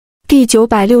第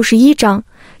961章，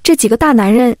这几个大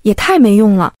男人也太没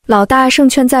用了。老大胜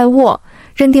券在握，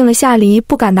认定了夏黎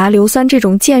不敢拿硫酸这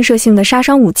种建设性的杀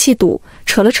伤武器赌，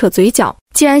扯了扯嘴角。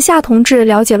既然夏同志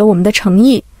了解了我们的诚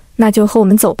意，那就和我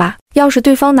们走吧。要是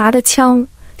对方拿的枪，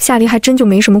夏黎还真就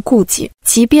没什么顾忌，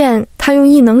即便他用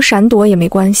异能闪躲也没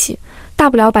关系，大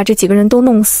不了把这几个人都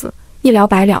弄死，一了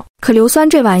百了。可硫酸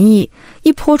这玩意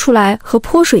一泼出来和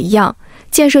泼水一样，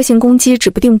建设性攻击指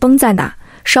不定崩在哪，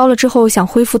烧了之后想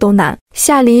恢复都难。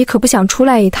夏黎可不想出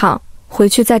来一趟回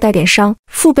去再带点伤。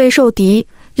腹背受敌，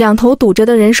两头堵着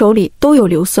的人手里都有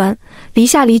硫酸，离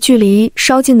夏黎距离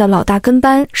稍近的老大跟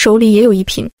班手里也有一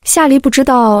瓶。夏黎不知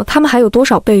道他们还有多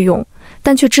少备用，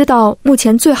但却知道目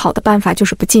前最好的办法就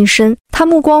是不近身。他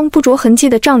目光不着痕迹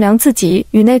地丈量自己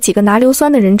与那几个拿硫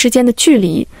酸的人之间的距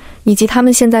离，以及他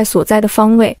们现在所在的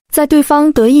方位。在对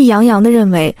方得意洋洋地认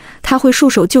为他会束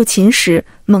手就擒时，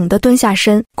猛地蹲下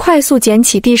身，快速捡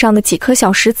起地上的几颗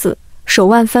小石子，手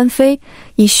腕翻飞，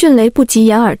以迅雷不及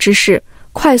掩耳之势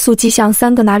快速击向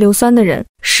3个拿硫酸的人。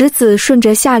石子顺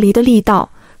着夏黎的力道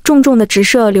重重地直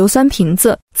射硫酸瓶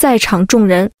子，在场众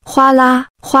人哗啦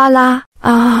哗啦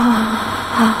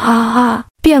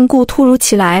变故突如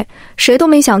其来，谁都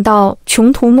没想到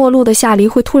穷途末路的夏黎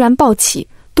会突然暴起，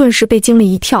顿时被惊了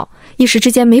一跳，一时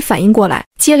之间没反应过来。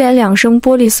接连2声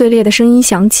玻璃碎裂的声音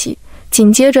响起，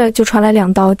紧接着就传来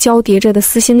2道交叠着的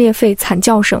撕心裂肺惨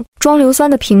叫声。装硫酸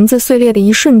的瓶子碎裂的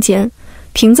一瞬间，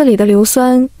瓶子里的硫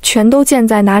酸全都溅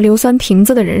在拿硫酸瓶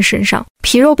子的人身上，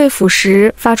皮肉被腐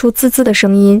蚀，发出滋滋的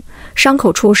声音，伤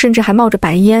口处甚至还冒着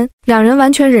白烟。2人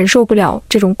完全忍受不了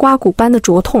这种刮骨般的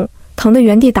灼痛，疼得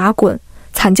原地打滚，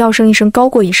惨叫声一声高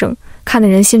过一声，看得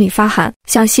人心里发寒。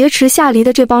想挟持夏黎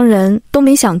的这帮人都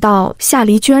没想到夏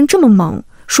黎居然这么猛，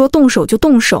说动手就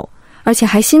动手，而且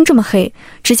还心这么黑，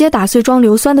直接打碎装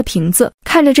硫酸的瓶子。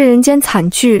看着这人间惨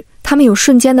剧，他们有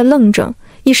瞬间的愣怔，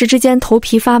一时之间头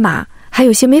皮发麻，还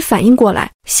有些没反应过来。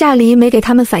夏黎没给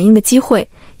他们反应的机会，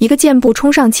一个箭步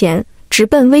冲上前，直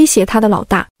奔威胁他的老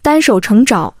大，单手成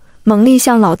爪，猛力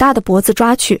向老大的脖子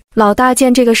抓去。老大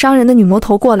见这个伤人的女魔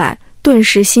头过来，顿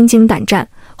时心惊胆战，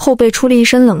后背出了一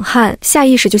身冷汗，下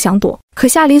意识就想躲。可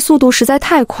夏黎速度实在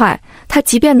太快，他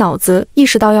即便脑子意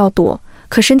识到要躲，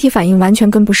可身体反应完全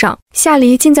跟不上。夏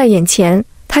黎近在眼前，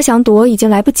他想躲已经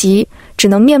来不及，只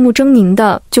能面目狰狞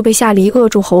的就被夏黎扼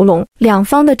住喉咙。两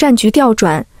方的战局调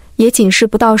转，也仅是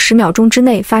不到10秒钟之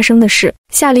内发生的事。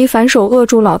夏黎反手扼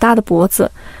住老大的脖子，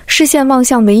视线望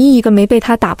向唯一一个没被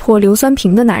他打破硫酸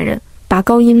瓶的男人，拔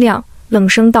高音量冷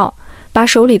声道：“把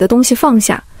手里的东西放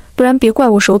下，不然别怪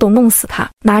我手抖弄死他。”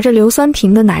拿着硫酸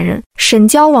瓶的男人沈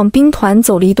娇往兵团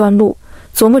走了一段路，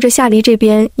琢磨着夏黎这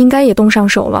边应该也动上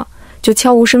手了，就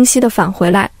悄无声息地返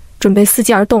回来，准备伺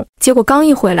机而动。结果刚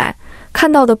一回来，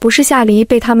看到的不是夏黎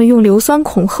被他们用硫酸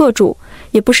恐吓住，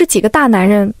也不是几个大男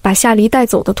人把夏黎带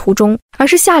走的途中，而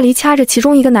是夏黎掐着其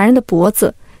中一个男人的脖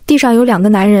子，地上有2个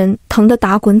男人疼得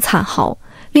打滚惨嚎，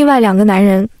另外2个男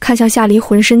人看向夏黎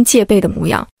浑身戒备的模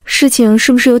样。事情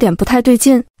是不是有点不太对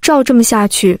劲？照这么下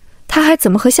去，他还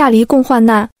怎么和夏黎共患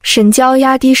难？沈娇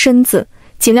压低身子，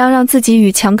尽量让自己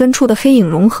与墙根处的黑影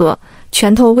融合，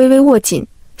拳头微微握紧，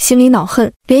心里恼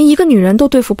恨，连一个女人都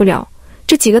对付不了，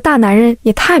这几个大男人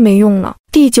也太没用了。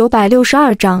第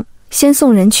962章，先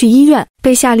送人去医院。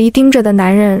被夏黎盯着的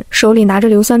男人手里拿着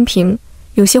硫酸瓶，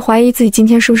有些怀疑自己今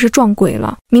天是不是撞鬼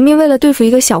了。明明为了对付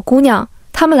一个小姑娘，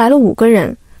他们来了5个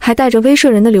人，还带着威慑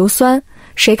人的硫酸，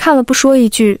谁看了不说一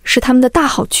句是他们的大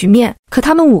好局面？可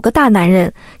他们5个大男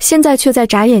人现在却在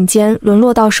眨眼间沦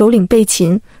落到首领被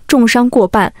擒，重伤过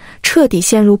半，彻底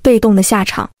陷入被动的下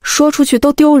场。说出去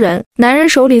都丢人。男人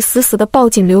手里死死地抱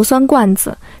紧硫酸罐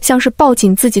子，像是抱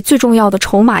紧自己最重要的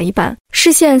筹码一般。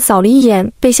视线扫了一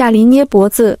眼被夏黎捏脖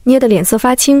子捏得脸色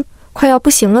发青，快要不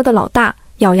行了的老大，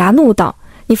咬牙怒道：“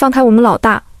你放开我们老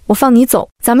大，我放你走。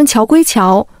咱们桥归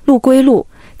桥，路归路，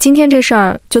今天这事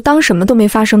儿就当什么都没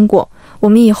发生过。我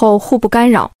们以后互不干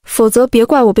扰，否则别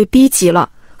怪我被逼急了，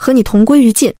和你同归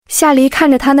于尽。”夏黎看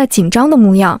着他那紧张的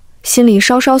模样，心里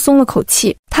稍稍松了口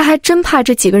气。他还真怕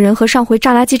这几个人和上回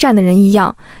炸垃圾站的人一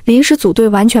样，临时组队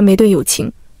完全没队友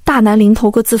情，大难临头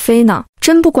各自飞呢。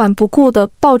真不管不顾的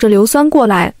抱着硫酸过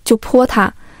来就泼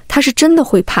他，他是真的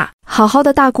会怕。好好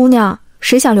的大姑娘，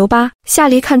谁想留疤？夏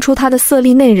黎看出他的色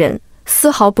厉内荏，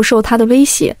丝毫不受他的威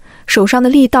胁，手上的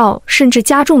力道甚至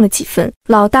加重了几分。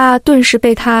老大顿时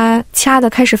被他掐得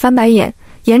开始翻白眼，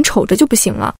眼瞅着就不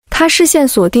行了。他视线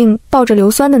锁定抱着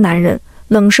硫酸的男人，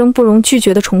冷声不容拒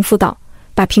绝地重复道：“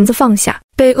把瓶子放下。”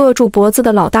被扼住脖子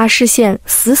的老大视线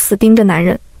死死盯着男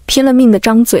人，拼了命地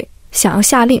张嘴想要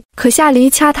下令。可夏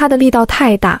黎掐他的力道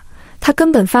太大，他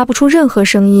根本发不出任何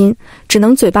声音，只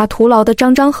能嘴巴徒劳地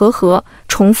张张合合，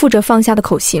重复着放下的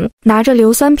口型。拿着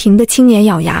硫酸瓶的青年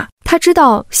咬牙，他知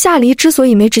道夏黎之所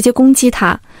以没直接攻击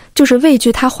他，就是畏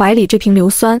惧他怀里这瓶硫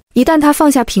酸。一旦他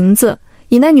放下瓶子，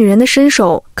以那女人的身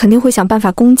手，肯定会想办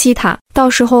法攻击他，到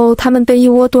时候他们被一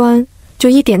窝端，就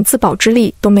一点自保之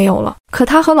力都没有了。可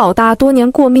他和老大多年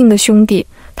过命的兄弟，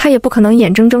他也不可能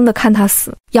眼睁睁地看他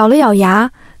死。咬了咬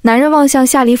牙，男人望向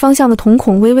夏黎方向的瞳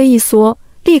孔微微一缩，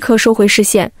立刻收回视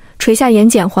线，垂下眼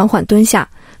睑，缓缓蹲下，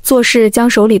做事将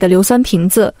手里的硫酸瓶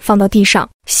子放到地上。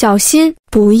小心，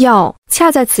不要！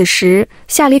恰在此时，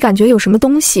夏黎感觉有什么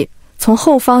东西从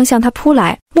后方向他扑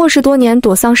来。末世多年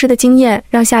躲丧尸的经验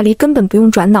让夏黎根本不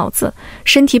用转脑子，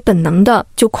身体本能的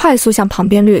就快速向旁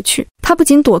边掠去。他不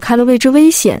仅躲开了未知危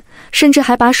险，甚至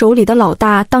还把手里的老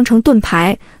大当成盾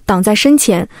牌挡在身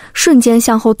前，瞬间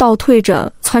向后倒退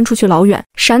着窜出去老远。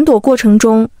闪躲过程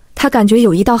中，他感觉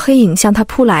有一道黑影向他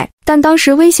扑来，但当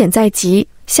时危险在即，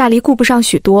夏黎顾不上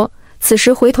许多。此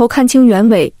时回头看清原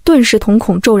委，顿时瞳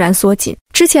孔骤然缩紧。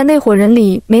之前那伙人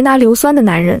里没拿硫酸的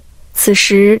男人，此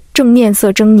时正面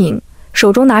色狰狞，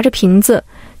手中拿着瓶子，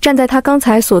站在他刚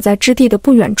才所在之地的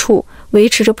不远处，维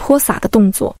持着泼洒的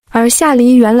动作。而夏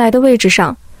黎原来的位置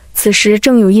上，此时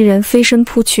正有一人飞身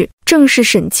扑去，正是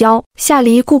沈娇。夏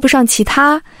黎顾不上其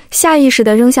他，下意识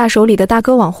地扔下手里的大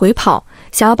哥往回跑，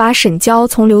想要把沈娇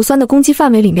从硫酸的攻击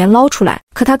范围里面捞出来。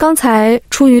可他刚才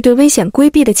出于对危险规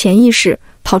避的潜意识，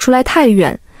跑出来太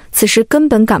远，此时根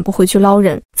本赶不回去捞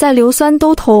人。在硫酸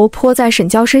兜头泼在沈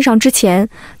娇身上之前，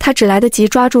他只来得及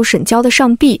抓住沈娇的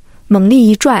上臂，猛力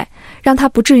一拽，让她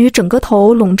不至于整个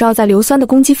头笼罩在硫酸的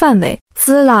攻击范围。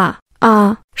滋啦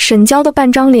啊！沈娇的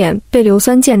半张脸被硫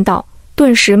酸溅到，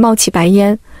顿时冒起白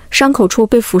烟，伤口处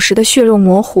被腐蚀的血肉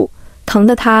模糊，疼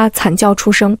得她惨叫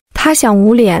出声。她想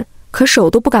捂脸，可手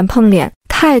都不敢碰脸，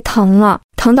太疼了，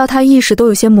疼到她意识都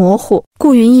有些模糊。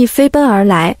顾云逸飞奔而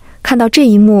来，看到这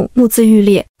一幕，目眦欲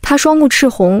裂，他双目赤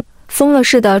红，疯了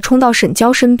似的冲到沈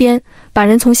娇身边，把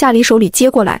人从夏黎手里接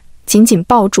过来，紧紧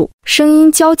抱住，声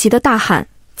音焦急地大喊：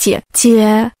姐，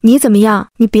你怎么样？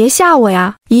你别吓我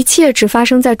呀！一切只发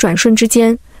生在转瞬之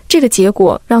间，这个结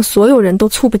果让所有人都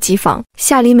猝不及防。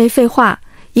夏黎没废话，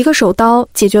一个手刀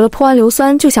解决了泼完硫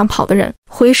酸就想跑的人，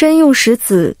回身用石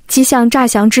子击向诈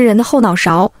降之人的后脑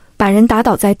勺，把人打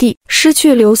倒在地。失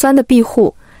去硫酸的庇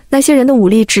护，那些人的武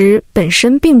力值本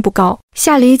身并不高。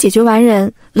夏黎解决完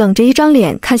人，冷着一张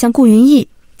脸看向顾云逸，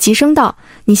急声道：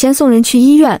你先送人去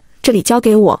医院，这里交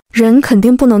给我，人肯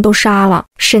定不能都杀了。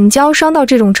沈娇伤到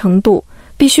这种程度，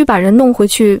必须把人弄回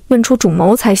去问出主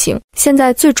谋才行。现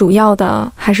在最主要的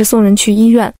还是送人去医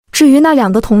院。至于那两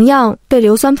个同样被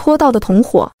硫酸泼到的同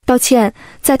伙，道歉，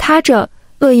在他这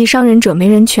恶意伤人者没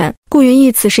人权。顾云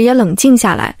逸此时也冷静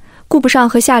下来，顾不上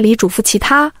和夏黎嘱咐其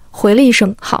他，回了一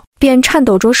声好，便颤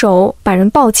抖着手把人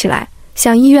抱起来，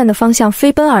向医院的方向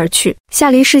飞奔而去。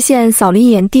夏黎视线扫了一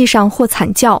眼地上或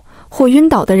惨叫或晕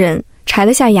倒的人，柴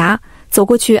了下牙，走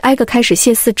过去挨个开始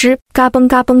卸四肢，嘎嘣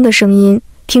嘎嘣的声音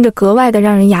听着格外的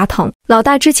让人牙疼。老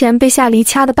大之前被夏黎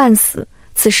掐得半死，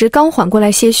此时刚缓过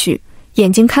来些许，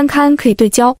眼睛堪堪可以对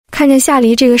焦，看见夏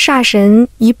黎这个煞神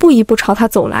一步一步朝他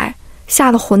走来，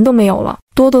吓得魂都没有了，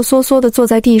哆哆嗦嗦地坐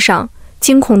在地上，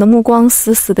惊恐的目光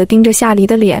死死地盯着夏黎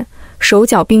的脸，手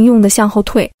脚并用地向后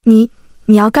退。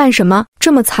你要干什么？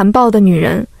这么残暴的女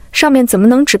人，上面怎么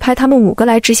能只派他们5个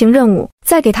来执行任务？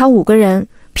再给他5个人，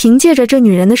凭借着这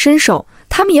女人的身手，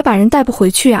他们也把人带不回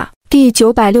去啊。第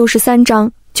963章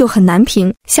就很难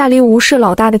评。夏黎无视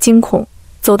老大的惊恐，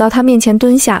走到他面前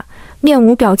蹲下，面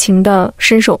无表情地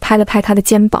伸手拍了拍他的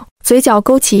肩膀，嘴角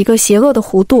勾起一个邪恶的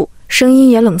弧度，声音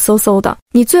也冷飕飕的：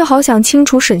你最好想清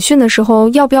楚审讯的时候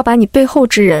要不要把你背后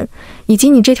之人以及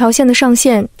你这条线的上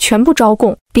线全部招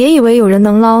供，别以为有人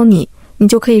能捞你，你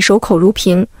就可以守口如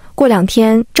瓶，过2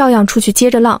天照样出去接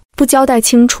着浪。不交代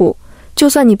清楚，就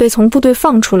算你被从部队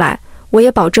放出来，我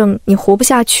也保证你活不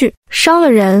下去。伤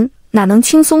了人哪能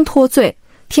轻松脱罪，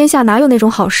天下哪有那种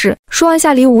好事。说完，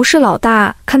夏黎无视老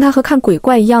大看他和看鬼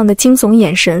怪一样的惊悚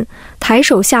眼神，抬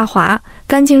手下滑，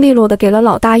干净利落地给了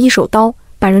老大一手刀，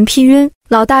把人劈晕。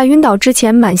老大晕倒之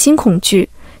前满心恐惧，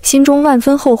心中万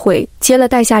分后悔接了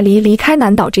带夏黎离开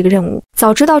南岛这个任务。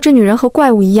早知道这女人和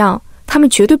怪物一样，他们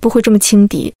绝对不会这么轻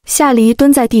敌。夏黎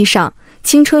蹲在地上，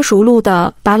轻车熟路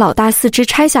地把老大4肢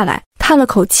拆下来，叹了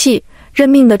口气，认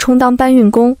命地充当搬运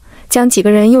工，将几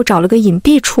个人又找了个隐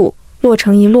蔽处落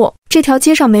成一摞。这条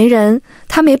街上没人，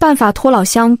他没办法托老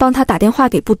乡帮他打电话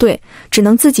给部队，只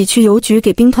能自己去邮局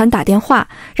给兵团打电话，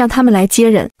让他们来接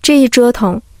人。这一折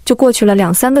腾就过去了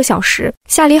2-3个小时。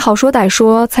夏黎好说歹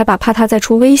说才把怕他再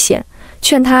出危险，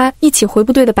劝他一起回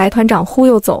部队的白团长忽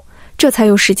悠走，这才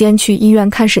有时间去医院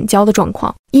看沈娇的状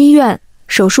况。医院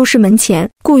手术室门前，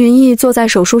顾云逸坐在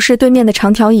手术室对面的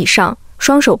长条椅上，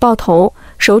双手抱头，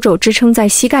手肘支撑在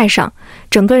膝盖上，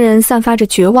整个人散发着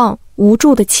绝望无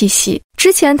助的气息。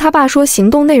之前他爸说行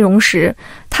动内容时，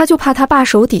他就怕他爸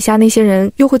手底下那些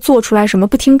人又会做出来什么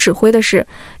不听指挥的事，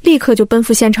立刻就奔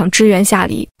赴现场支援夏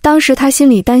黎。当时他心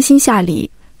里担心夏黎，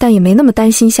但也没那么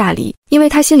担心夏黎，因为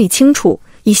他心里清楚，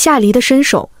以夏黎的身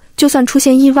手，就算出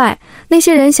现意外，那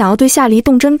些人想要对夏黎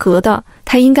动真格的，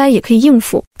他应该也可以应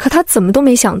付。可他怎么都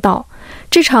没想到，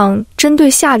这场针对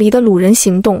夏黎的掳人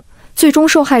行动，最终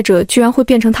受害者居然会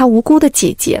变成他无辜的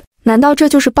姐姐。难道这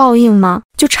就是报应吗？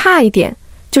就差一点，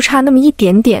就差那么一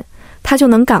点点，他就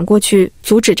能赶过去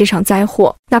阻止这场灾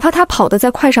祸。哪怕他跑得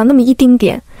再快上那么一丁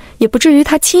点，也不至于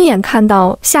他亲眼看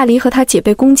到夏黎和他姐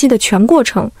被攻击的全过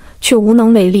程，却无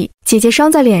能为力。姐姐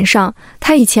伤在脸上，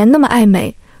他以前那么爱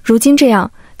美，如今这样，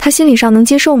他心理上能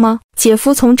接受吗？姐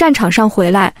夫从战场上回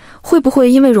来，会不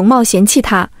会因为容貌嫌弃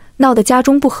他，闹得家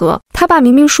中不和？他爸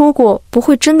明明说过不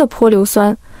会真的泼硫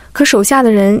酸，可手下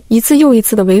的人一次又一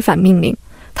次的违反命令，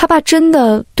他爸真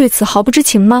的对此毫不知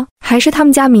情吗？还是他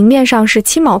们家明面上是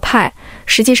亲毛派，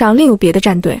实际上另有别的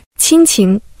战队？亲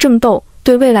情、争斗、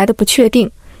对未来的不确定，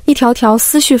一条条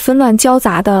思绪纷乱交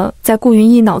杂的在顾云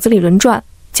逸脑子里轮转，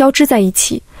交织在一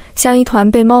起，像一团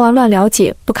被猫王乱了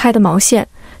解不开的毛线，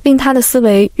令他的思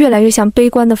维越来越向悲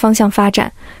观的方向发展，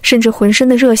甚至浑身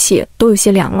的热血都有些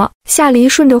凉了。夏黎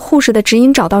顺着护士的指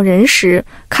引找到人时，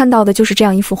看到的就是这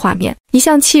样一幅画面。一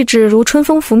向气质如春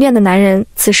风拂面的男人，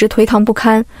此时颓唐不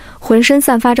堪，浑身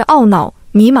散发着懊恼、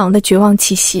迷茫的绝望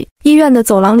气息。医院的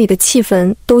走廊里的气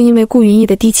氛都因为顾云逸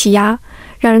的低气压，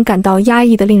让人感到压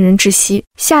抑的令人窒息。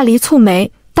夏黎蹙眉，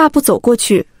大步走过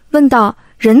去，问道：“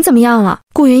人怎么样了？”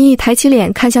顾云逸抬起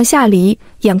脸看向夏黎，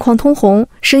眼眶通红，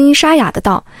声音沙哑的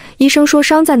道：“医生说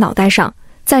伤在脑袋上，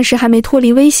暂时还没脱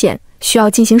离危险，需要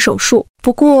进行手术。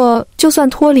不过，就算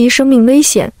脱离生命危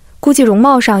险，估计容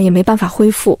貌上也没办法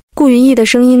恢复。”顾云逸的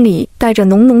声音里带着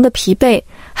浓浓的疲惫，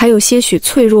还有些许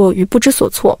脆弱与不知所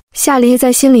措。夏黎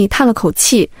在心里叹了口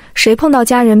气，谁碰到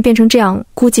家人变成这样，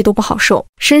估计都不好受。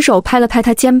伸手拍了拍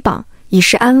他肩膀，以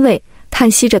示安慰，叹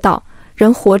息着道：“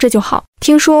人活着就好。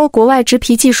听说国外植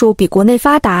皮技术比国内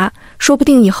发达，说不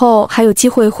定以后还有机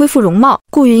会恢复容貌。”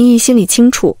顾云逸心里清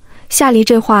楚，夏黎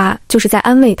这话就是在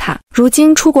安慰他。如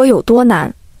今出国有多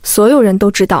难，所有人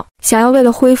都知道，想要为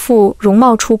了恢复容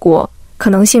貌出国，可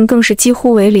能性更是几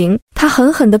乎为零。他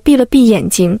狠狠地闭了闭眼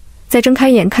睛，在睁开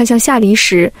眼看向夏黎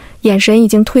时，眼神已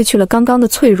经褪去了刚刚的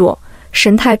脆弱，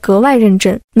神态格外认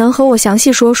真。能和我详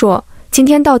细说说今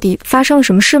天到底发生了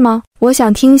什么事吗？我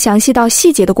想听详细到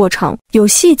细节的过程，有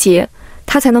细节，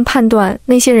他才能判断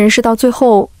那些人是到最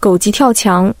后狗急跳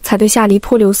墙才对夏黎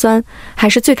泼硫酸，还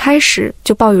是最开始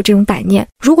就抱有这种歹念。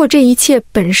如果这一切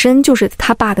本身就是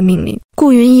他爸的命令，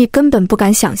顾云逸根本不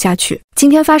敢想下去。今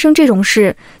天发生这种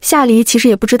事，夏黎其实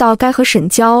也不知道该和沈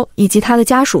娇以及他的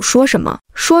家属说什么。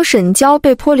说沈娇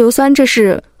被泼硫酸这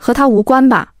事和他无关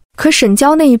吧？可沈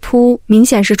娇那一扑明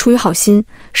显是出于好心，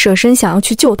舍身想要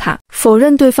去救他，否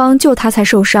认对方救他才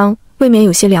受伤，未免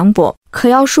有些凉薄。可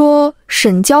要说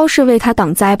沈娇是为他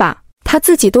挡灾吧，他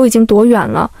自己都已经躲远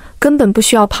了，根本不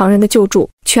需要旁人的救助，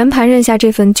全盘认下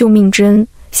这份救命之恩，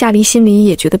夏黎心里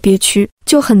也觉得憋屈，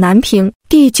就很难评。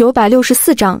第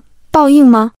964章，报应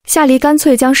吗？夏黎干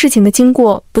脆将事情的经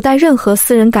过不带任何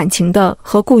私人感情的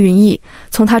和顾云逸，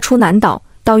从他出南岛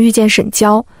到遇见沈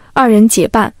娇，二人结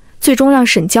伴，最终让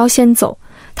沈娇先走，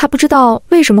他不知道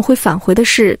为什么会返回的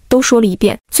事都说了一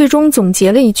遍，最终总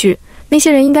结了一句：那些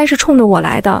人应该是冲着我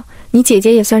来的，你姐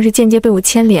姐也算是间接被我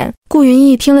牵连。顾云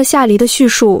逸听了夏黎的叙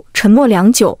述，沉默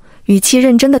良久，语气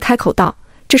认真地开口道：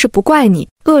这是不怪你，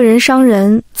恶人伤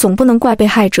人总不能怪被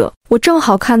害者，我正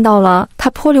好看到了他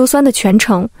泼硫酸的全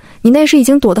程，你那时已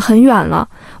经躲得很远了，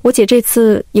我姐这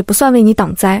次也不算为你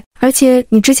挡灾，而且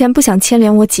你之前不想牵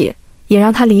连我姐，也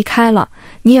让她离开了，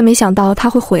你也没想到她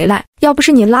会回来，要不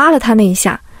是你拉了她那一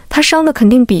下，他伤的肯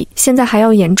定比现在还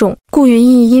要严重。顾云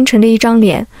逸阴沉着一张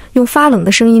脸，用发冷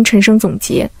的声音沉声总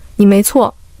结：你没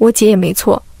错，我姐也没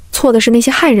错，错的是那些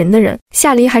害人的人。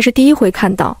夏黎还是第一回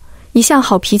看到一向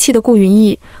好脾气的顾云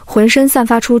逸浑身散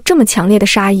发出这么强烈的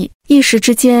杀意，一时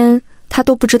之间他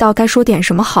都不知道该说点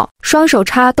什么好。双手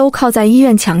插都靠在医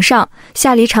院墙上，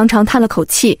夏黎长长叹了口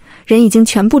气，人已经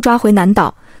全部抓回南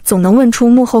岛，总能问出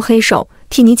幕后黑手，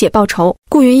替你姐报仇。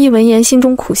顾云逸闻言心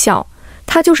中苦笑，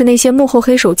他就是那些幕后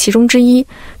黑手其中之一，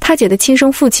他姐的亲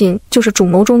生父亲就是主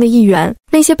谋中的一员，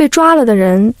那些被抓了的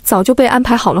人早就被安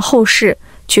排好了后事，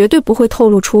绝对不会透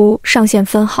露出上线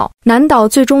分毫。南岛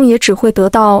最终也只会得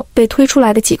到被推出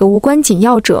来的几个无关紧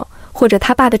要者，或者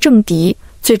他爸的政敌，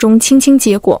最终清清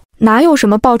结果。哪有什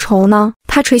么报仇呢？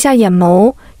他垂下眼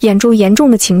眸，掩住严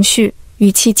重的情绪，语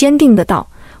气坚定地道：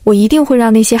我一定会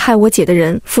让那些害我姐的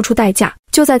人付出代价。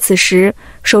就在此时，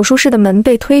手术室的门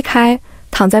被推开，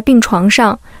躺在病床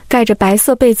上盖着白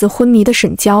色被子昏迷的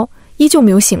沈娇依旧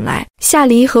没有醒来。夏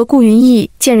黎和顾云逸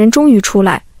见人终于出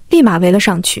来，立马围了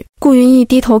上去。顾云逸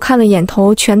低头看了眼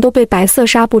头全都被白色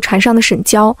纱布缠上的沈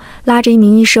娇，拉着一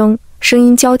名医生，声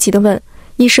音焦急地问：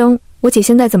医生，我姐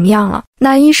现在怎么样了？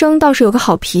那医生倒是有个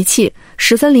好脾气，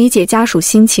十分理解家属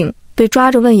心情，被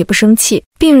抓着问也不生气。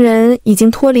病人已经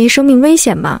脱离生命危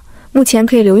险吗？目前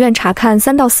可以留院查看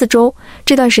3到4周，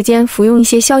这段时间服用一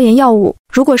些消炎药物，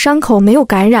如果伤口没有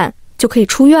感染，就可以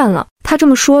出院了。他这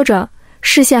么说着，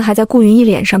视线还在顾云逸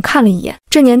脸上看了一眼。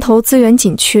这年头资源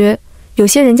紧缺，有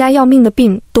些人家要命的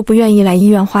病都不愿意来医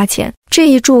院花钱，这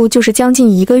一住就是将近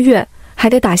1个月，还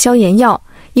得打消炎药，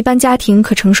一般家庭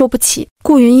可承受不起。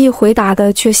顾云逸回答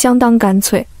的却相当干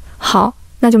脆：好，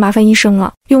那就麻烦医生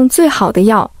了，用最好的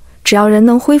药，只要人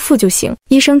能恢复就行。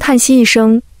医生叹息一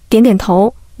声，点点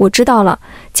头：我知道了，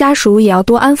家属也要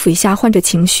多安抚一下患者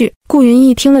情绪。顾云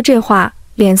逸听了这话，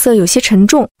脸色有些沉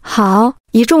重。好，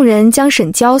一众人将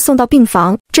沈娇送到病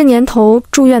房。这年头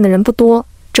住院的人不多，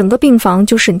整个病房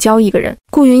就沈娇一个人。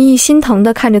顾云逸心疼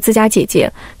地看着自家姐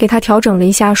姐，给她调整了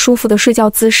一下舒服的睡觉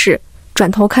姿势，转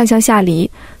头看向夏黎，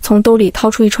从兜里掏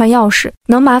出一串钥匙：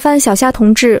能麻烦小夏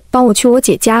同志帮我去我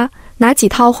姐家拿几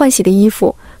套换洗的衣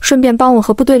服，顺便帮我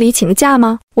和部队里请个假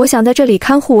吗？我想在这里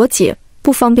看护我姐，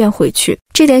不方便回去。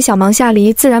这点小忙夏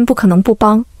黎自然不可能不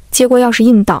帮，接过钥匙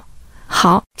应道：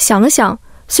好。想了想，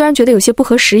虽然觉得有些不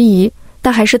合时宜，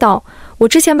但还是道：我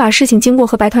之前把事情经过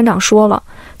和白团长说了，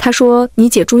他说你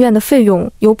姐住院的费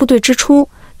用由部队支出，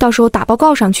到时候打报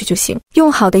告上去就行，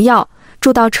用好的药，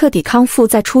住到彻底康复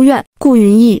再出院。顾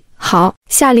云逸：好。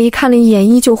夏黎看了一眼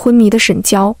依旧昏迷的沈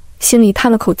娇，心里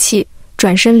叹了口气，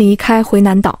转身离开回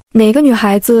南岛。哪个女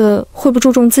孩子会不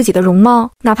注重自己的容貌？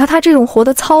哪怕她这种活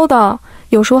得糙的，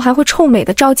有时候还会臭美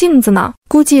的照镜子呢。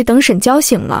估计等沈娇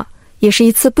醒了，也是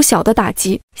一次不小的打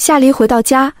击。夏黎回到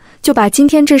家，就把今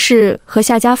天这事和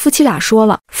夏家夫妻俩说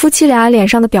了。夫妻俩脸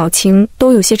上的表情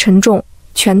都有些沉重，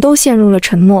全都陷入了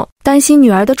沉默，担心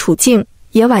女儿的处境，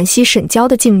也惋惜沈娇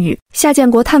的境遇。夏建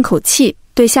国叹口气，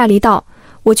对夏黎道：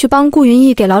我去帮顾云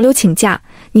逸给老柳请假，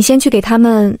你先去给他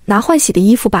们拿换洗的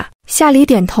衣服吧。夏黎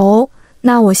点头：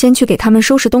那我先去给他们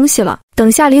收拾东西了。等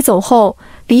夏黎走后，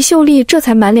黎秀丽这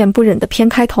才满脸不忍地偏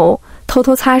开头，偷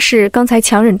偷擦拭刚才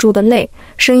强忍住的泪，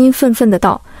声音愤愤地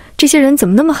道：这些人怎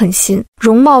么那么狠心？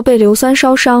容貌被硫酸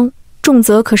烧伤，重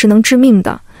则可是能致命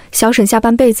的。小沈下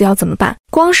半辈子要怎么办？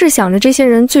光是想着这些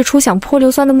人最初想泼硫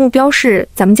酸的目标是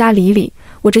咱们家李李，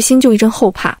我这心就一阵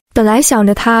后怕。本来想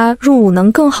着他入伍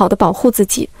能更好地保护自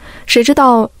己，谁知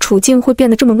道处境会变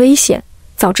得这么危险。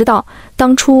早知道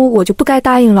当初我就不该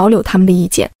答应老柳他们的意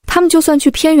见，他们就算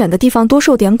去偏远的地方多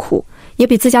受点苦，也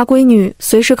比自家闺女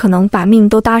随时可能把命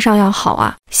都搭上要好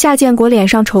啊。夏建国脸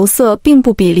上愁色并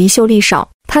不比黎秀丽少，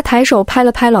他抬手拍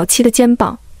了拍老妻的肩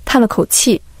膀，叹了口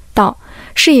气道：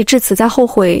事已至此，再后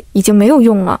悔已经没有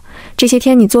用了。这些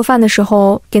天你做饭的时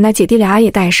候给那姐弟俩也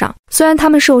带上，虽然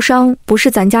他们受伤不是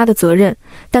咱家的责任，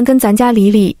但跟咱家李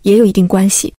李也有一定关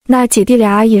系。那姐弟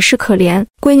俩也是可怜，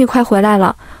闺女快回来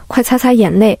了，快擦擦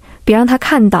眼泪，别让她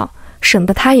看到，省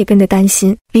得她也跟着担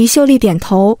心。黎秀丽点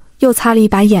头，又擦了一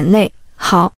把眼泪。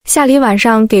好。夏黎晚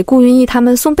上给顾云逸他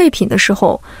们送备品的时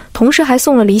候，同时还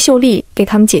送了黎秀丽给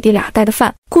他们姐弟俩带的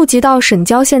饭。顾及到沈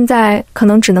娇现在可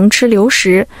能只能吃流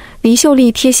食，黎秀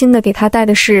丽贴心的给她带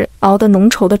的是熬得浓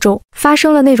稠的粥。发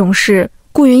生了那种事，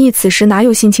顾云逸此时哪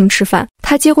有心情吃饭？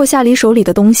他接过夏黎手里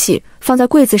的东西，放在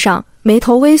柜子上，眉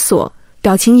头微锁，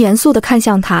表情严肃地看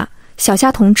向他：小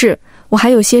夏同志，我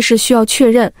还有些事需要确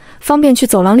认，方便去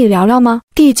走廊里聊聊吗？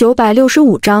第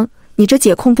965章，你这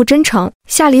姐控不真诚。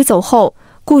夏黎走后，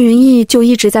顾云逸就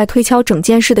一直在推敲整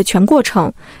件事的全过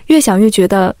程，越想越觉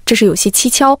得这是有些蹊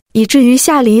跷，以至于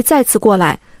夏黎再次过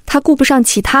来，他顾不上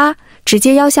其他，直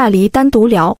接邀夏黎单独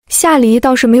聊。夏黎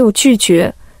倒是没有拒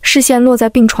绝，视线落在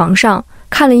病床上，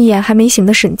看了一眼还没醒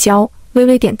的沈娇，微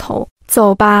微点头：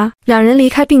走吧。两人离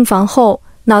开病房后，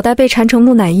脑袋被缠成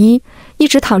木乃伊，一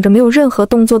直躺着没有任何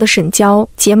动作的沈娇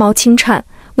睫毛轻颤，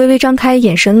微微张开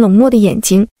眼神冷漠的眼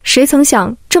睛。谁曾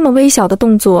想这么微小的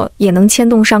动作也能牵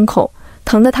动伤口，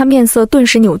疼得他面色顿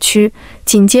时扭曲，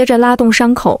紧接着拉动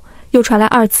伤口，又传来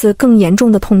2次更严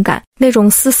重的痛感，那种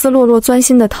丝丝落落钻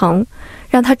心的疼，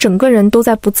让他整个人都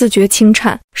在不自觉轻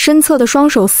颤。身侧的双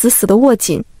手死死地握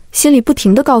紧，心里不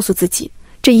停地告诉自己，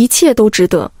这一切都值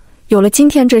得。有了今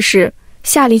天这事，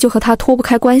夏黎就和他脱不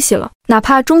开关系了。哪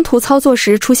怕中途操作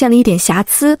时出现了一点瑕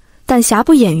疵，但瑕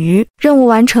不掩瑜，任务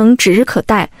完成指日可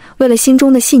待。为了心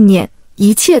中的信念，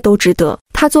一切都值得。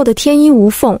他做的天衣无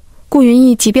缝，顾云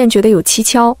逸即便觉得有蹊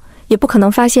跷，也不可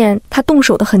能发现他动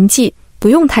手的痕迹，不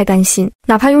用太担心。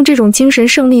哪怕用这种精神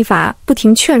胜利法不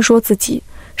停劝说自己，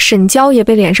沈娇也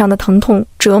被脸上的疼痛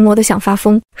折磨得想发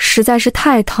疯，实在是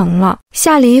太疼了。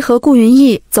夏黎和顾云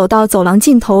逸走到走廊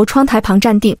尽头窗台旁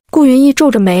站定，顾云逸皱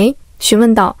着眉询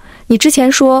问道：你之前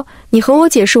说你和我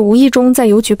姐是无意中在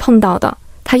邮局碰到的，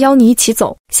他邀你一起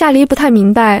走。夏黎不太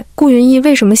明白顾云逸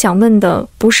为什么想问的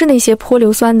不是那些泼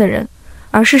硫酸的人，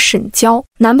而是沈娇，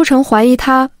难不成怀疑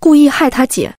他故意害他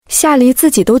姐？夏黎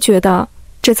自己都觉得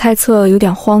这猜测有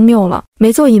点荒谬了，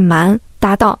没做隐瞒，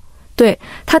答道：对，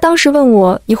他当时问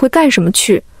我你会干什么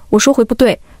去，我说回不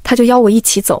对，他就邀我一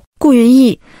起走。顾云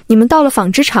逸，你们到了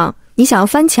纺织厂，你想要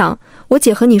翻墙，我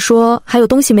姐和你说还有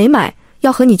东西没买，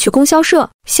要和你去供销社。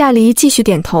夏黎继续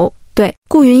点头，对。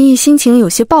顾云逸心情有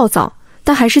些暴躁，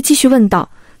但还是继续问道：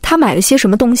他买了些什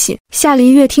么东西？夏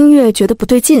黎越听越觉得不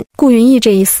对劲，顾云逸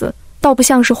这意思倒不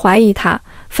像是怀疑他，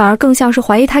反而更像是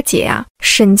怀疑他姐呀。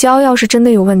沈娇要是真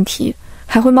的有问题，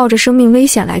还会冒着生命危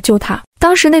险来救他。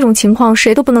当时那种情况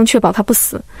谁都不能确保他不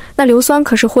死，那硫酸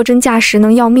可是货真价实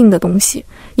能要命的东西，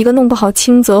一个弄不好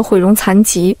轻则毁容残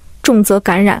疾，重则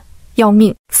感染要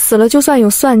命，死了就算有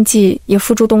算计也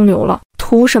付诸东流了。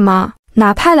图什么？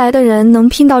哪派来的人能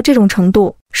拼到这种程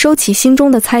度？收起心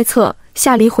中的猜测，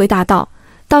夏黎回答道：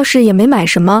倒是也没买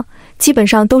什么，基本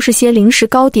上都是些零食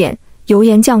糕点，油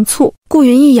盐酱醋。顾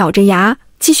云逸咬着牙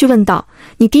继续问道：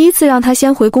你第一次让他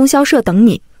先回供销社等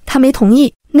你，他没同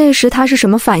意，那时他是什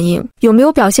么反应？有没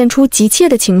有表现出急切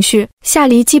的情绪？夏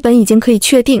黎基本已经可以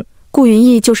确定，顾云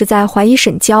逸就是在怀疑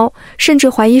沈娇，甚至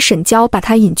怀疑沈娇把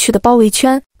他引去的包围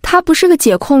圈。他不是个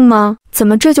姐控吗？怎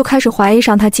么这就开始怀疑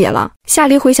上他姐了？夏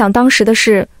黎回想当时的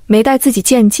事，没带自己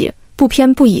见解，不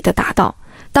偏不倚地答道：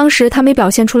当时他没表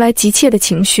现出来急切的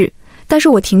情绪，但是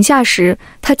我停下时，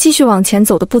他继续往前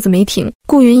走的步子没停。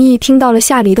顾云逸听到了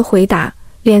夏黎的回答，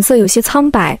脸色有些苍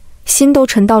白，心都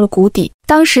沉到了谷底。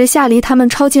当时夏黎他们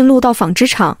抄近路到纺织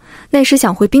厂，那时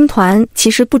想回兵团，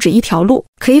其实不止一条路，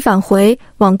可以返回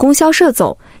往供销社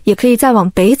走，也可以再往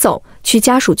北走，去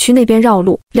家属区那边绕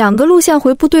路。两个路线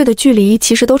回部队的距离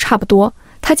其实都差不多。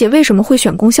他姐为什么会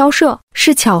选供销社？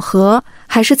是巧合，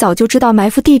还是早就知道埋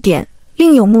伏地点，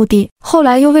另有目的？后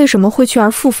来又为什么会去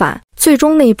而复返？最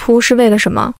终那一扑是为了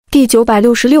什么？第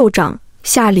966章，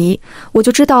夏黎，我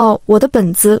就知道我的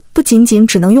本子不仅仅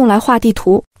只能用来画地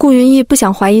图。顾云逸不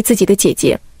想怀疑自己的姐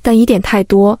姐，但疑点太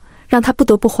多，让他不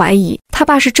得不怀疑他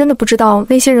爸是真的不知道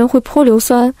那些人会泼硫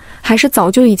酸，还是早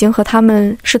就已经和他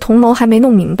们是同谋还没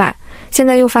弄明白，现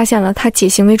在又发现了他姐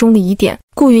行为中的疑点。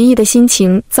顾云逸的心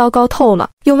情糟糕透了，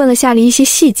又问了夏黎一些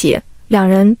细节，两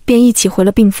人便一起回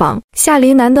了病房。夏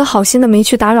黎难得好心的没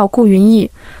去打扰顾云逸，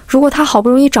如果他好不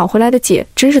容易找回来的姐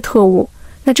真是特务，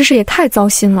那这事也太糟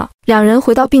心了。两人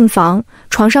回到病房，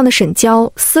床上的沈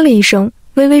娇嘶了一声，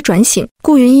微微转醒。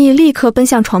顾云逸立刻奔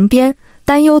向床边，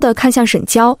担忧地看向沈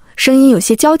娇，声音有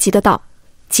些焦急地道：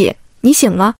姐，你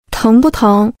醒了？疼不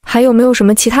疼？还有没有什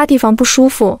么其他地方不舒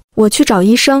服？我去找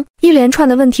医生。一连串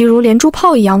的问题如连珠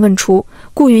炮一样问出，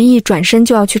顾云逸转身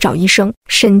就要去找医生。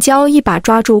沈娇一把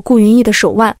抓住顾云逸的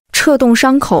手腕，扯动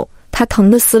伤口，他疼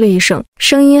得嘶了一声，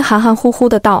声音含含糊糊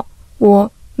的道：我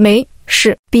没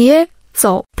事。别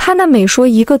走。他那每说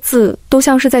一个字都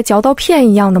像是在嚼刀片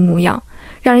一样的模样，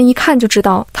让人一看就知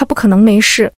道他不可能没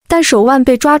事。但手腕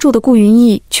被抓住的顾云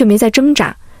逸却没在挣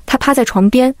扎，他趴在床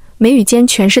边，眉宇间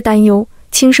全是担忧，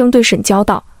轻声对沈娇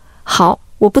道：好，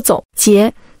我不走。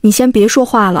姐，你先别说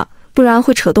话了，不然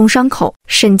会扯动伤口。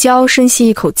沈娇深吸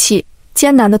一口气，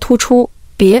艰难地突出：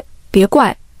别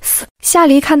怪死。夏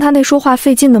黎看他那说话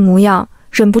费劲的模样，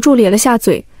忍不住咧了下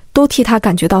嘴，都替他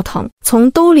感觉到疼，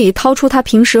从兜里掏出他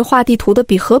平时画地图的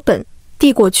笔和本，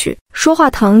递过去：说话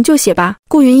疼就写吧。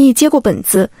顾云逸接过本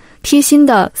子，贴心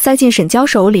地塞进沈娇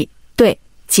手里：对，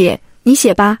姐，你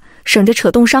写吧，省着扯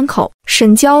动伤口。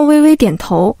沈娇微微点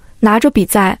头，拿着笔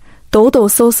在抖抖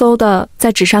嗖嗖地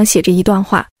在纸上写着一段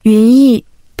话：云逸，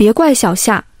别怪小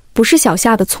夏，不是小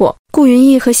夏的错。顾云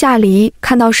逸和夏黎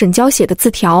看到沈娇写的字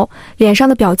条，脸上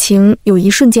的表情有一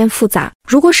瞬间复杂。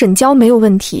如果沈娇没有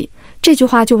问题，这句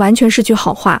话就完全是句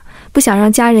好话，不想让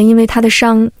家人因为他的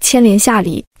伤牵连夏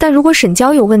黎。但如果沈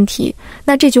娇有问题，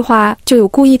那这句话就有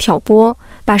故意挑拨，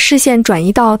把视线转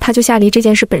移到他救夏黎这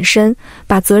件事本身，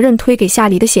把责任推给夏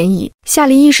黎的嫌疑。夏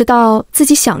黎意识到自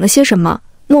己想了些什么，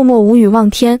默默无语望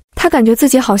天。他感觉自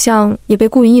己好像也被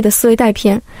顾云逸的思维带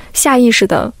偏，下意识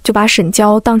的就把沈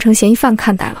娇当成嫌疑犯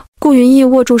看待了。顾云逸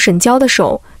握住沈娇的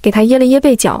手，给她掖了掖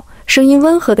背角，声音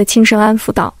温和的轻声安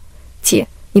抚道：姐，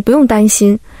你不用担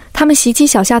心，他们袭击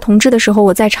小夏同志的时候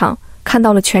我在场，看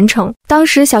到了全程。当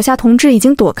时小夏同志已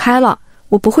经躲开了，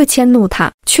我不会迁怒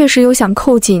他。确实有想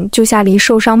扣紧救夏黎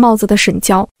受伤帽子的沈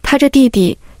娇，他这弟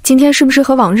弟今天是不是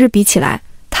和往日比起来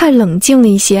太冷静了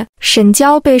一些？沈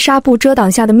娇被纱布遮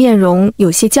挡下的面容有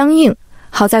些僵硬，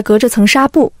好在隔着层纱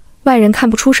布，外人看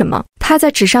不出什么。他在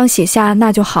纸上写下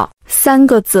那就好3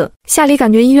个字。夏黎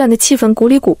感觉医院的气氛古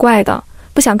里古怪的，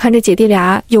不想看着姐弟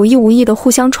俩有意无意的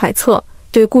互相揣测，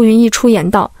对顾云逸出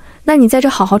言道：那你在这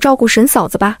好好照顾沈嫂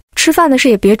子吧，吃饭的事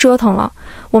也别折腾了。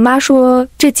我妈说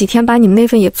这几天把你们那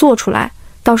份也做出来，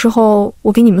到时候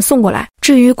我给你们送过来。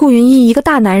至于顾云逸一个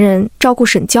大男人照顾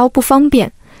沈娇不方便，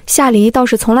夏黎倒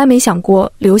是从来没想过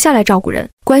留下来照顾人，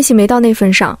关系没到那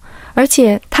份上，而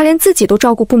且他连自己都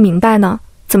照顾不明白呢，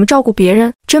怎么照顾别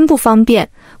人？真不方便。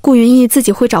顾云逸自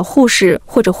己会找护士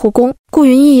或者护工，顾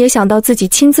云逸也想到自己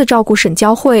亲自照顾沈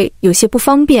娇会有些不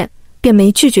方便，便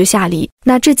没拒绝夏黎。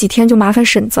那这几天就麻烦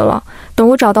婶子了，等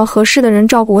我找到合适的人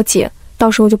照顾我姐，到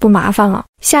时候就不麻烦了。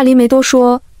夏黎没多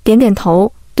说，点点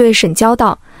头，对沈娇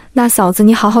道：那嫂子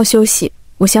你好好休息，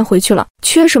我先回去了，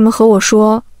缺什么和我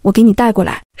说，我给你带过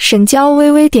来。沈娇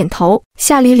微微点头。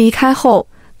夏黎离开后，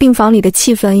病房里的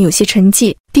气氛有些沉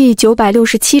寂。第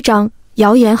967章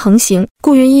谣言横行。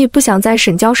顾云逸不想在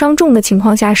沈娇伤重的情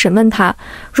况下审问她，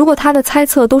如果她的猜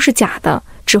测都是假的，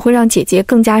只会让姐姐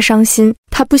更加伤心，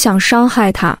他不想伤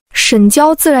害她。沈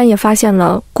娇自然也发现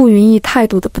了顾云逸态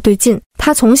度的不对劲，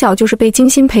她从小就是被精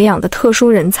心培养的特殊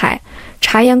人才，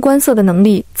察言观色的能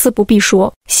力自不必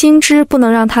说，心知不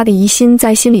能让她的疑心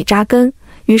在心里扎根，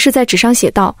于是在纸上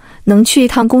写道：能去一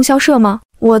趟供销社吗？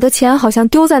我的钱好像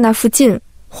丢在那附近，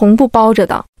红布包着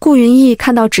的。顾云逸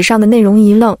看到纸上的内容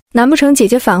一愣，难不成姐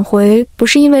姐返回不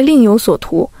是因为另有所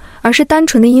图，而是单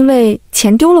纯的因为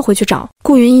钱丢了回去找？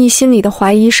顾云逸心里的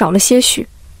怀疑少了些许，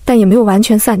但也没有完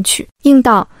全散去，应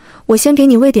道：我先给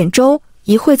你喂点粥，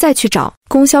一会再去找。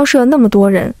供销社那么多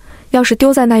人，要是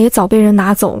丢在那也早被人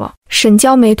拿走了。沈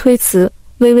娇没推辞，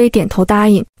微微点头答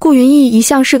应。顾云逸一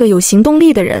向是个有行动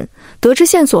力的人，得知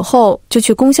线索后就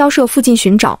去供销社附近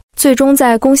寻找，最终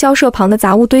在供销社旁的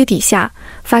杂物堆底下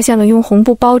发现了用红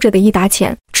布包着的一沓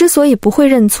钱。之所以不会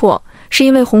认错，是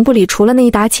因为红布里除了那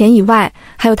一沓钱以外，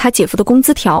还有他姐夫的工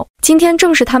资条。今天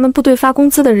正是他们部队发工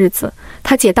资的日子，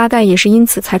他姐大概也是因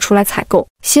此才出来采购，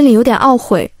心里有点懊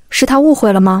悔。是他误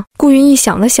会了吗？顾云逸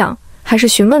想了想，还是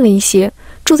询问了一些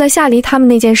住在夏黎他们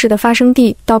那件事的发生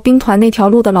地到兵团那条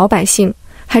路的老百姓，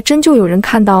还真就有人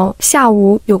看到下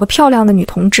午有个漂亮的女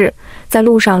同志在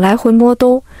路上来回摸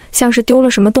兜，像是丢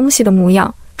了什么东西的模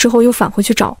样，之后又返回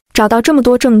去找到这么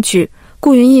多证据，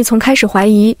顾云逸从开始怀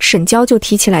疑沈娇就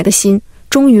提起来的心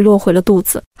终于落回了肚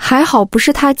子。还好不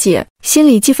是他姐，心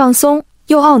里既放松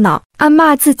又懊恼，暗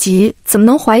骂自己怎么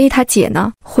能怀疑他姐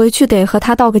呢？回去得和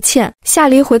他道个歉。夏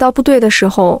黎回到部队的时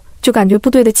候，就感觉部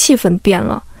队的气氛变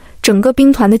了，整个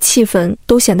兵团的气氛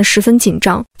都显得十分紧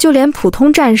张，就连普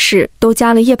通战士都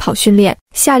加了夜跑训练。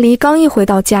夏黎刚一回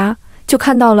到家，就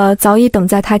看到了早已等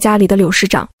在他家里的柳师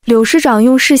长。柳师长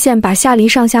用视线把夏黎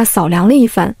上下扫量了一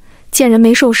番，见人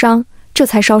没受伤，这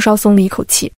才稍稍松了一口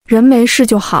气。人没事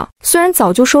就好。虽然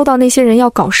早就收到那些人要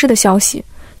搞事的消息，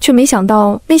却没想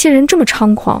到那些人这么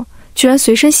猖狂，居然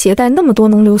随身携带那么多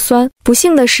浓硫酸。不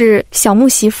幸的是，小木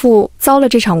媳妇遭了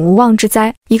这场无妄之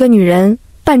灾，一个女人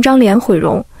半张脸毁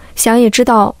容，想也知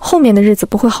道后面的日子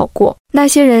不会好过。那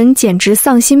些人简直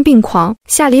丧心病狂。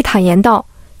夏黎坦言道：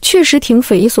确实挺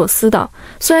匪夷所思的，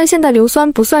虽然现在硫酸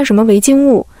不算什么违禁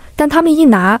物，但他们一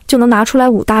拿就能拿出来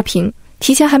5大瓶，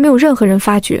提前还没有任何人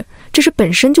发觉，这是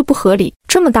本身就不合理。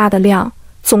这么大的量，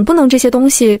总不能这些东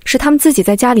西是他们自己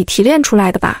在家里提炼出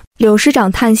来的吧？柳师长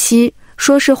叹息，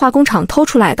说是化工厂偷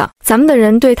出来的。咱们的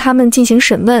人对他们进行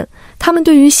审问，他们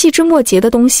对于细枝末节的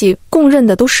东西供认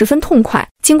的都十分痛快。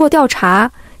经过调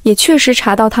查，也确实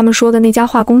查到他们说的那家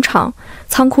化工厂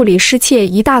仓库里失窃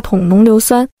1大桶浓硫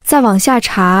酸，再往下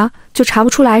查就查不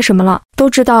出来什么了。都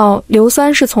知道硫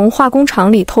酸是从化工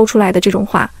厂里偷出来的，这种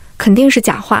话肯定是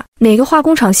假话。哪个化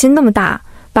工厂心那么大，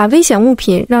把危险物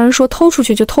品让人说偷出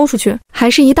去就偷出去，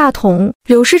还是1大桶？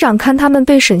柳师长看他们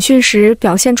被审讯时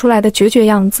表现出来的决绝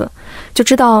样子，就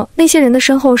知道那些人的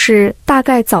身后事大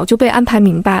概早就被安排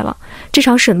明白了。这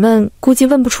场审问估计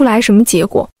问不出来什么结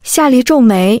果。夏黎皱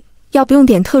眉，要不用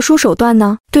点特殊手段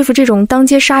呢？对付这种当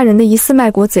街杀人的疑似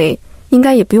卖国贼，应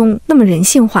该也不用那么人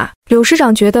性化。柳师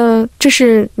长觉得这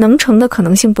事能成的可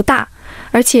能性不大，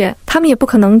而且他们也不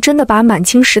可能真的把满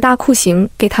清10大酷刑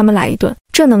给他们来一顿，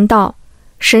这能到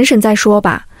审审再说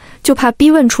吧，就怕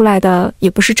逼问出来的也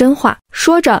不是真话。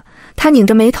说着，他拧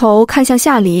着眉头看向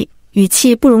夏黎，语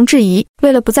气不容置疑：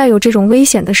为了不再有这种危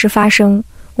险的事发生，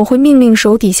我会命令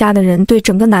手底下的人对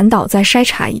整个南岛再筛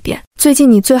查一遍。最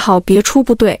近你最好别出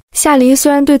部队。夏黎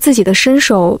虽然对自己的身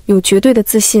手有绝对的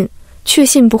自信，确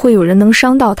信不会有人能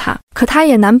伤到他，可他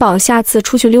也难保下次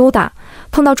出去溜达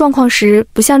碰到状况时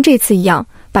不像这次一样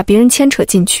把别人牵扯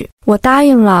进去。我答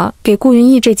应了给顾云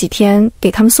逸这几天给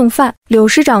他们送饭。柳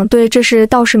师长对这事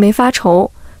倒是没发愁，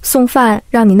送饭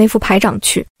让你那副排长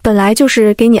去，本来就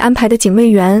是给你安排的警卫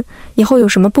员，以后有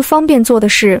什么不方便做的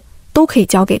事都可以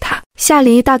交给他。夏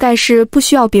黎大概是不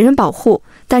需要别人保护，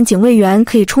但警卫员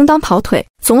可以充当跑腿，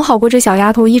总好过这小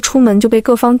丫头一出门就被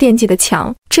各方惦记的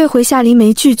强。这回夏黎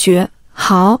没拒绝，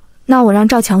好，那我让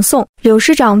赵强送。柳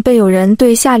师长被有人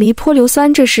对夏黎泼硫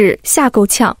酸这事吓够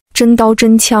呛，真刀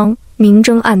真枪，明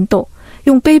争暗斗，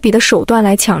用卑鄙的手段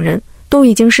来抢人，都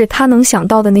已经是他能想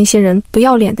到的那些人不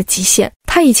要脸的极限。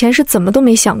他以前是怎么都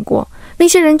没想过，那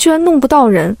些人居然弄不到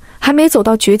人，还没走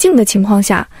到绝境的情况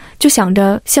下，就想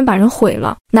着先把人毁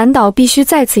了。南岛必须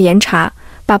再次严查，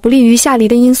把不利于夏黎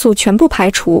的因素全部排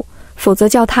除，否则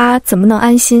叫他怎么能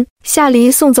安心？夏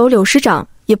黎送走柳师长，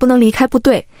也不能离开部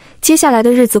队，接下来的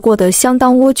日子过得相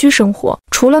当蜗居生活，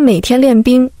除了每天练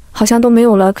兵，好像都没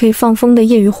有了可以放风的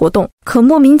业余活动。可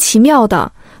莫名其妙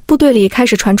的，部队里开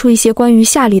始传出一些关于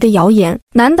夏黎的谣言。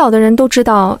南岛的人都知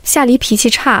道夏黎脾气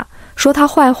差，说他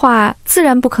坏话自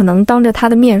然不可能当着他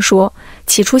的面说。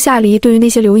起初夏黎对于那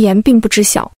些流言并不知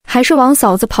晓，还是王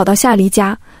嫂子跑到夏黎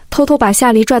家，偷偷把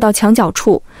夏黎拽到墙角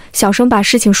处，小声把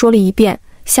事情说了一遍，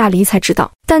夏黎才知道。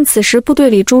但此时部队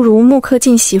里诸如穆克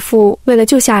进媳妇为了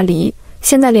救夏黎，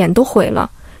现在脸都毁了，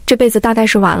这辈子大概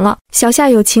是完了。小夏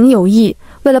有情有义，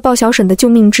为了报小沈的救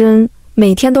命之恩，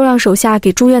每天都让手下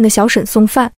给住院的小沈送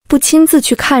饭，不亲自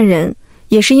去看人，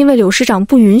也是因为柳师长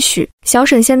不允许。小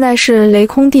沈现在是雷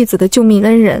空弟子的救命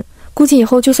恩人，估计以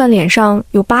后就算脸上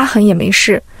有疤痕也没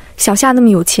事，小夏那么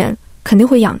有钱，肯定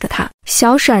会养着他。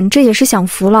小沈这也是享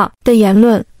福了的言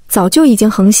论早就已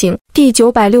经横行。第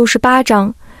968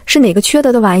章，是哪个缺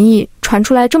德的玩意传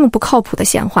出来这么不靠谱的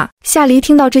闲话？夏黎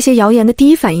听到这些谣言的第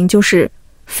一反应就是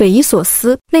匪夷所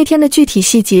思。那天的具体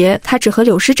细节他只和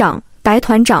柳师长、白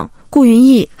团长、顾云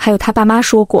逸还有他爸妈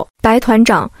说过。白团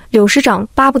长、柳师长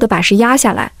巴不得把事压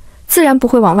下来，自然不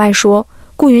会往外说。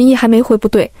顾云逸还没回部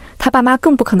队，他爸妈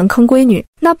更不可能坑闺女。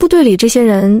那部队里这些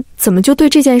人怎么就对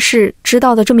这件事知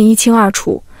道的这么一清二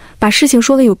楚，把事情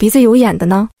说得有鼻子有眼的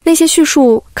呢？那些叙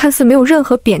述看似没有任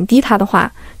何贬低他的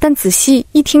话，但仔细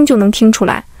一听就能听出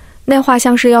来，那话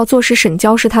像是要坐实沈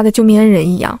娇是他的救命恩人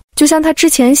一样，就像他之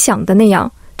前想的那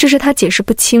样。这是他解释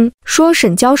不清，说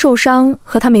沈娇受伤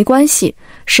和他没关系，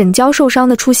沈娇受伤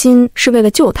的初心是为了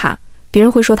救他，别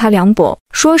人会说他凉薄；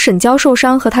说沈娇受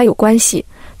伤和他有关系，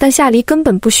但夏黎根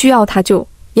本不需要他救，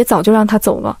也早就让他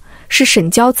走了，是沈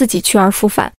娇自己去而复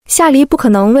返。夏黎不可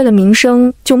能为了名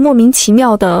声就莫名其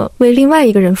妙地为另外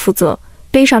一个人负责，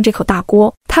背上这口大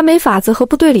锅。他没法子和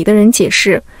部队里的人解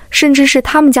释，甚至是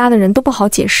他们家的人都不好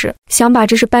解释，想把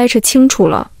这事掰扯清楚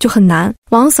了就很难。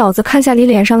王嫂子看夏黎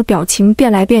脸上的表情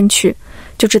变来变去，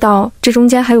就知道这中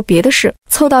间还有别的事，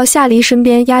凑到夏黎身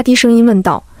边压低声音问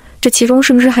道，这其中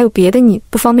是不是还有别的你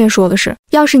不方便说的事？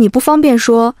要是你不方便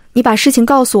说，你把事情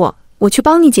告诉我，我去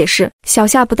帮你解释。小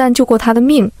夏不但救过他的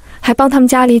命，还帮他们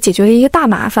家里解决了一个大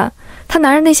麻烦。他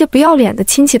拿着那些不要脸的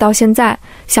亲戚到现在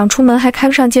想出门还开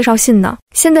不上介绍信呢。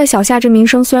现在小夏这名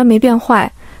声虽然没变坏，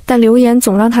但流言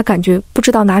总让他感觉不知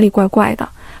道哪里怪怪的，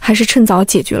还是趁早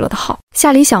解决了的好。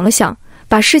夏黎想了想，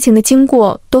把事情的经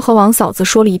过都和王嫂子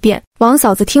说了一遍。王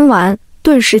嫂子听完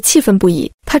顿时气愤不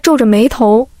已，她皱着眉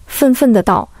头愤愤地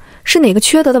道，是哪个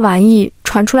缺德的玩意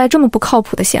传出来这么不靠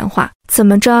谱的闲话？怎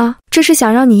么着，这是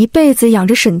想让你一辈子养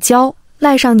着沈娇，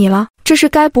赖上你了？这事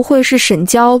该不会是沈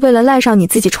娇为了赖上你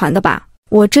自己传的吧？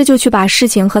我这就去把事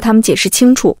情和他们解释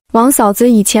清楚。王嫂子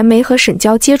以前没和沈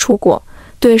娇接触过，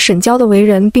对沈娇的为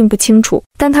人并不清楚，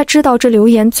但她知道这流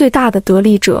言最大的得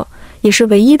利者，也是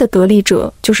唯一的得利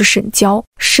者，就是沈娇。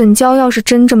沈娇要是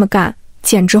真这么干，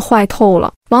简直坏透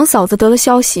了。王嫂子得了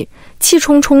消息，气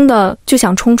冲冲的就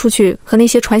想冲出去和那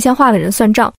些传闲话的人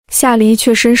算账。夏黎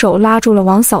却伸手拉住了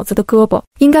王嫂子的胳膊，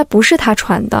应该不是他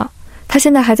传的，他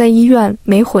现在还在医院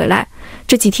没回来，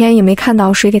这几天也没看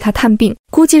到谁给他探病，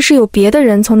估计是有别的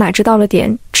人从哪知道了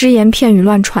点只言片语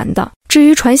乱传的。至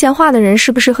于传闲话的人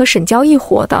是不是和沈娇一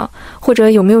伙的，或者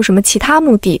有没有什么其他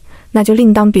目的，那就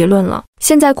另当别论了。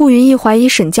现在顾云逸怀疑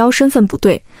沈娇身份不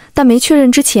对，但没确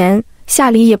认之前，夏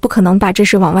黎也不可能把这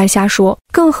事往外瞎说，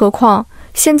更何况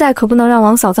现在可不能让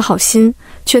王嫂子好心，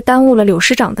却耽误了柳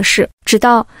师长的事。直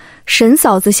到沈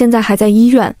嫂子现在还在医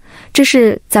院，这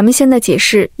事咱们现在解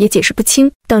释也解释不清，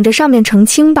等着上面澄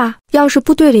清吧。要是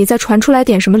部队里再传出来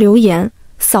点什么流言，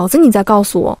嫂子你再告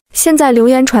诉我。现在流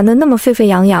言传得那么沸沸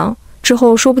扬扬，之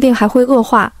后说不定还会恶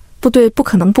化，部队不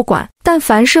可能不管。但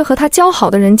凡是和他交好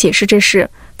的人解释这事，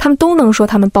他们都能说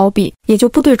他们包庇，也就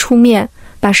部队出面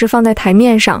把事放在台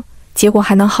面上，结果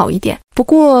还能好一点。不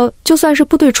过就算是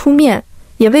部队出面，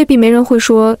也未必没人会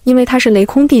说因为他是雷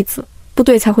空弟子，部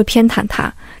队才会偏袒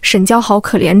他，沈娇好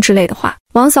可怜之类的话。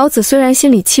王嫂子虽然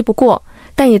心里气不过，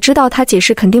但也知道他解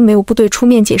释肯定没有部队出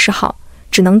面解释好，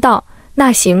只能道：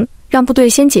那行，让部队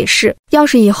先解释，要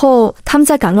是以后他们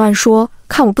再敢乱说，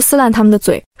看我不撕烂他们的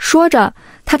嘴。说着，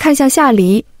他看向夏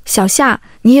黎：小夏，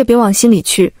你也别往心里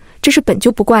去，这事本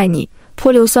就不怪你，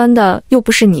泼硫酸的又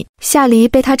不是你。夏黎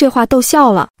被他这话逗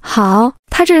笑了。好，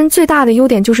他这人最大的优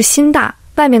点就是心大，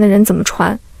外面的人怎么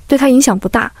传对他影响不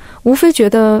大，无非觉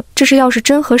得这事要是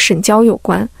真和沈娇有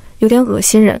关，有点恶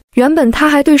心人。原本他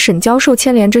还对沈娇受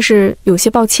牵连这事有些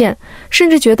抱歉，甚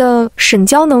至觉得沈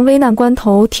娇能危难关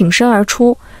头挺身而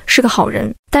出，是个好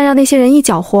人。但让那些人一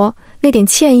搅和，那点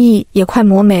歉意也快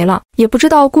磨没了。也不知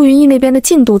道顾云逸那边的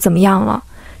进度怎么样了，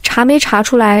查没查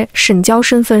出来沈娇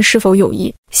身份是否有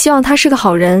异。希望他是个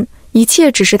好人，一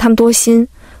切只是他们多心，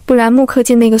不然穆克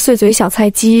进那个碎嘴小菜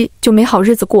鸡就没好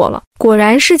日子过了。果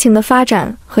然事情的发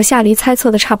展和夏黎猜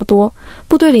测的差不多，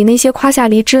部队里那些夸夏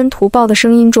黎知恩图报的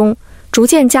声音中，逐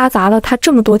渐夹杂了他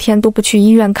这么多天都不去医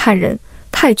院看人，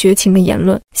太绝情的言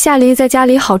论。夏黎在家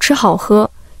里好吃好喝，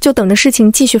就等着事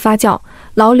情继续发酵。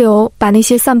老柳把那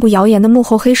些散布谣言的幕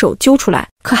后黑手揪出来，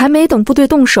可还没等部队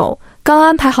动手，刚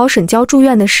安排好沈娇住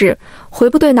院的事，回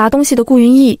部队拿东西的顾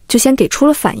云逸就先给出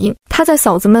了反应。他在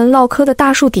嫂子们唠嗑的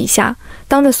大树底下，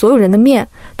当着所有人的面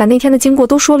把那天的经过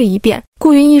都说了一遍。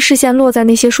顾云逸视线落在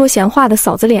那些说闲话的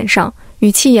嫂子脸上，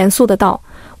语气严肃地道：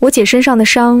我姐身上的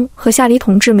伤和夏黎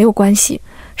同志没有关系，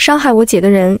伤害我姐的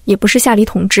人也不是夏黎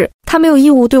同志，他没有义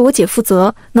务对我姐负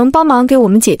责，能帮忙给我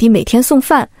们姐弟每天送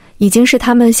饭，已经是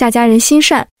他们夏家人心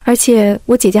善。而且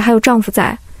我姐姐还有丈夫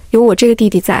在，有我这个弟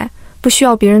弟在，不需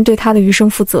要别人对她的余生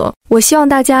负责。我希望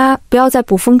大家不要再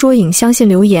捕风捉影，相信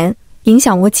流言，影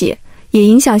响我姐，也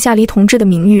影响夏黎同志的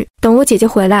名誉。等我姐姐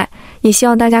回来，也希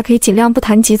望大家可以尽量不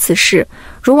谈及此事，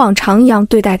如往常一样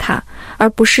对待她，而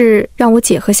不是让我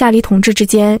姐和夏黎同志之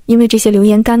间因为这些流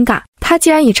言尴尬。他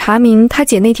既然已查明他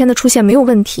姐那天的出现没有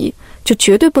问题，就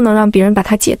绝对不能让别人把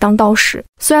他姐当刀使。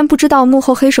虽然不知道幕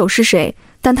后黑手是谁，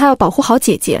但他要保护好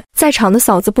姐姐。在场的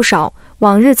嫂子不少，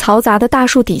往日嘈杂的大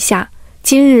树底下，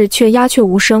今日却鸦雀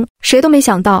无声。谁都没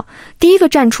想到，第一个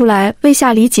站出来为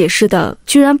夏黎解释的，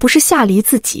居然不是夏黎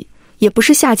自己，也不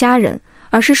是夏家人，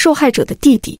而是受害者的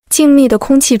弟弟。静谧的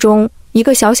空气中，一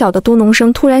个小小的嘟哝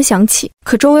声突然响起，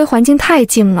可周围环境太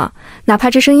静了，哪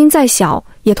怕这声音再小，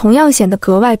也同样显得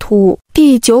格外突兀。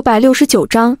第969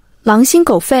章，狼心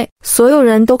狗肺。所有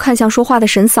人都看向说话的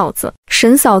沈嫂子。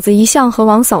沈嫂子一向和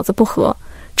王嫂子不和，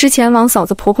之前王嫂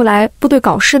子婆婆来部队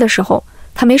搞事的时候，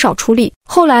她没少出力。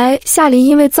后来夏黎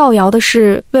因为造谣的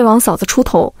事为王嫂子出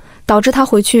头，导致她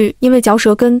回去因为嚼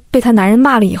舌根被她男人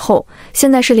骂了以后，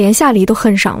现在是连夏黎都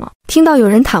恨上了。听到有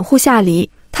人袒护夏黎，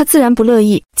她自然不乐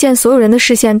意，见所有人的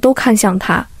视线都看向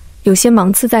她，有些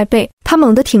芒刺在背。她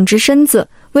猛地挺直身子，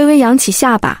微微扬起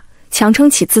下巴，强撑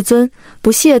起自尊，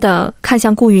不屑地看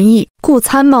向顾云逸。顾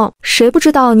参谋，谁不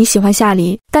知道你喜欢夏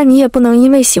黎，但你也不能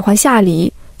因为喜欢夏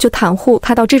黎就袒护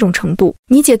她到这种程度。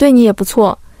你姐对你也不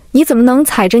错，你怎么能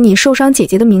踩着你受伤姐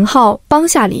姐的名号帮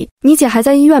夏黎？你姐还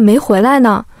在医院没回来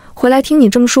呢，回来听你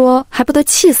这么说还不得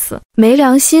气死？没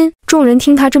良心！众人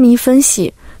听他这么一分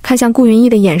析，看向顾云逸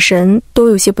的眼神都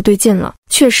有些不对劲了。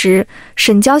确实，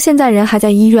沈娇现在人还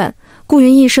在医院，顾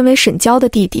云逸身为沈娇的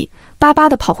弟弟，巴巴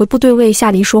地跑回部队为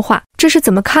夏黎说话，这是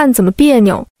怎么看怎么别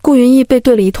扭。顾云逸被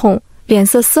对了一通，脸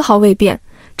色丝毫未变，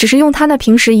只是用他那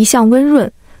平时一向温润，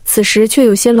此时却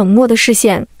有些冷漠的视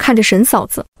线看着沈嫂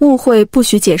子。误会不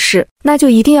许解释，那就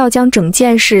一定要将整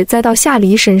件事栽到夏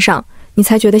黎身上，你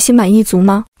才觉得心满意足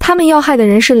吗？他们要害的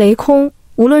人是雷空，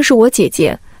无论是我姐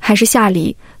姐还是夏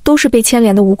黎，都是被牵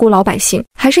连的无辜老百姓。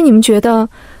还是你们觉得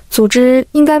组织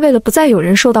应该为了不再有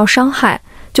人受到伤害，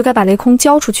就该把雷空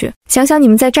交出去？想想你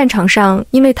们在战场上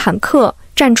因为坦克、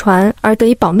战船而得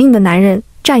以保命的男人、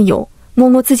战友，摸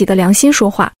摸自己的良心说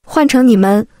话。换成你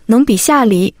们，能比夏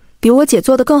黎、比我姐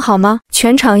做得更好吗？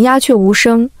全场鸦雀无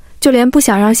声，就连不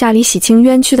想让夏黎洗清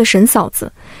冤屈的沈嫂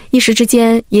子，一时之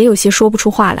间也有些说不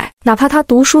出话来。哪怕她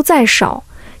读书再少，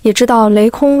也知道雷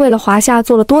空为了华夏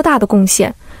做了多大的贡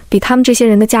献，比他们这些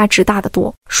人的价值大得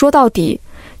多。说到底，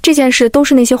这件事都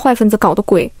是那些坏分子搞的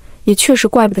鬼，也确实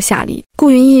怪不得夏黎。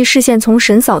顾云逸视线从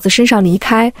沈嫂子身上离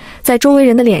开，在周围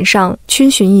人的脸上逡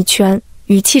巡一圈，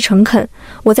语气诚恳：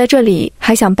我在这里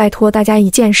还想拜托大家一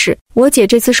件事，我姐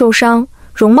这次受伤，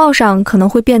容貌上可能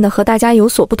会变得和大家有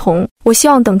所不同，我希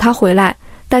望等她回来，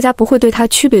大家不会对她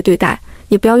区别对待，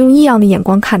也不要用异样的眼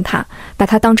光看她，把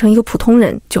她当成一个普通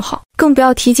人就好，更不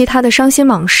要提及她的伤心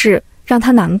往事，让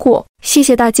她难过。谢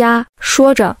谢大家。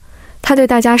说着，他对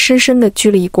大家深深地鞠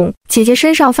了一躬。姐姐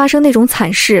身上发生那种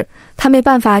惨事，他没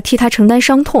办法替她承担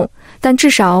伤痛，但至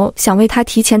少想为他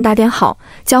提前打点好，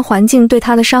将环境对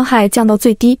他的伤害降到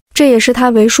最低，这也是他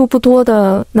为数不多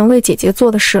的能为姐姐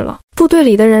做的事了。部队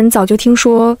里的人早就听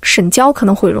说沈娇可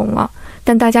能毁容了，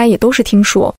但大家也都是听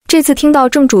说，这次听到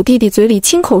正主弟弟嘴里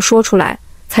亲口说出来，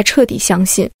才彻底相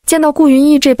信。见到顾云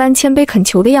逸这般谦卑恳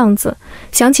求的样子，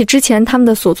想起之前他们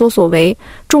的所作所为，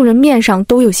众人面上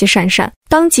都有些讪讪，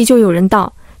当即就有人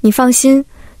道：“你放心，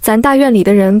咱大院里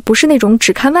的人不是那种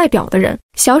只看外表的人。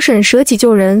小沈舍己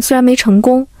救人虽然没成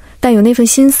功，但有那份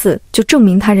心思，就证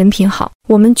明他人品好，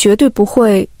我们绝对不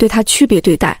会对他区别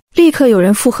对待。”立刻有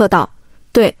人附和道：“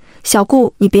对，小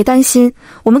顾，你别担心，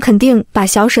我们肯定把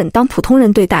小沈当普通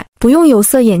人对待，不用有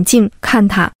色眼镜看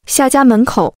他。”夏家门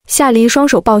口，夏黎双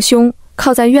手抱胸，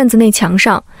靠在院子内墙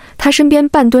上，他身边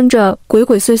半蹲着鬼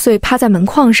鬼祟祟趴在门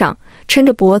框上，抻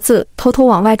着脖子偷偷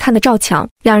往外看的赵强，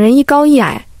两人一高一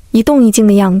矮，一动一静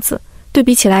的样子，对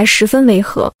比起来十分违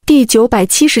和。第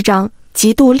970章，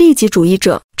极度利己主义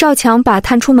者。赵强把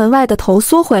探出门外的头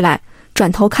缩回来，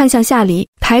转头看向夏黎：“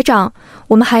排长，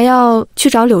我们还要去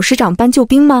找柳师长搬救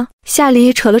兵吗？”夏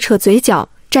黎扯了扯嘴角，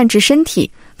站直身体，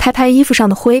拍拍衣服上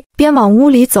的灰，边往屋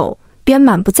里走边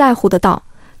满不在乎的道：“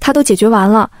他都解决完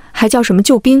了，还叫什么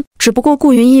救兵？只不过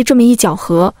顾云逸这么一搅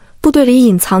和，部队里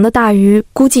隐藏的大鱼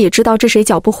估计也知道这谁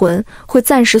搅不浑，会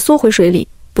暂时缩回水里，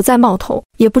不再冒头。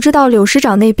也不知道柳师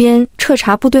长那边彻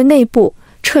查部队内部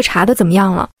彻查的怎么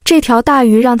样了。这条大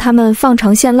鱼让他们放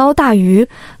长线捞大鱼，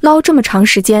捞这么长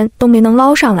时间都没能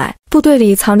捞上来，部队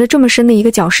里藏着这么深的一个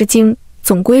绞尸精，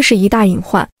总归是一大隐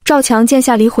患。”赵强见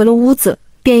夏黎回了屋子，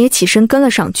便也起身跟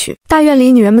了上去。大院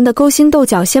里女人们的勾心斗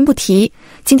角先不提，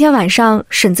今天晚上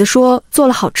婶子说做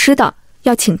了好吃的，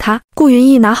要请他。顾云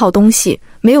逸拿好东西，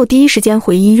没有第一时间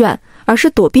回医院，而是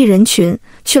躲避人群，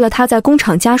去了他在工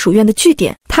厂家属院的据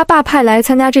点。他爸派来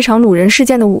参加这场掳人事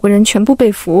件的5个人全部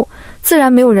被俘，自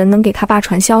然没有人能给他爸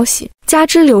传消息。加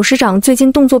之柳师长最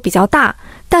近动作比较大，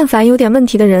但凡有点问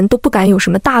题的人都不敢有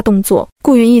什么大动作。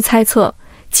顾云逸猜测，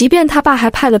即便他爸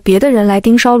还派了别的人来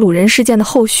盯梢掳人事件的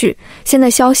后续，现在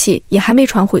消息也还没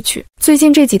传回去。最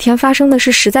近这几天发生的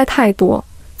事实在太多，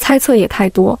猜测也太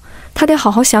多，他得好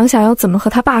好想想要怎么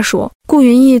和他爸说。顾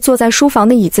云逸坐在书房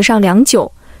的椅子上良久，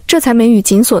这才眉宇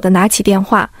紧锁地拿起电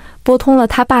话，拨通了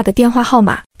他爸的电话号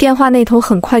码。电话那头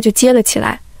很快就接了起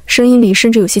来，声音里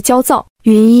甚至有些焦躁：“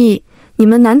云逸，你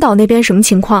们南岛那边什么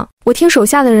情况？我听手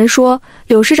下的人说，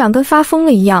柳师长跟发疯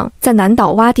了一样，在南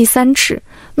岛挖地3尺，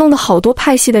弄得好多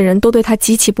派系的人都对他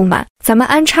极其不满。咱们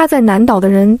安插在南岛的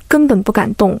人根本不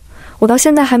敢动，我到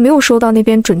现在还没有收到那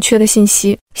边准确的信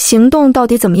息。行动到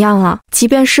底怎么样了？即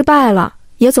便失败了，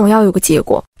也总要有个结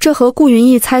果。”这和顾云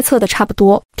逸猜测的差不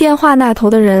多。电话那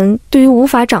头的人对于无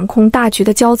法掌控大局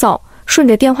的焦躁，顺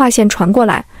着电话线传过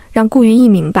来，让顾云逸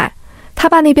明白，他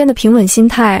爸那边的平稳心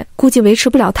态估计维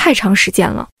持不了太长时间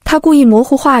了。他故意模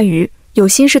糊话语，有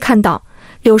心事看到，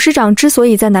柳师长之所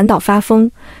以在南岛发疯，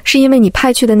是因为你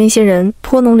派去的那些人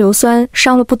泼浓硫酸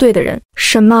伤了部队的人。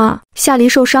什么？夏黎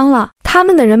受伤了？他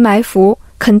们的人埋伏，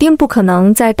肯定不可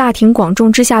能在大庭广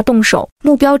众之下动手，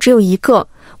目标只有一个。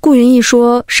顾云逸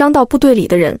说伤到部队里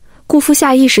的人，顾父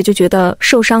下意识就觉得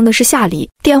受伤的是夏黎。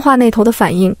电话那头的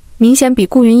反应明显比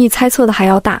顾云逸猜测的还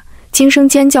要大，惊声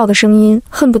尖叫的声音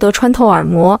恨不得穿透耳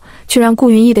膜，却让顾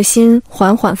云逸的心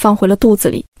缓缓放回了肚子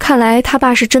里。看来他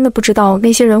爸是真的不知道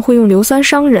那些人会用硫酸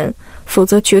伤人，否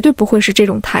则绝对不会是这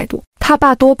种态度。他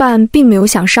爸多半并没有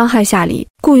想伤害夏黎。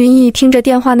顾云逸听着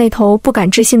电话那头不敢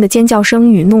置信的尖叫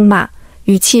声与怒骂，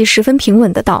语气十分平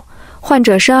稳的道：“患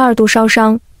者深2度烧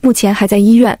伤，目前还在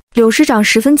医院。”柳师长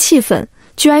十分气愤，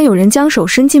居然有人将手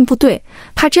伸进部队，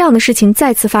怕这样的事情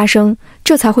再次发生，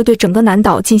这才会对整个南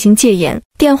岛进行戒严。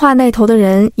电话那头的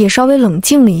人也稍微冷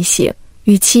静了一些，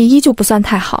语气依旧不算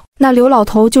太好：“那刘老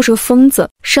头就是个疯子，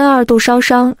深2度烧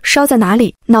伤，烧在哪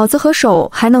里？脑子和手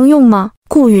还能用吗？”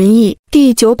顾云逸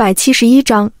第971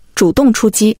章，主动出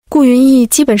击。顾云逸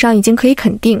基本上已经可以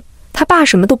肯定，他爸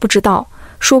什么都不知道，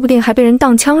说不定还被人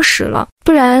当枪使了，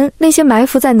不然那些埋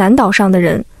伏在南岛上的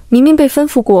人明明被吩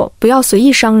咐过不要随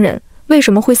意伤人，为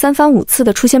什么会3番5次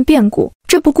的出现变故？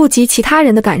这不顾及其他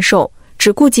人的感受，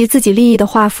只顾及自己利益的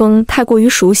画风太过于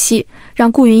熟悉，让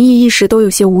顾云逸一时都有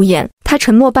些无言。他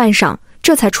沉默半晌，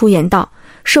这才出言道：“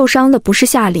受伤的不是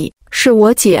夏黎，是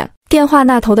我姐。”电话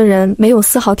那头的人没有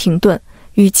丝毫停顿，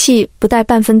语气不带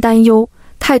半分担忧，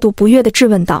态度不悦地质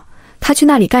问道：“他去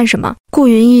那里干什么？”顾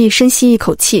云逸深吸一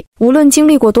口气，无论经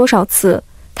历过多少次，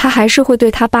他还是会对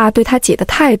他爸对他姐的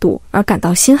态度而感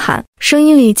到心寒，声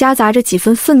音里夹杂着几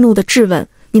分愤怒的质问：“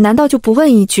你难道就不问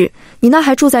一句，你那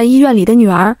还住在医院里的女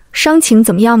儿伤情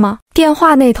怎么样吗？”电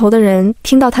话那头的人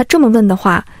听到他这么问的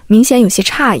话，明显有些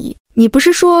诧异：“你不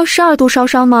是说12度烧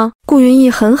伤吗？”顾云逸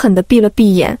狠狠地闭了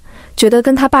闭眼，觉得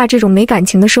跟他爸这种没感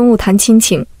情的生物谈亲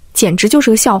情，简直就是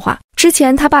个笑话。之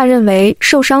前他爸认为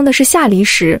受伤的是夏黎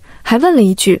时，还问了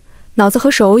一句脑子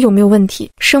和手有没有问题，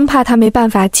生怕他没办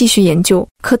法继续研究。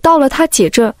可到了他姐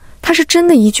这，他是真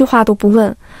的一句话都不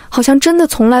问，好像真的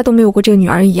从来都没有过这个女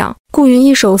儿一样。顾云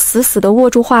一手死死地握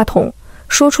住话筒，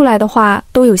说出来的话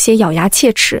都有些咬牙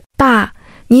切齿。爸，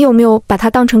你有没有把她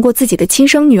当成过自己的亲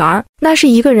生女儿？那是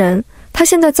一个人，她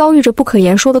现在遭遇着不可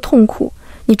言说的痛苦，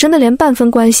你真的连半分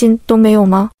关心都没有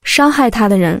吗？伤害她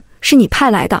的人是你派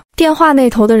来的。电话那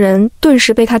头的人顿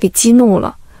时被他给激怒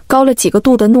了，高了几个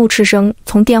度的怒斥声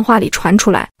从电话里传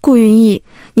出来。顾云逸，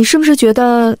你是不是觉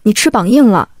得你翅膀硬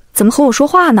了？怎么和我说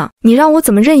话呢？你让我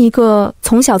怎么认一个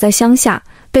从小在乡下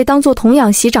被当作童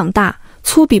养媳长大、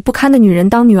粗鄙不堪的女人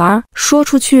当女儿？说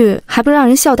出去还不让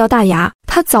人笑掉大牙。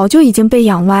她早就已经被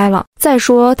养歪了。再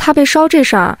说她被烧这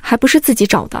事儿还不是自己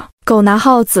找的，狗拿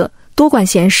耗子，多管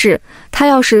闲事。她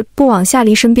要是不往夏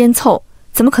黎身边凑，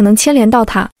怎么可能牵连到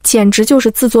他？简直就是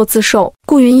自作自受。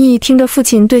顾云逸听着父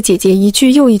亲对姐姐一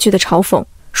句又一句的嘲讽，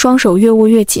双手越握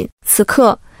越紧。此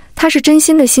刻他是真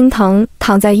心的心疼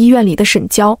躺在医院里的沈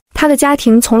娇。他的家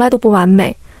庭从来都不完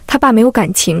美，他爸没有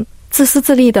感情，自私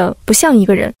自利的不像一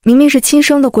个人。明明是亲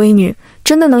生的闺女，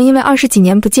真的能因为20几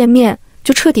年不见面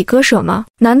就彻底割舍吗？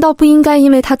难道不应该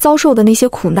因为他遭受的那些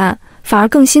苦难反而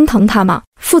更心疼他吗？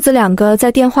父子两个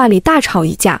在电话里大吵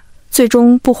一架，最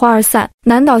终不欢而散。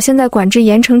南岛现在管制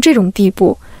严成这种地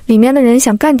步，里面的人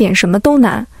想干点什么都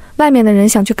难，外面的人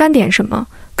想去干点什么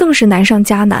更是难上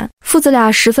加难。父子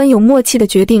俩十分有默契地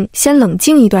决定先冷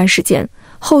静一段时间，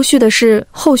后续的事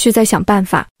后续再想办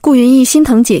法。顾云逸心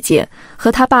疼姐姐，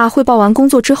和他爸汇报完工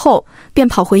作之后，便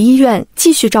跑回医院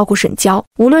继续照顾沈娇。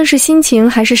无论是心情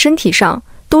还是身体上，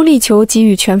都力求给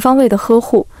予全方位的呵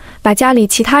护，把家里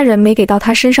其他人没给到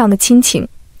他身上的亲情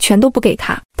全都不给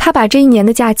他。他把这1年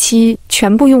的假期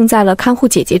全部用在了看护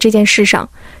姐姐这件事上，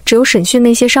只有审讯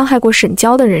那些伤害过沈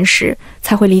娇的人时，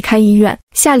才会离开医院。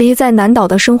夏黎在南岛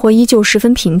的生活依旧十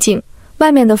分平静，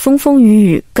外面的风风雨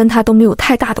雨跟他都没有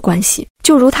太大的关系。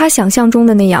就如他想象中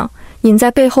的那样，隐在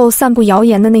背后散布谣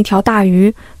言的那条大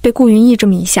鱼，被顾云逸这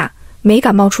么一下没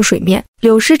敢冒出水面。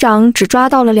柳师长只抓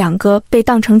到了2个被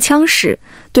当成枪使、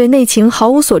对内情毫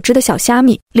无所知的小虾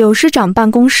米。柳师长办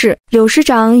公室，柳师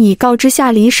长以告知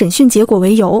夏黎审讯结果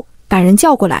为由，把人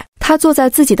叫过来。他坐在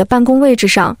自己的办公位置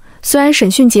上，虽然审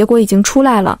讯结果已经出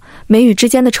来了，美与之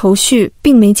间的愁绪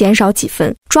并没减少几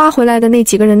分。抓回来的那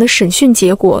几个人的审讯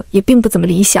结果也并不怎么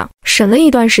理想。审了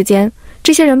一段时间，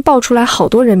这些人爆出来好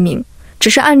多人名，只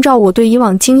是按照我对以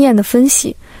往经验的分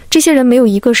析，这些人没有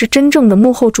一个是真正的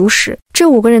幕后主使。这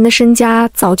5个人的身家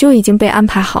早就已经被安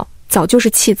排好，早就是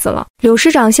弃子了。柳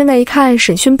师长现在一看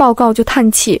审讯报告就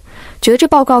叹气，觉得这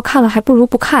报告看了还不如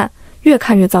不看，越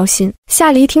看越糟心。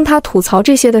夏黎听他吐槽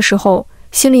这些的时候，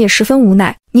心里也十分无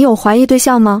奈。你有怀疑对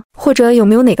象吗？或者有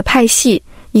没有哪个派系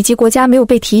以及国家没有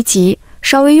被提及，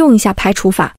稍微用一下排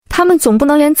除法？他们总不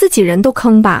能连自己人都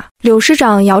坑吧？柳师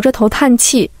长摇着头叹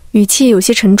气，语气有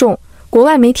些沉重。国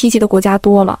外没提及的国家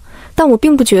多了，但我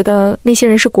并不觉得那些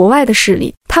人是国外的势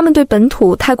力，他们对本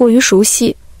土太过于熟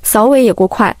悉，扫尾也过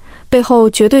快，背后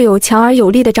绝对有强而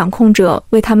有力的掌控者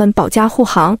为他们保驾护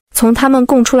航。从他们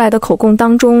供出来的口供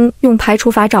当中用排除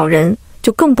法找人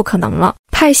就更不可能了。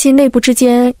派系内部之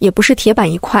间也不是铁板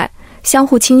一块，相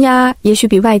互倾轧也许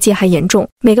比外界还严重。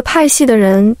每个派系的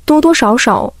人多多少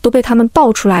少都被他们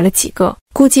爆出来了几个，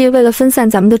估计为了分散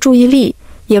咱们的注意力，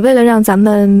也为了让咱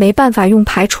们没办法用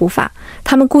排除法，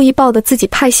他们故意报的自己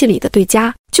派系里的对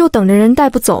家，就等着人带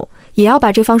不走，也要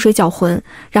把这方水搅浑，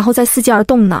然后再伺机而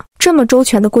动呢。这么周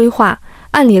全的规划，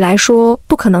按理来说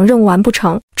不可能任务完不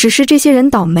成，只是这些人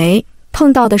倒霉，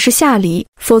碰到的是夏黎，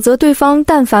否则对方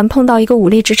但凡碰到一个武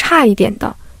力值差一点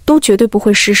的，都绝对不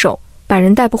会失手，把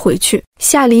人带不回去。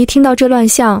夏黎听到这乱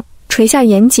象，垂下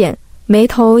眼睑，眉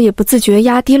头也不自觉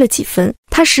压低了几分。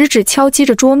他食指敲击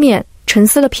着桌面，沉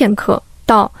思了片刻，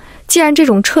道：既然这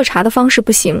种彻查的方式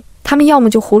不行，他们要么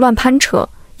就胡乱攀扯，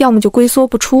要么就龟缩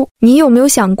不出。你有没有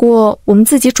想过我们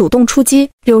自己主动出击？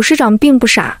柳师长并不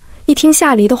傻，一听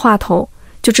夏黎的话头，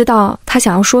就知道他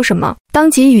想要说什么，当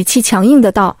即语气强硬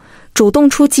的道：主动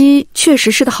出击确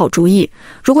实是个好主意，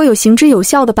如果有行之有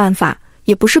效的办法，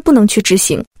也不是不能去执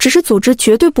行，只是组织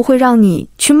绝对不会让你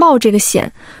去冒这个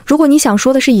险。如果你想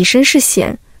说的是以身试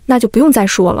险，那就不用再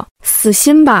说了。死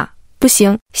心吧。不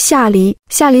行。夏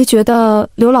黎觉得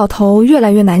刘老头越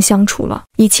来越难相处了，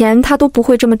以前他都不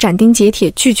会这么斩钉截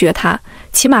铁拒绝他，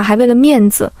起码还为了面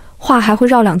子，话还会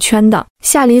绕2圈的。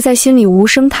夏黎在心里无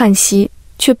声叹息，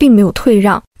却并没有退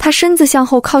让。他身子向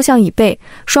后靠向椅背，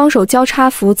双手交叉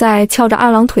扶在翘着2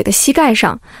郎腿的膝盖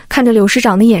上，看着柳师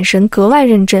长的眼神格外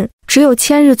认真。只有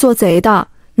千日做贼的，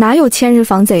哪有千日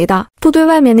防贼的？部队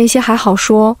外面那些还好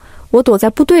说，我躲在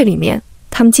部队里面，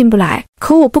他们进不来。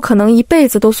可我不可能一辈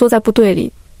子都缩在部队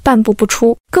里，半步不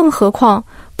出。更何况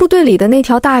部队里的那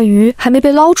条大鱼还没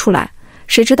被捞出来，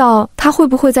谁知道他会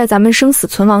不会在咱们生死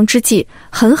存亡之际，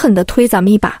狠狠地推咱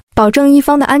们一把，保证一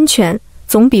方的安全。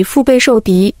总比腹背受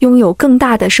敌拥有更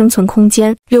大的生存空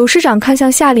间。柳师长看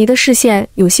向夏黎的视线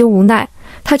有些无奈，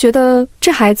他觉得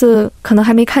这孩子可能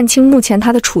还没看清目前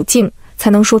他的处境，才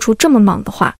能说出这么莽的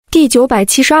话。第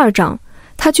972章，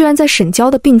他居然在沈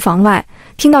娇的病房外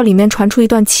听到里面传出一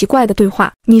段奇怪的对话。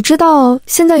你知道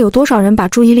现在有多少人把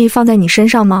注意力放在你身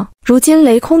上吗？如今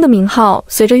雷空的名号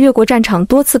随着越国战场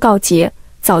多次告捷，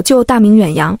早就大名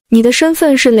远扬。你的身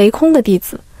份是雷空的弟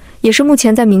子，也是目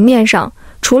前在明面上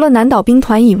除了南岛兵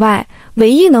团以外，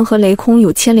唯一能和雷空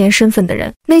有牵连身份的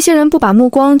人。那些人不把目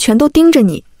光全都盯着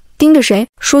你，盯着谁？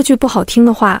说句不好听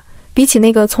的话，比起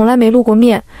那个从来没露过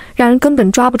面，让人根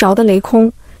本抓不着的雷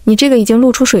空，你这个已经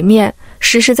露出水面，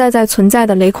实实在在存在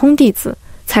的雷空弟子，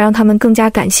才让他们更加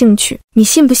感兴趣。你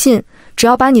信不信，只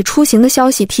要把你出行的消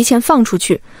息提前放出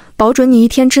去，保准你1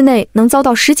天之内能遭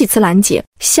到10几次拦截。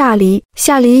夏黎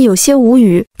有些无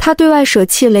语，他对外舍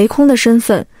弃雷空的身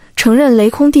份，承认雷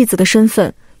空弟子的身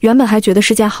份，原本还觉得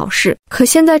是件好事，可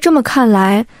现在这么看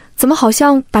来，怎么好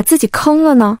像把自己坑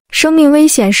了呢？生命危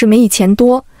险是没以前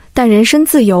多，但人身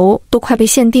自由都快被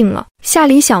限定了。夏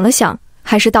黎想了想，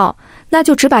还是道：那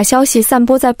就只把消息散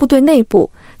播在部队内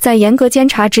部，再严格监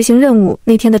察执行任务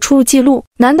那天的出入记录。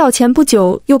南岛前不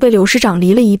久又被柳师长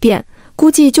离了一遍，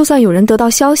估计就算有人得到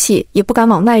消息，也不敢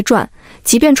往外传，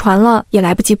即便传了也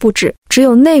来不及布置，只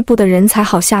有内部的人才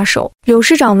好下手。柳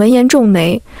师长闻言皱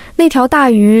眉，那条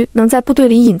大鱼能在部队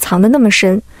里隐藏得那么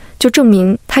深，就证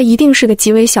明他一定是个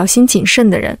极为小心谨慎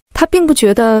的人。他并不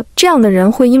觉得这样的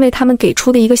人会因为他们给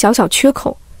出的一个小小缺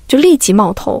口就立即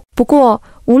冒头。不过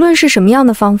无论是什么样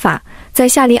的方法，在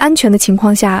夏黎安全的情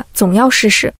况下总要试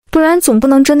试，不然总不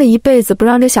能真的一辈子不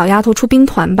让这小丫头出兵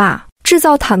团吧。制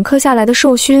造坦克下来的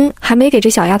授勋还没给这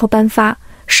小丫头颁发，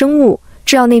生物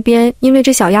制药那边因为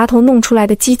这小丫头弄出来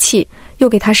的机器又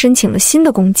给她申请了新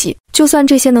的功绩，就算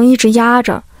这些能一直压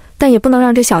着，但也不能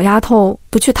让这小丫头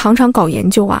不去糖厂搞研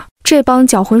究啊。这帮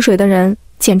搅浑水的人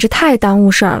简直太耽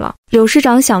误事儿了。柳师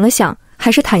长想了想，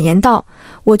还是坦言道：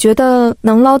我觉得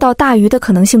能捞到大鱼的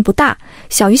可能性不大，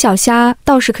小鱼小虾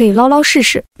倒是可以捞捞试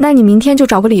试。那你明天就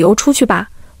找个理由出去吧，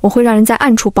我会让人在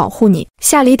暗处保护你。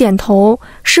夏黎点头，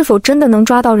是否真的能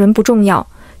抓到人不重要，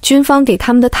军方给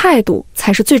他们的态度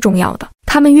才是最重要的。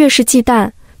他们越是忌惮，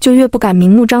就越不敢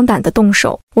明目张胆地动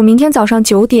手。我明天早上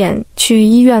9点去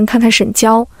医院看看沈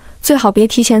娇，最好别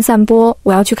提前散播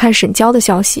我要去看沈娇的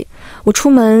消息，我出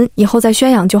门以后再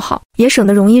宣扬就好，也省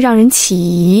得容易让人起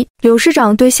疑。柳师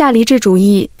长对夏黎这主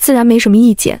意自然没什么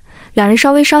意见，两人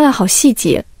稍微商量好细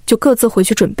节，就各自回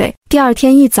去准备。第二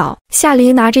天一早，夏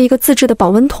黎拿着一个自制的保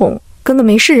温桶，跟个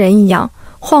没事人一样，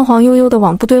晃晃悠悠地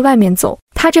往部队外面走。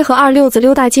他这和二溜子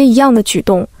溜大街一样的举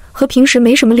动，和平时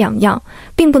没什么两样，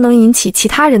并不能引起其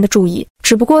他人的注意。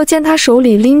只不过见他手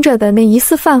里拎着的那疑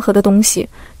似饭盒的东西，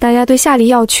大家对夏黎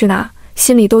要去哪，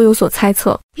心里都有所猜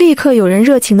测。立刻有人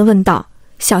热情地问道：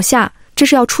小夏，这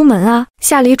是要出门啊？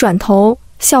夏黎转头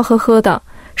笑呵呵的，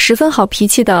十分好脾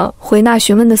气的回那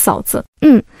询问的嫂子：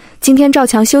今天赵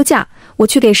强休假，我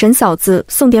去给沈嫂子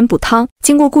送点补汤。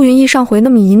经过顾云逸上回那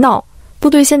么一闹，部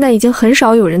队现在已经很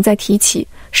少有人在提起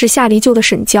是夏黎救的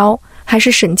沈娇，还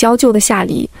是沈娇救的夏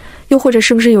黎，又或者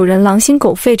是不是有人狼心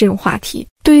狗肺这种话题。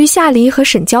对于夏黎和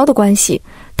沈娇的关系，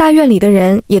大院里的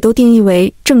人也都定义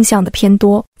为正向的偏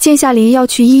多。见夏黎要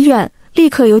去医院，立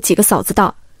刻有几个嫂子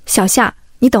道：小夏，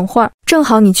你等会儿，正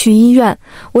好你去医院，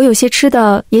我有些吃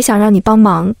的也想让你帮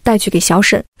忙带去给小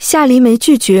沈。夏黎没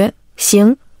拒绝，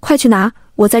行，快去拿，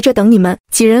我在这等你们。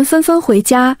几人纷纷回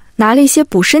家，拿了一些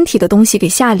补身体的东西给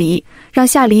夏黎，让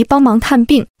夏黎帮忙探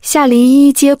病。夏黎一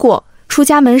一接过，出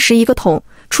家门时一个桶，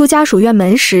出家属院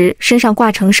门时身上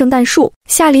挂成圣诞树。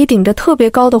夏黎顶着特别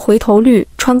高的回头率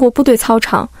穿过部队操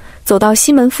场，走到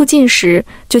西门附近时，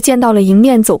就见到了迎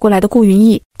面走过来的顾云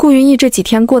逸。顾云逸这几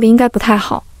天过得应该不太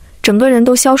好，整个人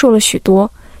都消瘦了许多，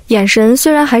眼神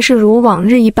虽然还是如往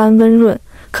日一般温润，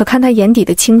可看他眼底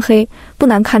的青黑，不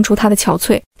难看出他的憔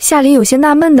悴。夏黎有些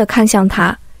纳闷地看向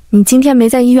他：你今天没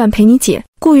在医院陪你姐？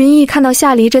顾云逸看到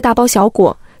夏黎这大包小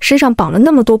裹，身上绑了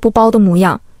那么多布包的模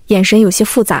样，眼神有些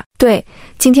复杂。对，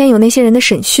今天有那些人的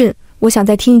审讯，我想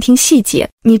再听一听细节。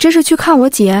你这是去看我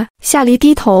姐？夏黎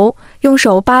低头用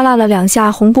手扒拉了2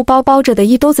下红布包包着的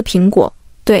一兜子苹果。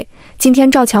对，今天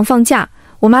赵强放假，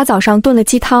我妈早上炖了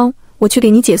鸡汤，我去给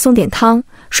你姐送点汤，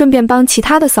顺便帮其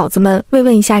他的嫂子们慰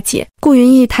问一下姐。顾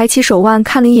云逸抬起手腕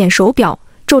看了一眼手表，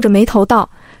皱着眉头道：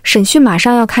审讯马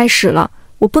上要开始了，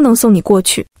我不能送你过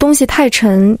去，东西太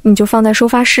沉，你就放在收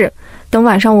发室，等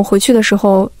晚上我回去的时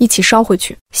候一起烧回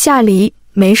去。夏黎，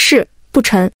没事，不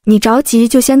沉，你着急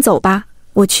就先走吧，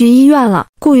我去医院了。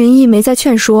顾云逸没再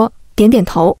劝说，点点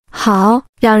头。好，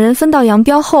两人分道扬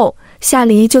镳后，夏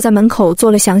黎就在门口做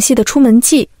了详细的出门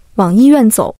记，往医院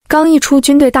走。刚一出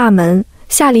军队大门，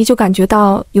夏黎就感觉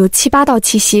到有7、8道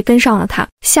气息跟上了他。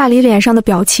夏黎脸上的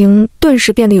表情顿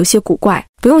时变得有些古怪，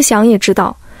不用想也知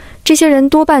道，这些人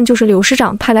多半就是柳师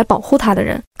长派来保护他的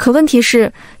人。可问题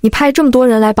是，你派这么多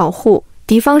人来保护，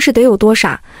敌方是得有多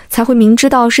傻，才会明知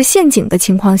道是陷阱的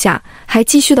情况下，还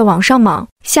继续的往上莽？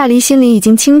夏黎心里已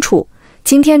经清楚，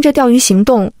今天这钓鱼行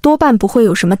动多半不会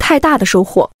有什么太大的收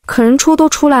获。可人出都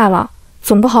出来了，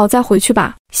总不好再回去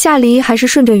吧。夏黎还是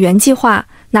顺着原计划，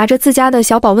拿着自家的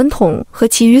小保温桶和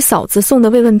其余嫂子送的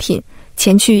慰问品，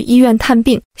前去医院探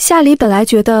病。夏黎本来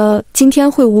觉得今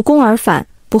天会无功而返，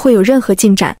不会有任何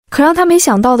进展，可让他没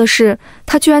想到的是，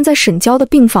他居然在沈娇的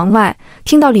病房外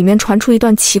听到里面传出一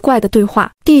段奇怪的对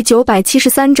话。第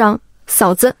973章，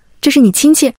嫂子，这是你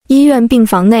亲戚。医院病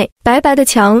房内，白白的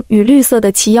墙与绿色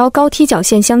的齐腰高踢脚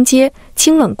线相接，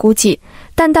清冷孤寂，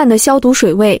淡淡的消毒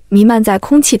水味弥漫在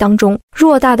空气当中。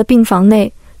偌大的病房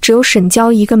内，只有沈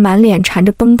娇一个满脸缠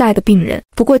着绷带的病人。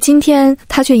不过今天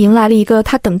他却迎来了一个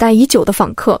他等待已久的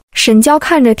访客。沈娇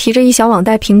看着提着一小网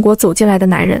袋苹果走进来的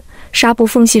男人，纱布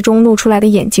缝隙中露出来的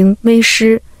眼睛微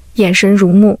湿，眼神如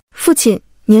沐。父亲，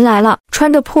您来了。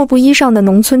穿着破布衣裳的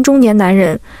农村中年男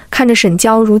人看着沈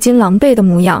娇如今狼狈的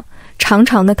模样，长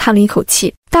长的叹了一口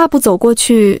气，大步走过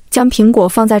去，将苹果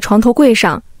放在床头柜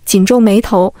上，紧皱眉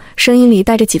头，声音里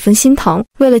带着几分心疼。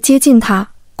为了接近他，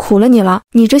苦了你了，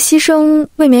你这牺牲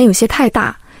未免有些太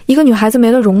大，一个女孩子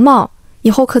没了容貌，以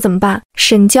后可怎么办？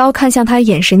沈娇看向他，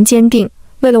眼神坚定，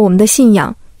为了我们的信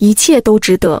仰，一切都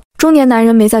值得。中年男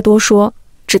人没再多说，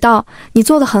只道你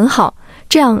做得很好，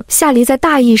这样夏黎在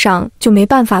大义上就没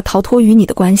办法逃脱与你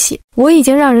的关系。我已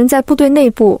经让人在部队内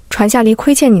部传夏黎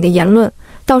亏欠你的言论，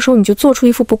到时候你就做出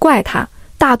一副不怪他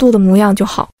大度的模样就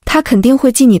好，他肯定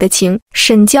会记你的情。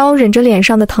沈娇忍着脸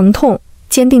上的疼痛，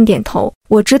坚定点头，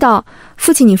我知道，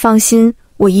父亲你放心，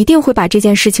我一定会把这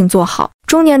件事情做好。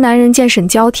中年男人见沈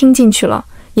娇听进去了，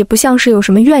也不像是有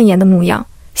什么怨言的模样，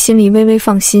心里微微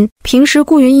放心。平时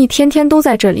顾云逸天天都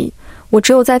在这里，我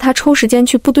只有在他抽时间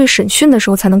去部队审讯的时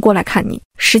候才能过来看你，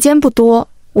时间不多，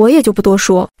我也就不多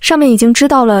说。上面已经知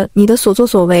道了你的所作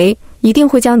所为，一定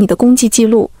会将你的功绩记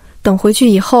录，等回去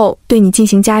以后对你进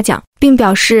行嘉奖，并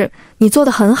表示你做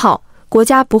得很好，国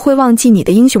家不会忘记你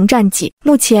的英雄战绩。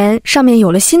目前上面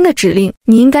有了新的指令，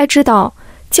你应该知道，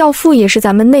教父也是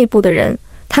咱们内部的人，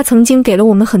他曾经给了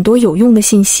我们很多有用的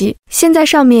信息，现在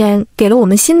上面给了我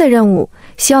们新的任务，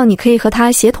希望你可以和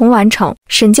他协同完成。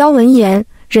沈娇闻言，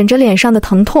忍着脸上的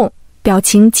疼痛，表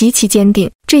情极其坚定，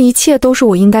这一切都是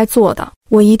我应该做的，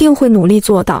我一定会努力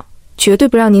做到，绝对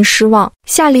不让您失望。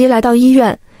夏黎来到医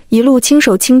院，一路轻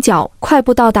手轻脚，快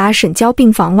步到达沈娇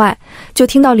病房外，就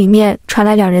听到里面传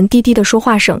来两人低低的说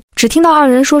话声，只听到二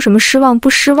人说什么失望不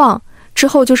失望，之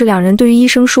后就是两人对于医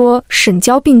生说沈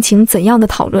娇病情怎样的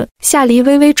讨论。夏黎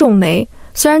微微皱眉，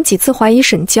虽然几次怀疑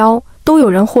沈娇都有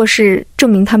人或是证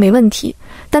明她没问题，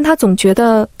但他总觉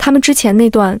得他们之前那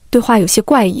段对话有些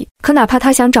怪异。可哪怕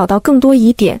他想找到更多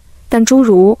疑点，但诸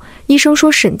如医生说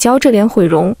沈娇这脸毁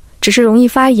容，只是容易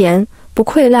发炎，不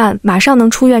溃烂，马上能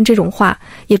出院这种话，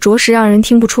也着实让人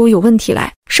听不出有问题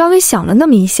来。稍微想了那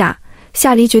么一下，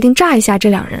夏黎决定炸一下这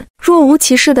两人，若无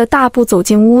其事的大步走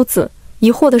进屋子，疑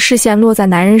惑的视线落在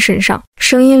男人身上，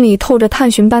声音里透着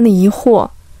探寻般的疑惑，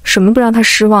什么不让他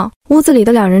失望？屋子里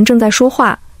的两人正在说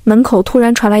话，门口突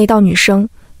然传来一道女声，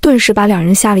顿时把两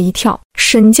人吓了一跳。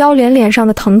沈娇连脸上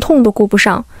的疼痛都顾不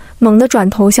上，猛地转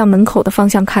头向门口的方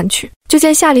向看去，就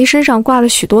见夏黎身上挂了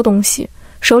许多东西，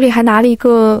手里还拿了一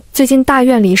个最近大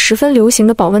院里十分流行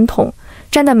的保温桶，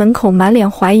站在门口满脸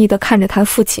怀疑地看着他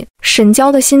父亲。沈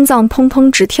娇的心脏砰砰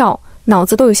直跳，脑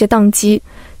子都有些宕机，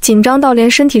紧张到连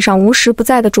身体上无时不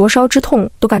在的灼烧之痛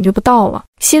都感觉不到了，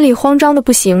心里慌张的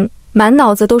不行，满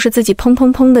脑子都是自己砰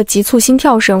砰砰的急促心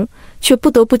跳声，却不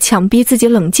得不强逼自己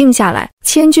冷静下来。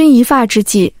千钧一发之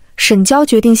际，沈娇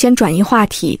决定先转移话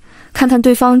题，看看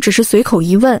对方只是随口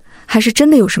一问，还是真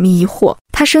的有什么疑惑。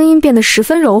她声音变得十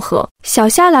分柔和，小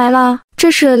夏来了，这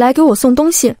是来给我送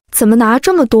东西，怎么拿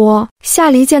这么多？夏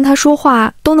黎见她说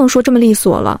话都能说这么利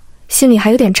索了，心里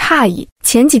还有点诧异。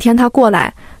前几天她过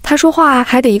来，她说话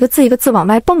还得一个字一个字往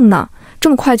外蹦呢，这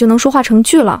么快就能说话成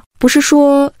句了？不是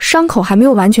说伤口还没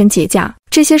有完全结痂，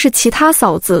这些是其他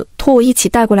嫂子托我一起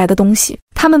带过来的东西，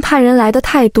他们怕人来的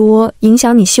太多影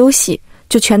响你休息，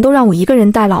就全都让我一个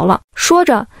人代劳了。说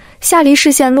着，夏黎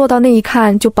视线落到那一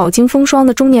看就饱经风霜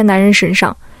的中年男人身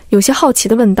上，有些好奇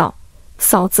地问道，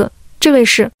嫂子，这位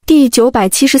是。第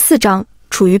974章，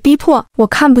处于逼迫。我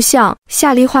看不像。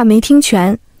夏黎话没听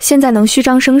全，现在能虚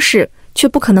张声势，却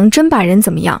不可能真把人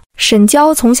怎么样。沈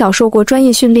娇从小受过专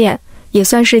业训练，也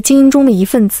算是精英中的一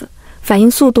份子，反应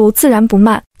速度自然不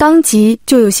慢，当即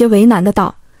就有些为难的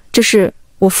道：这是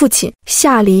我父亲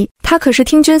夏黎，他可是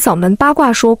听军嫂们八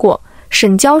卦说过，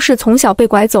沈娇是从小被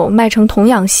拐走卖成童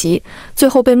养媳，最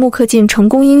后被穆克进成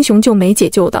功英雄救美解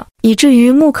救的，以至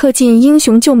于穆克进英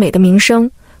雄救美的名声，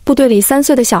部队里3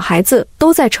岁的小孩子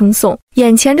都在称颂。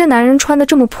眼前这男人穿得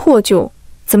这么破旧，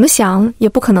怎么想也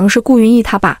不可能是顾云逸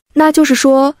他爸，那就是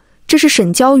说这是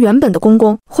沈娇原本的公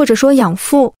公，或者说养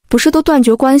父，不是都断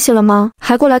绝关系了吗？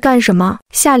还过来干什么？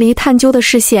夏黎探究的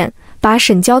视线把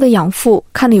沈娇的养父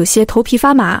看得有些头皮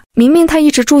发麻，明明他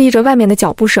一直注意着外面的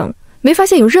脚步声，没发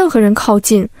现有任何人靠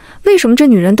近，为什么这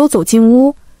女人都走进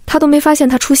屋，他都没发现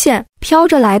她出现？飘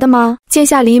着来的吗？见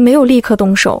夏黎没有立刻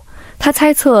动手，他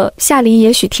猜测夏黎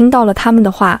也许听到了他们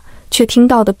的话，却听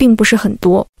到的并不是很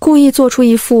多，故意做出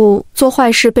一副做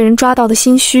坏事被人抓到的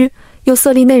心虚又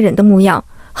色厉内荏的模样，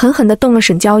狠狠地瞪了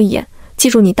沈娇一眼，记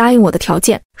住你答应我的条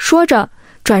件。说着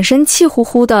转身气呼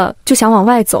呼的就想往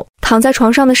外走。躺在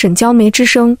床上的沈娇没吱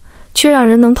声，却让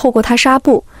人能透过她纱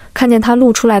布看见她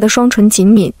露出来的双唇紧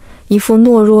抿，一副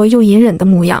懦弱又隐忍的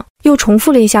模样。又重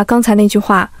复了一下刚才那句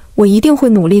话：我一定会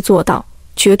努力做到，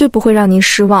绝对不会让您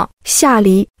失望。夏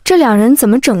黎，这两人怎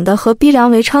么整得和逼良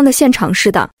为娼的现场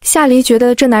似的？夏黎觉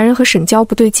得这男人和沈娇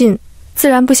不对劲，自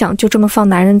然不想就这么放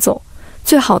男人走，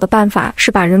最好的办法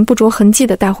是把人不着痕迹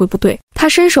地带回部队。他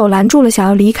伸手拦住了想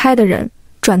要离开的人，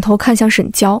转头看向沈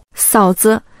娇：嫂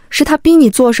子，是他逼你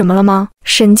做什么了吗？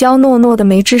沈娇诺诺的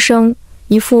没吱声，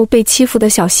一副被欺负的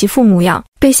小媳妇模样。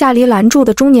被夏黎拦住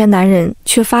的中年男人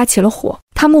却发起了火，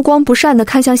他目光不善地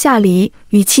看向夏黎，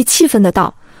语气气愤地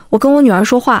道：我跟我女儿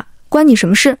说话，关你什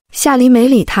么事？夏黎没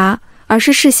理他，而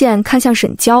是视线看向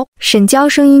沈娇。沈娇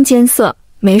声音艰涩：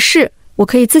没事，我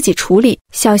可以自己处理。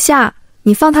小夏，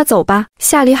你放他走吧。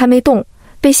夏黎还没动，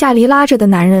被夏黎拉着的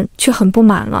男人却很不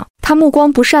满了，他目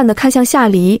光不善地看向夏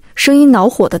黎，声音恼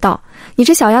火的道：你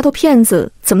这小丫头片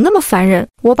子怎么那么烦人？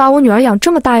我把我女儿养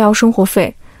这么大要生活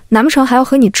费，难不成还要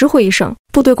和你知会一声？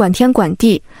部队管天管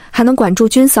地，还能管住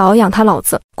军嫂养他老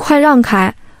子？快让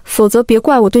开，否则别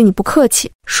怪我对你不客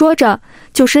气。说着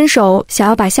就伸手想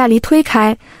要把夏黎推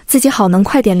开，自己好能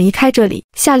快点离开这里。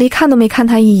夏黎看都没看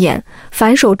他一眼，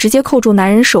反手直接扣住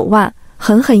男人手腕，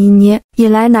狠狠一捏，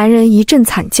引来男人一阵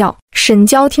惨叫。沈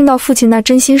娇听到父亲那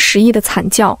真心实意的惨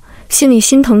叫，心里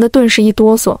心疼的顿时一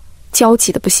哆嗦，焦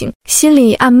急的不行，心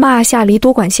里暗骂夏黎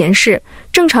多管闲事。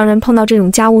正常人碰到这种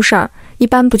家务事儿，一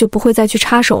般不就不会再去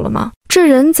插手了吗？这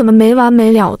人怎么没完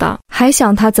没了的，还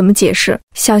想他怎么解释？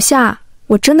小夏，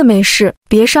我真的没事，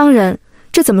别伤人，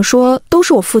这怎么说都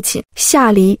是我父亲。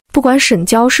夏黎，不管沈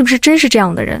娇是不是真是这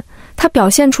样的人，他表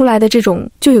现出来的这种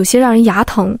就有些让人牙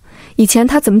疼。以前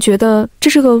他怎么觉得这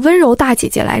是个温柔大姐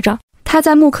姐来着？他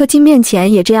在穆克金面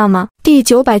前也这样吗？第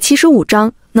975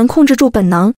章，能控制住本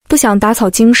能，不想打草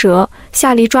惊蛇。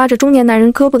夏黎抓着中年男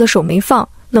人胳膊的手没放，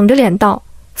冷着脸道：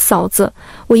嫂子，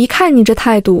我一看你这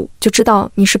态度就知道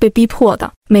你是被逼迫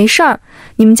的。没事儿，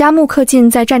你们家穆克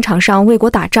进在战场上为国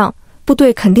打仗，部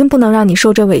队肯定不能让你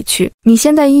受这委屈。你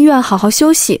先在医院好好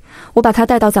休息，我把他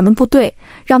带到咱们部队，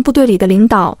让部队里的领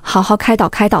导好好开导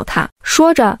开导他。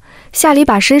说着，夏黎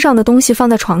把身上的东西放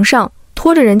在床上，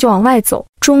拖着人就往外走。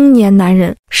中年男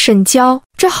人，沈娇，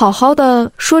这好好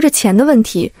的说着钱的问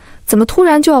题，怎么突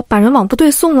然就要把人往部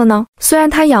队送了呢？虽然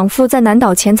他养父在南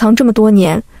岛潜藏这么多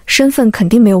年，身份肯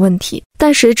定没有问题，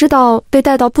但谁知道被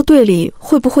带到部队里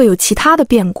会不会有其他的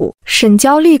变故？沈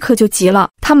娇立刻就急了，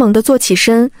她猛地坐起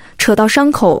身，扯到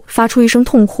伤口，发出一声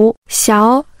痛呼：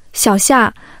小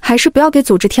夏，还是不要给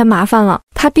组织添麻烦了，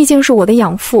他毕竟是我的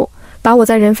养父，把我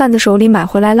在人贩子手里买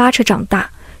回来拉扯长大，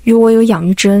与我有养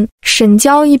育之恩。沈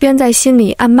娇一边在心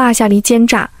里暗骂夏黎奸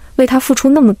诈，为他付出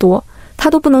那么多，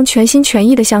他都不能全心全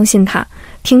意地相信他，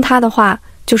听他的话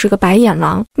就是个白眼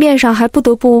狼，面上还不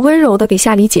得不温柔地给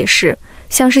夏黎解释，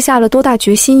像是下了多大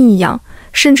决心一样，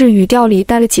甚至语调里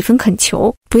带了几分恳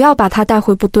求，不要把他带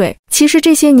回部队。其实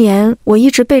这些年我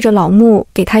一直背着老穆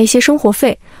给他一些生活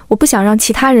费，我不想让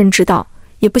其他人知道，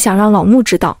也不想让老穆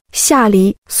知道。夏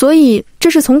黎，所以这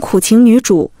是从苦情女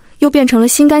主又变成了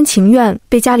心甘情愿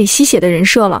被家里吸血的人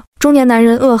设了。中年男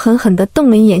人恶狠狠地瞪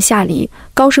了一眼夏黎，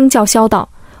高声叫嚣道：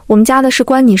我们家的事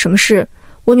关你什么事？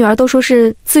我女儿都说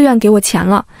是自愿给我钱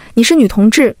了，你是女同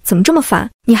志，怎么这么烦？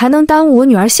你还能耽误我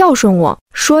女儿孝顺我？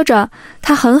说着，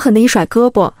他狠狠地一甩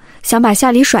胳膊，想把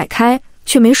夏黎甩开，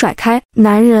却没甩开。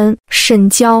男人，沈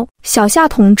娇，小夏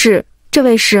同志，这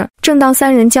位是。正当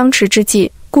三人僵持之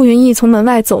际，顾云逸从门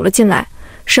外走了进来，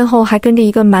身后还跟着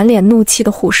一个满脸怒气的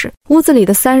护士。屋子里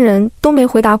的3人都没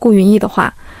回答顾云逸的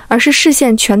话，而是视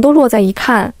线全都落在一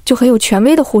看就很有权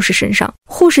威的护士身上。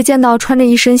护士见到穿着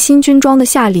一身新军装的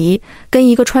夏黎跟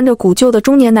一个穿着古旧的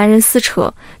中年男人撕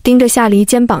扯，盯着夏黎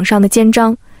肩膀上的肩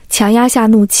章，强压下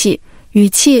怒气，语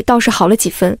气倒是好了几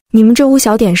分。你们这屋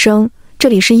小点声，这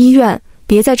里是医院，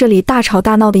别在这里大吵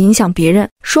大闹的影响别人。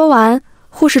说完，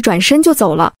护士转身就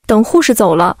走了。等护士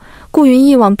走了，顾云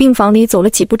逸往病房里走了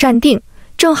几步站定，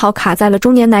正好卡在了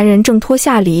中年男人挣脱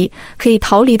夏黎可以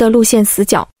逃离的路线死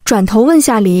角。转头问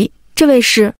夏黎，这位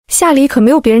是？夏黎可没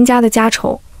有别人家的家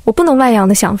丑，我不能外扬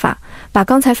的想法，把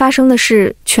刚才发生的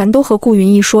事全都和顾云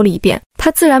逸说了一遍。他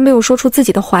自然没有说出自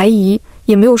己的怀疑，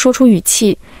也没有说出语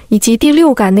气以及第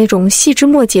六感那种细枝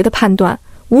末节的判断，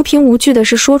无凭无据的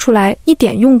是说出来一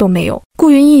点用都没有。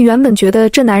顾云逸原本觉得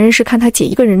这男人是看他姐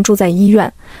一个人住在医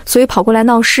院，所以跑过来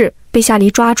闹事，被夏黎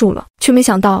抓住了，却没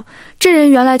想到这人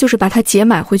原来就是把他姐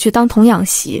买回去当童养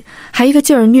媳，还一个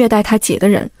劲儿虐待他姐的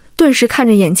人。顿时看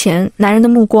着眼前男人的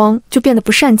目光就变得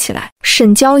不善起来。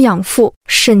沈娇养父，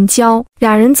沈娇，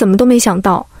俩人怎么都没想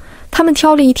到，他们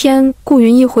挑了一天顾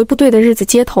云逸回部队的日子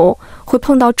接头，会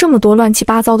碰到这么多乱七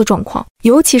八糟的状况。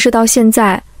尤其是到现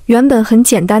在，原本很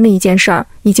简单的一件事儿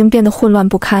已经变得混乱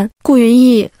不堪。顾云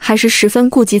逸还是十分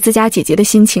顾及自家姐姐的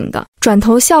心情的，转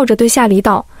头笑着对夏黎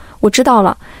道，我知道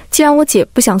了，既然我姐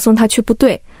不想送她去部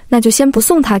队，那就先不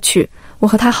送她去，我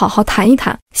和她好好谈一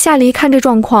谈。夏黎看这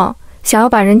状况，想要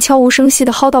把人悄无声息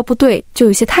地薅到部队就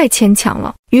有些太牵强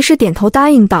了，于是点头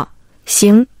答应道，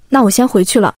行，那我先回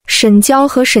去了。沈娇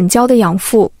和沈娇的养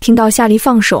父听到夏黎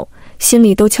放手，心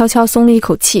里都悄悄松了一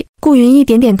口气。顾云逸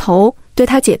点点头，对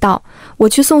他姐道，我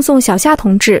去送小夏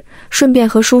同志，顺便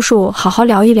和叔叔好好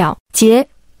聊一聊。姐，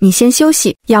你先休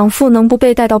息。养父能不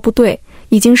被带到部队，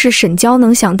已经是沈娇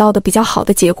能想到的比较好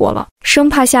的结果了，生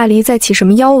怕夏黎再起什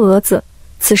么幺蛾子，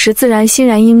此时自然欣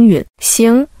然应允。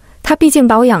行，他毕竟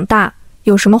把我养大，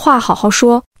有什么话好好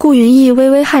说。顾云逸微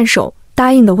微颔首，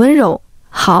答应的温柔。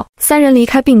好。3人离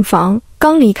开病房，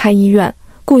刚离开医院，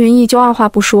顾云逸就二话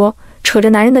不说，扯着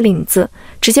男人的领子，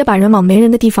直接把人往没人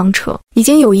的地方扯。已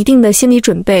经有一定的心理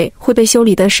准备会被修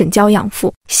理的沈娇养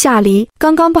父，夏黎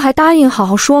刚刚不还答应好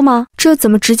好说吗？这怎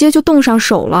么直接就动上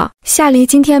手了？夏黎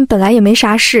今天本来也没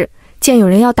啥事，见有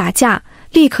人要打架，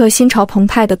立刻心潮澎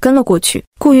湃地跟了过去。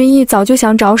顾云逸早就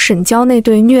想找沈娇那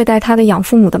对虐待他的养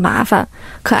父母的麻烦，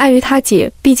可碍于他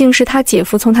姐毕竟是他姐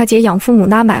夫从他姐养父母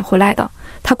那买回来的，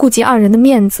他顾及2人的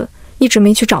面子，一直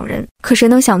没去找人。可谁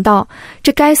能想到，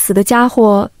这该死的家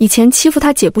伙以前欺负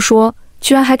他姐不说，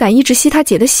居然还敢一直吸他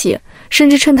姐的血，甚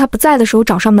至趁他不在的时候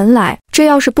找上门来。这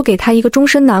要是不给他一个终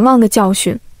身难忘的教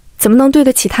训，怎么能对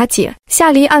得起他姐？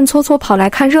夏黎暗搓搓跑来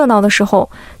看热闹的时候，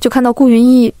就看到顾云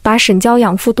逸把沈娇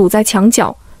养父堵在墙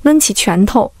角，抡起拳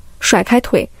头，甩开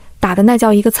腿，打得那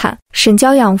叫一个惨。沈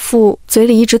娇养父嘴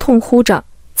里一直痛呼着，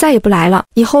再也不来了，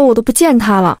以后我都不见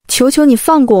他了，求求你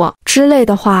放过我之类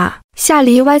的话。夏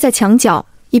黎歪在墙角，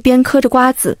一边嗑着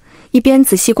瓜子，一边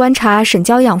仔细观察沈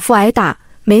娇养父挨打，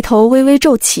眉头微微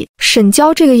皱起。沈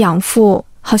娇这个养父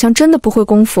好像真的不会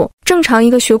功夫。正常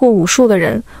一个学过武术的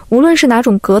人，无论是哪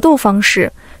种格斗方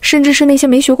式，甚至是那些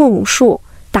没学过武术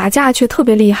打架却特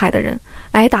别厉害的人，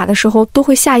挨打的时候都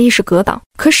会下意识格挡。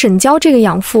可沈娇这个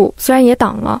养父虽然也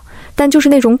挡了，但就是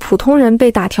那种普通人被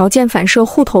打条件反射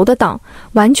护头的挡，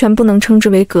完全不能称之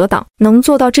为格挡。能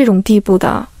做到这种地步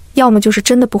的，要么就是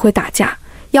真的不会打架，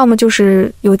要么就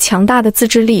是有强大的自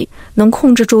制力，能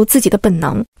控制住自己的本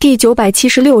能。第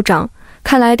976章，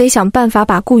看来得想办法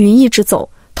把顾云逸支走，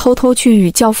偷偷去与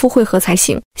教夫会合才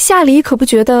行。夏黎可不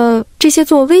觉得这些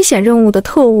做危险任务的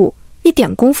特务一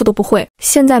点功夫都不会，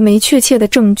现在没确切的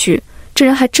证据，这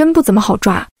人还真不怎么好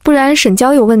抓。不然沈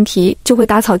娇有问题就会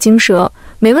打草惊蛇，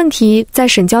没问题在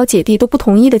沈娇姐弟都不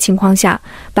同意的情况下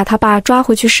把他爸抓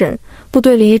回去审，部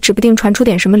队里指不定传出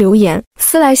点什么流言。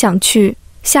思来想去，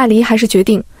夏黎还是决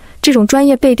定这种专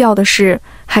业背调的事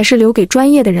还是留给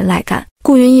专业的人来干。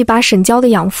顾云逸把沈娇的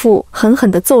养父狠狠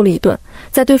地揍了一顿，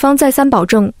在对方再三保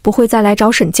证不会再来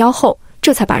找沈娇后，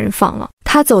这才把人放了。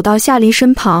他走到夏黎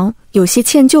身旁，有些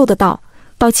歉疚的道，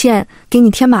抱歉给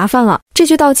你添麻烦了。这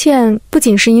句道歉不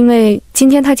仅是因为今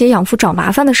天他姐养父找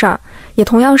麻烦的事儿，也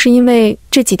同样是因为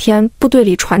这几天部队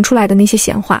里传出来的那些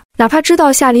闲话。哪怕知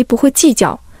道夏黎不会计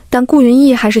较，但顾云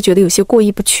逸还是觉得有些过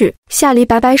意不去。夏黎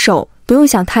摆摆手，不用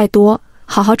想太多，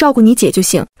好好照顾你姐就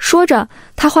行。说着，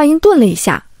他话音顿了一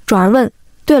下，转而问，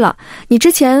对了，你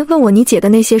之前问我你姐的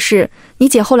那些事，你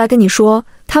姐后来跟你说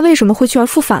她为什么会去而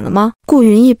复返了吗？顾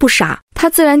云逸不傻，他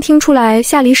自然听出来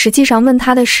夏黎实际上问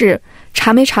他的事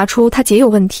查没查出他姐有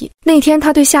问题。那天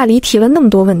他对夏黎提了那么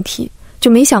多问题，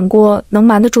就没想过能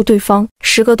瞒得住对方。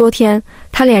时隔多天，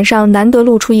他脸上难得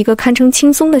露出一个堪称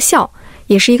轻松的笑，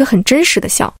也是一个很真实的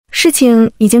笑。事情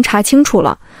已经查清楚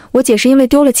了，我姐是因为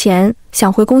丢了钱，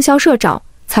想回供销社找，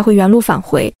才会原路返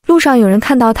回。路上有人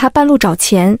看到他半路找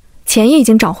钱，钱也已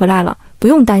经找回来了，不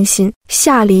用担心。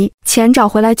夏黎，钱找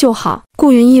回来就好。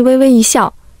顾云逸微微一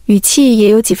笑，语气也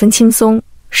有几分轻松。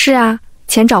是啊，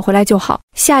钱找回来就好。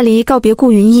夏黎告别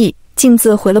顾云逸，径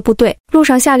自回了部队。路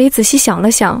上，夏黎仔细想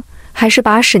了想，还是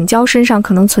把沈娇身上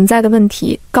可能存在的问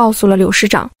题告诉了柳师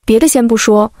长。别的先不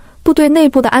说，部队内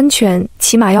部的安全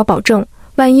起码要保证，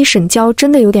万一沈娇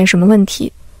真的有点什么问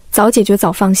题，早解决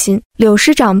早放心。柳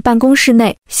师长办公室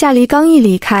内，夏黎刚一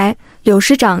离开，柳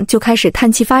师长就开始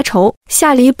叹气发愁。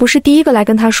夏黎不是第一个来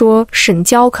跟他说沈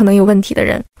娇可能有问题的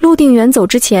人，陆定远走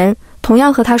之前同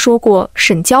样和他说过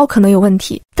沈娇可能有问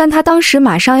题，但他当时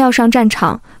马上要上战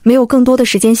场，没有更多的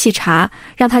时间细查，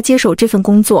让他接手这份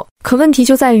工作。可问题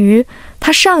就在于，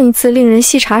他上一次令人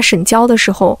细查沈娇的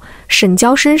时候，沈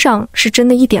娇身上是真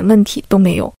的一点问题都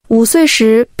没有。5岁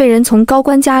时被人从高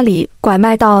官家里拐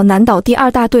卖到南岛第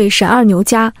2大队沈二牛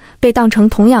家，被当成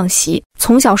童养媳，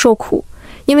从小受苦，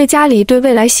因为家里对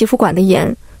未来媳妇管得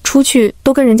严，出去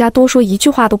都跟人家多说一句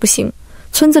话都不行。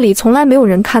村子里从来没有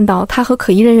人看到她和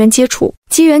可疑人员接触，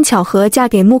机缘巧合嫁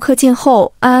给穆克进后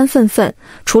安安分分，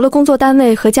除了工作单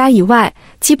位和家以外，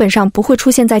基本上不会出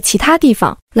现在其他地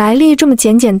方。来历这么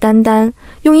简简单单，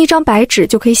用一张白纸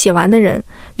就可以写完的人，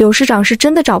柳师长是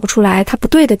真的找不出来他不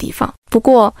对的地方。不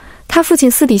过他父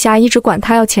亲私底下一直管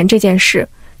他要钱这件事，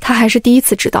他还是第一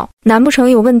次知道。难不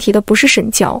成有问题的不是沈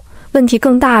娇，问题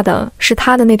更大的是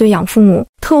他的那对养父母。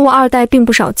特务2代并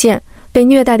不少见，被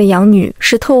虐待的养女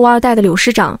是特务2代的柳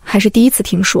师长还是第一次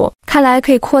听说。看来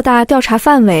可以扩大调查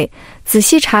范围，仔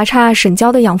细查查沈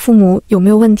娇的养父母有没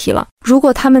有问题了。如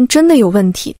果他们真的有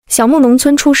问题，小木农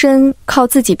村出身，靠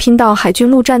自己拼到海军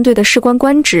陆战队的士官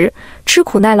官职，吃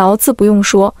苦耐劳自不用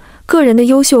说，个人的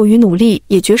优秀与努力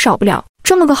也绝少不了。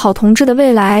这么个好同志的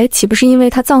未来，岂不是因为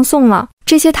他葬送了？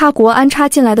这些他国安插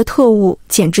进来的特务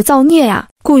简直造孽呀！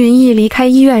顾云逸离开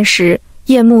医院时，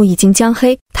夜幕已经将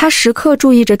黑，他时刻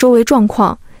注意着周围状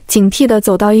况，警惕地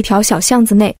走到一条小巷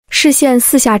子内，视线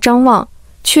四下张望，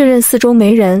确认四周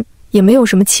没人，也没有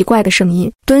什么奇怪的声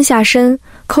音。蹲下身，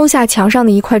抠下墙上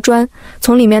的一块砖，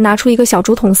从里面拿出一个小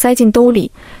竹筒塞进兜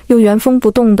里，又原封不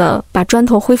动地把砖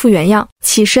头恢复原样，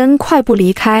起身快步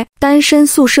离开。单身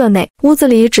宿舍内，屋子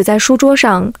里只在书桌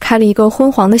上开了一个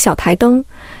昏黄的小台灯，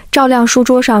照亮书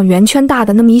桌上圆圈大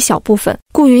的那么一小部分。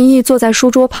顾云逸坐在书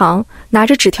桌旁，拿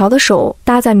着纸条的手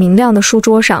搭在明亮的书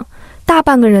桌上，大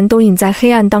半个人都隐在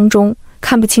黑暗当中，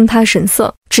看不清他的神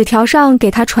色。纸条上给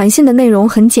他传信的内容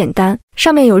很简单，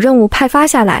上面有任务派发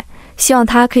下来，希望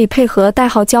他可以配合代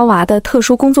号娇娃的特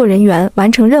殊工作人员完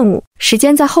成任务，时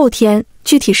间在后天，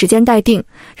具体时间待定，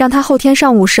让他后天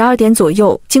上午12点左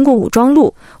右经过武庄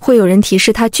路，会有人提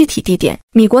示他具体地点。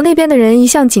米国那边的人一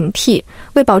向警惕，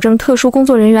为保证特殊工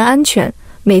作人员安全，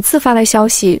每次发来消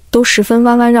息都十分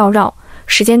弯弯绕绕，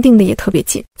时间定的也特别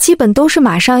紧，基本都是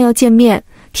马上要见面，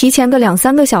提前个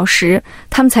2-3个小时，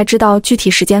他们才知道具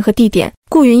体时间和地点。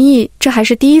顾云逸这还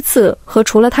是第一次和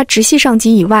除了他直系上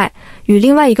级以外，与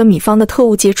另外一个米方的特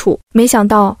务接触，没想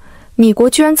到米国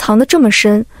居然藏得这么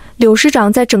深。柳师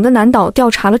长在整个南岛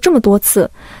调查了这么多次，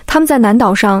他们在南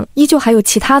岛上依旧还有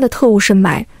其他的特务深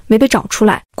埋，没被找出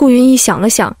来。顾云逸想了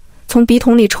想，从笔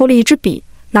筒里抽了一支笔，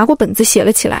拿过本子写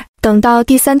了起来。等到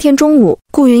第3天中午，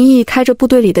顾云逸开着部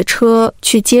队里的车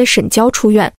去接沈娇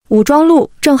出院。武庄路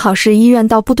正好是医院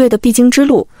到部队的必经之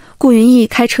路，顾云逸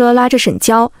开车拉着沈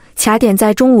娇，卡点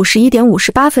在中午11点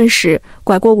58分时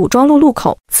拐过武庄路路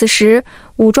口。此时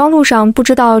武庄路上不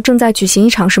知道正在举行一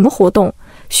场什么活动，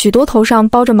许多头上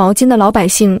包着毛巾的老百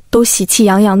姓都喜气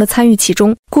洋洋地参与其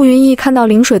中。顾云逸看到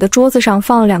临水的桌子上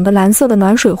放了2个蓝色的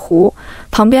暖水壶，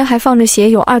旁边还放着写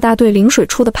有2大队领水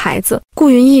处的牌子。顾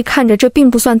云逸看着这并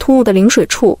不算突兀的领水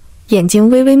处，眼睛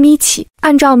微微眯起。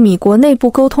按照米国内部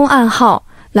沟通暗号，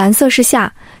蓝色是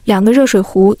下，2个热水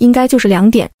壶应该就是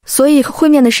2点，所以会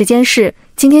面的时间是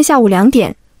今天下午2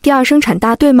点，第2生产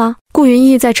大队吗？顾云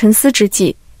逸在沉思之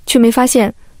际，却没发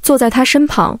现坐在他身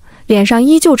旁脸上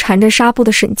依旧缠着纱布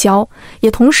的沈娇，也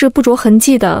同时不着痕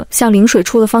迹地向领水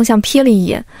处的方向瞥了一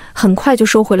眼，很快就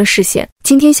收回了视线。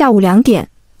今天下午2点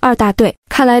，2大队，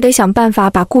看来得想办法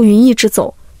把顾云逸支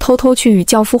走，偷偷去与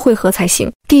教夫会合才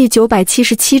行。第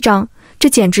977章，这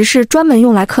简直是专门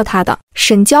用来克他的。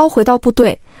沈娇回到部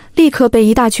队，立刻被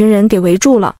一大群人给围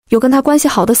住了。有跟他关系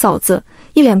好的嫂子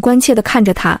一脸关切地看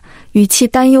着他，语气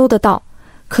担忧的道：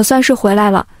可算是回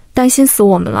来了，担心死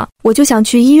我们了，我就想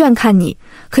去医院看你，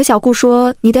可小顾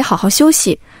说你得好好休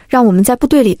息，让我们在部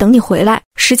队里等你回来。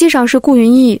实际上是顾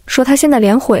云逸说他现在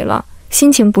脸毁了，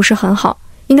心情不是很好，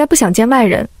应该不想见外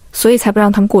人，所以才不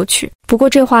让他们过去。不过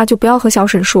这话就不要和小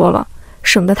沈说了，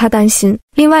省得他担心。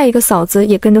另外一个嫂子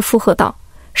也跟着附和道：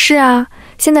是啊，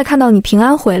现在看到你平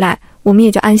安回来，我们也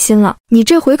就安心了。你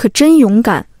这回可真勇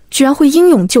敢，居然会英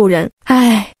勇救人。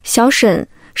哎，小沈，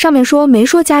上面说没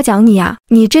说嘉奖你啊？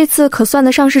你这次可算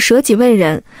得上是舍己为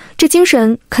人，这精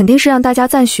神肯定是让大家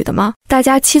赞许的吗？大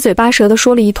家七嘴八舌地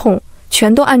说了一通，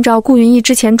全都按照顾云逸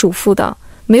之前嘱咐的，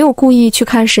没有故意去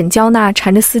看沈娇那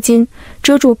缠着丝巾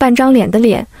遮住半张脸的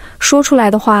脸，说出来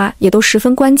的话也都十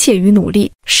分关切与努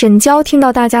力。沈娇听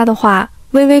到大家的话，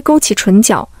微微勾起唇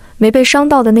角，没被伤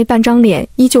到的那半张脸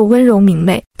依旧温柔明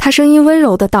媚。她声音温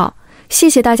柔的道：谢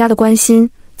谢大家的关心，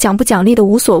奖不奖励的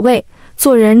无所谓，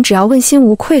做人只要问心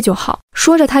无愧就好。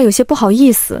说着，她有些不好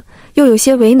意思，又有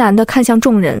些为难地看向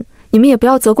众人：你们也不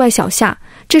要责怪小夏，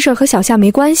这事儿和小夏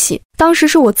没关系，当时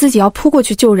是我自己要扑过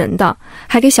去救人的，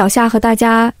还给小夏和大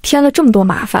家添了这么多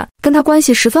麻烦。跟他关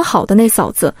系十分好的那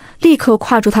嫂子立刻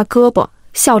挎住他胳膊，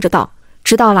笑着道：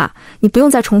知道啦，你不用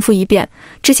再重复一遍，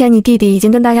之前你弟弟已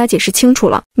经跟大家解释清楚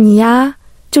了，你呀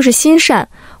就是心善，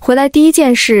回来第一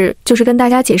件事就是跟大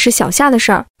家解释小夏的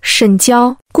事儿。沈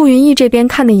娇，顾云逸这边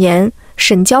看得严，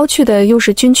沈娇去的又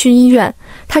是军区医院，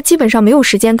他基本上没有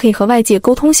时间可以和外界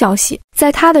沟通消息。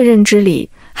在他的认知里，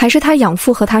还是他养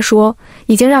父和他说，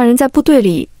已经让人在部队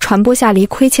里传播夏黎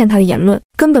亏欠他的言论，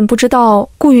根本不知道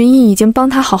顾云逸已经帮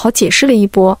他好好解释了一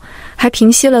波，还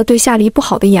平息了对夏黎不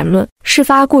好的言论。事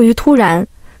发过于突然，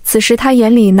此时他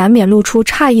眼里难免露出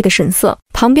诧异的神色，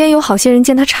旁边有好些人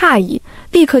见他诧异，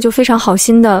立刻就非常好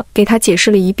心的给他解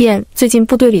释了一遍最近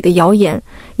部队里的谣言，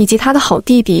以及他的好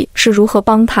弟弟是如何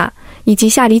帮他，以及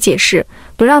夏黎解释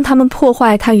不让他们破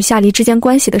坏他与夏黎之间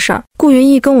关系的事儿。顾云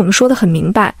逸跟我们说得很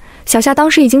明白，小夏当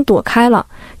时已经躲开了，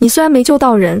你虽然没救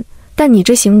到人，但你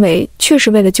这行为确实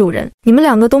为了救人，你们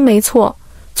两个都没错，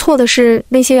错的是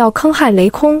那些要坑害雷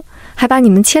空还把你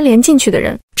们牵连进去的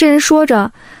人。这人说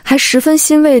着，还十分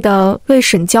欣慰地为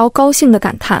沈娇高兴地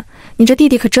感叹：你这弟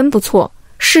弟可真不错，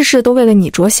事事都为了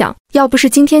你着想，要不是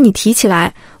今天你提起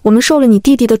来，我们受了你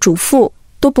弟弟的嘱咐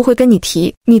都不会跟你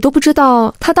提，你都不知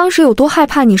道他当时有多害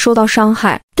怕你受到伤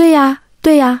害。对呀，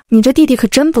对呀，你这弟弟可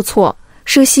真不错，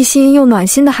是个细心又暖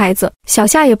心的孩子。小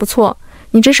夏也不错，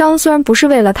你这伤虽然不是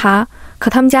为了他，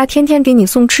可他们家天天给你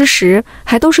送吃食，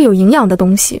还都是有营养的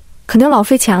东西，肯定老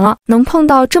费钱了。能碰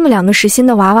到这么两个实心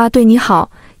的娃娃对你好，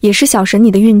也是小沈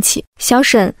你的运气。小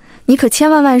沈，你可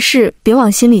千万万事别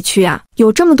往心里去啊，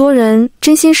有这么多人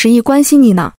真心实意关心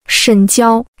你呢。沈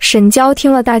娇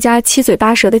听了大家七嘴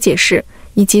八舌的解释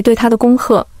以及对他的恭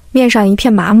贺，面上一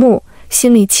片麻木，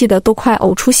心里气得都快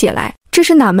呕出血来。这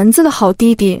是哪门子的好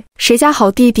弟弟？谁家好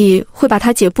弟弟会把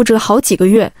他姐布置了好几个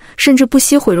月，甚至不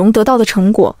惜毁容得到的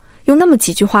成果，用那么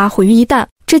几句话毁于一旦？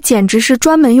这简直是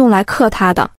专门用来克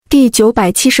他的。第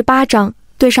978章，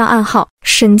对上暗号。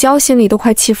沈娇心里都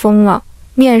快气疯了，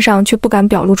面上却不敢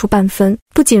表露出半分。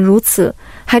不仅如此，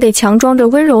还得强装着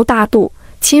温柔大度，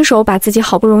亲手把自己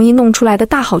好不容易弄出来的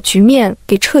大好局面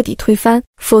给彻底推翻，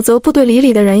否则部队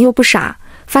里的人又不傻，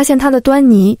发现他的端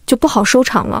倪就不好收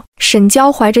场了。沈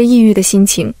娇怀着抑郁的心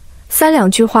情，三两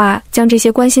句话将这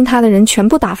些关心他的人全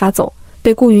部打发走，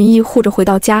被顾云逸护着回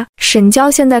到家。沈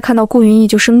娇现在看到顾云逸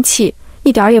就生气，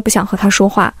一点也不想和他说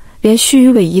话，连虚与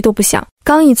委蛇都不想。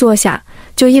刚一坐下，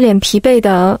就一脸疲惫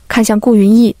地看向顾云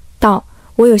逸，道：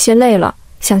我有些累了，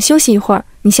想休息一会儿，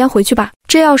你先回去吧。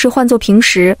这要是换作平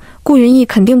时，顾云逸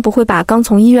肯定不会把刚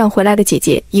从医院回来的姐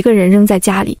姐一个人扔在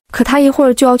家里，可他一会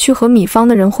儿就要去和米方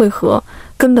的人会合，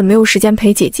根本没有时间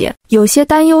陪姐姐。有些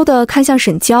担忧地看向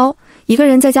沈娇：一个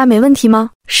人在家没问题吗？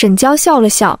沈娇笑了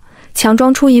笑，强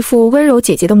装出一副温柔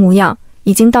姐姐的模样：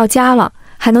已经到家了，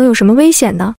还能有什么危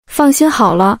险呢？放心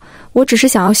好了，我只是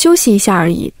想要休息一下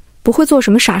而已，不会做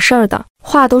什么傻事儿的。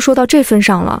话都说到这份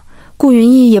上了，顾云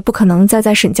逸也不可能再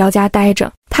在沈娇家待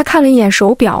着。他看了一眼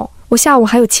手表，我下午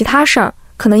还有其他事儿，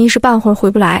可能一时半会儿回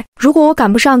不来。如果我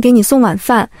赶不上给你送晚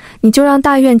饭，你就让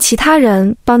大院其他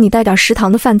人帮你带点食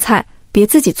堂的饭菜，别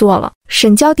自己做了。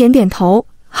沈娇点点头，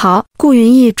好。顾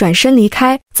云逸转身离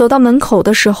开，走到门口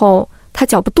的时候，他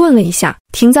脚步顿了一下，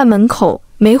停在门口，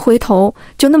没回头，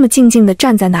就那么静静地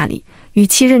站在那里，语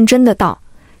气认真的道：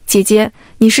姐姐，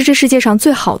你是这世界上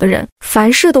最好的人，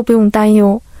凡事都不用担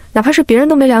忧，哪怕是别人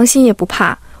都没良心也不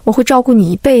怕，我会照顾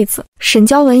你一辈子。沈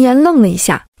娇闻言愣了一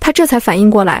下，她这才反应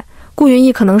过来，顾云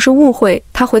逸可能是误会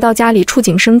她回到家里触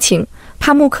景生情，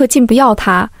怕穆克进不要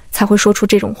她，才会说出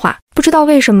这种话。不知道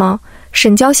为什么，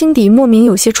沈娇心底莫名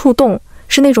有些触动，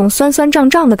是那种酸酸胀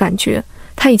胀的感觉，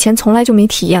她以前从来就没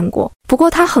体验过。不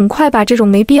过她很快把这种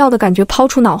没必要的感觉抛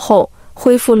出脑后，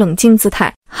恢复冷静姿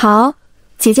态。好，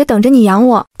姐姐等着你养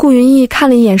我。顾云逸看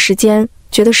了一眼时间，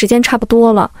觉得时间差不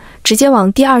多了，直接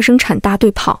往第2生产大队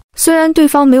跑。虽然对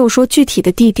方没有说具体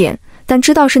的地点，但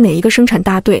知道是哪一个生产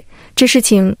大队，这事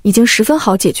情已经十分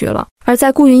好解决了。而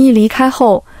在顾云逸离开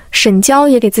后，沈娇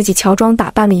也给自己乔装打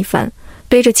扮了一番，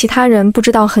背着其他人不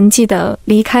知道痕迹地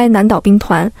离开南岛兵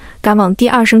团，赶往第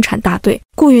2生产大队。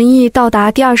顾云逸到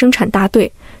达第2生产大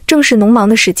队，正是农忙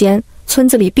的时间，村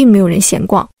子里并没有人闲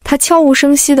逛。他悄无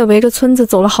声息地围着村子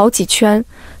走了好几圈，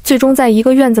最终在一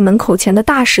个院子门口前的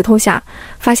大石头下，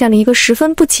发现了一个十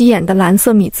分不起眼的蓝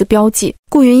色米字标记。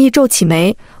顾云逸皱起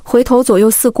眉，回头左右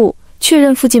四顾，确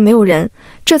认附近没有人，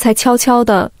这才悄悄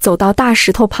地走到大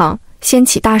石头旁，掀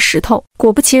起大石头。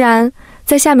果不其然，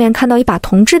在下面看到一把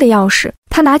铜制的钥匙，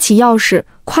他拿起钥匙，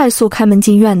快速开门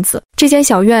进院子。这间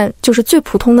小院就是最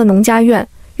普通的农家院，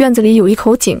院子里有一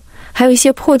口井，还有一些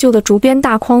破旧的竹编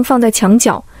大筐放在墙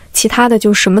角，其他的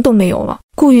就什么都没有了。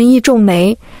顾云逸皱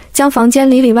眉，将房间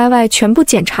里里外外全部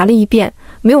检查了一遍，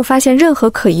没有发现任何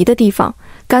可疑的地方，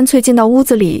干脆进到屋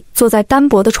子里，坐在单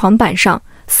薄的床板上，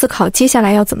思考接下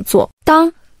来要怎么做。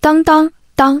当当当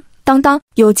当当当，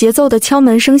有节奏的敲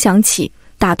门声响起，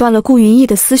打断了顾云逸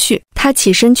的思绪。他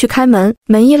起身去开门，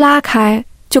门一拉开，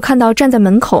就看到站在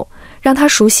门口让他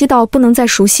熟悉到不能再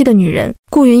熟悉的女人。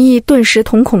顾云逸顿时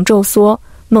瞳孔骤缩，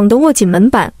猛地握紧门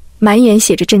板，满眼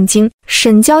写着震惊。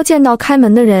沈娇见到开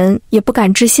门的人，也不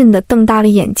敢置信地瞪大了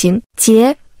眼睛：“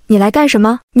姐，你来干什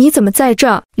么？你怎么在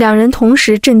这？”两人同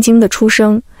时震惊地出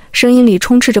声，声音里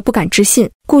充斥着不敢置信。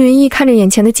顾云逸看着眼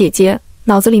前的姐姐，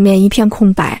脑子里面一片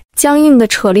空白，僵硬地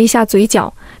扯了一下嘴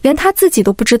角，连他自己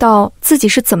都不知道自己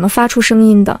是怎么发出声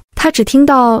音的。他只听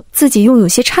到自己用有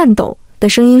些颤抖的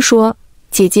声音说：“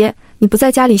姐姐，你不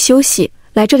在家里休息，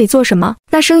来这里做什么？”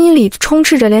那声音里充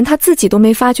斥着连他自己都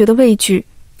没发觉的畏惧、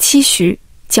期许、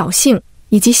侥幸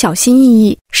以及小心翼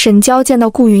翼。沈娇见到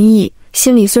顾云逸，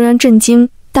心里虽然震惊，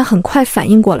但很快反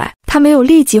应过来，他没有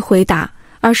立即回答，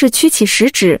而是屈起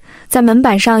食指，在门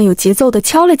板上有节奏地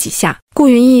敲了几下。顾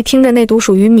云逸听着那读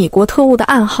属于米国特务的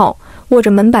暗号，握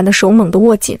着门板的手猛地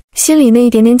握紧，心里那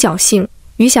一点点侥幸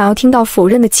与想要听到否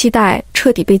认的期待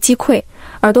彻底被击溃，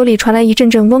耳朵里传来一阵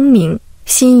阵嗡鸣，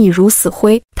心已如死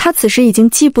灰。他此时已经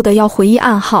记不得要回忆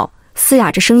暗号，嘶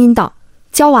哑着声音道：“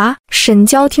娇娃。”沈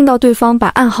娇听到对方把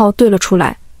暗号对了出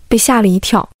来，被吓了一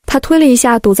跳。他推了一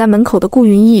下堵在门口的顾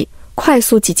云逸，快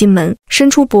速挤进门，伸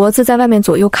出脖子在外面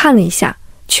左右看了一下，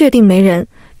确定没人，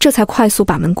这才快速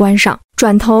把门关上。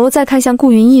转头再看向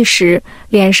顾云逸时，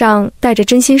脸上带着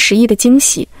真心实意的惊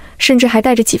喜，甚至还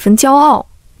带着几分骄傲：“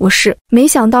我是，没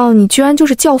想到你居然就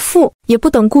是教父。”也不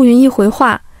等顾云逸回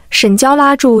话，沈娇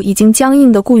拉住已经僵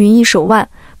硬的顾云逸手腕，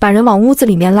把人往屋子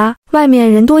里面拉。外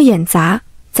面人多眼杂，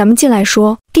咱们进来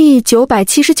说。第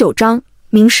979章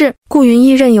明示。顾云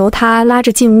逸任由他拉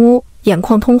着进屋，眼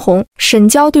眶通红。沈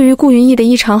娇对于顾云逸的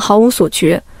异常毫无所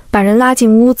觉，把人拉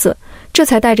进屋子，这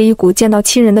才带着一股见到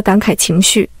亲人的感慨情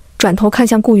绪，转头看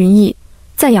向顾云逸，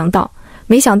赞扬道：“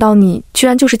没想到你居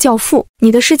然就是教父，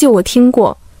你的事迹我听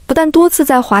过，不但多次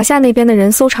在华夏那边的人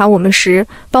搜查我们时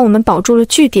帮我们保住了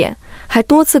据点，还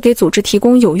多次给组织提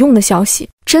供有用的消息，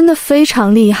真的非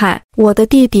常厉害，我的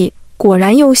弟弟果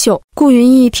然优秀。”顾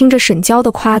云逸听着沈娇的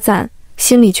夸赞，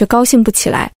心里却高兴不起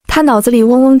来，他脑子里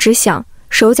嗡嗡直响，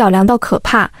手脚凉到可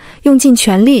怕，用尽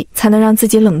全力才能让自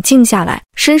己冷静下来，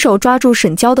伸手抓住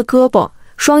沈娇的胳膊，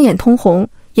双眼通红，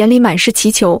眼里满是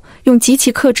祈求，用极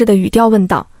其克制的语调问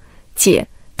道：“姐，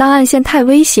档案线太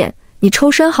危险，你抽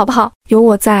身好不好？有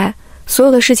我在，所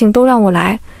有的事情都让我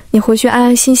来，你回去安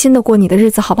安心心的过你的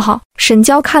日子好不好？”沈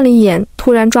娇看了一眼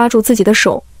突然抓住自己的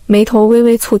手，眉头微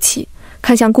微蹙起，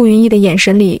看向顾云逸的眼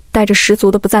神里带着十足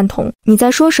的不赞同。“你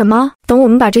在说什么？等我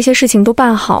们把这些事情都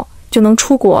办好，就能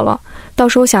出国了，到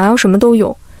时候想要什么都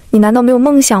有，你难道没有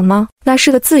梦想吗？那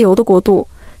是个自由的国度，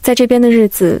在这边的日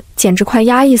子简直快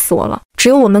压抑死我了。只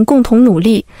有我们共同努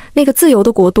力，那个自由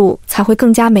的国度才会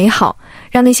更加美好，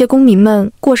让那些公民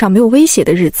们过上没有威胁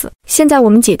的日子。现在我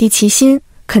们姐弟齐心，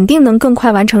肯定能更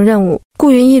快完成任务。”顾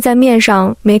云逸在面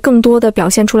上没更多的表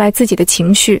现出来自己的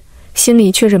情绪，心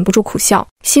里却忍不住苦笑，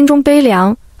心中悲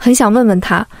凉，很想问问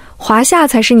他：华夏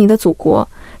才是你的祖国，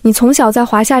你从小在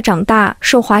华夏长大，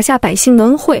受华夏百姓的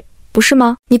恩惠，不是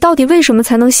吗？你到底为什么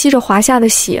才能吸着华夏的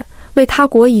血，为他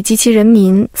国以及其人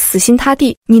民死心塌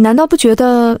地？你难道不觉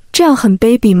得这样很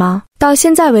卑鄙吗？到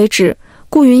现在为止，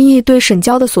顾云逸对沈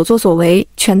娇的所作所为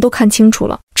全都看清楚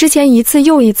了。之前一次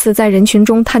又一次在人群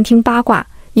中探听八卦，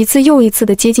一次又一次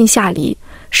地接近夏黎，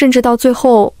甚至到最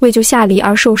后为救夏黎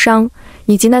而受伤，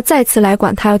以及那再次来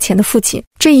管他要钱的父亲，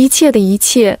这一切的一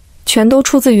切全都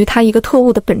出自于他一个特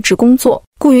务的本职工作。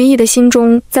顾云逸的心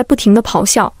中在不停地咆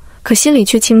哮，可心里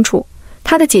却清楚，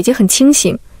他的姐姐很清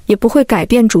醒，也不会改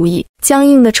变主意。僵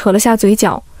硬地扯了下嘴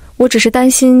角，我只是担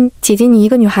心姐姐你一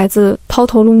个女孩子抛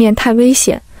头露面太危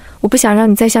险，我不想让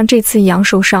你再像这次一样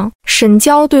受伤。沈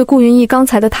娇对顾云逸刚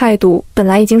才的态度本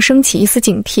来已经升起一丝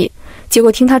警惕，结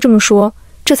果听他这么说，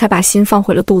这才把心放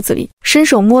回了肚子里，伸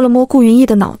手摸了摸顾云逸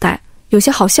的脑袋，有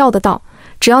些好笑的道：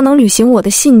只要能履行我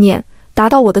的信念，达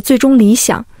到我的最终理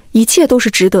想，一切都是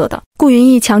值得的。顾云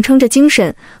逸强撑着精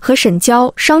神和沈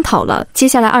娇商讨了接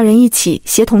下来二人一起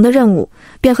协同的任务，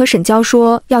便和沈娇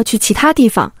说要去其他地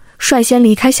方，率先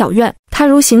离开小院。他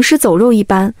如行尸走肉一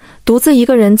般，独自一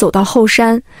个人走到后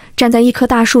山，站在一棵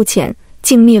大树前，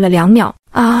静谧了2秒。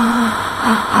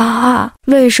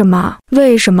为什么？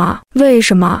为什么？为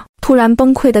什么？突然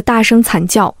崩溃的大声惨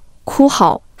叫、哭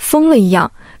嚎，疯了一样，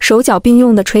手脚并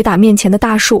用地捶打面前的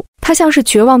大树。他像是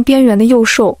绝望边缘的幼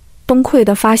兽，崩溃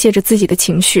地发泄着自己的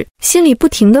情绪，心里不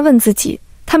停地问自己：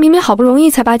他明明好不容易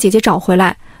才把姐姐找回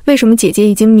来，为什么姐姐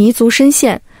已经迷足深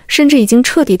陷，甚至已经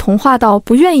彻底同化到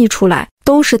不愿意出来？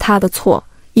都是他的错，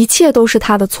一切都是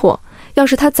他的错。要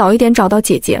是他早一点找到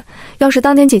姐姐，要是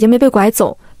当年姐姐没被拐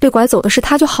走，被拐走的是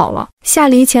他就好了。夏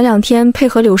黎前2天配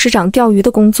合柳师长钓鱼的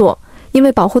工作，因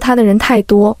为保护他的人太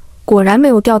多，果然没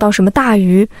有钓到什么大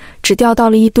鱼，只钓到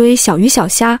了一堆小鱼小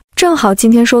虾。正好今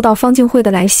天收到方静慧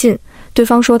的来信，对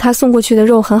方说他送过去的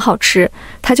肉很好吃，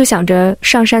他就想着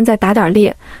上山再打点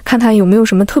猎，看看有没有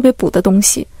什么特别补的东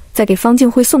西，再给方静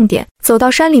慧送点。走到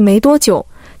山里没多久，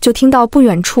就听到不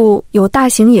远处有大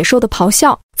型野兽的咆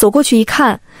哮，走过去一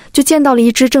看，就见到了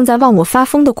一只正在忘我发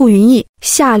疯的顾云逸。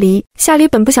夏黎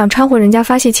本不想掺和人家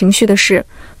发泄情绪的事，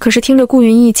可是听着顾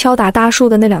云逸敲打大树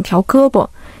的那2条胳膊，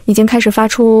已经开始发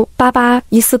出叭叭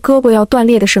疑似胳膊要断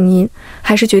裂的声音，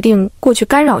还是决定过去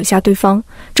干扰一下对方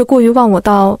这过于忘我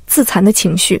到自残的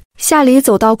情绪。夏黎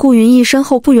走到顾云逸身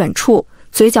后不远处，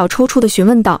嘴角抽搐地询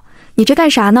问道：你这干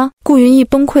啥呢？顾云逸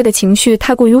崩溃的情绪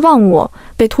太过于忘我，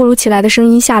被突如其来的声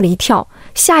音吓了一跳，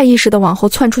下意识地往后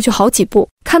窜出去好几步，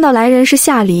看到来人是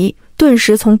夏黎，顿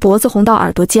时从脖子红到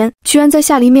耳朵尖，居然在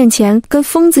夏黎面前跟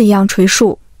疯子一样捶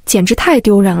树，简直太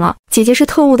丢人了。姐姐是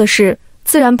特务的事，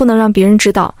自然不能让别人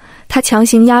知道。他强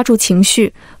行压住情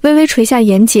绪，微微垂下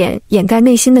眼睑，掩盖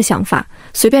内心的想法，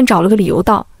随便找了个理由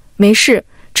道：没事，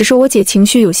只是我姐情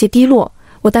绪有些低落，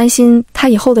我担心她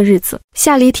以后的日子。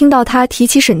夏黎听到他提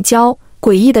起沈娇，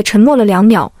诡异地沉默了2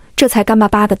秒，这才干巴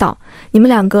巴的道：你们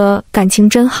2个感情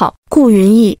真好。顾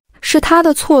云逸，是他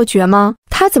的错觉吗？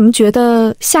他怎么觉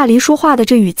得夏黎说话的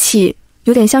这语气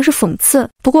有点像是讽刺？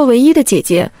不过唯一的姐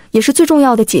姐，也是最重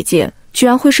要的姐姐，居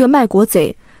然会是个卖国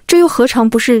贼，这又何尝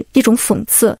不是一种讽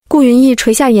刺？顾云逸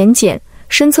垂下眼睑，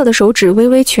身侧的手指微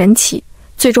微蜷起，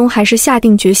最终还是下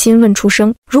定决心问出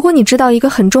声：如果你知道一个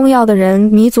很重要的人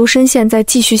迷足深陷，再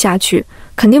继续下去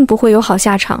肯定不会有好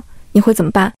下场，你会怎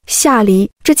么办？夏黎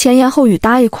这前言后语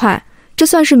搭一块，这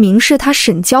算是明示他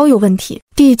沈娇有问题。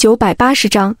第980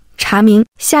章查明。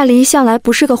夏黎向来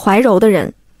不是个怀柔的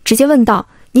人，直接问道：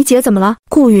你姐怎么了？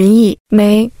顾云逸：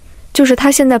没，就是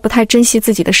她现在不太珍惜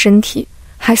自己的身体，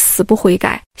还死不悔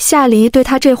改。夏黎对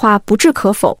他这话不置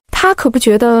可否，他可不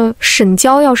觉得沈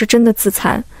娇要是真的自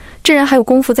残，这人还有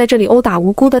功夫在这里殴打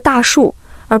无辜的大树，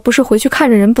而不是回去看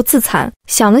着人不自残。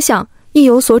想了想，意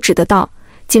有所指的道：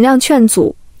尽量劝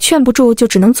阻，劝不住就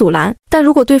只能阻拦，但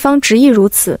如果对方执意如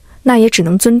此，那也只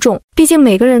能尊重，毕竟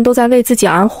每个人都在为自己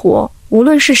而活，无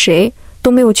论是谁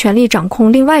都没有权利掌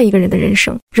控另外一个人的人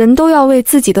生，人都要为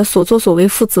自己的所作所为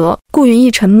负责。顾云逸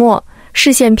沉默，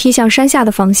视线瞥向山下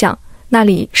的方向，那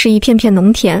里是一片片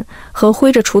农田和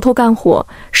挥着锄头干活，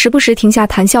时不时停下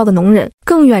谈笑的农人，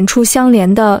更远处相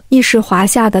连的亦是华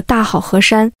夏的大好河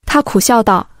山。他苦笑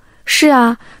道：是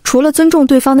啊，除了尊重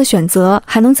对方的选择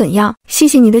还能怎样？谢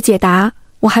谢你的解答，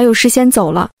我还有事先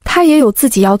走了。他也有自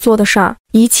己要做的事儿，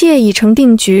一切已成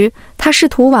定局，他试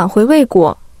图挽回未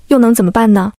果，又能怎么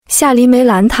办呢？夏黎没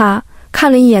拦他，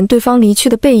看了一眼对方离去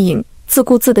的背影，自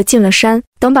顾自地进了山。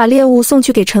等把猎物送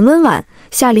去给陈温婉，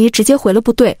夏黎直接回了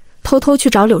部队，偷偷去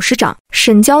找柳师长。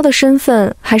沈娇的身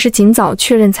份还是尽早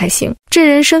确认才行，这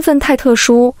人身份太特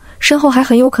殊，身后还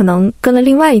很有可能跟了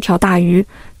另外一条大鱼，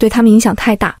对他们影响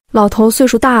太大。老头岁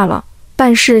数大了，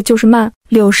办事就是慢。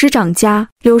柳师长家，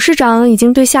柳师长已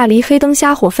经对夏黎黑灯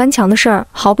瞎火翻墙的事儿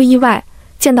毫不意外，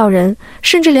见到人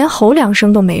甚至连吼2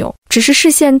声都没有，只是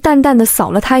视线淡淡地扫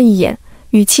了他一眼，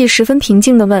语气十分平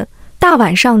静地问：大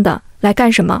晚上的来干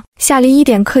什么？夏黎一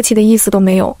点客气的意思都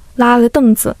没有，拉了个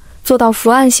凳子坐到伏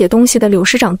案写东西的柳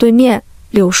师长对面。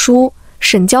柳叔，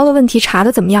沈娇的问题查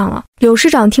得怎么样了？柳师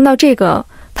长听到这个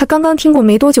他刚刚听过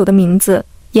没多久的名字，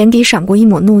眼底闪过一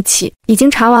抹怒气。已经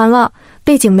查完了，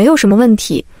背景没有什么问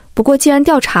题，不过既然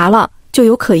调查了，就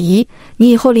有可疑，你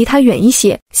以后离他远一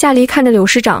些。夏黎看着柳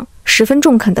师长，十分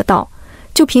中肯的道：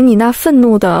就凭你那愤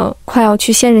怒的快要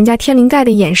去掀人家天灵盖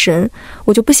的眼神，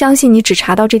我就不相信你只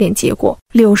查到这点结果。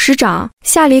柳师长，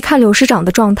夏黎看柳师长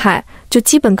的状态，就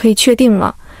基本可以确定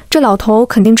了，这老头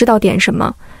肯定知道点什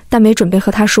么，但没准备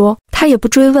和他说，他也不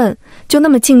追问，就那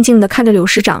么静静地看着柳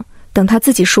师长，等他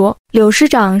自己说。柳师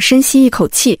长深吸一口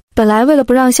气，本来为了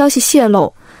不让消息泄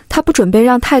露，他不准备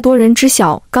让太多人知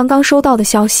晓刚刚收到的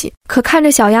消息，可看着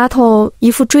小丫头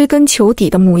一副追根求底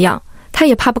的模样，他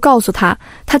也怕不告诉他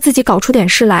自己搞出点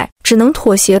事来，只能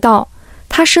妥协道，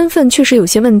他身份确实有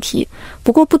些问题，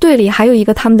不过部队里还有一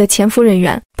个他们的潜伏人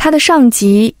员，他的上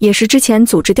级也是之前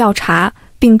组织调查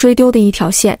并追丢的一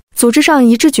条线，组织上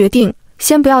一致决定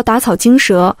先不要打草惊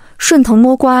蛇，顺藤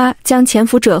摸瓜，将潜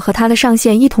伏者和他的上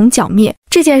线一同剿灭。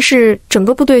这件事整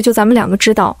个部队就咱们两个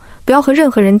知道，不要和任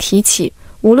何人提起，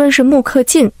无论是穆克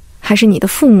进还是你的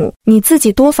父母，你自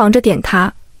己多防着点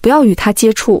他，不要与他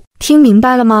接触，听明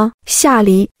白了吗？夏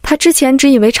黎，他之前只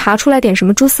以为查出来点什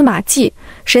么蛛丝马迹，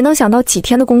谁能想到几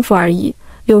天的功夫而已，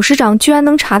柳师长居然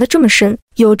能查得这么深，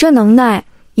有这能耐，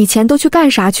以前都去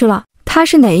干啥去了？他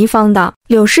是哪一方的？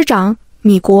柳师长，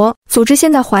米国组织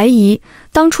现在怀疑，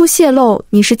当初泄露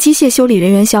你是机械修理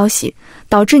人员消息，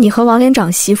导致你和王连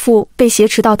长媳妇被挟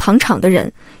持到糖厂的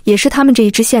人，也是他们这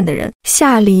一支线的人。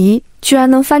夏黎居然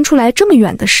能翻出来这么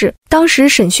远的事，当时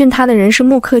审讯他的人是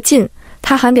穆克进，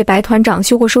他还给白团长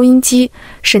修过收音机，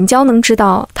沈娇能知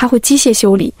道他会机械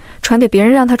修理，传给别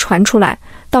人让他传出来，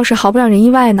倒是毫不让人意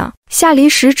外呢。夏黎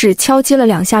食指敲击了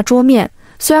2下桌面，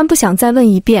虽然不想再问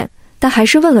一遍，但还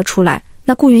是问了出来，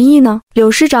那顾云逸呢？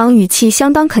柳师长语气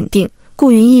相当肯定，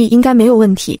顾云逸应该没有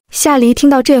问题。夏黎听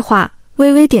到这话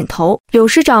微微点头。柳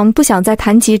师长不想再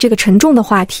谈及这个沉重的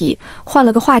话题，换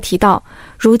了个话题道，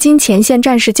如今前线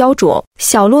战事焦灼，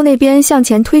小路那边向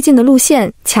前推进的路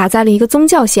线卡在了一个宗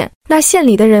教线，那线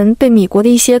里的人被米国的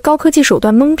一些高科技手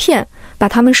段蒙骗，把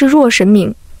他们视若神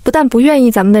明，不但不愿意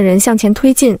咱们的人向前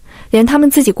推进，连他们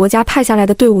自己国家派下来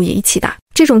的队伍也一起打。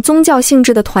这种宗教性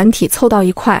质的团体凑到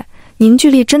一块，凝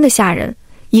聚力真的吓人，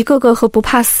一个个和不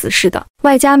怕死似的，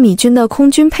外加米军的空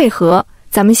军配合，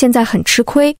咱们现在很吃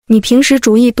亏。你平时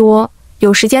主意多，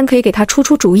有时间可以给他出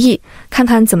主意，看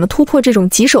看怎么突破这种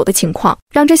棘手的情况，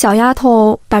让这小丫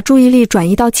头把注意力转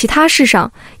移到其他事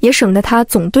上，也省得她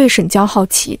总对沈娇好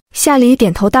奇。夏黎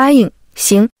点头答应，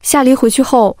行。夏黎回去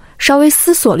后稍微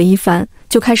思索了一番，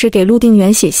就开始给陆定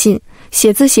远写信，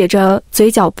写字写着嘴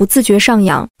角不自觉上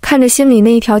扬，看着心里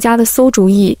那一条家的馊主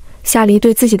意，夏黎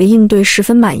对自己的应对十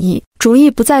分满意，主意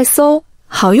不再馊，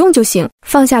好用就行。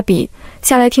放下笔，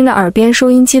下来听着耳边收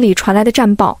音机里传来的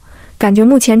战报，感觉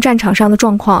目前战场上的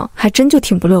状况还真就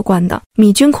挺不乐观的。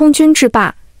米军空军制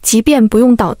霸，即便不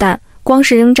用导弹，光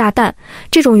是扔炸弹，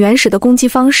这种原始的攻击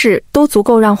方式都足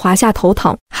够让华夏头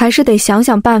疼，还是得想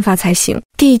想办法才行。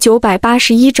第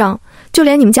981章，就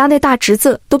连你们家那大侄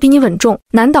子都比你稳重。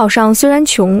南岛上虽然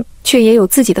穷，却也有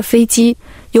自己的飞机，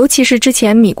尤其是之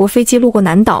前米国飞机路过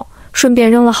南岛，顺便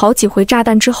扔了好几回炸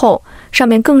弹之后，上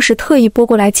面更是特意拨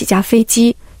过来几架飞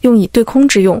机，用以对空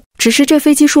之用。只是这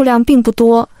飞机数量并不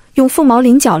多，用凤毛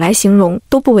麟角来形容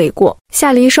都不为过。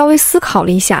夏黎稍微思考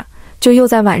了一下，就又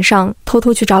在晚上偷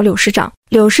偷去找柳师长。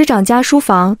柳师长家书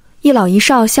房，一老一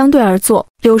少相对而坐。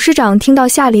柳师长听到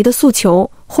夏黎的诉求，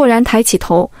豁然抬起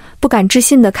头，不敢置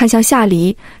信地看向夏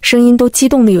黎，声音都激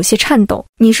动得有些颤抖。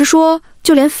你是说，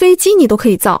就连飞机你都可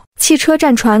以造？汽车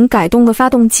战船改动个发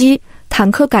动机，坦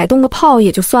克改动个炮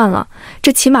也就算了，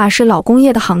这起码是老工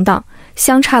业的行当，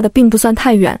相差的并不算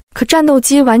太远。可战斗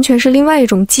机完全是另外一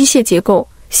种机械结构，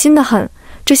新得很。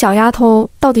这小丫头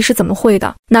到底是怎么会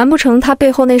的？难不成她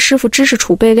背后那师傅知识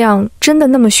储备量真的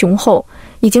那么雄厚，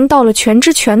已经到了全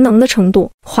知全能的程度？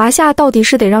华夏到底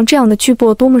是得让这样的巨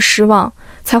擘多么失望，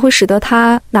才会使得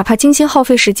他哪怕精心耗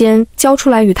费时间教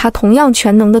出来与他同样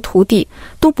全能的徒弟，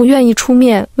都不愿意出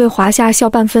面为华夏效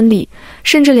半分力，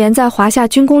甚至连在华夏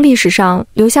军工历史上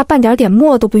留下半点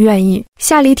墨都不愿意。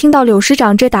夏黎听到柳师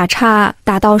长这打岔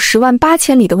打到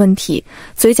108000里的问题，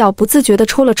嘴角不自觉地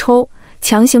抽了抽，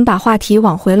强行把话题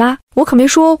往回拉。我可没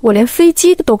说我连飞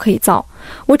机都可以造，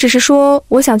我只是说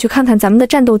我想去看看咱们的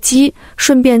战斗机，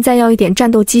顺便再要一点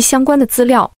战斗机相关的资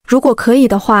料，如果可以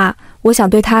的话，我想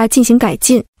对它进行改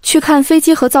进。去看飞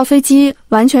机和造飞机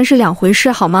完全是两回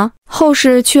事好吗？后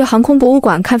世去航空博物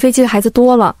馆看飞机的孩子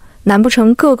多了，难不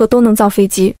成个个都能造飞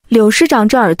机？柳师长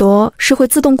这耳朵是会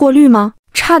自动过滤吗？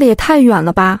差的也太远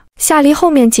了吧。夏黎后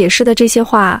面解释的这些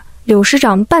话，柳师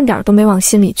长半点都没往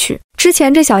心里去。之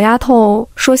前这小丫头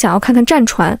说想要看看战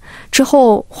船，之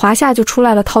后华夏就出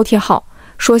来了饕餮号，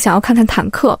说想要看看坦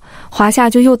克，华夏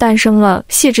就又诞生了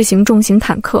谢志型重型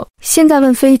坦克。现在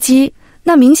问飞机，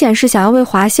那明显是想要为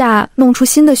华夏弄出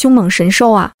新的凶猛神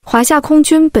兽啊！华夏空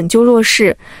军本就弱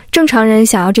势，正常人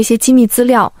想要这些机密资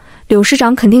料，柳师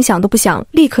长肯定想都不想，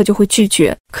立刻就会拒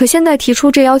绝。可现在提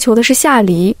出这要求的是夏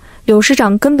黎，柳师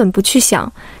长根本不去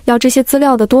想要这些资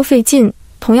料的多费劲，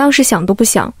同样是想都不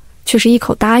想，却是一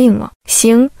口答应了。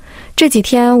行，这几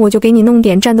天我就给你弄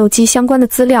点战斗机相关的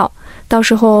资料，到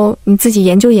时候你自己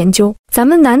研究研究。咱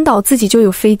们南岛自己就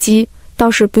有飞机，倒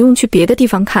是不用去别的地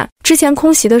方看。之前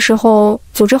空袭的时候，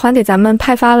组织还给咱们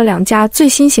派发了2架最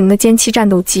新型的歼七战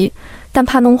斗机，但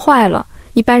怕弄坏了，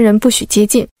一般人不许接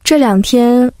近。这2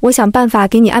天我想办法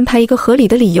给你安排一个合理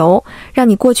的理由，让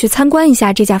你过去参观一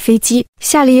下这架飞机。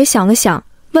夏黎也想了想，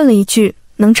问了一句：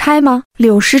能拆吗？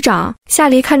柳师长。夏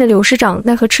黎看着柳师长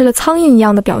那和吃了苍蝇一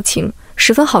样的表情，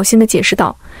十分好心地解释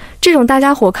道：这种大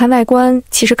家伙看外观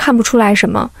其实看不出来什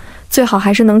么，最好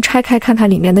还是能拆开看看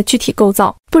里面的具体构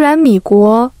造，不然米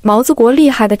国、毛子国厉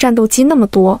害的战斗机那么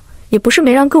多，也不是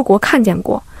没让各国看见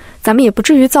过，咱们也不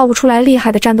至于造不出来厉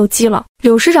害的战斗机了。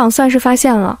柳师长算是发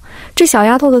现了，这小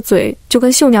丫头的嘴就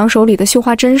跟绣娘手里的绣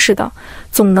花针似的，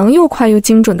总能又快又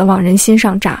精准地往人心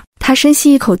上扎。他深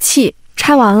吸一口气，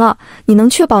拆完了，你能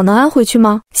确保能安回去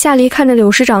吗？夏黎看着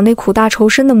柳师长那苦大仇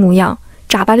深的模样，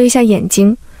眨巴了一下眼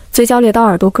睛，嘴角咧到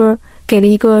耳朵根，给了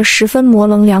一个十分模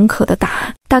棱两可的答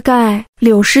案。大概。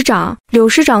柳师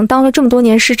长当了这么多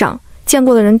年师长，见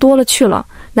过的人多了去了，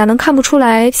哪能看不出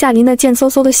来夏黎那贱嗖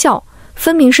嗖的笑，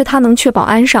分明是他能确保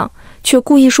安上，却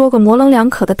故意说个模棱两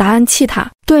可的答案气他。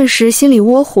顿时心里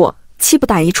窝火，气不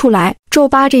打一处来，皱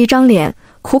巴着一张脸，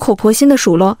苦口婆心地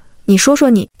数落：你说说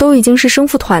你，都已经是生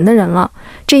副团的人了，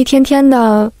这一天天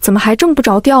的怎么还挣不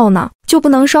着调呢？就不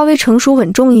能稍微成熟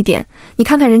稳重一点？你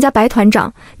看看人家白团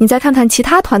长，你再看看其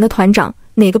他团的团长，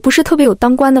哪个不是特别有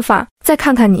当官的范儿？再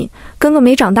看看你，跟个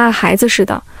没长大的孩子似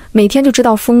的，每天就知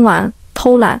道疯玩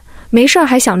偷懒，没事儿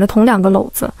还想着捅2个篓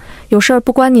子，有事儿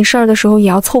不关你事儿的时候也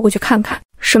要凑过去看看，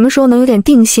什么时候能有点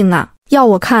定性啊？要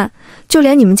我看，就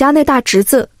连你们家那大侄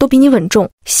子都比你稳重。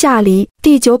夏黎。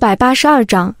第982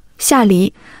章，夏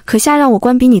黎，可下让我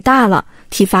官比你大了，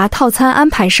体罚套餐安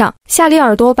排上。夏黎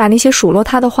耳朵把那些数落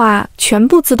他的话全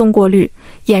部自动过滤，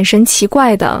眼神奇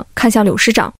怪地看向柳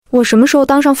师长：我什么时候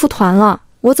当上副团了？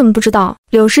我怎么不知道？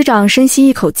柳师长深吸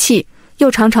一口气，又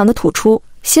长长的吐出，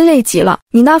心累极了。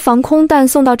你那防空弹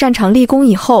送到战场立功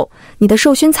以后，你的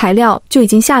受勋材料就已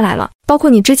经下来了，包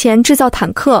括你之前制造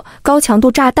坦克、高强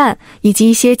度炸弹以及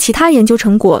一些其他研究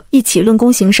成果一起论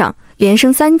功行赏，连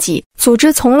升3级。组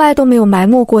织从来都没有埋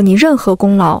没过你任何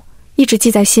功劳，一直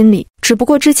记在心里，只不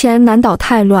过之前南岛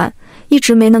太乱，一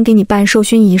直没能给你办授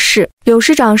勋仪式。柳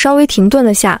师长稍微停顿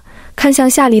了下，看向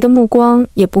夏黎的目光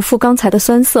也不复刚才的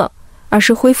酸涩，而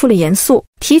是恢复了严肃。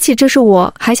提起这事，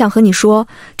我还想和你说，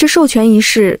这授权仪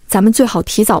式咱们最好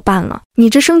提早办了。你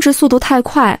这升职速度太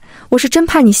快，我是真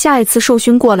怕你下一次授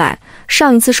勋过来，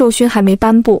上一次授勋还没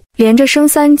颁布，连着升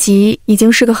3级已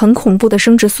经是个很恐怖的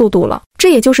升职速度了。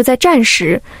这也就是在战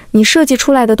时，你设计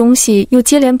出来的东西又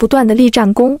接连不断的立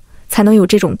战功，才能有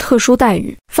这种特殊待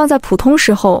遇。放在普通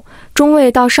时候，中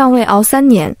尉到上尉熬3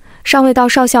年，上尉到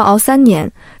少校熬3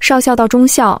年，少校到中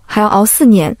校还要熬4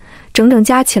年，整整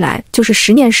加起来就是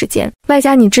10年时间，外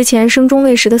加你之前升中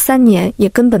尉时的3年也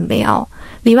根本没熬，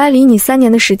里外里你3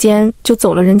年的时间就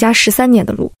走了人家13年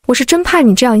的路。我是真怕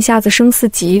你这样一下子升4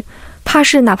级，怕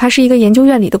是哪怕是一个研究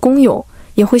院里的工友，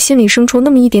也会心里生出那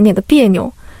么一点点的别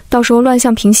扭。到时候乱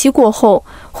象平息过后，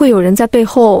会有人在背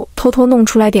后偷偷弄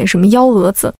出来点什么幺蛾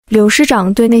子。柳师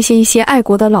长对那些一些爱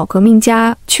国的老革命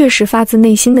家确实发自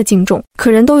内心的敬重，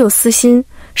可人都有私心，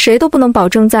谁都不能保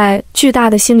证在巨大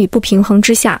的心理不平衡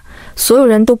之下，所有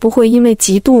人都不会因为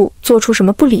嫉妒做出什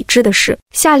么不理智的事。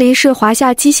夏黎是华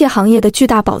夏机械行业的巨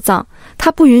大宝藏，他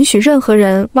不允许任何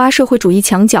人挖社会主义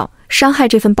墙角，伤害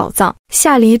这份宝藏。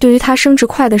夏黎对于他升职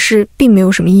快的事并没有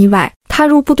什么意外，他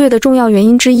入部队的重要原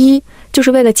因之一就是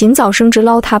为了尽早升职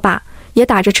捞他爸，也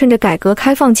打着趁着改革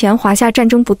开放前华夏战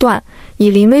争不断，以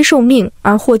临危受命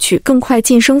而获取更快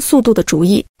晋升速度的主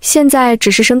意。现在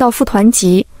只是升到副团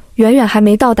级，远远还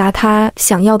没到达他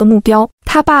想要的目标。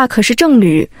他爸可是正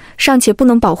旅，尚且不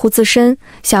能保护自身，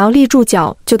想要立住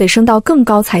脚就得升到更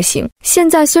高才行。现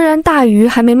在虽然大鱼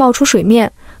还没冒出水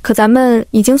面，可咱们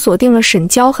已经锁定了沈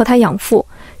娇和他养父，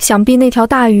想必那条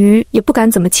大鱼也不敢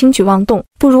怎么轻举妄动。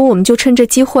不如我们就趁这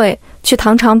机会去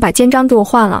糖厂把监章给我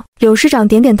换了。柳师长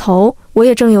点点头，我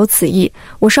也正有此意，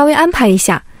我稍微安排一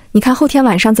下，你看后天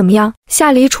晚上怎么样？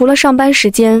夏黎除了上班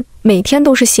时间，每天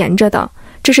都是闲着的，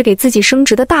这是给自己升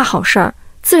职的大好事儿，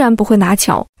自然不会拿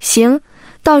巧。行，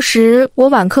到时我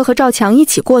晚课和赵强一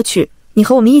起过去，你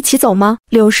和我们一起走吗？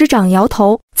柳师长摇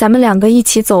头，咱们2个一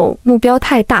起走目标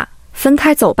太大，分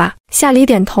开走吧。夏黎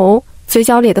点头，嘴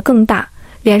角咧得更大，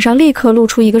脸上立刻露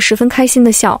出一个十分开心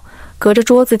的笑，隔着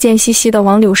桌子贱兮兮地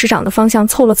往柳师长的方向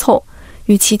凑了凑，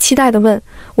语气期待地问：“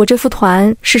我这副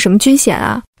团是什么军衔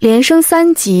啊？连升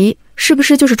3级，是不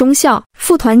是就是中校？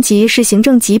副团级是行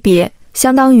政级别，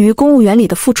相当于公务员里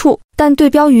的副处，但对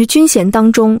标于军衔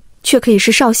当中，却可以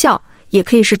是少校，也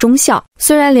可以是中校。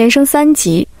虽然连升3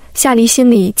级，夏黎心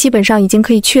里基本上已经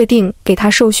可以确定给他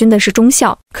授勋的是中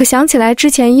校，可想起来之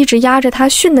前一直压着他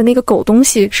训的那个狗东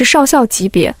西是少校级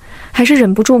别，还是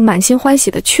忍不住满心欢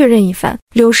喜地确认一番。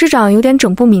柳师长有点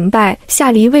整不明白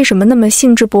夏黎为什么那么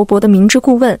兴致勃勃地明知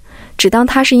故问，只当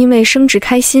他是因为升职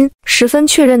开心，十分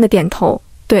确认地点头：“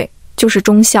对，就是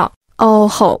中校。”哦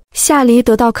吼！夏黎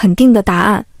得到肯定的答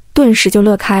案，顿时就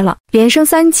乐开了。连升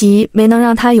3级没能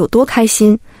让他有多开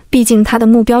心，毕竟他的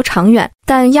目标长远，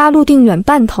但压路定远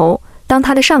半头，当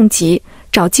他的上级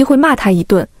找机会骂他一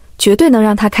顿，绝对能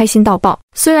让他开心到爆。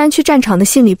虽然去战场的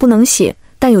信里不能写，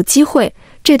但有机会，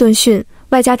这顿训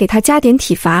外加给他加点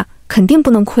体罚，肯定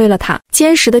不能亏了他。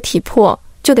坚实的体魄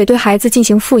就得对孩子进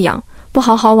行富养，不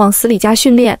好好往死里加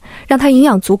训练，让他营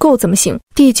养足够怎么行？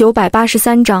第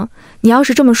983章，你要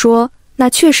是这么说，那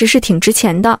确实是挺值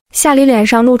钱的。夏黎脸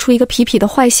上露出一个痞痞的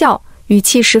坏笑，语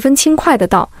气十分轻快的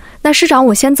道：“那师长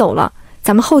我先走了，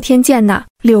咱们后天见呐。”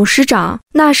柳师长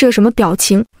那是个什么表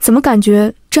情？怎么感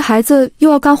觉这孩子又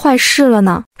要干坏事了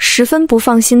呢？十分不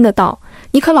放心的道：“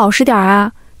你可老实点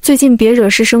啊，最近别惹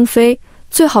是生非，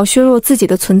最好削弱自己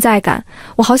的存在感，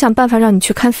我好想办法让你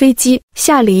去看飞机。”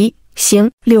夏黎：“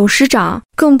行。”柳师长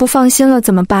更不放心了，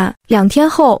怎么办？2天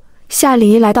后，夏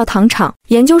黎来到糖厂，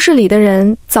研究室里的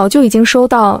人早就已经收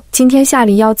到今天夏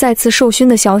黎要再次授勋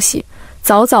的消息，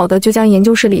早早的就将研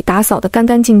究室里打扫得干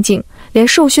干净净，连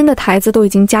授勋的台子都已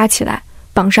经夹起来，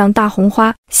绑上大红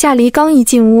花。夏黎刚一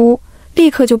进屋，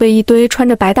立刻就被一堆穿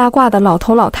着白大褂的老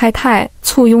头老太太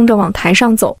簇拥着往台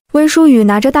上走。温淑雨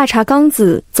拿着大茶缸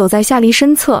子走在夏黎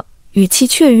身侧，语气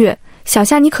雀跃：“小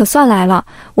夏你可算来了，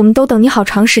我们都等你好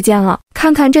长时间了，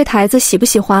看看这台子喜不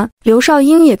喜欢？”刘少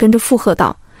英也跟着附和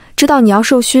道：“知道你要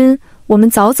授勋，我们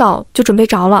早早就准备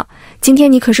着了，今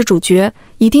天你可是主角，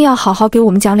一定要好好给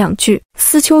我们讲2句。”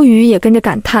司秋雨也跟着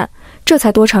感叹：“这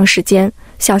才多长时间，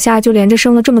小夏就连着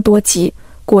升了这么多级，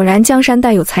果然江山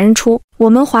代有才人出，我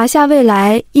们华夏未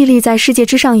来屹立在世界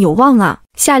之上有望啊！”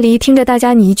夏黎听着大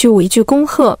家你一句我一句恭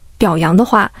贺表扬的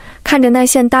话，看着那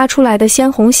现搭出来的鲜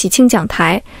红喜庆讲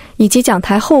台，以及讲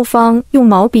台后方用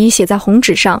毛笔写在红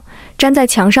纸上粘在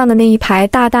墙上的那一排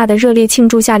大大的热烈庆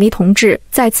祝夏黎同志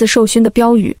再次授勋的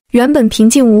标语，原本平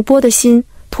静无波的心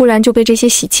突然就被这些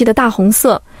喜气的大红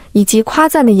色以及夸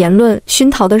赞的言论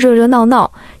熏陶得热热闹闹，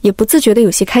也不自觉的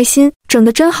有些开心。整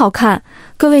得真好看，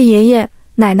各位爷爷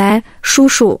奶奶叔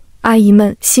叔阿姨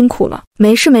们辛苦了。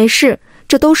没事没事，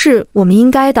这都是我们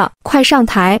应该的，快上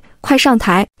台快上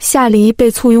台！夏黎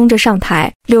被簇拥着上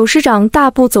台，柳师长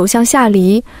大步走向夏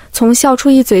黎，从笑出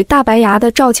一嘴大白牙的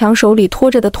赵强手里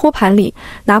拖着的托盘里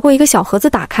拿过一个小盒子，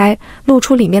打开，露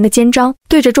出里面的肩章，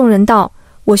对着众人道：“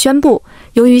我宣布，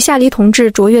由于夏黎同志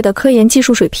卓越的科研技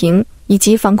术水平以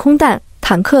及防空弹、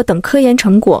坦克等科研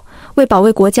成果，为保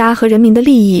卫国家和人民的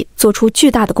利益做出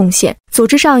巨大的贡献，组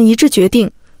织上一致决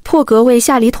定破格为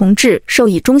夏黎同志授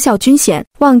以中校军衔，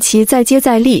望其再接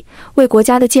再厉，为国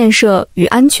家的建设与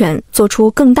安全做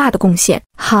出更大的贡献。”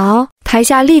好！台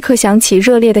下立刻响起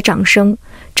热烈的掌声，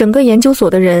整个研究所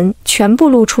的人全部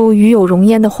露出与有容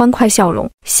焉的欢快笑容。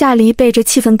夏黎被这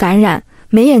气氛感染，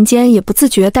眉眼间也不自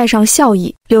觉带上笑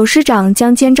意。柳师长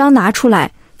将肩章拿出来，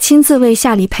亲自为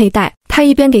夏黎佩戴。他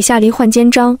一边给夏黎换肩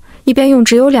章，一边用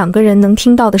只有2个人能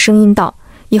听到的声音道：“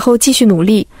以后继续努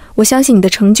力，我相信你的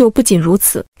成就不仅如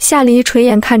此。”夏黎垂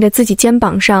眼看着自己肩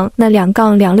膀上那2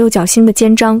杠2六角星的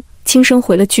肩章，轻声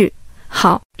回了句：“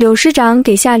好。”柳师长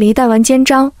给夏黎戴完肩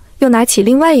章，又拿起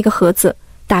另外一个盒子，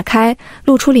打开，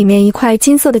露出里面一块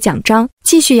金色的奖章，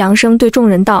继续扬声对众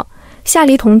人道：“夏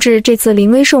黎同志这次临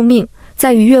危受命，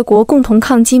在与越国共同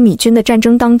抗击米军的战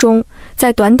争当中，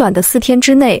在短短的4天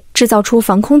之内制造出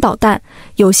防空导弹，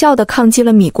有效地抗击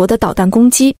了米国的导弹攻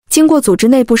击。经过组织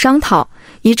内部商讨，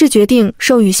一致决定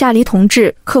授予夏黎同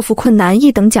志克服困难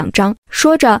1等奖章。”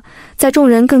说着，在众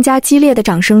人更加激烈的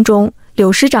掌声中，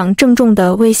柳师长郑重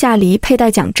地为夏黎佩戴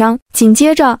奖章。紧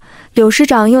接着，柳师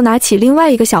长又拿起另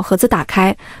外一个小盒子，打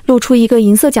开，露出一个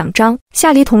银色奖章。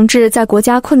夏黎同志在国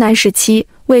家困难时期，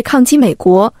为抗击美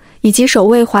国以及守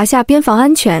卫华夏边防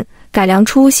安全，改良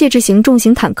出械制型重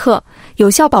型坦克，有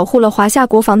效保护了华夏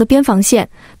国防的边防线，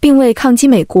并为抗击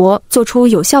美国做出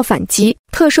有效反击，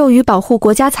特授予保护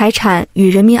国家财产与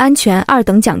人民安全2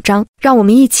等奖章。让我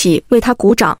们一起为他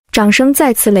鼓掌！掌声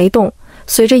再次雷动，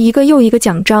随着一个又一个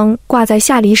奖章挂在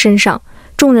夏黎身上，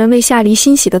众人为夏黎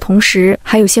欣喜的同时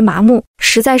还有些麻木。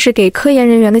实在是给科研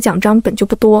人员的奖章本就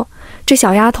不多，这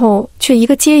小丫头却一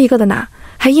个接一个的拿，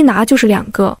还一拿就是2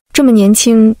个，这么年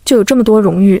轻就有这么多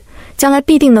荣誉，将来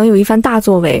必定能有一番大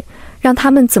作为，让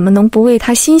他们怎么能不为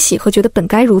他欣喜和觉得本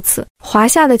该如此？华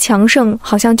夏的强盛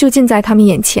好像就近在他们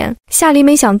眼前。夏黎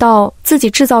没想到自己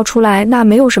制造出来那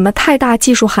没有什么太大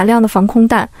技术含量的防空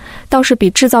弹，倒是比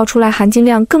制造出来含金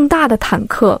量更大的坦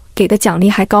克给的奖励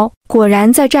还高。果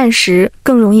然在战时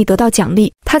更容易得到奖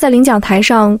励。他在领奖台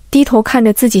上低头看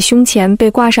着自己胸前被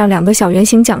挂上2个小圆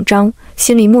形奖章，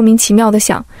心里莫名其妙地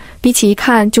想，比起一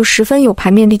看就十分有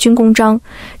排面的军功章，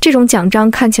这种奖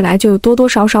章看起来就有多多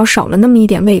少少少了那么一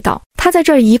点味道。他在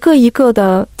这儿一个一个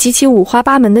的集齐五花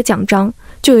八门的奖章，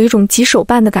就有一种集手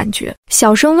办的感觉。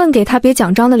小声问给他别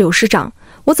奖章的柳师长，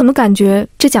我怎么感觉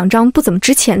这奖章不怎么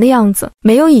值钱的样子，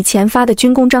没有以前发的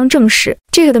军功章正式，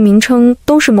这个的名称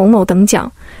都是某某等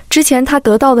奖，之前他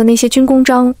得到的那些军功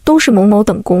章都是某某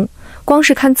等功，光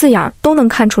是看字眼都能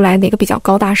看出来哪个比较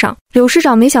高大上。柳师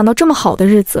长没想到这么好的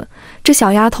日子，这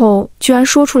小丫头居然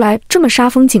说出来这么煞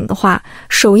风景的话，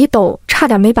手一抖，差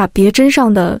点没把别针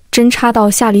上的针插到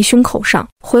夏黎胸口上，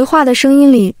回话的声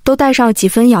音里都带上了几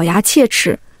分咬牙切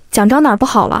齿。奖章哪儿不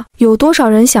好了？有多少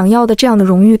人想要的这样的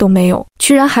荣誉都没有，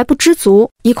居然还不知足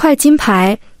？1块金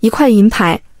牌，1块银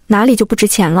牌，哪里就不值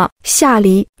钱了？夏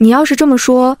黎，你要是这么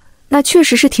说，那确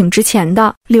实是挺值钱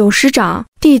的。柳师长，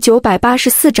第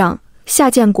984章，夏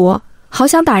建国，好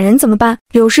想打人怎么办？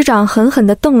柳师长狠狠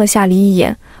地瞪了夏黎一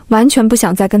眼，完全不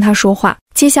想再跟他说话。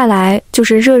接下来就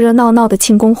是热热闹闹的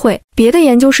庆功会，别的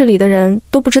研究室里的人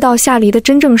都不知道夏黎的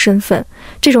真正身份，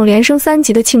这种连升3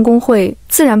级的庆功会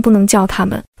自然不能叫他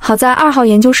们。好在2号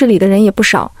研究室里的人也不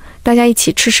少，大家一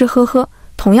起吃吃喝喝，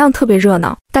同样特别热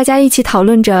闹。大家一起讨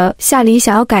论着夏黎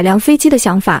想要改良飞机的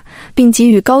想法，并给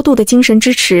予高度的精神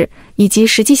支持，以及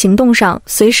实际行动上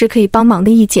随时可以帮忙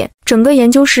的意见。整个研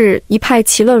究室一派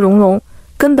其乐融融，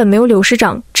根本没有柳师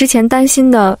长之前担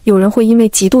心的有人会因为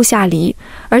嫉妒夏黎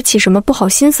而起什么不好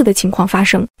心思的情况发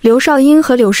生。刘少英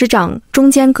和柳师长中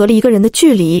间隔了1个人的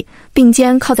距离，并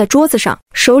肩靠在桌子上，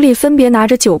手里分别拿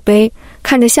着酒杯，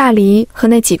看着夏黎和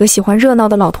那几个喜欢热闹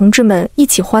的老同志们一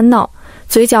起欢闹，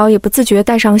嘴角也不自觉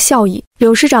带上笑意。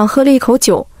柳师长喝了一口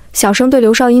酒，小声对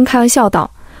刘少英开玩笑道，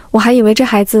我还以为这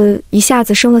孩子一下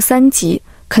子升了3级，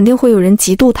肯定会有人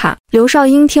嫉妒他。刘少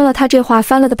英听了他这话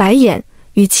翻了个白眼，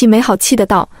语气没好气的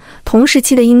道，同时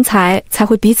期的英才才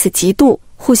会彼此嫉妒，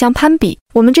互相攀比，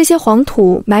我们这些黄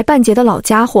土埋半截的老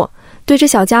家伙，对这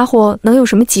小家伙能有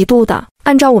什么嫉妒的？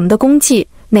按照我们的功绩，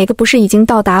哪个不是已经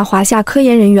到达华夏科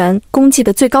研人员功绩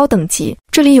的最高等级？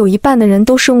这里有1半的人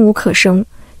都生无可生，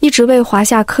一直为华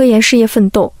夏科研事业奋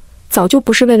斗，早就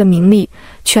不是为了名利，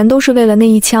全都是为了那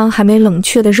一腔还没冷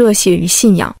却的热血与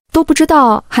信仰。都不知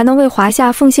道还能为华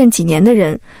夏奉献几年的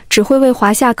人，只会为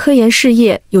华夏科研事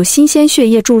业有新鲜血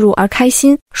液注入而开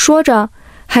心。说着，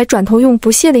还转头用不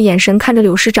屑的眼神看着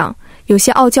柳师长，有些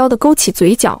傲娇地勾起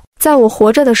嘴角。在我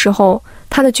活着的时候，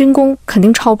他的军功肯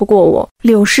定超不过我。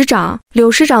柳师长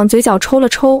嘴角抽了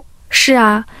抽，是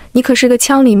啊，你可是个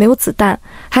枪里没有子弹，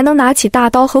还能拿起大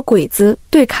刀和鬼子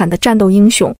对砍的战斗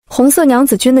英雄。红色娘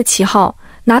子军的旗号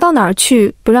拿到哪儿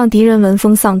去，不让敌人闻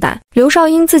风丧胆？刘少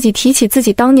英自己提起自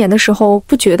己当年的时候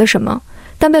不觉得什么，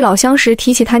但被老相识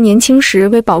提起他年轻时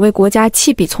为保卫国家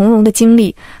弃笔从戎的经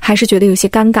历，还是觉得有些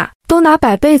尴尬。都拿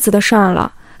摆被子的事儿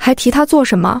了，还提他做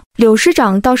什么？柳师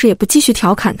长倒是也不继续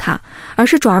调侃他，而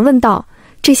是转而问道，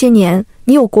这些年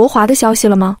你有国华的消息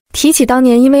了吗？提起当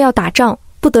年因为要打仗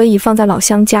不得已放在老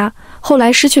乡家，后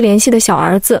来失去联系的小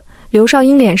儿子，刘少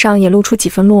英脸上也露出几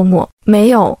分落寞。没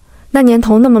有，那年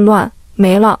头那么乱，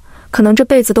没了，可能这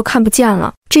辈子都看不见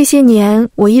了。这些年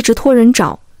我一直托人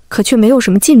找，可却没有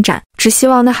什么进展，只希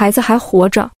望那孩子还活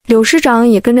着。柳师长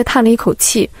也跟着叹了一口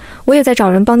气，我也在找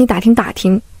人帮你打听打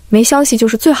听，没消息就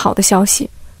是最好的消息，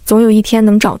总有一天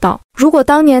能找到。如果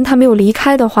当年他没有离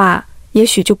开的话，也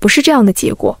许就不是这样的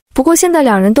结果。不过现在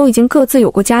2人都已经各自有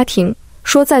过家庭，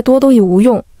说再多都已无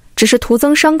用，只是徒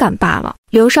增伤感罢了。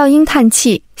刘少英叹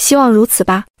气，希望如此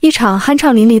吧。一场酣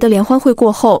畅淋漓的联欢会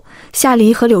过后，夏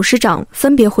黎和柳师长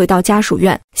分别回到家属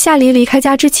院。夏黎离开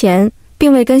家之前，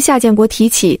并未跟夏建国提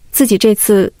起自己这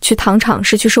次去糖厂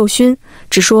是去受勋，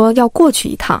只说要过去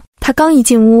一趟。他刚一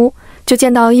进屋，就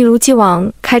见到一如既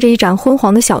往开着一盏昏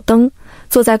黄的小灯，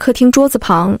坐在客厅桌子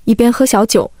旁，一边喝小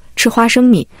酒吃花生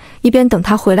米，一边等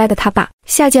他回来的他爸。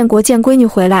夏建国见闺女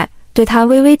回来，对他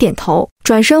微微点头，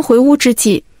转身回屋之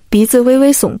际，鼻子微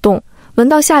微耸动，闻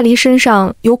到夏黎身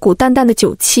上有股淡淡的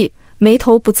酒气，眉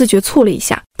头不自觉蹙了一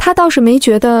下。他倒是没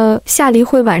觉得夏黎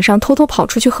会晚上偷偷跑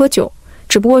出去喝酒，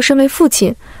只不过身为父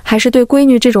亲，还是对闺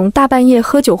女这种大半夜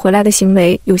喝酒回来的行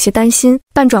为有些担心。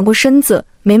半转过身子，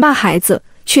没骂孩子，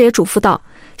却也嘱咐道，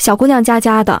小姑娘家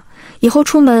家的，以后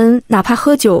出门哪怕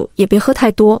喝酒也别喝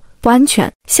太多，不安全。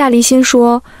夏黎心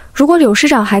说，如果柳师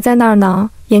长还在那儿呢，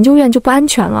研究院就不安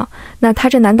全了，那他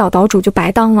这南岛岛主就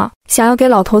白当了。想要给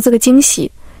老头子个惊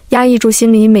喜，压抑住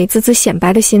心里美滋滋显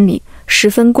摆的心理，十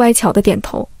分乖巧的点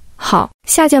头。好。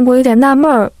夏建国有点纳闷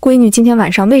儿，闺女今天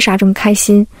晚上为啥这么开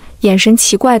心，眼神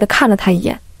奇怪地看了他一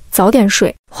眼。早点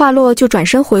睡。话落就转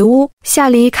身回屋。夏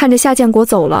黎看着夏建国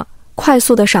走了，快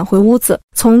速地闪回屋子，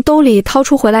从兜里掏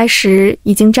出回来时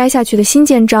已经摘下去的新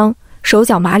肩章，手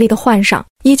脚麻利地换上，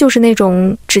依旧是那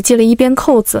种只系了一边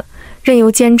扣子，任由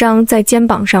肩章在肩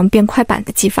膀上变快板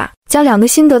的系法，将两个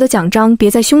新得的奖章别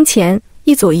在胸前，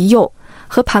一左一右，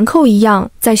和盘扣一样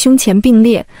在胸前并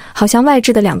列，好像外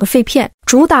置的两个废片。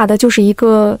主打的就是一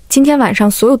个今天晚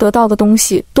上所有得到的东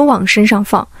西都往身上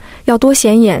放，要多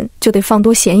显眼就得放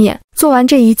多显眼。做完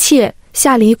这一切，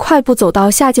夏黎快步走到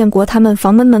夏建国他们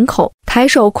房门门口，抬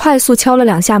手快速敲了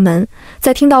2下门，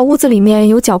在听到屋子里面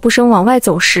有脚步声往外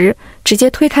走时，直接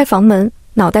推开房门，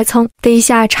脑袋噌的一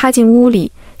下插进屋里，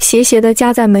斜斜地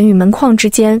夹在门与门框之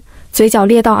间，嘴角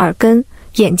裂到耳根，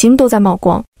眼睛都在冒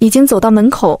光。已经走到门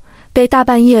口，被大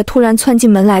半夜突然窜进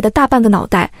门来的大半个脑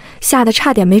袋吓得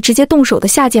差点没直接动手的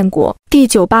夏建国。第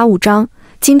985章，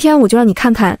今天我就让你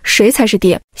看看谁才是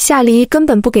爹。夏黎根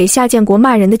本不给夏建国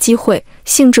骂人的机会，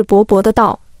兴致勃勃地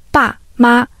道：爸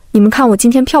妈，你们看我今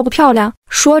天漂不漂亮？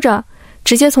说着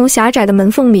直接从狭窄的门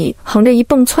缝里横着一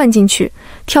蹦窜进去，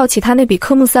跳起他那比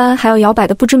科目3还要摇摆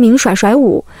的不知名甩甩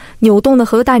舞，扭动的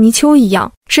和个大泥鳅一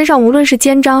样，身上无论是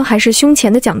肩章还是胸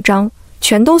前的奖章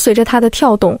全都随着他的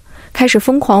跳动开始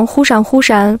疯狂忽闪忽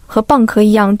闪，和蚌壳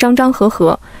一样张张合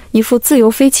合，一副自由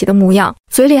飞起的模样，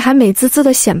嘴里还美滋滋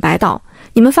地显摆道：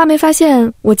你们发没发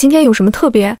现我今天有什么特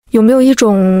别？有没有一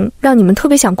种让你们特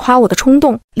别想夸我的冲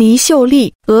动？黎秀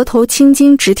丽额头青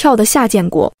筋直跳的夏建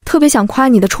国，特别想夸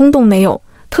你的冲动没有？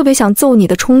特别想揍你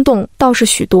的冲动倒是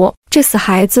许多。这死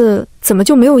孩子怎么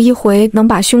就没有一回能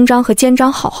把胸章和肩章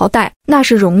好好戴？那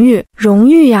是荣誉，荣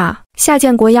誉呀！夏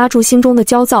建国压住心中的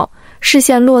焦躁，视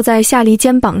线落在夏黎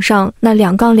肩膀上那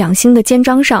2杠2星的肩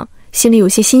章上，心里有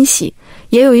些欣喜，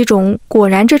也有一种果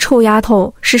然这臭丫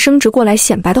头是升职过来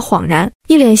显摆的恍然。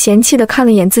一脸嫌弃地看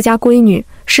了眼自家闺女，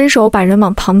伸手把人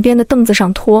往旁边的凳子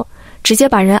上拖，直接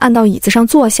把人按到椅子上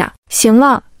坐下。行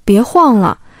了，别晃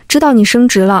了，知道你升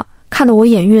职了，看得我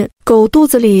眼晕，狗肚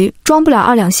子里装不了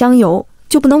2两香油，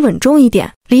就不能稳重一点？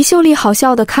黎秀丽好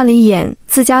笑地看了一眼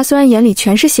自家虽然眼里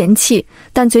全是嫌弃，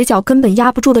但嘴角根本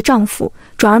压不住的丈夫，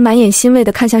转而满眼欣慰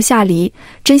地看向夏黎，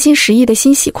真心实意地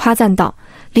欣喜夸赞道：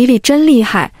黎黎真厉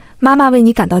害，妈妈为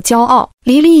你感到骄傲。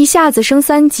黎黎一下子升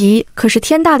3级，可是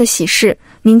天大的喜事，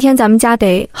明天咱们家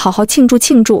得好好庆祝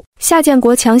庆祝。夏建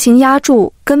国强行压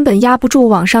住根本压不住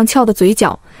往上翘的嘴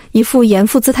角，一副严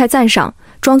父姿态赞赏，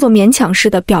装作勉强似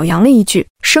的表扬了一句：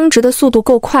升职的速度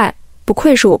够快，不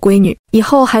愧是我闺女，以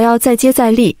后还要再接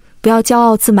再厉，不要骄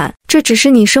傲自满，这只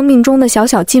是你生命中的小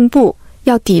小进步，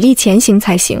要砥砺前行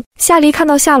才行。夏黎看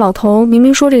到夏老头明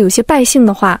明说着有些败兴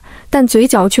的话，但嘴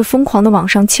角却疯狂地往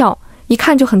上翘，一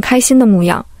看就很开心的模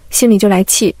样，心里就来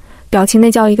气，表情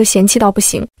那叫一个嫌弃到不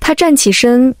行。他站起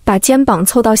身，把肩膀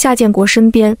凑到夏建国身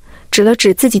边，指了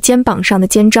指自己肩膀上的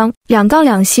肩章：2杠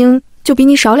2星，就比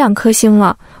你少2颗星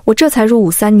了。我这才入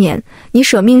伍3年，你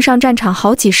舍命上战场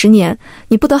好几十年，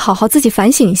你不得好好自己反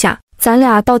省一下，咱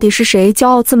俩到底是谁骄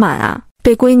傲自满啊？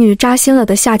被闺女扎心了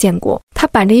的夏建国，他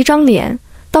板着一张脸，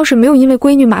倒是没有因为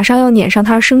闺女马上要撵上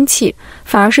他而生气，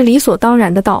反而是理所当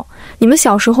然的道：你们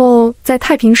小时候在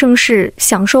太平盛世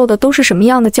享受的都是什么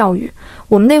样的教育？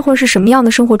我们那会儿是什么样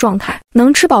的生活状态？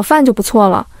能吃饱饭就不错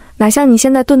了，哪像你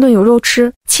现在顿顿有肉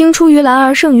吃，青出于蓝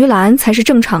而胜于蓝才是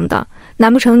正常的。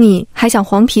难不成你还想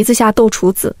黄皮子下斗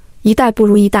厨子，一代不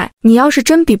如一代？你要是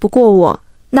真比不过我，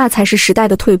那才是时代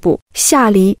的退步。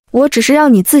夏黎，我只是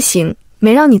让你自省，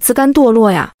没让你自甘堕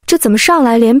落呀，这怎么上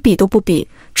来连比都不比，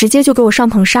直接就给我上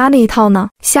捧杀那一套呢？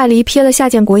夏黎瞥了夏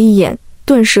建国一眼，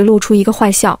顿时露出一个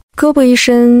坏笑，胳膊一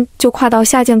伸就跨到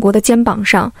夏建国的肩膀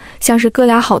上，像是哥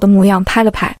俩好的模样拍了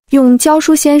拍，用教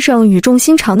书先生语重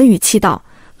心长的语气道：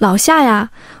老夏呀，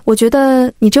我觉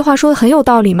得你这话说的很有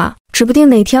道理嘛，指不定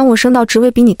哪天我升到职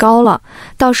位比你高了，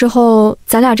到时候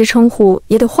咱俩这称呼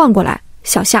也得换过来，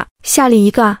小夏。夏黎一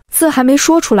个字还没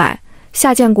说出来，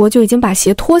夏建国就已经把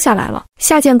鞋脱下来了。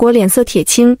夏建国脸色铁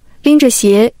青，拎着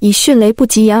鞋以迅雷不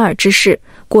及掩耳之势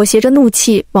裹挟着怒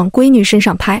气往闺女身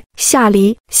上拍。夏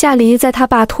黎在他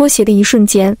爸脱鞋的一瞬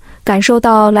间，感受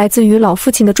到来自于老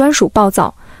父亲的专属暴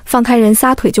躁，放开人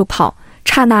撒腿就跑，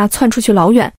刹那窜出去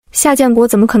老远。夏建国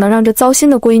怎么可能让这糟心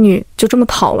的闺女就这么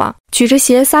跑了？举着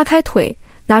鞋撒开腿，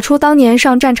拿出当年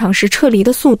上战场时撤离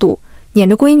的速度，撵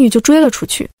着闺女就追了出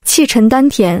去，气沉丹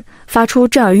田，发出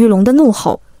震耳欲聋的怒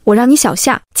吼：我让你小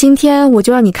夏，今天我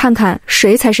就让你看看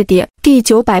谁才是爹。第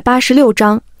986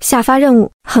章下发任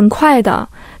务。很快的，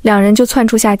两人就窜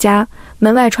出夏家，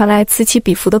门外传来此起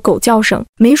彼伏的狗叫声，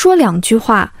没说2句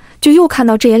话，就又看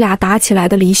到这爷俩打起来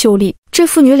的黎秀丽。这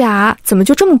父女俩怎么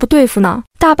就这么不对付呢？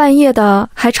大半夜的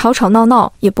还吵吵闹闹，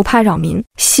也不怕扰民，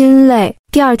心累。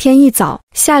第二天一早，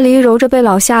夏黎揉着被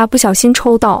老夏不小心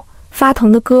抽到发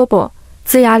疼的胳膊，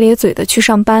龇牙咧嘴的去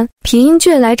上班。平英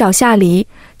俊来找夏黎，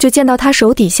就见到他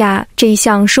手底下这一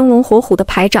向生龙活虎的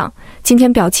排长，今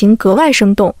天表情格外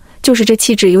生动，就是这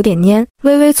气质有点蔫，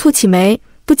微微蹙起眉，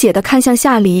不解地看向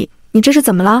夏黎，你这是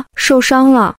怎么了？受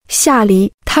伤了。夏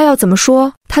黎，他要怎么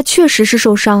说？他确实是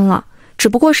受伤了，只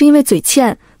不过是因为嘴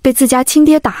欠被自家亲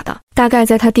爹打的。大概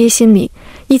在他爹心里，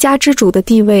一家之主的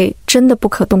地位真的不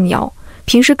可动摇，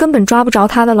平时根本抓不着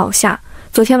他的老夏，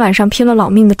昨天晚上拼了老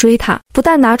命的追他，不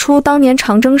但拿出当年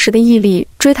长征时的毅力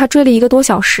追他，追了1个多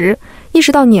小时，意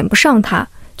识到撵不上他，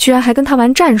居然还跟他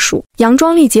玩战术，佯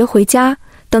装力竭回家。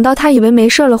等到他以为没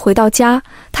事了，回到家，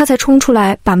他才冲出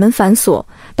来把门反锁，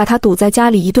把他堵在家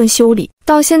里一顿修理。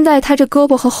到现在他这胳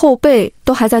膊和后背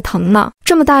都还在疼呢，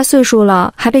这么大岁数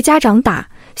了还被家长打，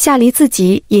夏黎自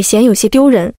己也嫌有些丢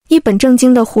人，一本正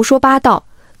经的胡说八道。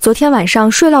昨天晚上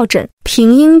睡落枕。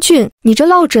平英俊，你这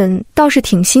落枕倒是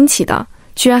挺新奇的，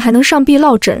居然还能上臂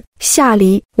落枕。夏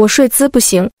黎，我睡姿不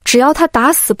行，只要他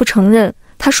打死不承认，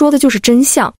他说的就是真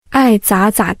相，爱咋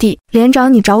咋地。连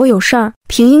长，你找我有事儿？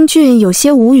平英俊有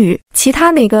些无语，其他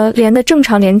哪个连的正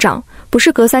常连长不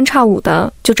是隔3差5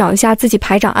的就找一下自己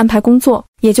排长安排工作？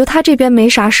也就他这边没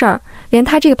啥事儿，连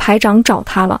他这个排长找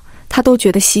他了，他都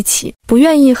觉得稀奇，不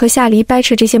愿意和夏黎掰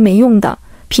扯这些没用的。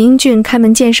平英俊开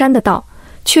门见山的道，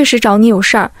确实找你有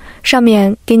事儿，上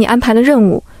面给你安排了任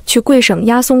务，去贵省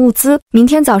押送物资，明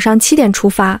天早上7点出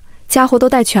发，家伙都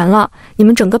带全了，你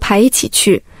们整个排一起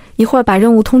去，一会儿把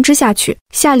任务通知下去。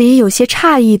夏黎有些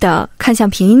诧异地看向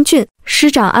平英俊，师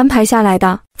长安排下来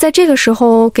的，在这个时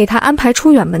候给他安排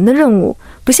出远门的任务，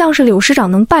不像是柳师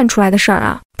长能办出来的事儿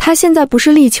啊。他现在不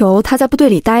是力求他在部队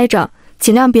里待着，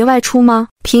尽量别外出吗？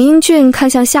平英俊看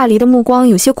向夏黎的目光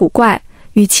有些古怪，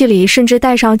语气里甚至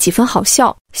带上几分好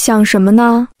笑。想什么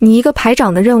呢？你一个排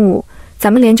长的任务，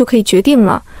咱们连就可以决定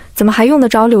了，怎么还用得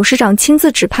着柳师长亲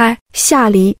自指派？夏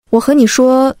黎，我和你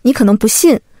说，你可能不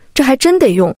信，这还真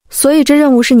得用，所以这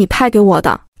任务是你派给我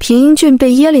的。平英俊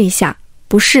被噎了一下，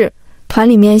不是，团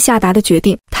里面下达的决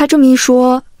定。他这么一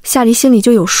说，夏黎心里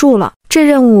就有数了，这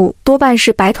任务多半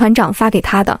是白团长发给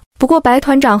他的。不过白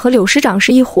团长和柳师长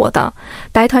是一伙的，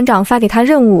白团长发给他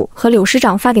任务和柳师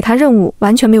长发给他任务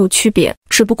完全没有区别，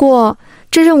只不过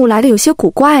这任务来的有些古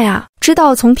怪啊。知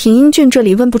道从平英俊这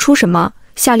里问不出什么，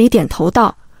夏黎点头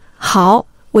道，好，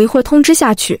我一会儿通知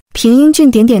下去。平英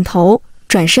俊点点头，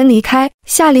转身离开。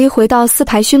夏黎回到4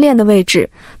排训练的位置，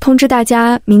通知大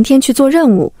家明天去做任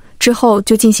务，之后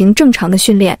就进行正常的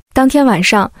训练。当天晚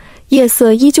上，夜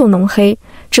色依旧浓黑，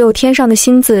只有天上的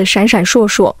星子闪闪烁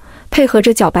烁，配合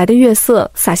着皎白的月色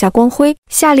洒下光辉。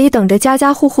夏黎等着家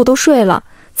家户户都睡了，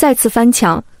再次翻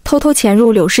墙，偷偷潜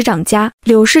入柳师长家。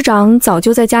柳师长早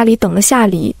就在家里等了夏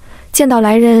黎，见到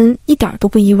来人一点都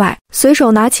不意外，随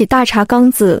手拿起大茶缸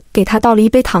子给他倒了一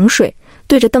杯糖水，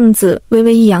对着凳子微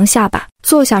微一扬下巴，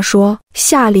坐下说，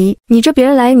夏黎，你这别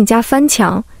人来你家翻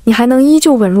墙，你还能依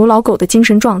旧稳如老狗的精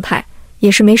神状态，也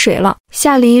是没谁了。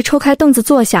夏黎抽开凳子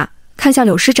坐下，看向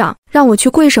柳师长，让我去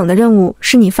贵省的任务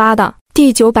是你发的。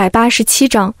第987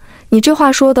章，你这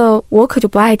话说的我可就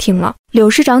不爱听了。柳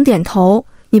师长点头，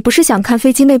你不是想看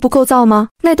飞机内部构造吗？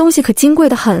那东西可金贵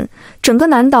得很，整个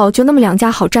南岛就那么2架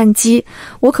好战机，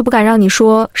我可不敢让你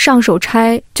说上手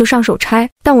拆就上手拆，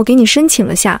但我给你申请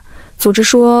了下，组织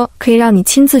说可以让你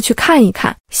亲自去看一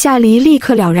看。夏黎立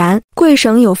刻了然，贵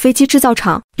省有飞机制造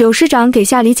厂。柳师长给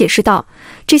夏黎解释道，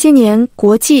这些年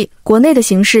国际国内的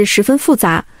形势十分复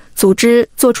杂，组织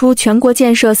做出全国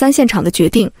建设3线厂的决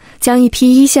定，将一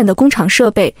批1线的工厂设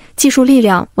备、技术力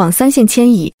量往3线迁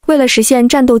移。为了实现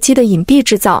战斗机的隐蔽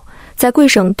制造，在贵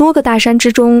省多个大山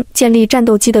之中建立战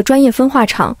斗机的专业分化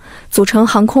厂，组成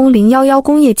航空011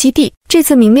工业基地。这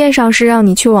次明面上是让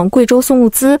你去往贵州送物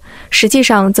资，实际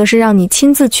上则是让你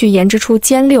亲自去研制出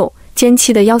歼6、歼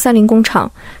7的130工厂，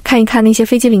看一看那些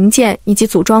飞机零件以及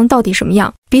组装到底什么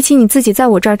样。比起你自己在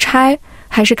我这儿拆，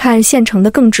还是看现成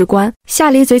的更直观。夏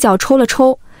黎嘴角抽了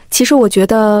抽，其实我觉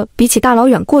得比起大老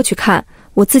远过去看，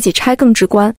我自己拆更直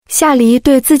观。夏黎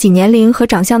对自己年龄和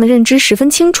长相的认知十分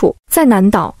清楚，在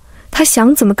南岛他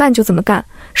想怎么干就怎么干，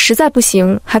实在不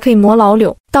行还可以磨老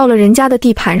柳。到了人家的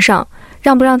地盘上，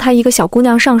让不让他一个小姑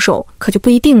娘上手可就不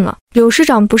一定了。柳师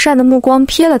长不善的目光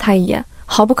瞥了他一眼，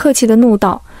毫不客气地怒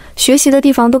道，学习的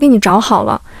地方都给你找好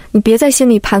了，你别在心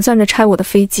里盘算着拆我的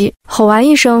飞机。吼完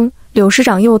一声，柳师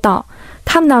长又道：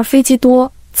他们那儿飞机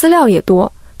多，资料也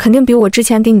多，肯定比我之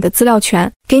前给你的资料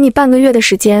全。给你半个月的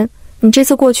时间，你这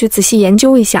次过去仔细研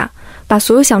究一下，把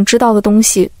所有想知道的东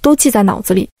西都记在脑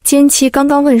子里。歼七刚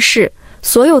刚问世，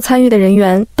所有参与的人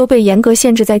员都被严格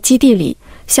限制在基地里，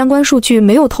相关数据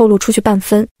没有透露出去半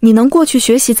分。你能过去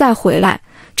学习再回来，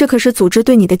这可是组织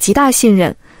对你的极大信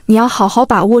任，你要好好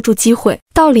把握住机会。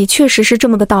道理确实是这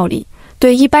么个道理，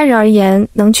对一般人而言，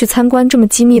能去参观这么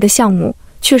机密的项目，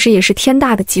确实也是天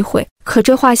大的机会。可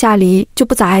这话夏黎就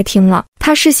不咋爱听了，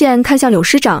他视线看向柳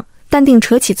师长，淡定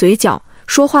扯起嘴角，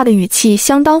说话的语气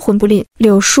相当混不吝。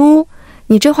柳叔，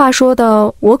你这话说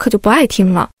的我可就不爱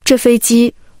听了。这飞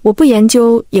机我不研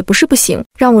究也不是不行，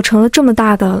让我成了这么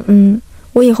大的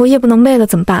我以后夜不能寐了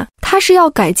怎么办？他是要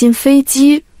改进飞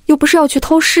机，又不是要去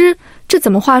偷师，这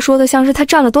怎么话说的像是他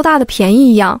占了多大的便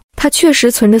宜一样？他确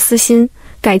实存着私心，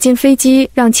改进飞机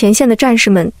让前线的战士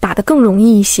们打得更容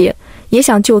易一些，也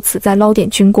想就此再捞点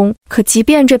军功。可即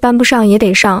便这班不上也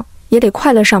得上，也得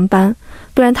快乐上班，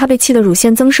不然他被气得乳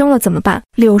腺增生了怎么办？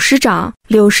柳师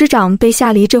长被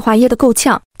夏黎这话噎得够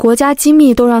呛，国家机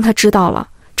密都让他知道了，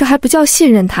这还不叫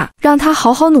信任他？让他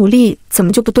好好努力怎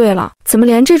么就不对了？怎么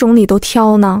连这种理都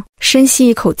挑呢？深吸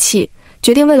一口气，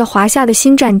决定为了华夏的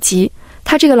新战机，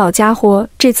他这个老家伙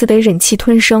这次得忍气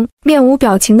吞声，面无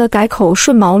表情地改口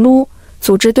顺毛撸。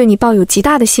组织对你抱有极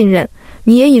大的信任，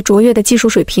你也以卓越的技术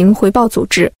水平回报组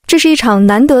织。这是一场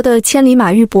难得的千里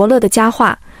马遇伯乐的佳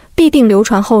话，必定流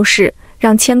传后世，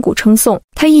让千古称颂。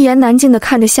他一言难尽地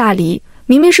看着夏黎，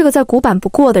明明是个再古板不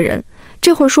过的人，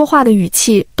这会儿说话的语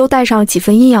气都带上了几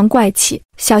分阴阳怪气。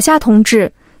小夏同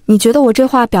志，你觉得我这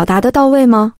话表达得到位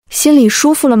吗？心里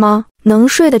舒服了吗？能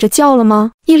睡得着觉了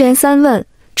吗？一连三问，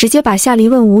直接把夏黎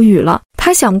问无语了。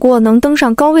他想过能登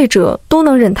上高位者都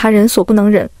能忍他人所不能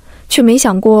忍，却没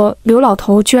想过刘老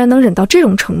头居然能忍到这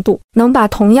种程度，能把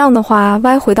同样的话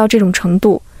歪回到这种程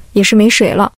度，也是没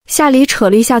谁了。夏黎扯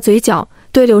了一下嘴角，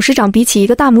对柳师长比起一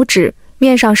个大拇指，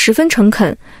面上十分诚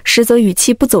恳，实则语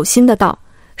气不走心的道：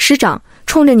师长，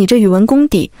冲着你这语文功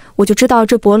底，我就知道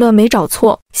这伯乐没找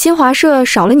错，新华社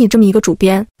少了你这么一个主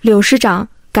编。柳师长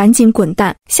赶紧滚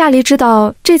蛋！夏黎知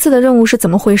道这次的任务是怎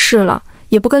么回事了，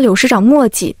也不跟柳师长磨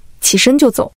叽，起身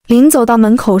就走。临走到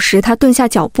门口时，他顿下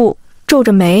脚步，皱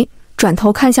着眉，转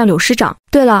头看向柳师长。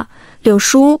对了，柳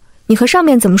叔，你和上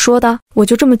面怎么说的？我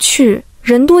就这么去，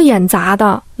人多眼杂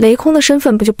的，雷空的身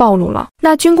份不就暴露了？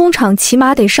那军工厂起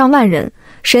码得上万人，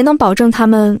谁能保证他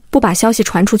们不把消息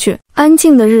传出去？安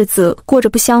静的日子过着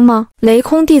不香吗？雷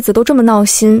空弟子都这么闹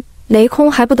心，雷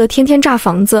空还不得天天炸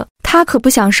房子？他可不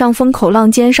想上风口浪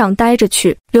尖上待着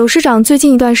去。柳师长最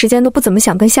近一段时间都不怎么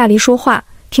想跟夏黎说话，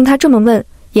听他这么问，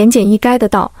言简意赅的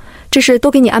道：这事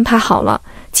都给你安排好了，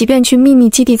即便去秘密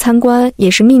基地参观也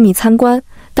是秘密参观，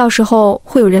到时候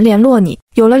会有人联络你。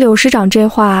有了柳师长这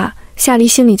话，夏黎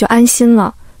心里就安心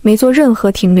了，没做任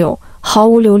何停留，毫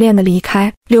无留恋的离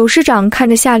开。柳师长看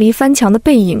着夏黎翻墙的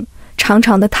背影，长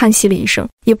长的叹息了一声，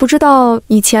也不知道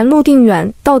以前陆定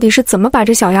远到底是怎么把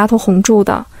这小丫头哄住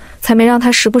的，才没让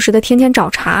她时不时的天天找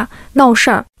茬闹事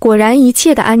儿。果然一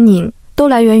切的安宁都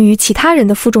来源于其他人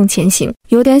的负重前行，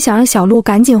有点想让小鹿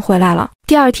赶紧回来了。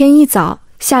第二天一早，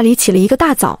夏黎起了一个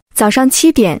大早，早上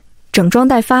7点，整装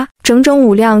待发，整整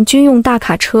5辆军用大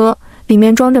卡车，里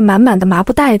面装着满满的麻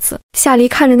布袋子。夏黎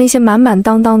看着那些满满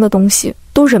当当的东西，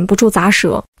都忍不住咂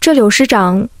舌。这柳师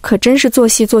长可真是做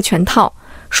戏做全套，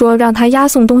说让他押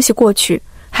送东西过去，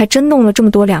还真弄了这么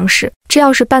多粮食。这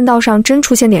要是半道上真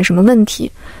出现点什么问题，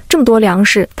这么多粮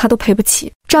食他都赔不起。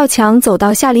赵强走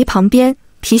到夏黎旁边，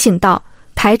提醒道：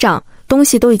排长，东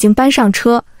西都已经搬上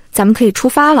车，咱们可以出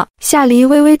发了。夏黎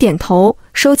微微点头，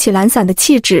收起懒散的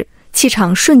气质，气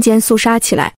场瞬间肃杀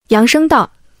起来，扬声道：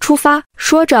出发！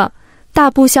说着大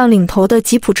步向领头的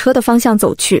吉普车的方向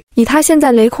走去。以他现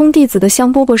在雷空弟子的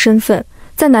香饽饽身份，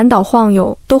在南岛晃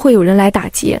悠都会有人来打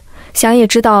劫，想也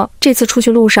知道这次出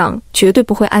去路上绝对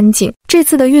不会安静。这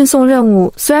次的运送任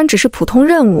务虽然只是普通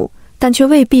任务，但却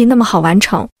未必那么好完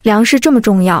成。粮食这么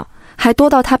重要，还多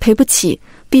到他赔不起，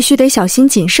必须得小心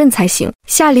谨慎才行。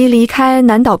夏黎离开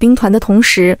南岛兵团的同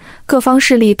时，各方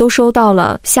势力都收到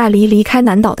了夏黎离开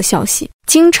南岛的消息。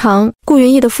京城，顾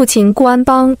云逸的父亲顾安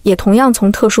邦也同样从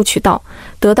特殊渠道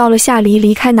得到了夏黎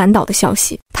离开南岛的消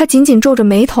息。他紧紧皱着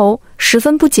眉头，十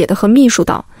分不解地和秘书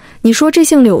道：你说这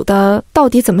姓柳的到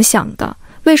底怎么想的？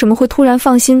为什么会突然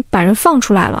放心把人放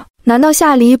出来了？难道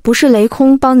夏黎不是雷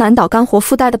空帮南岛干活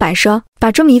附带的摆设？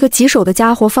把这么一个棘手的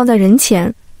家伙放在人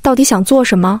前，到底想做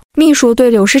什么？秘书对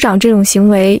柳师长这种行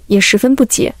为也十分不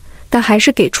解，但还是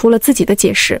给出了自己的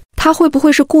解释。他会不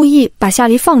会是故意把夏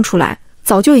黎放出来，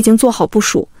早就已经做好部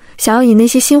署，想要以那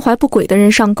些心怀不轨的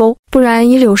人上钩？不然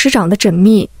以柳师长的缜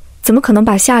密，怎么可能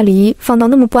把夏黎放到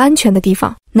那么不安全的地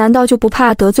方？难道就不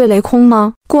怕得罪雷空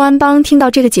吗？顾安邦听到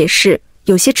这个解释，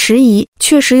有些迟疑，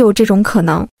确实有这种可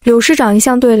能。柳师长一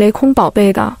向对雷空宝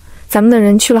贝的，咱们的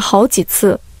人去了好几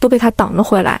次，都被他挡了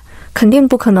回来，肯定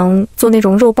不可能做那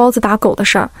种肉包子打狗的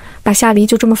事儿，把夏黎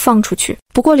就这么放出去。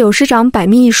不过柳师长百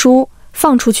密一疏，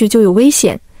放出去就有危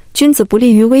险，君子不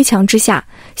立于危墙之下，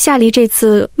夏黎这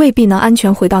次未必能安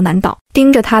全回到南岛。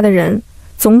盯着他的人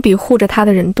总比护着他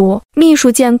的人多。秘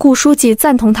书见顾书记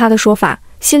赞同他的说法，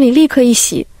心里立刻一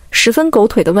喜，十分狗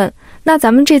腿地问：那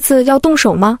咱们这次要动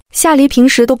手吗？夏黎平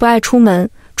时都不爱出门，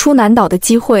出南岛的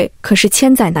机会可是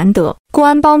千载难得。顾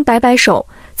安邦摆摆手，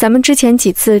咱们之前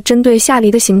几次针对夏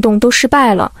黎的行动都失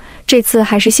败了，这次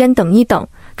还是先等一等，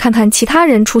看看其他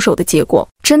人出手的结果，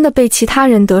真的被其他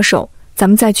人得手，咱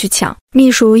们再去抢。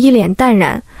秘书一脸淡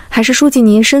然，还是书记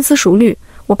您深思熟虑，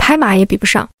我拍马也比不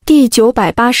上。第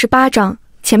988章，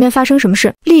前面发生什么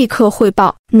事？立刻汇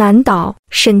报。南岛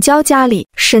沈娇家里，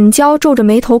沈娇皱着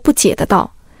眉头不解的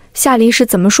道：夏黎是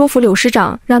怎么说服柳师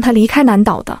长让他离开南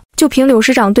岛的？就凭柳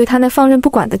师长对他那放任不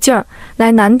管的劲儿，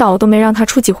来南岛都没让他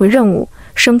出几回任务，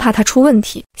生怕他出问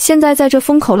题。现在在这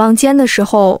风口浪尖的时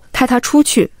候派他出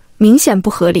去，明显不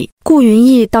合理。顾云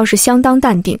逸倒是相当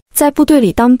淡定，在部队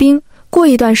里当兵，过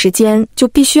一段时间就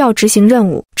必须要执行任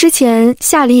务。之前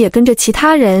夏黎也跟着其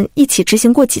他人一起执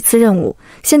行过几次任务，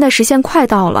现在时限快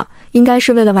到了，应该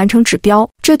是为了完成指标，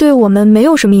这对我们没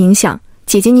有什么影响，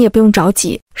姐姐你也不用着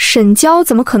急。沈娇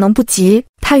怎么可能不急？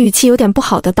她语气有点不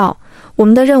好的道：我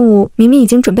们的任务明明已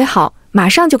经准备好，马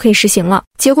上就可以实行了，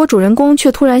结果主人公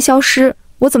却突然消失，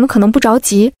我怎么可能不着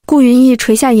急？顾云逸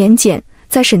垂下眼睑，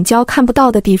在沈娇看不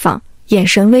到的地方眼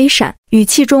神微闪，语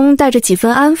气中带着几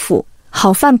分安抚：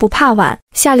好饭不怕晚，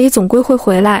夏黎总归会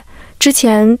回来，之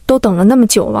前都等了那么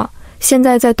久了，现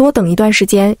在再多等一段时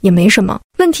间也没什么。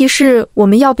问题是我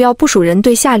们要不要部署人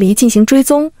对夏黎进行追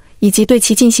踪，以及对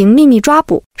其进行秘密抓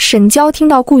捕？沈娇听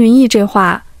到顾云逸这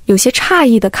话，有些诧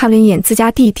异地看了一眼自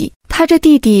家弟弟，他这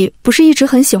弟弟不是一直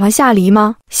很喜欢夏黎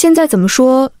吗？现在怎么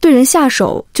说对人下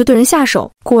手就对人下手？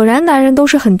果然男人都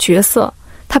是狠角色，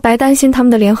他白担心他们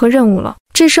的联合任务了。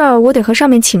这事儿我得和上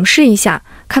面请示一下，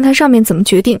看看上面怎么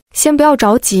决定。先不要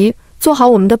着急，做好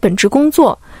我们的本职工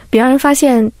作，别让人发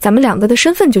现咱们两个的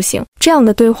身份就行。这样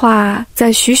的对话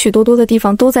在许许多多的地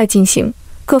方都在进行，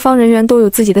各方人员都有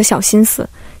自己的小心思，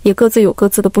也各自有各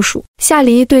自的部署。夏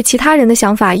黎对其他人的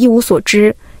想法一无所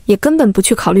知，也根本不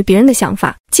去考虑别人的想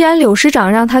法。既然柳师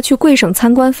长让他去贵省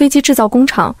参观飞机制造工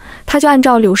厂，他就按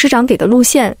照柳师长给的路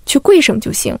线去贵省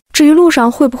就行。至于路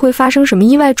上会不会发生什么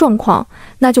意外状况，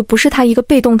那就不是他一个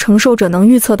被动承受者能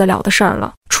预测得了的事儿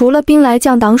了。除了兵来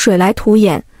将挡水来土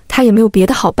掩，他也没有别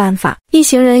的好办法。一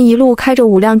行人一路开着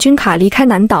5辆军卡离开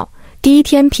南岛，第一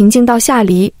天平静到夏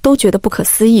黎都觉得不可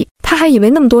思议，他还以为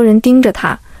那么多人盯着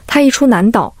他，他一出南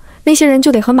岛，那些人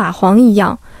就得和蚂蟥一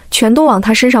样，全都往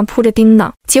他身上扑着盯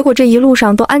呢。结果这一路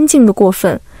上都安静的过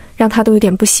分，让他都有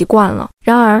点不习惯了。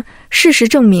然而事实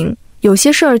证明，有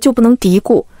些事儿就不能嘀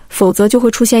咕，否则就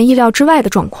会出现意料之外的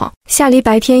状况。夏黎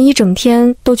白天一整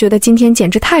天都觉得今天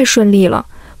简直太顺利了，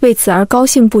为此而高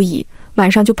兴不已。晚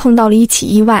上就碰到了一起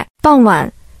意外。傍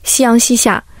晚夕阳西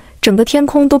下，整个天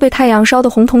空都被太阳烧得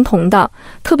红彤彤的，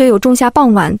特别有仲夏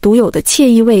傍晚独有的惬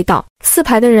意味道。4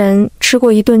排的人吃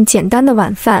过一顿简单的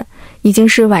晚饭，已经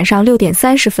是晚上6点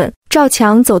30分。赵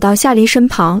强走到夏黎身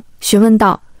旁，询问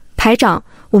道：排长，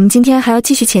我们今天还要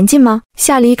继续前进吗？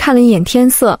夏黎看了一眼天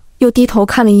色，又低头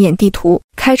看了一眼地图，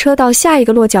开车到下一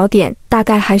个落脚点大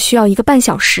概还需要1个半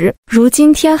小时。如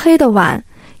今天黑的晚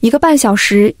，1个半小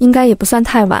时应该也不算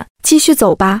太晚，继续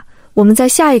走吧，我们在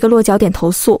下一个落脚点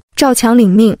投宿。赵强领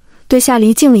命，对夏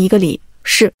黎敬了一个礼。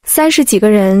是。30几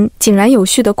个人井然有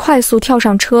序地快速跳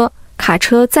上车，卡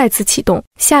车再次启动。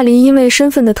夏黎因为身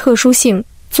份的特殊性，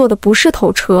坐的不是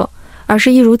头车，而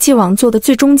是一如既往坐的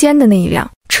最中间的那一辆。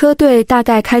车队大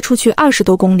概开出去20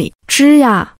多公里，吱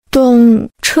呀咚，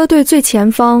车队最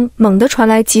前方猛地传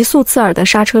来急速刺耳的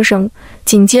刹车声，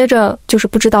紧接着就是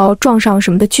不知道撞上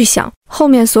什么的巨响，后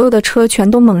面所有的车全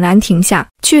都猛然停下。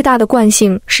巨大的惯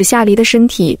性使夏黎的身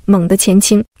体猛地前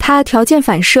倾，他条件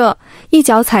反射，一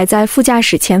脚踩在副驾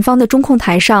驶前方的中控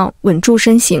台上，稳住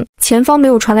身形。前方没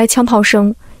有传来枪炮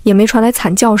声，也没传来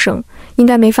惨叫声，应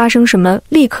该没发生什么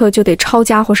立刻就得抄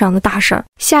家伙上的大事儿。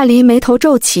夏黎眉头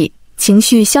皱起，情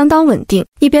绪相当稳定，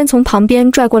一边从旁边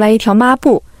拽过来一条抹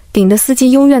布，顶着司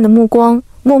机幽怨的目光，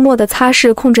默默地擦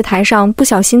拭控制台上不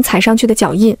小心踩上去的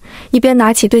脚印，一边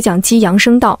拿起对讲机扬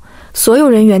声道：所有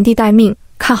人原地待命，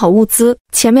看好物资，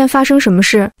前面发生什么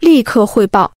事立刻汇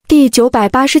报。第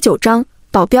989章，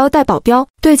保镖带保镖。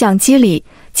对讲机里，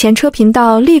前车频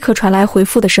道立刻传来回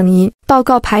复的声音：报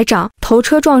告排长，头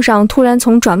车撞上突然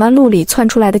从转弯路里窜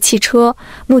出来的汽车，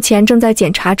目前正在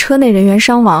检查车内人员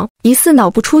伤亡，疑似脑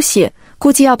部出血，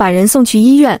估计要把人送去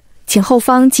医院，请后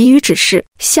方给予指示。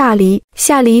夏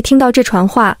黎听到这传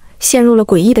话，陷入了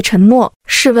诡异的沉默。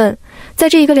试问，在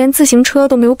这一个连自行车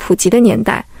都没有普及的年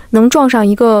代，能撞上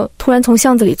一个突然从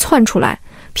巷子里窜出来，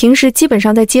平时基本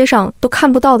上在街上都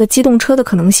看不到的机动车的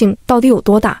可能性到底有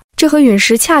多大？这和陨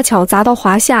石恰巧砸到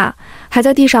华夏，还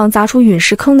在地上砸出陨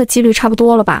石坑的几率差不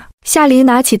多了吧？夏黎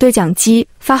拿起对讲机，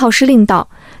发号施令道：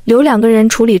留2个人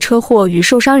处理车祸与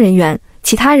受伤人员，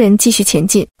其他人继续前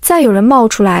进，再有人冒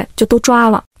出来就都抓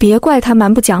了。别怪他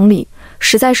蛮不讲理，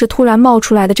实在是突然冒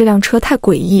出来的这辆车太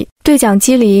诡异。对讲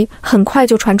机里很快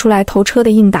就传出来头车的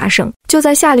应答声。就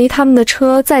在夏黎他们的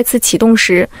车再次启动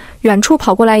时，远处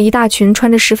跑过来一大群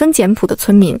穿着十分简朴的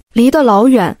村民，离得老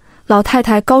远，老太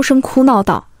太高声哭闹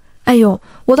道：哎呦，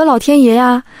我的老天爷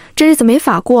呀，这日子没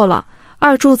法过了，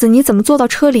二柱子你怎么坐到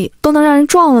车里都能让人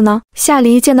撞了呢？夏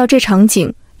黎见到这场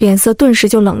景，脸色顿时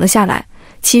就冷了下来，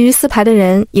其余4排的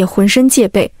人也浑身戒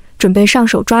备，准备上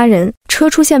手抓人。车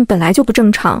出现本来就不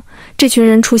正常，这群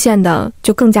人出现的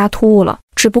就更加突兀了，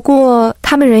只不过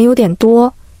他们人有点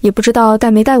多，也不知道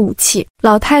带没带武器。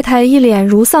老太太一脸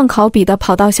如丧考妣地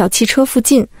跑到小汽车附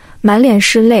近，满脸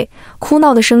是泪，哭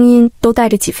闹的声音都带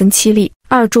着几分凄厉：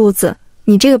二柱子，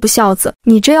你这个不孝子，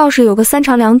你这要是有个3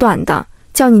长2短的，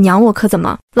叫你娘我可怎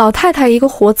么？老太太一个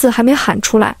活字还没喊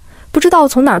出来，不知道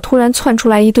从哪儿突然窜出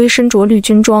来一堆身着绿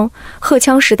军装、荷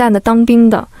枪实弹的当兵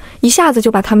的，一下子就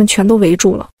把他们全都围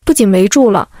住了。不仅围住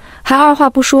了，还二话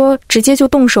不说，直接就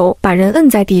动手把人摁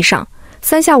在地上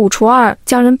，3下5除2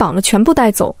将人绑了全部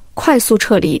带走，快速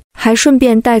撤离，还顺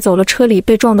便带走了车里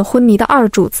被撞得昏迷的二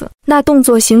柱子。那动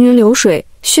作行云流水，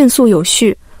迅速有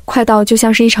序，快到就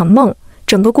像是一场梦。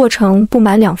整个过程不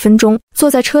满2分钟。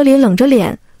坐在车里冷着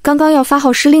脸，刚刚要发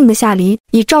号施令的夏黎，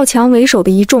以赵强为首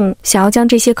的一众想要将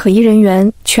这些可疑人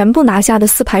员全部拿下的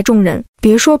4排众人，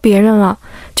别说别人了，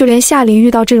就连夏黎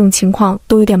遇到这种情况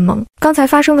都有点懵。刚才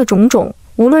发生的种种，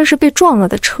无论是被撞了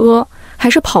的车，还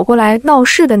是跑过来闹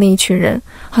事的那一群人，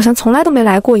好像从来都没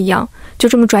来过一样，就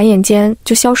这么转眼间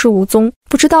就消失无踪。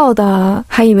不知道的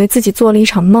还以为自己做了一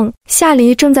场梦。夏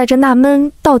黎正在这纳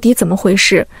闷到底怎么回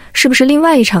事，是不是另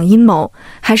外一场阴谋，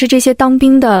还是这些当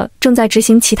兵的正在执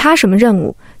行其他什么任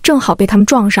务，正好被他们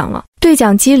撞上了。对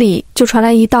讲机里就传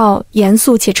来一道严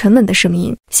肃且沉稳的声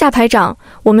音：夏排长，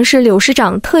我们是柳师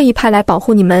长特意派来保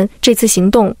护你们这次行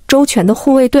动周全的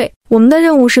护卫队，我们的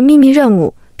任务是秘密任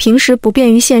务，平时不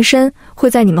便于现身，会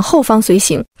在你们后方随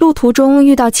行，路途中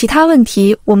遇到其他问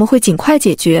题我们会尽快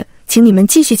解决，请你们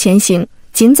继续前行，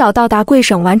尽早到达贵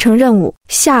省完成任务。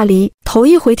夏黎头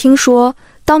一回听说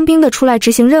当兵的出来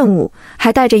执行任务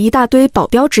还带着一大堆保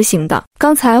镖执行的，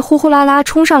刚才呼呼啦啦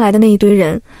冲上来的那一堆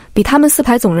人比他们4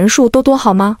排总人数都多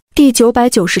好吗？第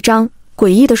990章诡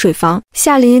异的水房。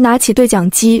夏黎拿起对讲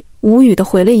机，无语地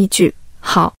回了一句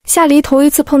好。夏黎头一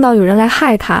次碰到有人来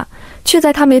害他，却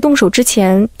在他没动手之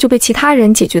前就被其他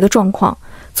人解决的状况，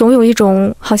总有一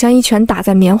种好像一拳打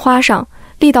在棉花上，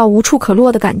力道无处可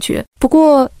落的感觉。不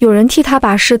过有人替他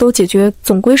把事都解决，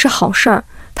总归是好事儿，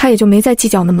他也就没再计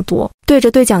较那么多，对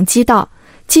着对讲机道：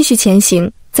继续前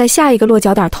行，在下一个落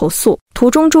脚点投诉，途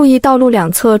中注意道路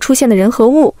两侧出现的人和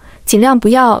物，尽量不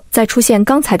要再出现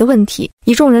刚才的问题。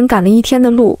一众人赶了1天的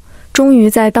路，终于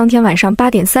在当天晚上8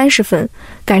点30分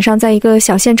赶上在一个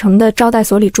小县城的招待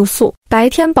所里住宿。白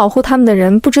天保护他们的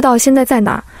人不知道现在在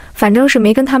哪儿，反正是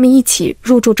没跟他们一起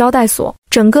入住招待所。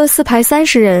整个4排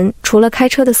30人，除了开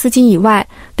车的司机以外，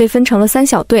被分成了3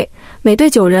小队，每队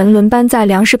9人轮班在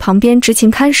粮食旁边执勤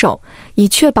看守，以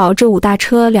确保这5大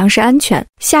车粮食安全。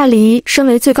夏黎身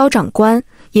为最高长官，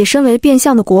也身为变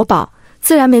相的国宝，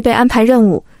自然没被安排任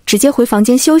务，直接回房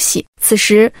间休息。此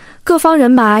时各方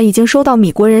人马已经收到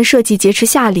米国人设计劫持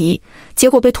夏黎，结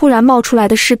果被突然冒出来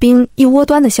的士兵一窝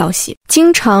端的消息。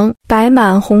京城摆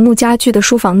满红木家具的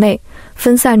书房内，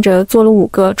分散着坐了5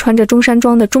个穿着中山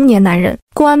装的中年男人。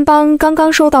公安帮刚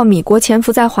刚收到米国潜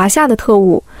伏在华夏的特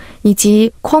务以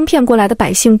及诓骗过来的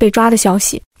百姓被抓的消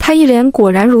息。他一脸果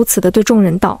然如此地对众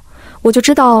人道：我就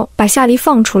知道把夏黎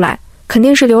放出来肯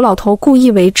定是刘老头故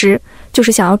意为之，就是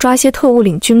想要抓些特务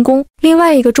领军功。另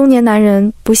外一个中年男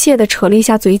人不屑地扯了一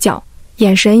下嘴角，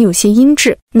眼神有些阴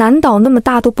鸷。南岛那么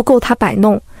大都不够他摆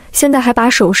弄，现在还把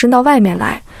手伸到外面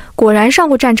来，果然上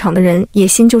过战场的人野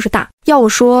心就是大。要我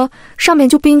说，上面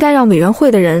就不应该让委员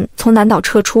会的人从南岛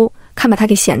撤出，看把他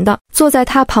给闲的。坐在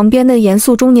他旁边的严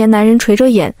肃中年男人垂着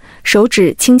眼，手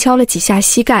指轻敲了几下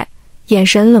膝盖，眼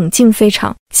神冷静非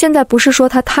常。现在不是说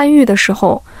他贪欲的时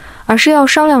候，而是要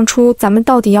商量出咱们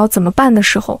到底要怎么办的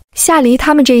时候，夏黎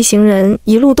他们这一行人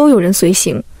一路都有人随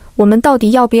行，我们到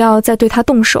底要不要再对他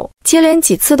动手？接连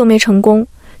几次都没成功，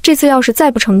这次要是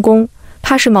再不成功，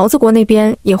怕是毛子国那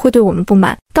边也会对我们不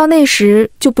满，到那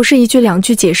时就不是一句两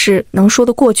句解释能说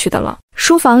得过去的了。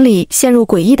书房里陷入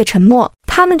诡异的沉默，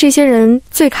他们这些人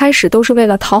最开始都是为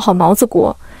了讨好毛子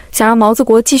国，想让毛子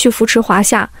国继续扶持华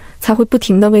夏，才会不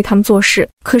停地为他们做事。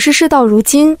可是事到如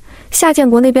今，夏建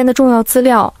国那边的重要资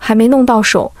料还没弄到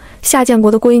手，夏建国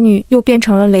的闺女又变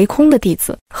成了雷空的弟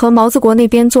子，和毛子国那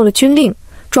边做了军令，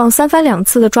撞三番两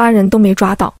次的抓人都没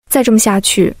抓到。再这么下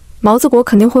去，毛子国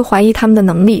肯定会怀疑他们的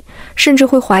能力，甚至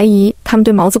会怀疑他们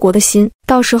对毛子国的心，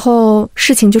到时候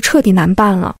事情就彻底难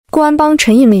办了。顾安邦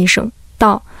沉吟了一声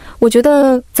道，我觉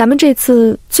得咱们这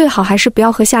次最好还是不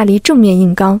要和夏黎正面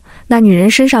硬刚，那女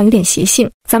人身上有点邪性，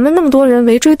咱们那么多人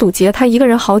围追堵截，她一个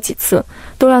人好几次，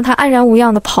都让她安然无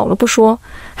恙的跑了不说，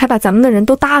还把咱们的人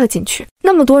都搭了进去，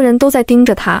那么多人都在盯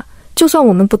着她，就算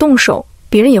我们不动手，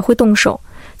别人也会动手，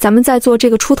咱们再做这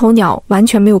个出头鸟完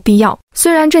全没有必要。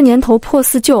虽然这年头破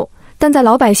四旧，但在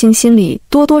老百姓心里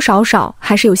多多少少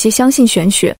还是有些相信玄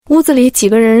学。屋子里几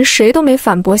个人谁都没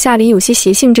反驳夏黎有些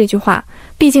邪性这句话，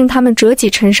毕竟他们折戟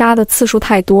沉沙的次数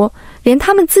太多，连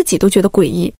他们自己都觉得诡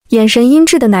异。眼神阴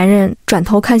鸷的男人转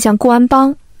头看向顾安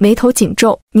邦，眉头紧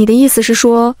皱，你的意思是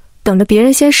说等着别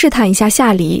人先试探一下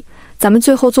夏黎，咱们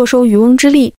最后坐收渔翁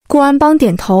之利？顾安邦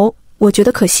点头，我觉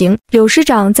得可行。柳师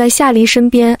长在夏黎身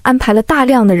边安排了大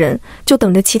量的人，就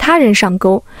等着其他人上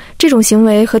钩，这种行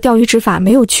为和钓鱼执法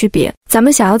没有区别，咱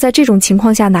们想要在这种情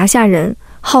况下拿下人，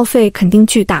耗费肯定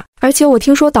巨大。而且我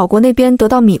听说岛国那边得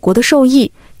到米国的授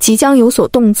意，即将有所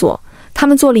动作，他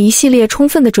们做了一系列充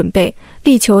分的准备，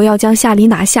力求要将夏黎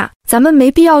拿下。咱们没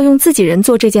必要用自己人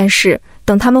做这件事，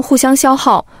等他们互相消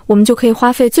耗，我们就可以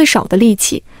花费最少的力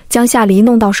气将夏黎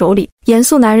弄到手里。严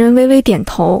肃男人微微点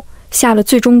头，下了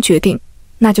最终决定，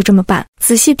那就这么办。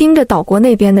仔细盯着岛国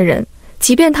那边的人，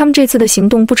即便他们这次的行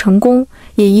动不成功，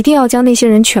也一定要将那些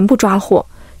人全部抓获，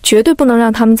绝对不能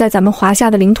让他们在咱们华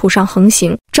夏的领土上横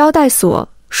行。招待所、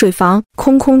水房，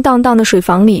空空荡荡的水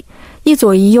房里，一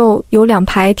左一右有两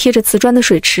排贴着瓷砖的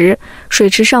水池，水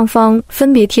池上方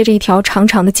分别贴着一条长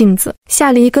长的镜子。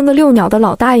夏黎跟个遛鸟的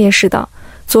老大爷似的，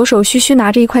左手虚虚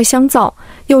拿着一块香皂，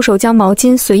右手将毛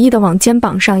巾随意地往肩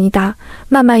膀上一搭，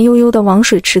慢慢悠悠地往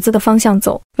水池子的方向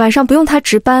走。晚上不用他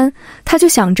值班，他就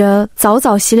想着早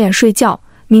早洗脸睡觉，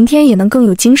明天也能更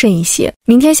有精神一些。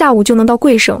明天下午就能到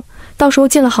贵省，到时候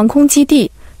进了航空基地，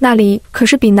那里可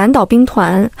是比南岛兵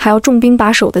团还要重兵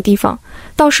把守的地方，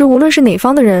到时无论是哪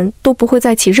方的人都不会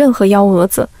再起任何幺蛾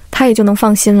子，他也就能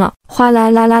放心了。哗啦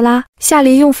啦啦啦，夏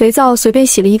黎用肥皂随便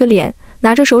洗了一个脸，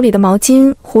拿着手里的毛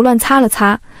巾胡乱擦了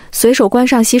擦，随手关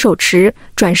上洗手池，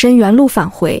转身原路返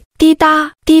回。滴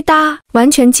答滴答，完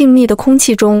全静谧的空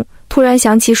气中突然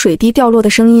响起水滴掉落的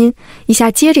声音，一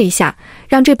下接着一下，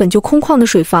让这本就空旷的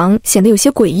水房显得有些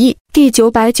诡异。第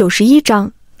991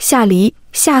章，夏黎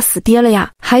吓死爹了呀！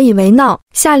还以为闹。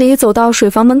夏黎走到水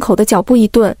房门口的脚步一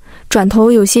顿，转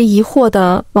头有些疑惑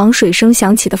地往水声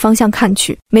响起的方向看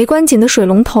去。没关紧的水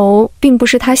龙头并不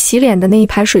是他洗脸的那一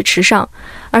排水池上，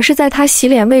而是在他洗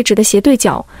脸位置的斜对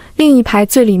角，另一排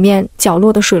最里面角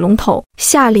落的水龙头。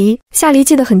夏黎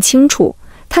记得很清楚，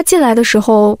他进来的时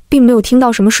候并没有听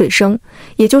到什么水声，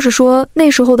也就是说那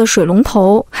时候的水龙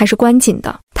头还是关紧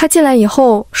的。他进来以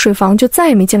后，水房就再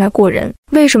也没进来过人。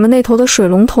为什么那头的水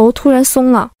龙头突然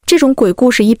松了？这种鬼故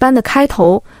事一般的开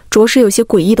头着实有些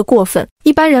诡异的过分，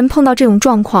一般人碰到这种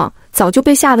状况早就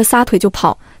被吓得撒腿就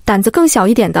跑，胆子更小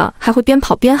一点的还会边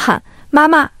跑边喊妈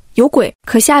妈有鬼。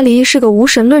可夏黎是个无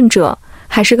神论者，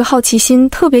还是个好奇心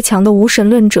特别强的无神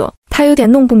论者，他有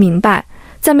点弄不明白，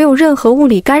在没有任何物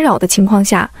理干扰的情况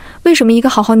下，为什么一个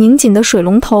好好拧紧的水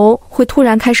龙头会突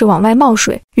然开始往外冒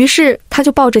水？于是他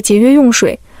就抱着节约用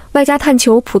水，外加探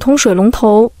求普通水龙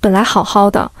头本来好好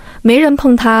的，没人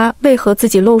碰它为何自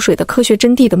己漏水的科学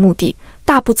真谛的目的，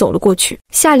大步走了过去。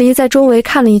夏黎在周围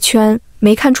看了一圈，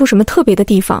没看出什么特别的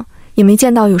地方，也没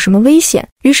见到有什么危险，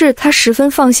于是他十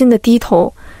分放心地低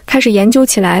头开始研究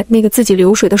起来那个自己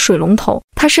流水的水龙头。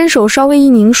他伸手稍微一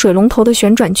拧水龙头的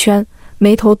旋转圈，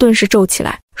眉头顿时皱起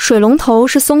来。水龙头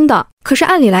是松的，可是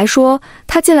按理来说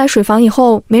他进来水房以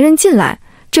后没人进来，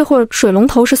这会儿水龙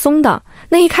头是松的，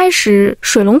那一开始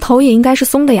水龙头也应该是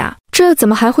松的呀，这怎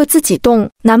么还会自己动？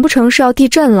难不成是要地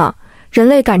震了？人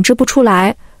类感知不出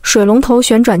来，水龙头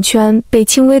旋转圈被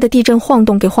轻微的地震晃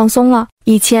动给晃松了？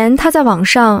以前他在网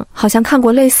上好像看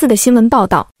过类似的新闻报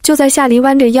道。就在夏黎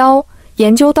弯着腰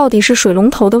研究到底是水龙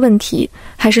头的问题，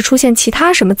还是出现其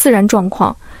他什么自然状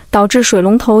况，导致水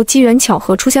龙头机缘巧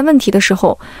合出现问题的时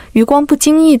候，余光不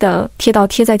经意地贴到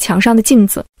贴在墙上的镜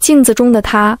子，镜子中的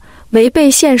他违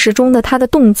背现实中的他的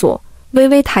动作，微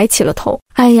微抬起了头。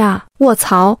哎呀，卧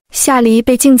槽！夏黎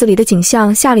被镜子里的景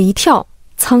象吓了一跳，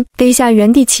噌的一下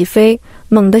原地起飞，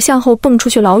猛地向后蹦出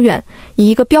去老远，以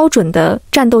一个标准的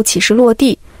战斗起势落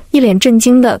地，一脸震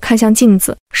惊地看向镜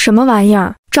子。什么玩意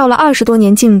儿？照了20多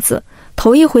年镜子，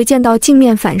头一回见到镜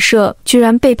面反射居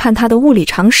然背叛他的物理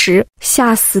常识，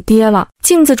吓死爹了！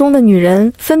镜子中的女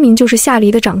人分明就是夏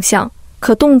黎的长相，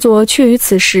可动作却与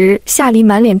此时夏黎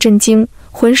满脸震惊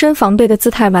浑身防备的姿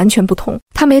态完全不同。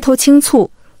她眉头轻蹙，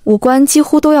五官几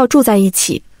乎都要住在一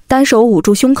起，单手捂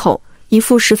住胸口，一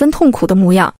副十分痛苦的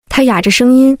模样。她哑着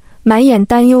声音，满眼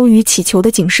担忧与祈求地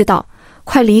警示道：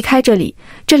快离开这里，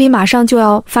这里马上就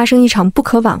要发生一场不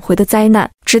可挽回的灾难，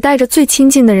只带着最亲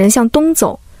近的人向东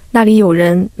走，那里有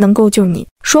人能够救你。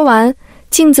说完，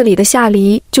镜子里的夏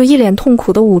黎就一脸痛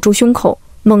苦地捂住胸口，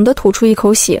猛地吐出一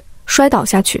口血，摔倒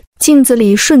下去。镜子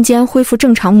里瞬间恢复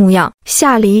正常模样。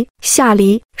夏黎，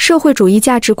社会主义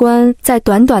价值观在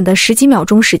短短的10几秒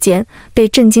钟时间被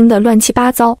震惊得乱七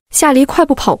八糟。夏黎快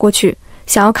步跑过去，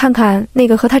想要看看那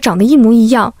个和他长得一模一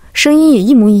样，声音也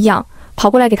一模一样，跑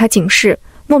过来给他警示，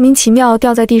莫名其妙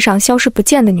掉在地上消失不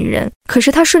见的女人。可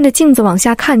是他顺着镜子往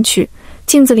下看去，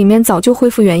镜子里面早就恢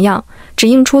复原样，只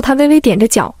映出他微微踮着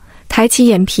脚，抬起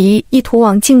眼皮，意图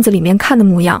往镜子里面看的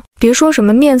模样。别说什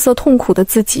么面色痛苦的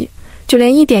自己，就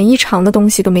连一点异常的东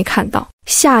西都没看到。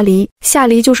夏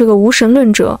黎就是个无神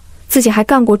论者，自己还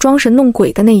干过装神弄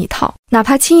鬼的那一套，哪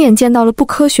怕亲眼见到了不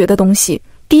科学的东西，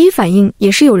第一反应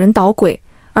也是有人捣鬼，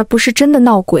而不是真的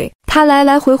闹鬼。他来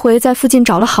来回回在附近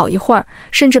找了好一会儿，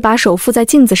甚至把手附在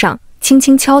镜子上轻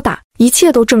轻敲打，一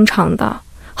切都正常的，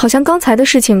好像刚才的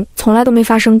事情从来都没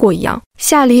发生过一样。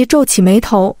夏黎皱起眉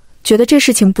头，觉得这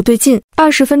事情不对劲。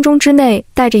20分钟之内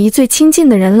带着一最亲近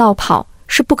的人落跑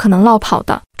是不可能落跑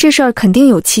的，这事儿肯定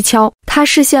有蹊跷。他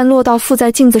视线落到附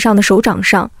在镜子上的手掌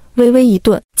上，微微一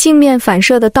顿，镜面反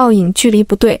射的倒影距离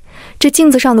不对，这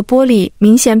镜子上的玻璃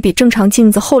明显比正常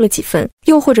镜子厚了几分，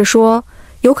又或者说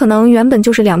有可能原本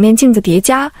就是2面镜子叠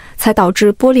加，才导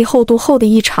致玻璃厚度厚的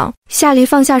异常。夏黎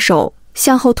放下手，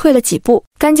向后退了几步，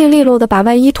干净利落地把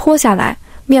外衣脱下来，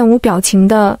面无表情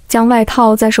地将外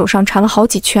套在手上缠了好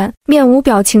几圈，面无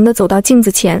表情地走到镜子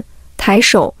前，抬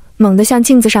手猛地向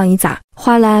镜子上一砸，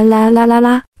哗啦啦啦啦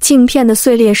啦，镜片的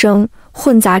碎裂声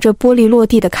混杂着玻璃落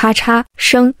地的咔嚓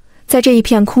声，在这一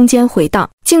片空间回荡。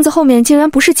镜子后面竟然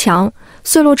不是墙，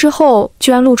碎落之后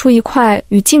居然露出一块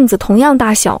与镜子同样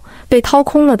大小被掏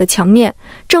空了的墙面，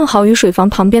正好与水房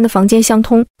旁边的房间相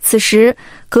通。此时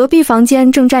隔壁房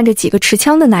间正站着几个持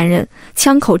枪的男人，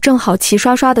枪口正好齐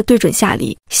刷刷地对准夏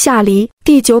黎。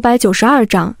第992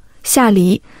章，夏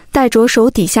黎待着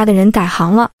手底下的人改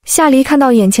行了。夏黎看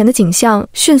到眼前的景象，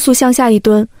迅速向下一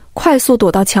蹲，快速躲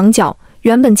到墙角，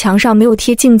原本墙上没有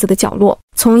贴镜子的角落，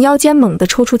从腰间猛地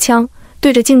抽出枪，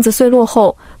对着镜子碎落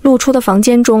后露出的房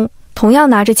间中同样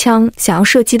拿着枪想要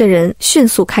射击的人迅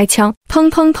速开枪。砰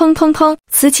砰砰砰砰，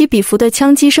此起彼伏的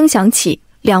枪击声响起，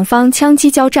两方枪击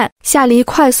交战。夏黎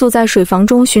快速在水房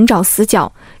中寻找死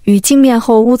角，与镜面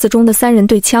后屋子中的3人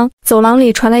对枪。走廊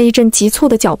里传来一阵急促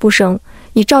的脚步声，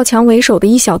以赵强为首的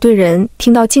一小队人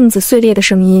听到镜子碎裂的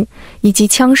声音以及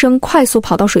枪声，快速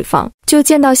跑到水房，就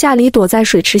见到夏黎躲在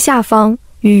水池下方，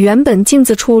与原本镜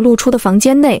子处露出的房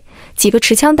间内几个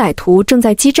持枪歹徒正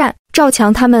在激战。赵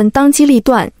强他们当机立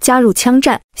断加入枪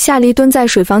战。夏黎蹲在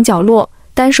水房角落，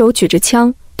单手举着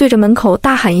枪，对着门口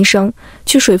大喊一声，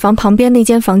去水房旁边那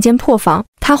间房间破防。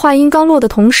他话音刚落的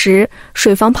同时，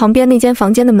水房旁边那间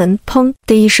房间的门砰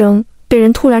的一声被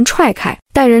人突然踹开，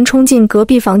带人冲进隔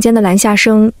壁房间的篮下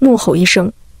生怒吼一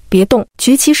声，别动，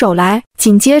举起手来。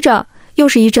紧接着又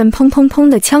是一阵砰砰砰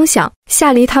的枪响。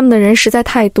夏黎他们的人实在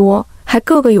太多，还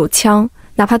个个有枪，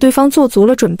哪怕对方做足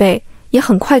了准备，也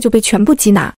很快就被全部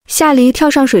击拿。夏黎跳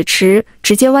上水池，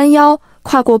直接弯腰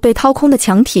跨过被掏空的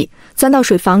墙体，钻到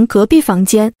水房隔壁房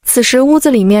间。此时屋子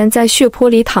里面在血泊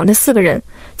里躺着4个人，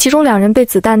其中2人被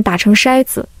子弹打成筛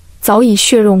子，早已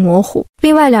血肉模糊，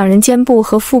另外2人肩部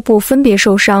和腹部分别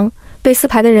受伤，被4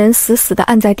排的人死死地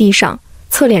按在地上，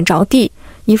侧脸着地，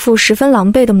一副十分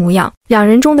狼狈的模样。2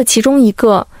人中的其中一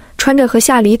个穿着和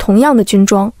夏黎同样的军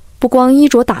装，不光衣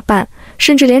着打扮，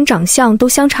甚至连长相都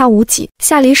相差无几。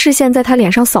夏黎视线在他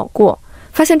脸上扫过，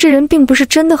发现这人并不是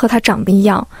真的和他长得一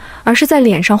样，而是在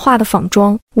脸上画的仿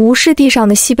妆。无视地上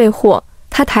的西贝货，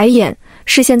他抬眼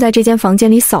视线在这间房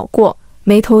间里扫过，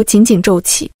眉头紧紧皱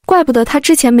起。怪不得他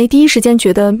之前没第一时间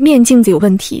觉得面镜子有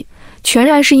问题，全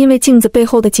然是因为镜子背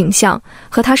后的景象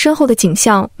和他身后的景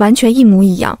象完全一模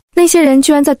一样。那些人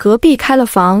居然在隔壁开了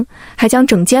房，还将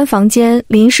整间房间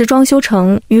临时装修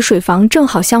成与水房正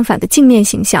好相反的镜面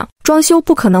形象。装修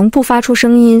不可能不发出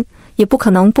声音，也不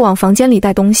可能不往房间里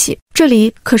带东西。这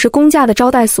里可是公家的招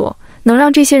待所，能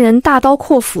让这些人大刀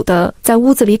阔斧地在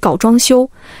屋子里搞装修，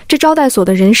这招待所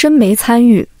的人参没参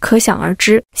与，可想而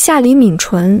知。夏黎抿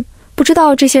唇，不知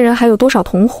道这些人还有多少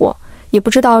同伙，也不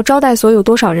知道招待所有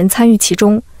多少人参与其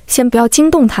中，先不要惊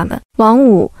动他们。王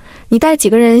五，你带几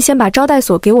个人先把招待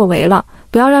所给我围了，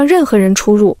不要让任何人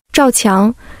出入。赵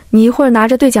强，你一会儿拿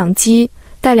着对讲机，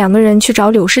带2个人去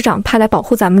找柳师长派来保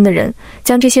护咱们的人，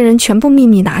将这些人全部秘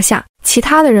密拿下，其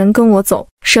他的人跟我走。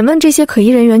审问这些可疑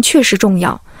人员确实重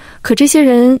要，可这些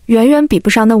人远远比不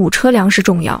上那5车粮食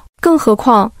重要，更何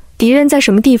况敌人在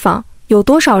什么地方，有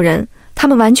多少人，他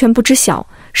们完全不知晓，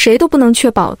谁都不能确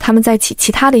保他们在起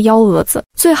其他的幺蛾子。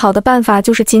最好的办法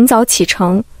就是尽早启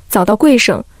程，早到贵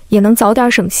省也能早点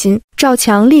省心。赵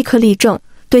强立刻立正，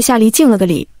对夏黎敬了个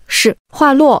礼，是。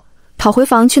话落，跑回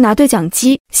房去拿对讲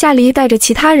机。夏黎带着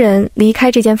其他人离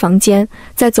开这间房间，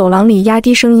在走廊里压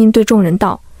低声音对众人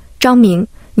道：张明，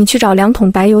你去找2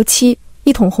桶白油漆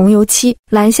，1桶红油漆。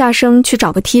蓝夏生去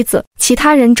找个梯子，其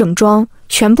他人整装，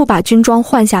全部把军装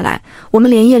换下来，我们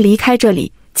连夜离开这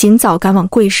里，尽早赶往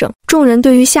贵省。众人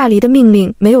对于夏黎的命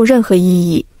令没有任何异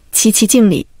议，齐齐敬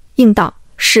礼，应道：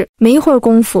是。没一会儿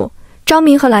功夫，张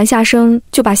明和蓝夏生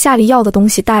就把夏黎要的东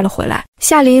西带了回来。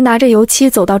夏黎拿着油漆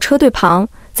走到车队旁，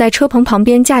在车棚旁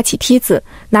边架起梯子，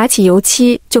拿起油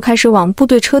漆就开始往部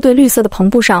队车队绿色的篷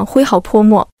布上挥毫泼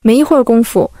墨。没一会儿功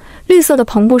夫，绿色的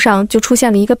篷布上就出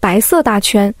现了一个白色大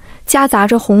圈，夹杂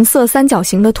着红色三角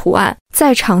形的图案。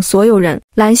在场所有人，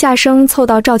蓝夏生凑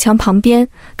到赵强旁边，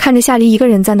看着夏黎一个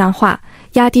人在那画，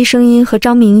压低声音和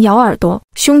张明咬耳朵：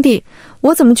兄弟，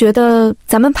我怎么觉得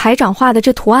咱们排长画的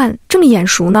这图案这么眼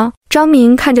熟呢？张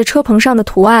明看着车棚上的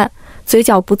图案，嘴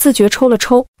角不自觉抽了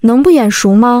抽：能不眼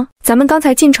熟吗？咱们刚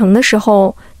才进城的时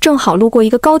候，正好路过一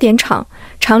个糕点厂，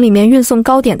厂里面运送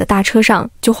糕点的大车上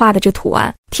就画的这图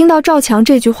案。听到赵强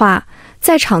这句话，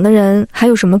在场的人还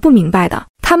有什么不明白的？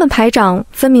他们排长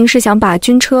分明是想把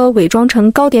军车伪装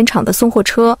成糕点厂的送货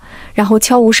车，然后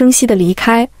悄无声息地离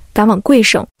开，赶往贵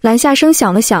省。蓝夏生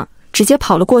想了想，直接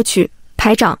跑了过去：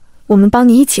排长，我们帮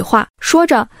你一起画。说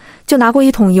着就拿过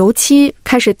1桶油漆，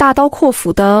开始大刀阔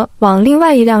斧地往另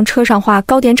外一辆车上画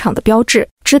糕点厂的标志。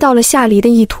知道了夏黎的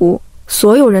意图，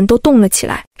所有人都动了起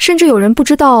来，甚至有人不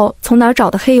知道从哪儿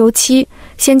找的黑油漆，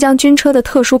先将军车的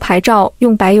特殊牌照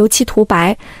用白油漆涂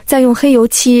白，再用黑油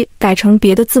漆改成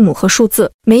别的字母和数字。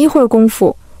没一会儿功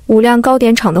夫，5辆糕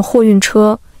点厂的货运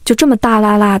车就这么大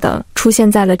拉拉地出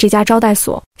现在了这家招待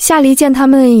所。夏黎见他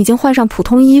们已经换上普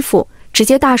通衣服，直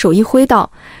接大手一挥道：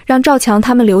让赵强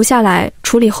他们留下来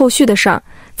处理后续的事儿，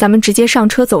咱们直接上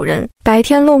车走人。白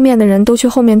天露面的人都去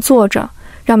后面坐着，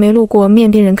让没路过面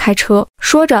的人开车。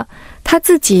说着他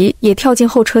自己也跳进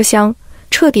后车厢，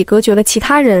彻底隔绝了其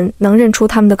他人能认出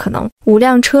他们的可能。5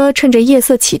辆车趁着夜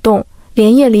色启动，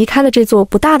连夜离开了这座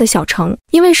不大的小城。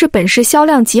因为是本市销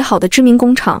量极好的知名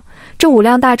工厂，这5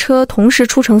辆大车同时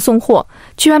出城送货，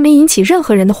居然没引起任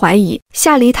何人的怀疑。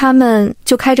夏黎他们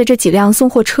就开着这几辆送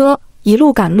货车一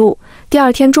路赶路，第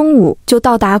2天中午就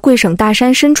到达贵省大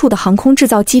山深处的航空制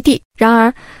造基地。然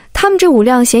而他们这5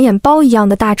辆显眼包一样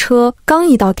的大车刚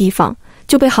一到地方，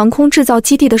就被航空制造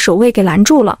基地的守卫给拦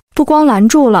住了。不光拦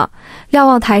住了，瞭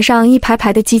望台上一排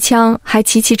排的机枪还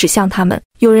齐齐指向他们。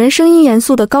有人声音严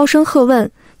肃地高声喝问：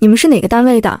你们是哪个单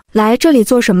位的？来这里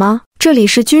做什么？这里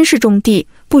是军事重地，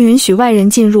不允许外人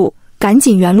进入，赶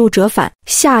紧原路折返。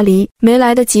夏黎没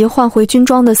来得及换回军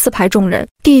装的4排众人。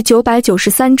第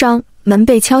993章，门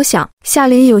被敲响。夏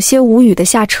黎有些无语地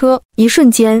下车，一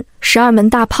瞬间12门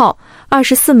大炮、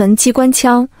24门机关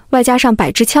枪，外加上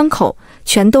100支枪口，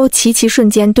全都齐齐瞬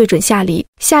间对准夏黎。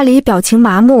夏黎表情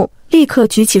麻木，立刻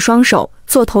举起双手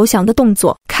做投降的动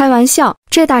作。开玩笑，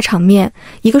这大场面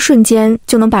一个瞬间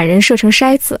就能把人射成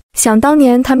筛子。想当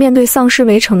年他面对丧尸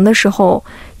围城的时候，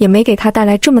也没给他带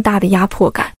来这么大的压迫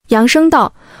感。扬声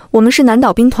道：我们是南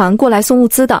岛兵团过来送物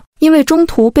资的，因为中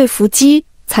途被伏击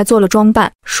才做了装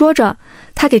扮。说着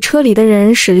他给车里的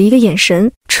人使了一个眼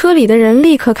神，车里的人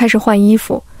立刻开始换衣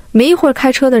服。没一会儿，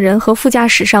开车的人和副驾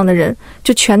驶上的人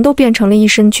就全都变成了一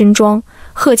身军装，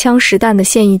荷枪实弹的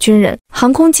现役军人。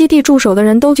航空基地驻守的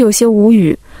人都有些无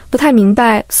语，不太明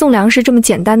白送粮食这么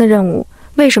简单的任务，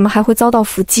为什么还会遭到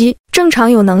伏击。正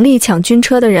常有能力抢军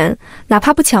车的人，哪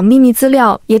怕不抢秘密资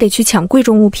料，也得去抢贵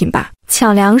重物品吧。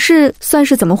抢粮食算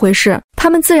是怎么回事？他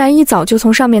们自然一早就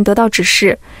从上面得到指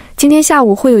示，今天下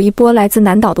午会有一波来自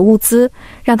南岛的物资，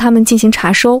让他们进行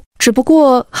查收。只不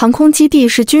过航空基地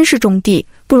是军事重地，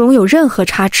不容有任何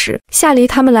差池。夏黎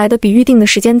他们来的比预定的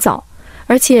时间早，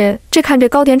而且看这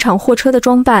糕点厂货车的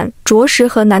装扮，着实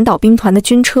和南岛兵团的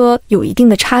军车有一定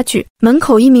的差距。门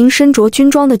口一名身着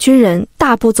军装的军人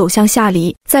大步走向夏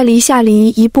黎，在离夏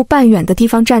黎1步半远的地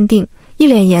方站定，一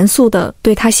脸严肃地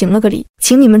对他行了个礼，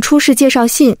请你们出示介绍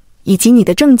信以及你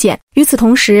的证件。与此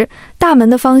同时，大门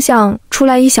的方向出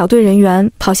来一小队人员，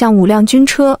跑向5辆军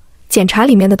车，检查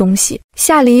里面的东西。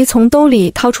夏黎从兜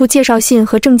里掏出介绍信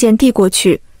和证件递过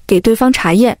去，给对方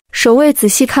查验。守卫仔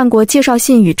细看过介绍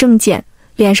信与证件，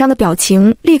脸上的表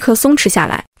情立刻松弛下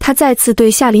来。他再次对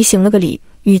夏黎行了个礼，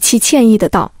语气歉意的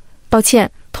道：抱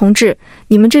歉，同志，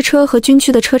你们这车和军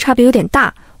区的车差别有点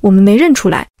大，我们没认出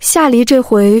来。夏黎这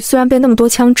回虽然被那么多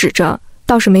枪指着，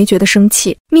倒是没觉得生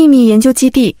气。秘密研究基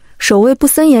地，守卫不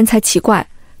森严才奇怪，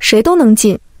谁都能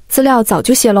进，资料早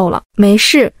就泄露了。没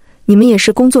事，你们也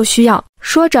是工作需要。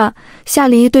说着，夏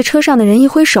黎对车上的人一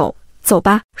挥手，走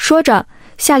吧。说着，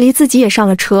夏黎自己也上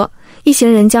了车，一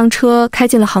行人将车开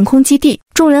进了航空基地。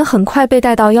众人很快被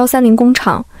带到130工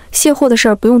厂，卸货的事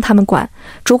儿不用他们管，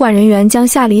主管人员将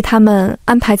夏黎他们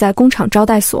安排在工厂招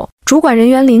待所。主管人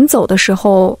员临走的时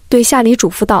候对夏黎嘱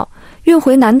咐道：运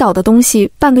回南岛的东西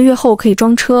半个月后可以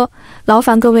装车，劳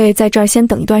烦各位在这儿先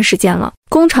等一段时间了。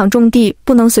工厂种地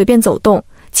不能随便走动，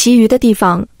其余的地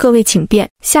方各位请便。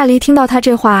夏黎听到他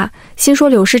这话，心说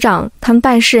柳师长他们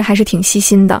办事还是挺细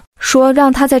心的，说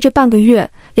让他在这半个月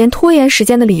连拖延时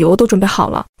间的理由都准备好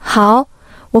了。好，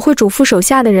我会嘱咐手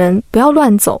下的人不要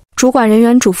乱走。主管人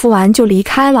员嘱咐完就离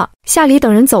开了。夏黎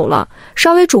等人走了，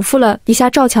稍微嘱咐了一下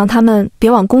赵强他们别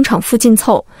往工厂附近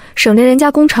凑，省得人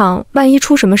家工厂万一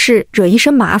出什么事惹一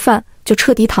身麻烦，就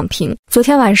彻底躺平。昨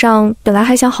天晚上本来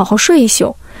还想好好睡一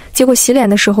宿，结果洗脸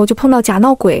的时候就碰到假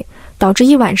闹鬼，导致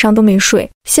一晚上都没睡，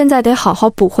现在得好好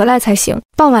补回来才行。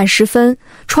傍晚时分，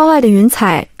窗外的云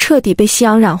彩彻底被夕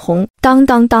阳染红。当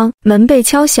当当，门被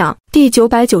敲响。第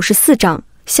994章，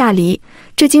夏黎，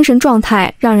这精神状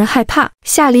态让人害怕。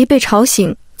夏黎被吵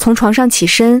醒，从床上起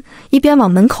身，一边往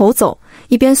门口走，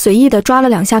一边随意地抓了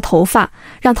2下头发，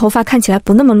让头发看起来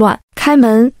不那么乱。开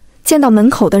门，见到门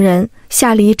口的人，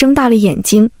夏黎睁大了眼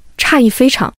睛，诧异非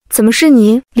常。怎么是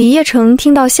你？李业成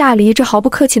听到夏黎这毫不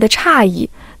客气的诧异，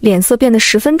脸色变得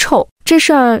十分臭。这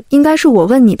事儿应该是我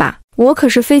问你吧，我可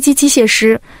是飞机机械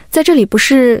师，在这里不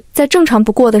是再正常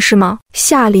不过的事吗？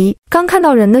夏黎刚看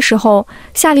到人的时候，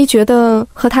夏黎觉得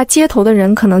和他接头的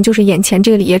人可能就是眼前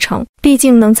这个李业成，毕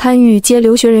竟能参与接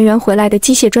留学人员回来的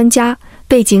机械专家，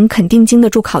背景肯定经得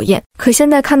住考验。可现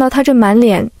在看到他这满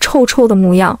脸臭臭的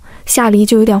模样，夏黎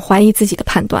就有点怀疑自己的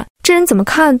判断，这人怎么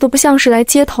看都不像是来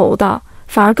接头的，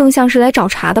反而更像是来找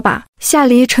茬的吧。夏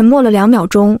黎沉默了2秒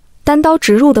钟，单刀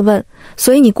直入地问：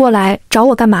所以你过来找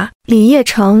我干嘛？李业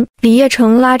成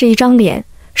拉着一张脸，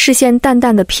视线淡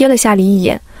淡地瞥了夏黎一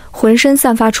眼，浑身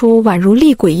散发出宛如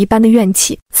厉鬼一般的怨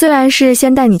气。自然是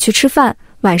先带你去吃饭，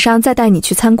晚上再带你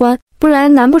去参观，不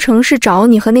然难不成是找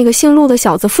你和那个姓陆的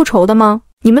小子复仇的吗？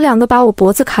你们2个把我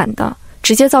脖子砍的，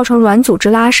直接造成软组织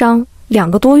拉伤，2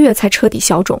个多月才彻底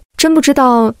消肿。真不知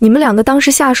道你们2个当时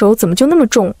下手怎么就那么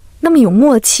重，那么有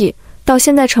默契，到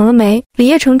现在成了没？李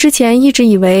业成之前一直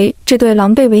以为这对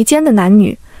狼狈为奸的男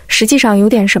女实际上有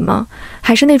点什么，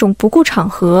还是那种不顾场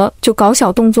合就搞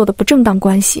小动作的不正当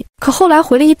关系。可后来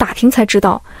回来一打听才知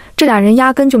道，这俩人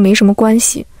压根就没什么关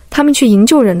系。他们去营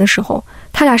救人的时候，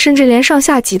他俩甚至连上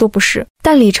下级都不是。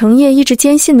但李成业一直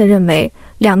坚信地认为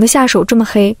，2个下手这么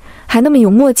黑，还那么有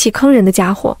默契坑人的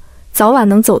家伙，早晚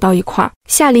能走到一块儿。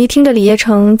夏黎听着李业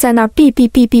成在那儿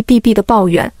哔的抱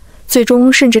怨，最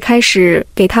终甚至开始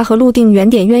给他和陆定远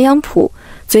点鸳鸯谱，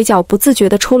嘴角不自觉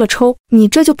地抽了抽。你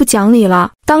这就不讲理了，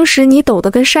当时你抖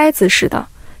得跟筛子似的，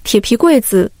铁皮柜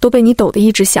子都被你抖得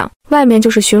一直响，外面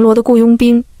就是巡逻的雇佣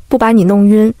兵，不把你弄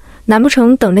晕，难不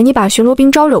成等着你把巡逻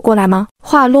兵招惹过来吗？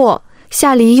话落，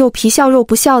夏黎又皮笑肉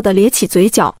不笑地咧起嘴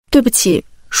角，对不起，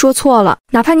说错了，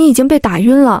哪怕你已经被打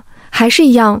晕了，还是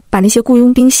一样把那些雇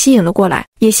佣兵吸引了过来。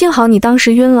也幸好你当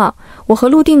时晕了，我和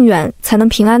陆定远才能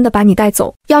平安地把你带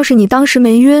走。要是你当时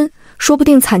没晕，说不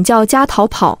定惨叫加逃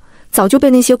跑，早就被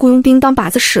那些雇佣兵当靶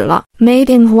子使了。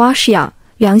Made in Russia，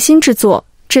 良心制作，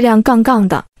质量杠杠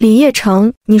的。李业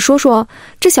成，你说说，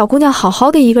这小姑娘好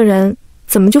好的一个人，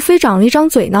怎么就非长了一张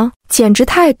嘴呢？简直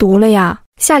太毒了呀！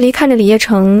夏黎看着李业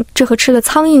成这和吃了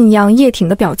苍蝇一样液挺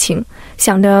的表情，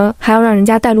想着还要让人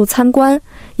家带路参观，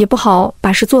也不好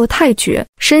把事做得太绝，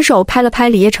伸手拍了拍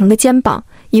李业成的肩膀，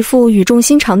一副语重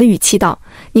心长的语气道：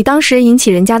你当时引起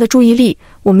人家的注意力，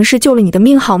我们是救了你的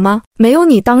命好吗？没有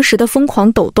你当时的疯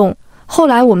狂抖动，后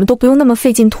来我们都不用那么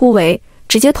费劲突围，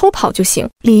直接偷跑就行。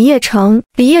李业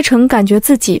成感觉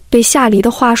自己被夏黎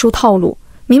的话术套路，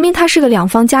明明他是个两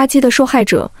方夹击的受害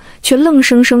者，却愣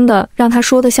生生的让他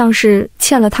说的像是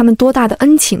欠了他们多大的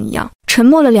恩情一样。沉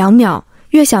默了2秒，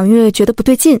越想越觉得不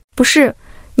对劲。不是，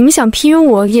你们想批晕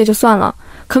我也就算了，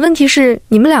可问题是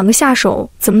你们2个下手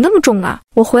怎么那么重啊？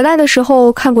我回来的时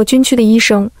候看过军区的医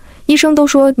生都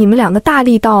说你们2个大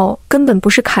力道根本不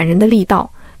是砍人的力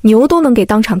道，牛都能给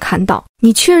当场砍倒。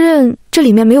你确认这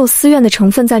里面没有私怨的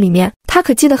成分在里面？他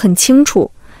可记得很清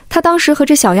楚，他当时和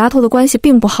这小丫头的关系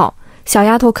并不好，小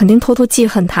丫头肯定偷偷记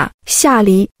恨他。夏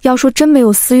黎要说真没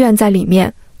有私怨在里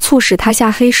面，促使他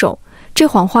下黑手，这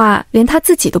谎话连他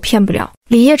自己都骗不了。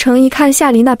李叶成一看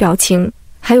夏黎那表情，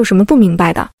还有什么不明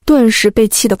白的？顿时被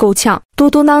气得够呛，嘟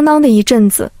嘟囔囔的一阵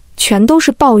子，全都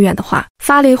是抱怨的话，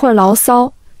发了一会儿牢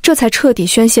骚，这才彻底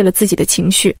宣泄了自己的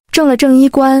情绪。正了正衣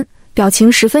冠，表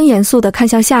情十分严肃地看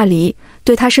向夏黎，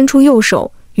对他伸出右手，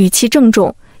语气郑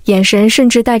重，眼神甚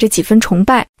至带着几分崇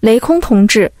拜。雷空同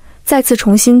志，再次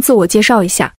重新自我介绍一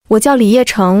下，我叫李叶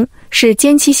成，是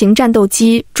歼七型战斗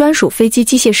机专属飞机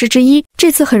机械师之一，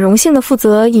这次很荣幸地负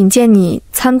责引荐你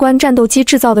参观战斗机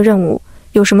制造的任务，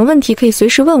有什么问题可以随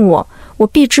时问我，我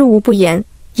必知无不言，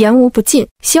言无不尽。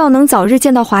希望能早日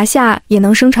见到华夏也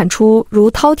能生产出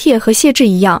如饕餮和谢志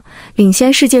一样领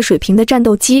先世界水平的战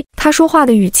斗机。他说话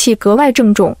的语气格外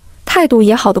郑重，态度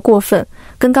也好得过分，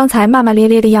跟刚才骂骂咧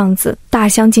咧的样子大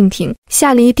相径庭。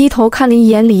夏黎低头看了一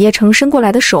眼李叶成伸过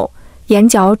来的手，眼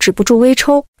角止不住微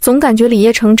抽，总感觉李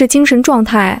叶成这精神状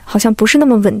态好像不是那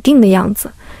么稳定的样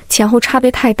子，前后差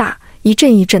别太大，一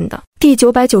阵一阵的。第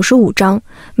995章，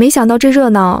没想到这热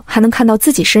闹还能看到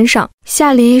自己身上。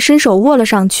夏黎伸手握了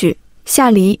上去，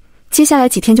夏黎，接下来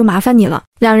几天就麻烦你了。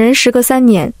2人时隔3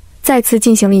年，再次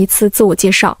进行了一次自我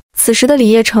介绍。此时的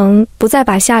李叶成不再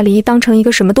把夏黎当成一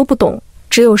个什么都不懂，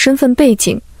只有身份背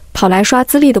景，跑来刷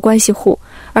资历的关系户，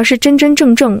而是真真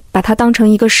正正把他当成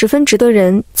一个十分值得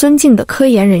人尊敬的科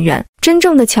研人员。真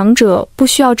正的强者不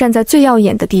需要站在最耀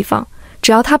眼的地方，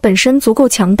只要他本身足够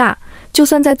强大，就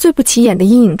算在最不起眼的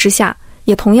阴影之下，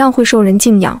也同样会受人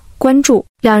敬仰关注。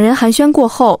2人寒暄过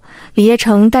后，李叶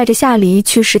成带着夏黎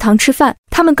去食堂吃饭。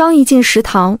他们刚一进食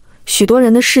堂，许多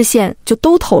人的视线就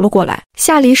都投了过来。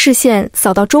夏黎视线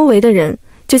扫到周围的人，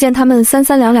就见他们三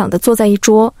三两两地坐在一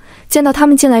桌，见到他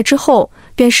们进来之后，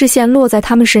便视线落在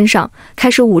他们身上，开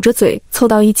始捂着嘴凑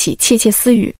到一起窃窃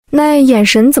私语，那眼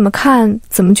神怎么看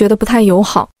怎么觉得不太友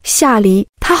好。夏黎，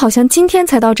他好像今天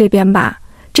才到这边吧？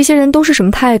这些人都是什么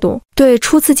态度？对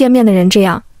初次见面的人这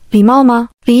样礼貌吗？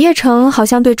李叶成好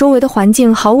像对周围的环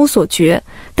境毫无所觉，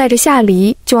带着夏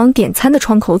黎就往点餐的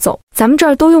窗口走。咱们这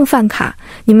儿都用饭卡，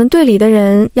你们队里的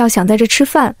人要想在这吃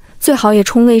饭，最好也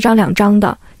充个1张2张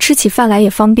的，吃起饭来也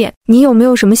方便。你有没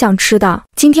有什么想吃的？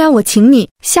今天我请你。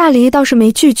夏黎倒是没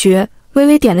拒绝，微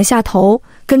微点了下头，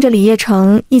跟着李叶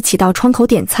成一起到窗口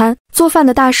点餐。做饭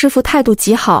的大师傅态度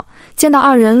极好，见到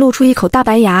2人露出一口大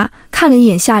白牙，看了一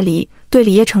眼夏黎，对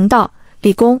李叶成道：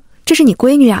李工，这是你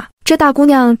闺女啊？这大姑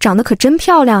娘长得可真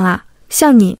漂亮啊，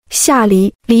像你。夏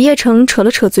黎，李叶成扯了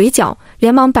扯嘴角，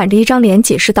连忙板着一张脸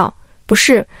解释道：不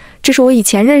是，这是我以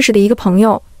前认识的一个朋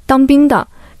友，当兵的，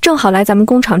正好来咱们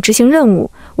工厂执行任务，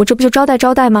我这不就招待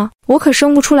招待吗？我可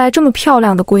生不出来这么漂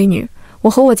亮的闺女，我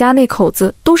和我家那口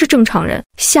子都是正常人。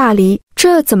夏黎，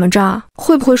这怎么着？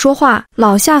会不会说话？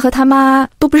老夏和他妈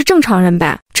都不是正常人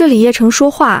呗？这李叶成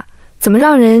说话怎么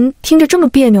让人听着这么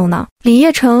别扭呢？李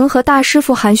叶成和大师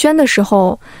傅寒暄的时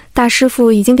候，大师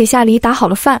傅已经给夏黎打好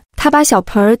了饭，他把小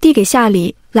盆儿递给夏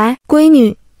黎，来，闺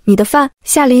女，你的饭。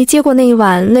夏黎接过那一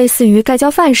碗类似于盖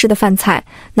浇饭似的饭菜，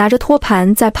拿着托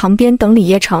盘在旁边等李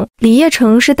叶成。李叶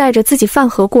成是带着自己饭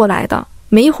盒过来的，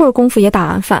没一会儿功夫也打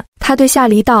完饭，他对夏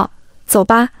黎道：走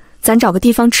吧，咱找个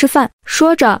地方吃饭。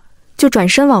说着就转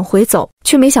身往回走，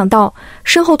却没想到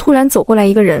身后突然走过来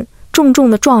一个人，重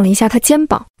重地撞了一下他肩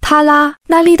膀，啪啦，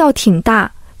那力道挺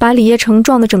大，把李叶成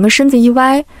撞得整个身子一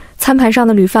歪，餐盘上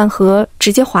的铝饭盒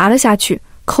直接滑了下去，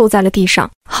扣在了地上。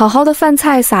好好的饭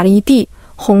菜撒了一地，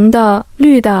红的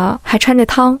绿的还掺着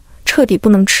汤，彻底不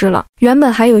能吃了。原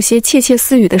本还有些窃窃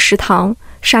私语的食堂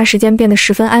霎时间变得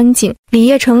十分安静。李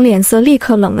叶成脸色立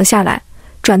刻冷了下来，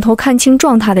转头看清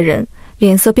撞他的人，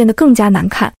脸色变得更加难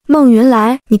看。孟云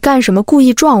来，你干什么故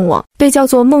意撞我？被叫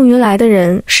做孟云来的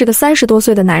人是个30多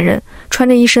岁的男人，穿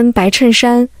着一身白衬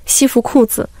衫西服裤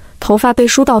子，头发被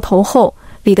梳到头后，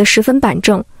理得十分板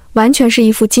正，完全是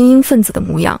一副精英分子的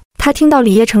模样。他听到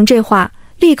李叶成这话，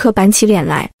立刻板起脸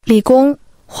来：李工，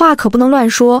话可不能乱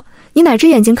说，你哪只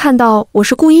眼睛看到我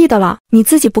是故意的了？你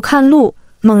自己不看路，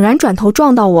猛然转头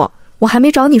撞到我，我还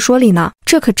没找你说理呢。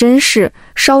这可真是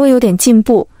稍微有点进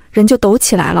步，人就抖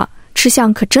起来了，吃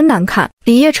相可真难看。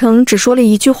李叶成只说了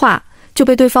一句话，就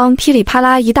被对方噼里啪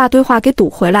啦一大堆话给堵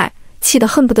回来，气得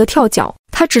恨不得跳脚。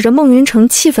他指着孟云成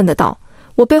气愤地道：“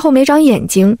我背后没长眼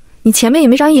睛，你前面也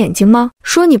没长眼睛吗？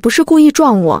说你不是故意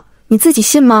撞我，你自己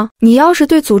信吗？你要是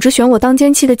对组织选我当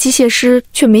监期的机械师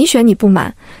却没选你不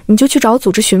满，你就去找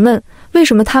组织询问，为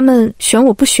什么他们选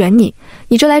我不选你？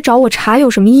你这来找我茬有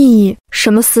什么意义？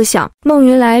什么思想？”孟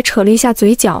云来扯了一下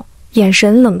嘴角，眼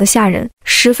神冷得吓人，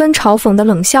十分嘲讽地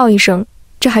冷笑一声：“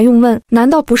这还用问？难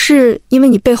道不是因为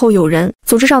你背后有人？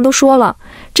组织上都说了，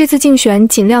这次竞选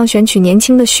尽量选取年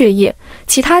轻的血液，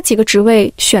其他几个职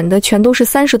位选的全都是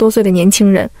30多岁的年轻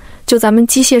人，就咱们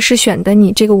机械师选的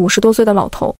你这个50多岁的老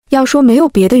头。要说没有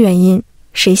别的原因，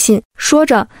谁信？”说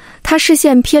着，他视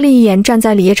线瞥了一眼站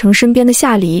在李业成身边的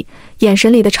夏黎，眼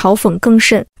神里的嘲讽更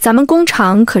甚。咱们工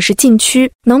厂可是禁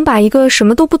区，能把一个什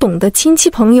么都不懂的亲戚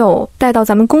朋友带到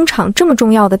咱们工厂这么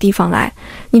重要的地方来，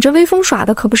你这威风耍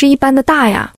的可不是一般的大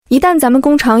呀！一旦咱们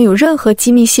工厂有任何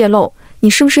机密泄露，你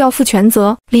是不是要负全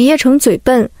责？李业成嘴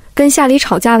笨，跟夏黎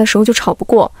吵架的时候就吵不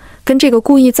过，跟这个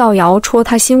故意造谣戳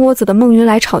他心窝子的孟云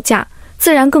来吵架，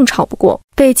自然更吵不过。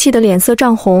被气得脸色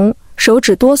涨红，手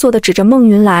指哆嗦地指着孟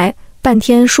云来，半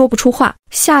天说不出话。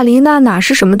夏黎那哪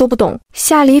是什么都不懂，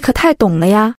夏黎可太懂了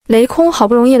呀！雷空好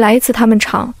不容易来一次他们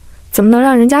厂，怎么能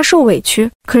让人家受委屈？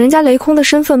可人家雷空的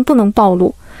身份不能暴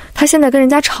露，他现在跟人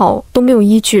家吵都没有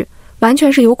依据，完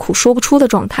全是有苦说不出的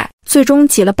状态。最终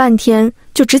挤了半天，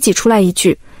就只挤出来一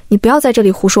句：“你不要在这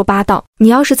里胡说八道，你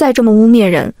要是再这么污蔑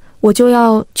人，我就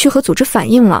要去和组织反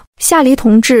映了。夏黎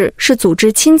同志是组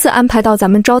织亲自安排到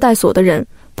咱们招待所的人，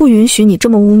不允许你这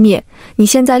么污蔑，你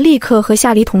现在立刻和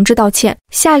夏黎同志道歉。”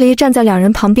夏黎站在两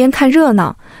人旁边看热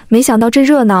闹，没想到这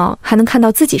热闹还能看到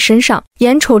自己身上，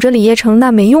眼瞅着李业成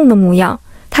那没用的模样，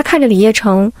他看着李业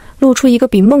成，露出一个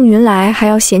比孟云来还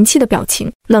要嫌弃的表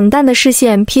情，冷淡的视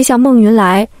线瞥向孟云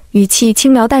来，语气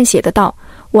轻描淡写的道：“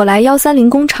我来130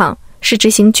工厂是执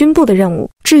行军部的任务，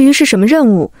至于是什么任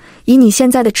务，以你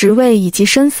现在的职位以及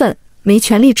身份，没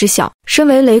权力知晓。身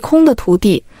为雷空的徒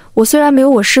弟，我虽然没有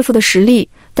我师父的实力，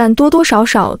但多多少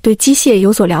少对机械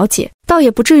有所了解，倒也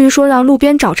不至于说让路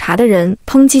边找茬的人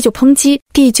抨击就抨击。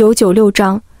第996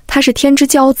章，他是天之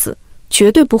骄子，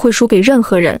绝对不会输给任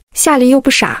何人。”夏黎又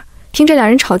不傻，听这两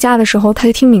人吵架的时候，他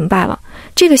就听明白了，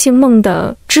这个姓孟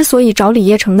的之所以找李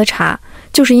业成的茬，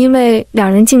就是因为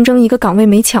两人竞争一个岗位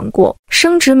没抢过，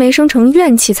升职没升成，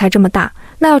怨气才这么大，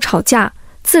那要吵架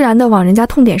自然的往人家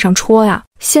痛点上戳呀。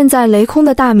现在雷空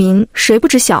的大名谁不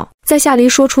知晓？在夏黎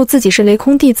说出自己是雷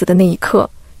空弟子的那一刻，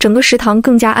整个食堂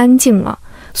更加安静了，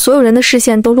所有人的视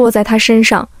线都落在他身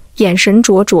上，眼神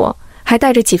灼灼，还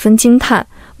带着几分惊叹，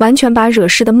完全把惹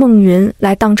事的孟云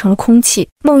来当成了空气。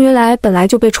孟云来本来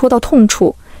就被戳到痛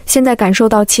处，现在感受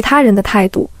到其他人的态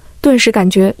度，顿时感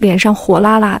觉脸上火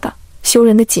辣辣的，羞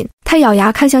人的紧。他咬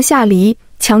牙看向夏黎，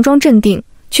强装镇定，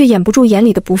却掩不住眼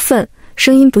里的不忿，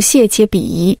声音不屑且鄙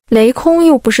夷：“雷空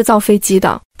又不是造飞机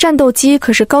的，战斗机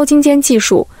可是高精尖技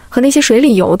术，和那些水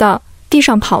里游的、地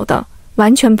上跑的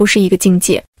完全不是一个境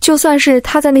界。就算是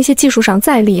他在那些技术上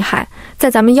再厉害，在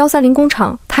咱们130工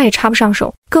厂他也插不上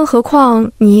手，更何况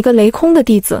你一个雷空的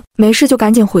弟子，没事就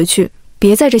赶紧回去，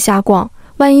别在这瞎逛，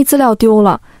万一资料丢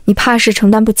了，你怕是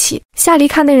承担不起。”夏黎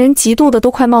看那人嫉妒的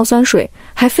都快冒酸水，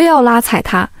还非要拉踩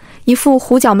他，一副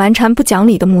胡搅蛮缠不讲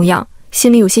理的模样，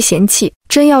心里有些嫌弃。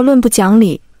真要论不讲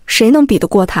理，谁能比得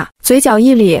过他？嘴角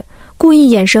一咧，故意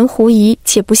眼神狐疑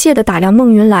且不屑地打量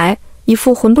孟云来，一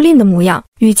副混不吝的模样，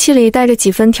语气里带着几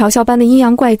分调笑般的阴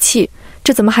阳怪气。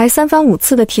这怎么还3番5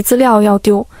次的提资料要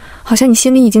丢，好像你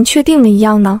心里已经确定了一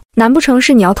样呢？难不成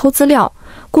是你要偷资料，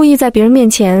故意在别人面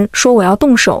前说我要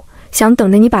动手，想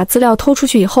等着你把资料偷出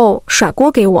去以后甩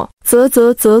锅给我？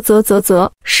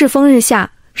世风日下，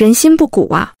人心不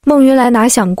古啊！孟云来哪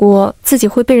想过自己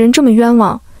会被人这么冤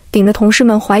枉，顶着同事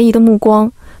们怀疑的目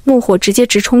光，怒火直接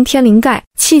直冲天灵盖，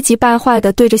气急败坏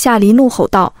地对着夏黎怒吼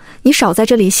道：“你少在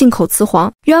这里信口雌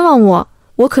黄，冤枉我！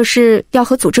我可是要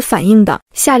和组织反映的。”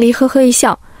夏黎呵呵一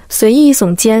笑，随意一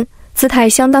耸肩，姿态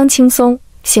相当轻松：“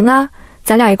行啊，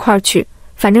咱俩一块儿去，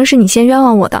反正是你先冤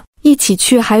枉我的，一起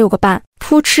去还有个伴。”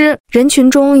噗嗤，人群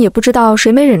中也不知道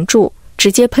谁没忍住，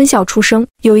直接喷笑出声。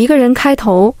有一个人开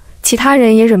头，其他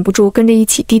人也忍不住跟着一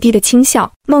起低低的轻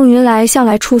笑。孟云来向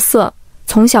来出色，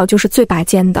从小就是最拔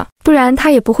尖的，不然他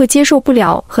也不会接受不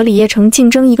了和李业成竞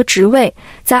争一个职位，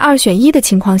在2选1的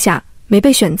情况下没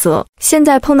被选择。现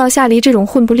在碰到夏黎这种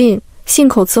混不吝，信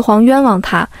口雌黄冤枉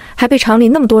他，还被厂里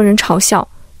那么多人嘲笑，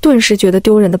顿时觉得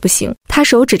丢人的不行。他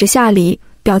手指着夏黎，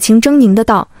表情狰狞的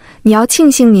道：“你要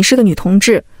庆幸你是个女同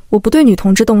志，我不对女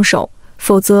同志动手，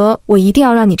否则我一定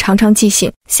要让你尝尝记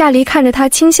性。”夏黎看着他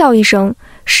轻笑一声，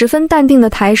十分淡定的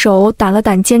抬手掸了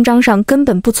掸肩章上根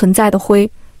本不存在的灰，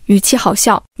语气好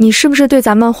笑：“你是不是对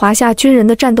咱们华夏军人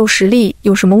的战斗实力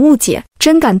有什么误解？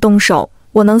真敢动手，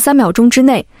我能3秒钟之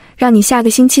内让你下个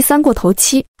星期3过头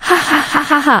期！”哈哈哈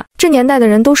哈哈！这年代的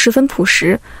人都十分朴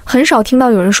实，很少听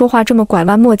到有人说话这么拐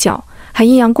弯抹角，还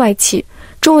阴阳怪气。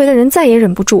周围的人再也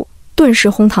忍不住，顿时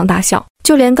哄堂大笑。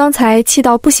就连刚才气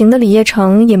到不行的李业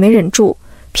成也没忍住，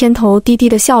偏头低低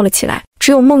地笑了起来。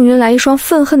只有孟云来一双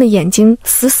愤恨的眼睛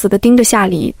死死地盯着夏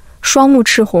黎，双目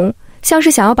赤红，像是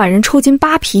想要把人抽筋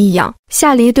扒皮一样。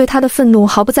夏黎对他的愤怒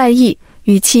毫不在意，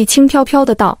语气轻飘飘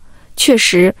地道：“确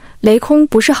实，雷空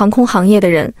不是航空行业的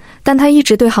人，但他一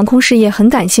直对航空事业很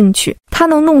感兴趣。他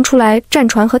能弄出来战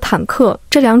船和坦克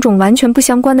这2种完全不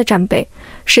相关的战备，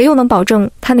谁又能保证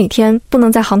他哪天不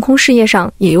能在航空事业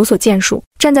上也有所建树？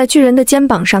站在巨人的肩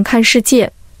膀上看世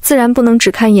界，自然不能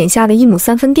只看眼下的1亩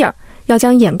3分地儿，要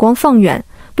将眼光放远，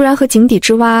不然和井底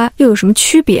之蛙又有什么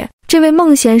区别？这位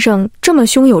孟先生这么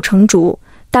胸有成竹，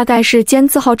大概是歼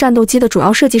4号战斗机的主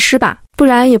要设计师吧，不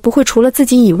然也不会除了自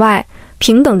己以外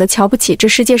平等地瞧不起这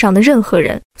世界上的任何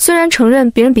人。虽然承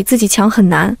认别人比自己强很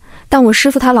难，但我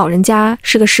师父他老人家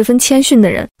是个十分谦逊的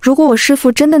人，如果我师父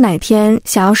真的哪天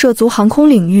想要涉足航空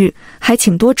领域，还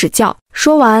请多指教。”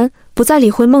说完不再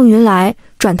理会孟云来，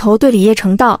转头对李业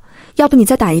成道：“要不你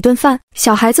再打一顿饭？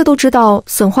小孩子都知道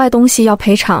损坏东西要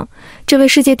赔偿，这位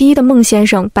世界第一的孟先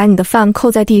生把你的饭扣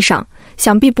在地上，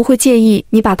想必不会介意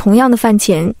你把同样的饭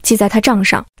钱记在他账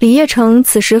上。”李业成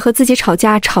此时和自己吵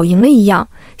架吵赢了一样，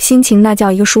心情那叫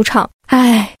一个舒畅。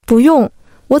哎，不用，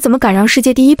我怎么敢让世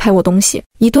界第一赔我东西？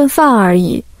一顿饭而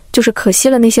已，就是可惜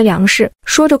了那些粮食。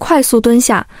说着快速蹲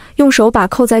下，用手把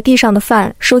扣在地上的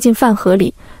饭收进饭盒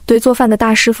里，对做饭的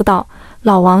大师傅道：“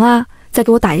老王啊，再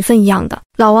给我打一份一样的。”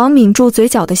老王抿住嘴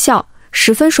角的笑，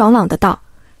十分爽朗的道：“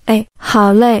哎，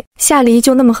好嘞。”夏黎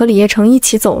就那么和李业成一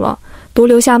起走了，独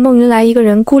留下孟云来一个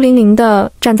人孤零零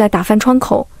地站在打饭窗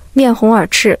口，面红耳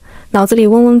赤，脑子里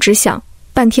嗡嗡直响，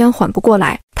半天缓不过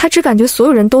来。他只感觉所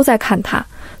有人都在看他，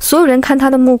所有人看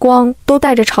他的目光都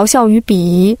带着嘲笑与鄙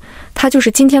夷，他就是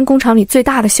今天工厂里最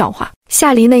大的笑话。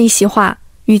夏黎那一席话，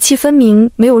语气分明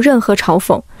没有任何嘲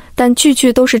讽，但句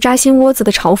句都是扎心窝子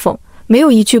的嘲讽，没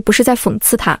有一句不是在讽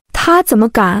刺他。他怎么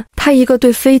敢？他一个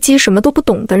对飞机什么都不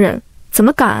懂的人，怎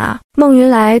么敢啊？孟云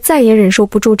来再也忍受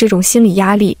不住这种心理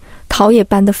压力，逃也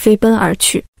般的飞奔而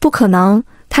去。不可能，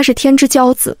他是天之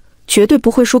骄子，绝对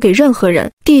不会输给任何人。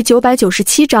第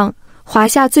997章，华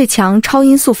夏最强超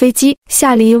音速飞机。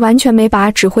夏黎完全没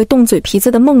把只会动嘴皮子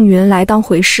的孟云来当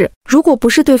回事，如果不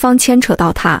是对方牵扯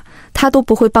到他都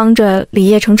不会帮着李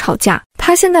业成吵架。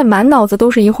他现在满脑子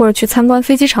都是一会儿去参观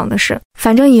飞机场的事，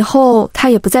反正以后他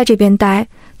也不在这边待，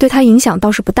对他影响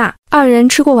倒是不大。二人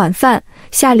吃过晚饭，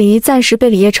夏黎暂时被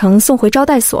李业成送回招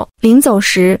待所。临走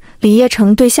时，李业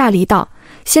成对夏黎道：“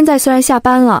现在虽然下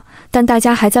班了，但大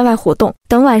家还在外活动，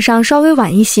等晚上稍微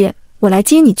晚一些，我来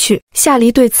接你去。”夏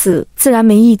黎对此自然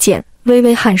没意见，微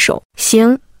微颔首：“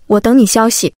行，我等你消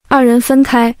息。”二人分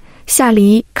开，夏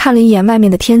黎看了一眼外面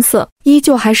的天色，依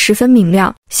旧还十分明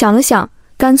亮，想了想，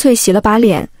干脆洗了把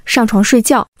脸，上床睡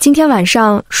觉。今天晚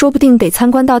上说不定得参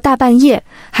观到大半夜，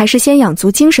还是先养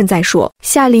足精神再说。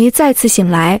夏黎再次醒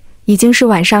来，已经是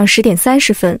晚上10点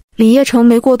30分。李业成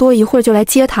没过多一会儿就来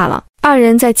接他了。二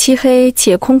人在漆黑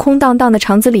且空空荡荡的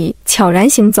肠子里悄然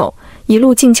行走，一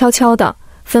路静悄悄的，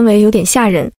氛围有点吓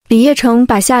人。李业成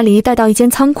把夏黎带到一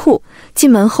间仓库，进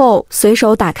门后随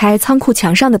手打开仓库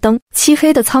墙上的灯，漆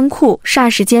黑的仓库霎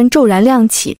时间骤然亮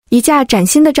起，一架崭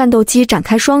新的战斗机展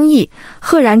开双翼，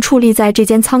赫然矗立在这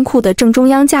间仓库的正中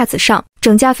央架子上。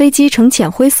整架飞机呈浅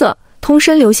灰色，通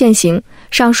身流线型，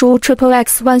上书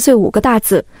XXX 万岁5个大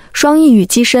字，双翼与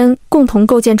机身共同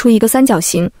构建出一个三角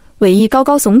形，尾翼高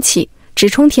高耸起，直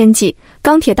冲天际，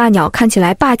钢铁大鸟看起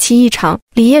来霸气异常。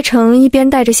李业成一边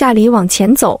带着夏黎往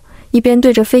前走，一边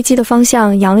对着飞机的方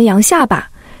向扬了扬下巴，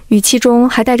语气中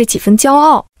还带着几分骄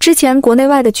傲。之前国内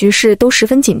外的局势都十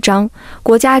分紧张，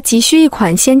国家急需一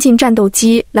款先进战斗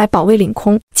机来保卫领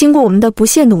空。经过我们的不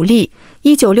懈努力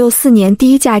，1964年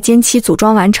第一架歼七组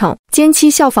装完成。歼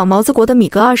七效仿毛子国的米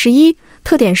格21，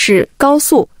特点是高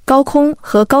速、高空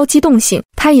和高机动性。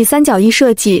它以三角翼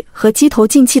设计和机头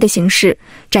进气的形式，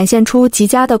展现出极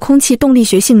佳的空气动力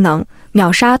学性能，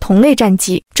秒杀同类战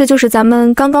机。这就是咱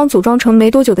们刚刚组装成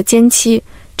没多久的歼七，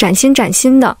崭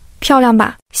新的，漂亮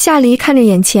吧？夏黎看着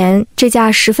眼前这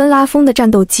架十分拉风的战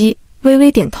斗机，微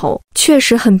微点头，确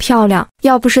实很漂亮。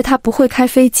要不是他不会开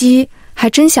飞机，还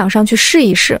真想上去试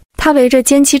一试。他围着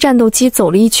歼七战斗机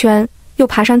走了一圈，又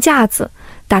爬上架子，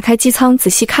打开机舱仔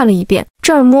细看了一遍，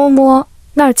这儿摸摸，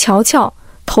那儿瞧瞧，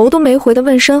头都没回地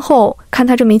问身后看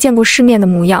他这没见过世面的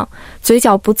模样，嘴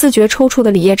角不自觉抽搐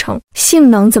的李业成：性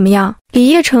能怎么样？李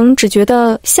业成只觉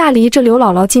得夏黎这刘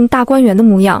姥姥进大观园的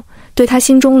模样对他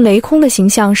心中雷空的形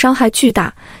象伤害巨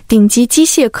大，顶级机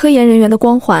械科研人员的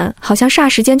光环好像霎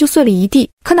时间就碎了一地。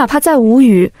可哪怕再无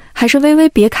语，还是微微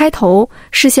别开头，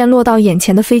视线落到眼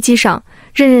前的飞机上，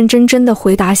认认真真地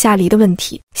回答夏黎的问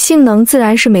题。性能自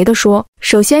然是没得说，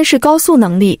首先是高速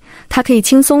能力，它可以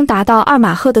轻松达到2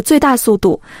马赫的最大速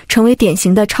度，成为典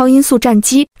型的超音速战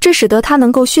机，这使得它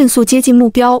能够迅速接近目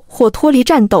标或脱离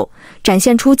战斗，展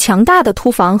现出强大的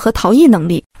突防和逃逸能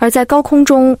力。而在高空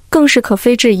中更是可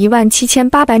飞至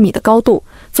17800米的高度，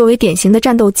作为典型的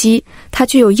战斗机，它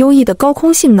具有优异的高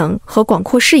空性能和广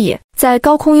阔视野，在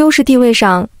高空优势地位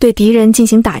上对敌人进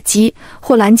行打击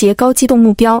或拦截高机动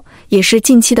目标，也是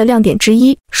近期的亮点之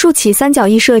一。竖起三角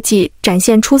翼设计展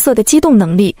现出色的机动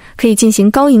能力，可以进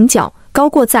行高迎角、高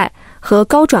过载和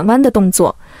高转弯的动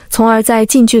作，从而在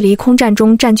近距离空战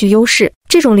中占据优势。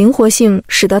这种灵活性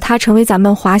使得它成为咱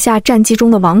们华夏战机中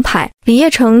的王牌。李业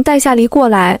成带夏黎过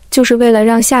来就是为了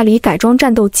让夏黎改装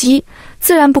战斗机，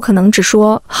自然不可能只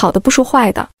说好的不说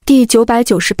坏的。第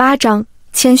998章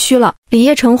谦虚了。李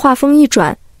业成话锋一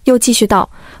转，又继续道：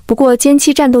不过歼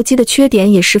七战斗机的缺点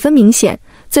也十分明显，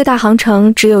最大航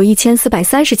程只有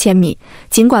1430千米，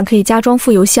尽管可以加装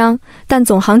副油箱，但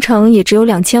总航程也只有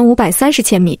2530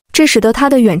千米，这使得它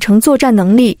的远程作战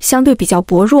能力相对比较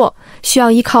薄弱，需要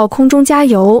依靠空中加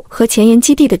油和前沿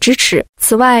基地的支持。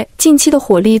此外，近期的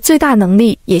火力最大能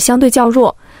力也相对较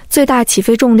弱，最大起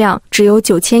飞重量只有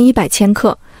9100千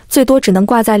克，最多只能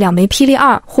挂载2枚霹雳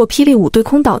2或霹雳5对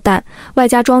空导弹，外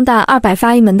加装弹200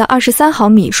发一门的23毫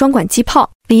米双管机炮。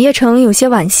李业成有些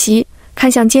惋惜，看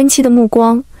向歼七的目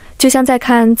光就像在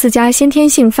看自家先天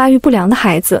性发育不良的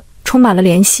孩子，充满了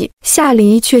怜惜。夏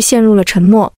黎却陷入了沉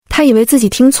默，他以为自己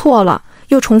听错了，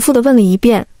又重复地问了一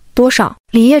遍：多少？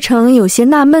李业成有些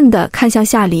纳闷地看向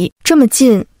夏黎，这么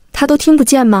近他都听不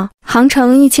见吗？航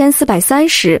程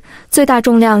1430，最大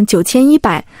重量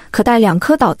9100，可带2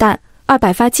颗导弹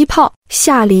，200发机炮。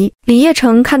夏黎，李业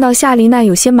成看到夏黎那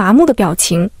有些麻木的表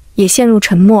情，也陷入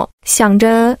沉默，想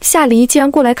着夏黎既然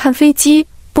过来看飞机，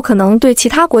不可能对其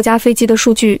他国家飞机的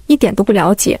数据一点都不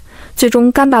了解，最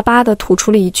终干巴巴地吐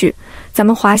出了一句：咱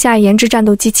们华夏研制战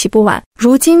斗机起步晚，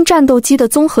如今战斗机的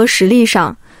综合实力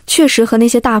上确实和那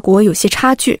些大国有些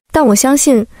差距，但我相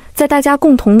信在大家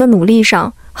共同的努力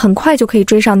上，很快就可以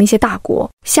追上那些大国。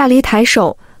夏黎抬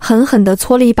手狠狠地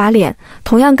搓了一把脸，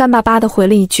同样干巴巴地回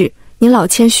了一句：您老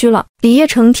谦虚了。李业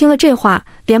成听了这话，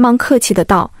连忙客气地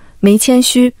道：没谦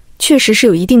虚，确实是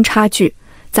有一定差距，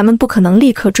咱们不可能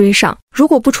立刻追上，如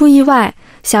果不出意外，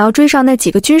想要追上那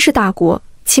几个军事大国，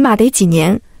起码得几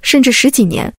年，甚至10几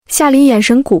年。夏黎眼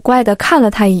神古怪地看了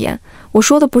他一眼：我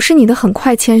说的不是你的很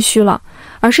快谦虚了，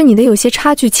而是你的有些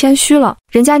差距谦虚了。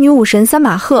人家女武神3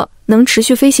马赫能持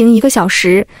续飞行1个小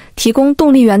时，提供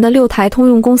动力源的6台通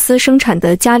用公司生产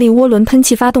的加力涡轮喷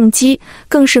气发动机，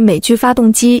更是美剧发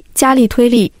动机加力推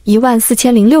力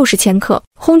14060千克，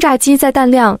轰炸机载弹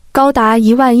量高达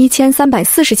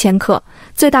11340千克，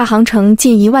最大航程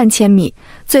近10000千米，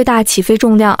最大起飞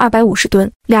重量250吨。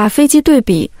俩飞机对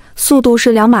比，速度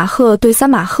是2马赫对3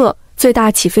马赫，最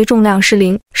大起飞重量是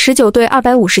0.19对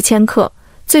250千克，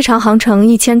最长航程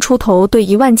1000出头对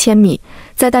10000千米，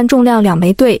载弹重量2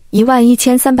枚对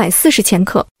11340千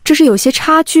克，这是有些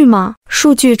差距吗？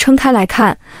数据撑开来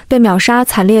看，被秒杀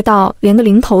惨烈到连个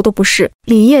零头都不是。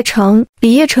李业成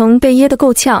被噎得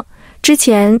够呛，之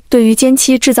前对于歼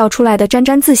七制造出来的沾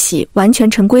沾自喜完全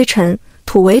尘归尘，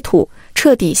土为土，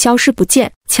彻底消失不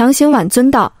见。强行挽尊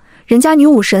道：人家女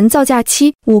武神造价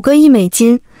5个亿美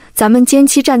金，咱们歼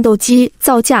七战斗机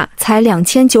造价才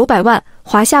2900万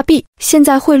华夏币，现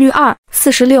在汇率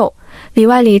2.46，里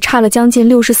外里差了将近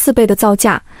64倍的造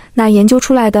价，那研究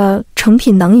出来的成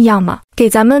品能一样吗？给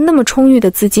咱们那么充裕的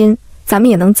资金，咱们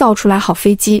也能造出来好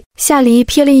飞机。夏黎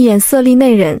瞥了一眼色厉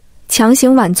内荏、强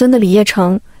行挽尊的李业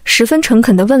成，十分诚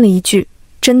恳地问了一句：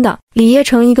真的？李业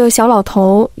成一个小老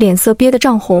头脸色憋得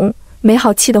涨红，没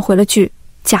好气地回了句：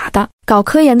假的。搞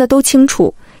科研的都清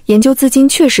楚，研究资金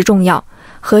确实重要，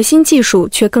核心技术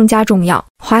却更加重要。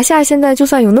华夏现在就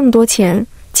算有那么多钱，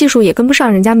技术也跟不上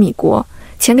人家米国，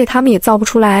钱给他们也造不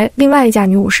出来另外一架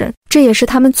女武神，这也是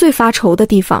他们最发愁的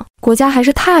地方，国家还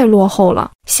是太落后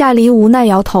了。夏黎无奈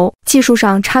摇头，技术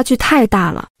上差距太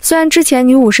大了。虽然之前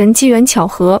女武神机缘巧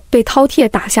合被饕餮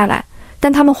打下来，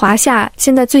但他们华夏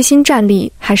现在最新战力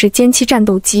还是歼七战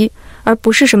斗机，而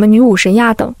不是什么女武神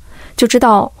呀等，就知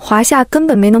道华夏根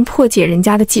本没能破解人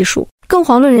家的技术。更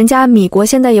遑论人家米国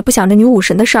现在也不想着女武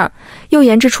神的事儿，又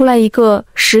研制出来一个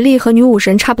实力和女武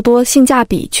神差不多、性价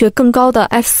比却更高的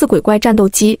F4 鬼怪战斗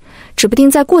机，指不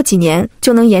定再过几年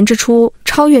就能研制出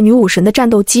超越女武神的战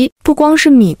斗机。不光是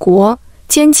米国，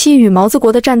歼七与毛子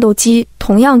国的战斗机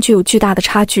同样具有巨大的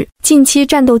差距。近期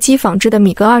战斗机仿制的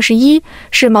米格21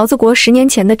是毛子国10年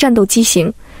前的战斗机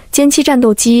型，歼七战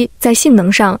斗机在性能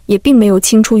上也并没有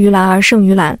青出于蓝而胜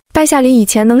于蓝。戴夏黎以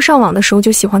前能上网的时候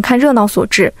就喜欢看热闹所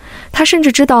致，他甚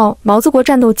至知道毛子国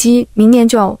战斗机明年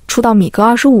就要出到米格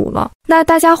25了。那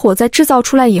大家伙在制造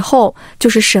出来以后就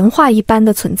是神话一般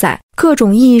的存在，各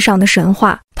种意义上的神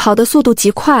话，跑的速度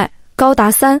极快，高达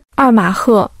3.2马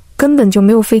赫，根本就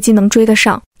没有飞机能追得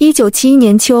上。1971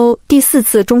年秋，第4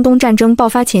次中东战争爆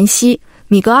发前夕，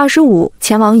米格25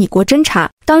前往以国侦察，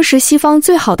当时西方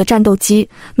最好的战斗机，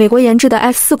美国研制的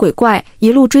F4 鬼怪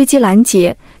一路追击拦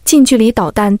截，近距离导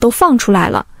弹都放出来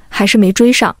了，还是没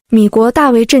追上。米国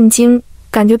大为震惊，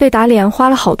感觉被打脸，花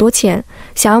了好多钱，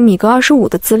想要米格25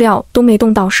的资料都没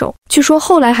动到手。据说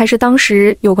后来还是当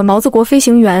时有个毛子国飞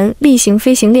行员例行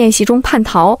飞行练习中叛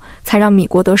逃，才让米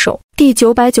国得手。第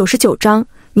999章，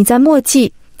你在墨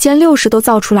迹歼60都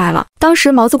造出来了。当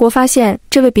时毛子国发现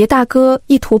这位别大哥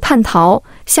意图叛逃，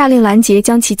下令拦截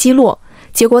将其击落，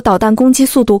结果导弹攻击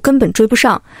速度根本追不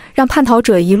上，让叛逃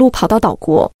者一路跑到岛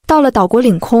国。到了岛国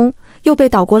领空，又被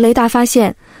岛国雷达发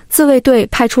现，自卫队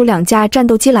派出2架战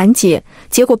斗机拦截，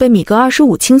结果被米格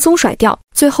25轻松甩掉。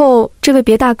最后这位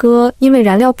别大哥因为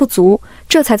燃料不足，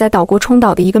这才在岛国冲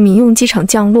岛的一个民用机场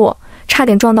降落，差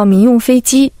点撞到民用飞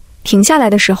机。停下来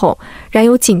的时候，燃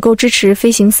油仅够支持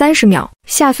飞行30秒。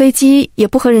下飞机也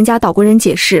不和人家岛国人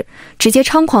解释，直接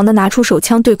猖狂地拿出手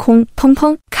枪对空，砰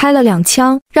砰开了2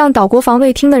枪，让岛国防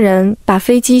卫厅的人把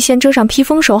飞机先遮上披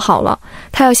风守好了。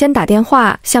他要先打电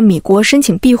话向米国申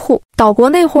请庇护。岛国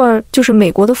那会儿就是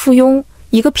美国的附庸，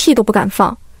一个屁都不敢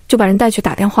放，就把人带去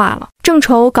打电话了。正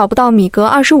愁搞不到米格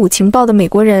25情报的美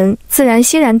国人自然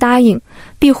欣然答应，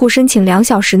庇护申请2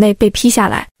小时内被批下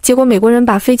来。结果美国人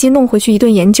把飞机弄回去一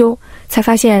顿研究，才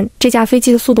发现这架飞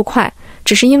机的速度快，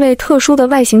只是因为特殊的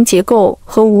外形结构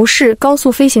和无视高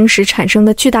速飞行时产生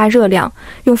的巨大热量，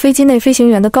用飞机内飞行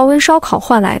员的高温烧烤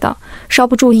换来的，稍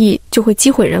不注意就会击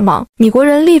毁人亡。米国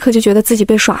人立刻就觉得自己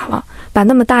被耍了，把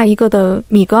那么大一个的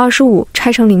米格25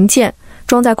拆成零件，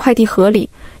装在快递盒里，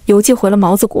邮寄回了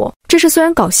毛子国。这事虽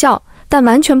然搞笑，但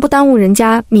完全不耽误人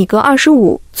家米格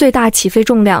25最大起飞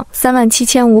重量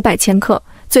37500千克，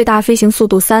最大飞行速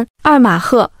度3.2马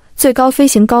赫，最高飞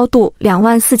行高度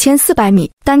24400米。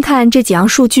单看这几样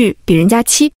数据，比人家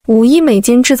7.5亿美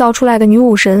金制造出来的女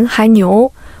武神还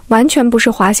牛，完全不是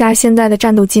华夏现在的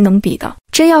战斗机能比的。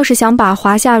真要是想把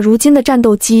华夏如今的战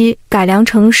斗机改良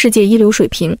成世界一流水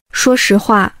平，说实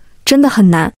话真的很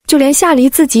难，就连夏黎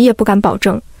自己也不敢保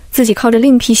证自己靠着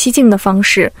另辟蹊径的方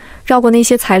式，绕过那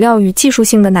些材料与技术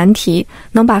性的难题，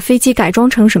能把飞机改装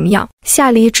成什么样。夏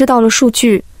黎知道了数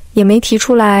据，也没提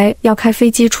出来要开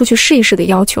飞机出去试一试的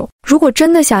要求。如果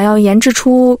真的想要研制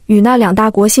出与那2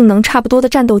大国性能差不多的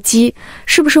战斗机，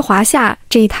是不是华夏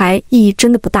这一台意义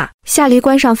真的不大？夏黎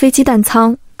关上飞机弹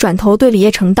舱，转头对李业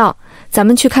成道：“咱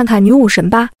们去看看女武神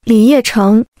吧。”李业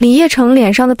成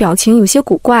脸上的表情有些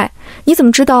古怪：“你怎么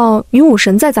知道女武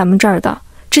神在咱们这儿的？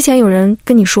之前有人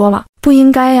跟你说了？”“不应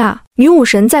该啊，女武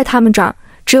神在他们这儿，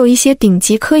只有一些顶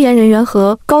级科研人员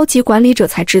和高级管理者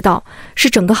才知道，是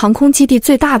整个航空基地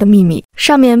最大的秘密，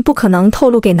上面不可能透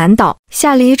露给南岛。”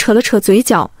夏黎扯了扯嘴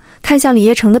角，看向李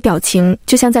业成的表情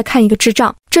就像在看一个智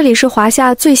障。这里是华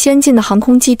夏最先进的航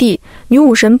空基地，女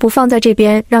武神不放在这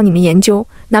边让你们研究，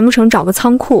难不成找个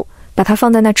仓库把它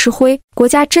放在那吃灰？国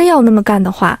家真要那么干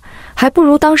的话，还不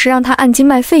如当时让他按斤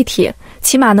卖废铁，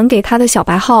起码能给他的小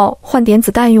白号换点子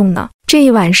弹用呢。这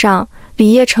一晚上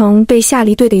李业成被夏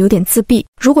黎对得有点自闭，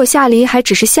如果夏黎还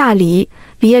只是夏黎，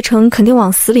李业成肯定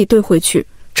往死里对回去，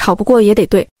吵不过也得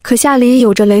对。可夏黎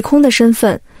有着雷空的身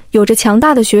份，有着强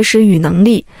大的学识与能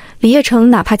力，李业成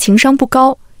哪怕情商不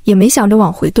高，也没想着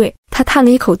往回对。他叹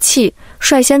了一口气，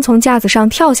率先从架子上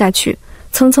跳下去，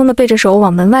蹭蹭地背着手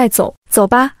往门外走。走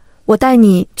吧，我带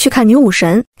你去看女武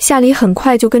神。夏黎很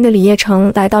快就跟着李业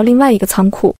成来到另外一个仓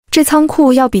库，这仓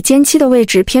库要比歼七的位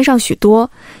置偏上许多，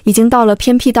已经到了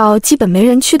偏僻到基本没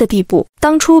人去的地步。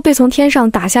当初被从天上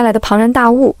打下来的庞然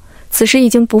大物，此时已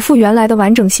经不复原来的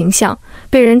完整形象，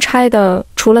被人拆的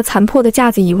除了残破的架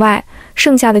子以外，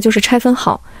剩下的就是拆分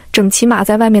好整齐码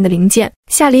在外面的零件。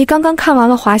夏黎刚刚看完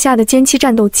了华夏的歼七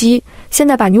战斗机，现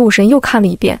在把女武神又看了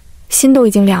一遍，心都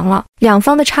已经凉了。两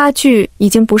方的差距已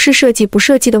经不是设计不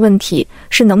设计的问题，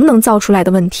是能不能造出来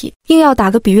的问题。硬要打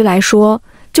个比喻来说，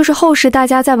就是后世大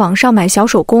家在网上买小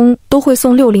手工都会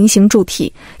送60形铸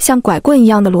体，像拐棍一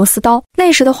样的螺丝刀。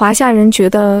那时的华夏人觉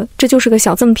得这就是个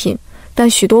小赠品，但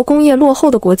许多工业落后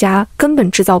的国家根本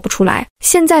制造不出来。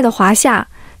现在的华夏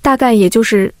大概也就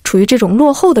是处于这种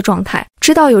落后的状态，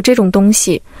知道有这种东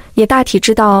西，也大体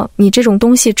知道你这种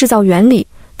东西制造原理，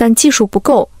但技术不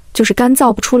够，就是干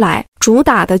造不出来，主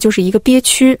打的就是一个憋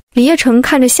屈。李业成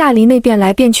看着夏黎那变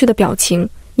来变去的表情，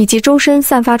以及周身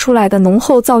散发出来的浓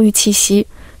厚躁郁气息，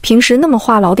平时那么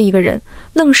话痨的一个人，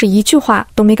愣是一句话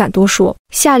都没敢多说。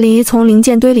夏黎从零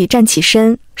件堆里站起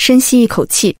身，深吸一口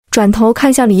气，转头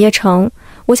看向李业成，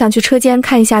我想去车间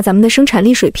看一下咱们的生产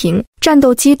力水平，战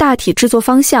斗机大体制作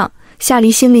方向。夏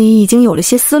黎心里已经有了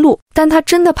些思路，但他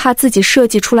真的怕自己设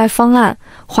计出来方案，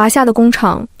华夏的工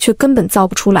厂却根本造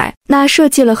不出来，那设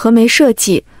计了和没设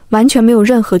计完全没有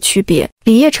任何区别。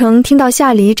李业成听到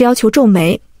夏黎这要求皱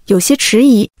眉，有些迟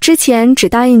疑，之前只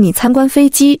答应你参观飞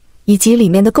机以及里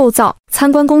面的构造，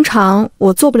参观工厂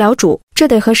我做不了主，这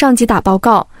得和上级打报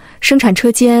告，生产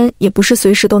车间也不是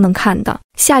随时都能看的。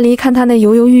夏黎看他那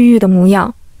犹犹豫豫的模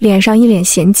样，脸上一脸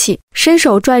嫌弃，伸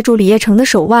手拽住李业成的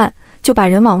手腕，就把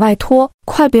人往外拖，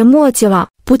快别磨叽了，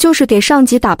不就是给上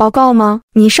级打报告吗？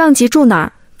你上级住哪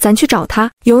儿？咱去找他。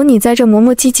有你在这磨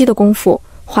磨唧唧的功夫，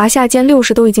华夏歼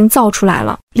60都已经造出来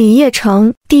了。李业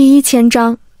成，第一千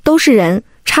章，都是人，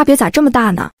差别咋这么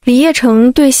大呢？李业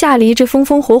成对夏黎这风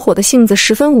风火火的性子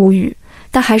十分无语，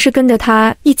但还是跟着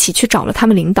他一起去找了他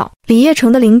们领导。李业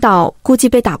成的领导估计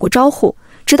被打过招呼，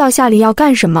知道夏黎要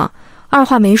干什么，二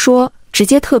话没说直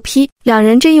接特批。两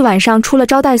人这一晚上出了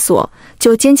招待所，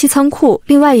就监期仓库、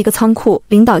另外一个仓库、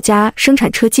领导家、生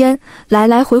产车间，来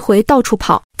来回回到处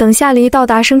跑。等夏黎到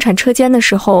达生产车间的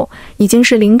时候，已经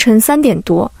是凌晨3点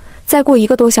多，再过1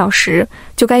个多小时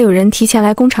就该有人提前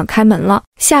来工厂开门了。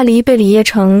夏黎被李业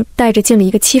成带着进了一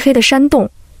个漆黑的山洞，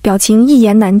表情一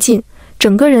言难尽，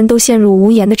整个人都陷入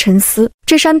无言的沉思。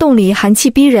这山洞里寒气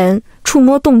逼人，触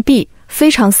摸洞壁非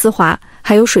常丝滑，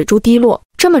还有水珠滴落。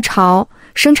这么潮，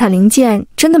生产零件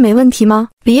真的没问题吗？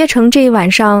李业成这一晚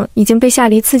上已经被夏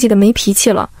黎刺激得没脾气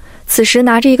了，此时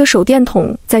拿着一个手电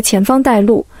筒在前方带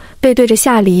路，背对着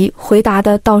夏黎回答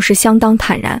的倒是相当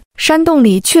坦然。山洞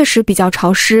里确实比较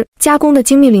潮湿，加工的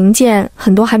精密零件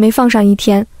很多还没放上1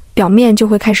天，表面就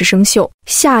会开始生锈。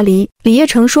夏黎，李业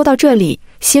成说到这里，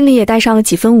心里也带上了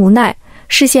几分无奈，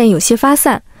视线有些发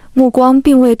散，目光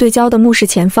并未对焦的目视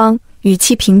前方，语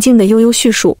气平静的悠悠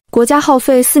叙述，国家耗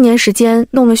费4年时间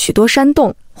弄了许多山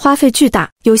洞，花费巨大，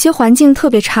有些环境特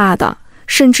别差的，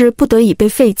甚至不得已被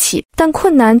废弃，但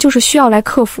困难就是需要来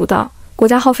克服的。国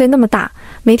家耗费那么大，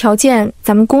没条件，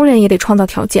咱们工人也得创造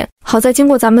条件。好在经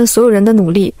过咱们所有人的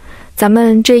努力，咱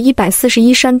们这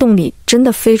141山洞里真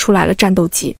的飞出来了战斗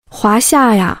机。华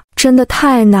夏呀，真的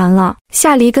太难了。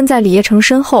夏黎跟在李业成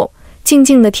身后，静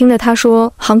静地听着他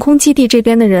说航空基地这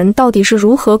边的人到底是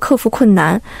如何克服困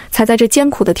难，才在这艰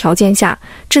苦的条件下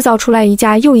制造出来一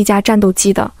架又一架战斗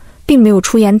机的，并没有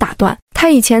出言打断。他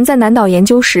以前在南岛研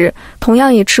究时，同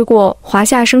样也吃过华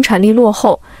夏生产力落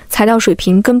后、材料水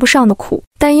平跟不上的苦，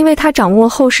但因为他掌握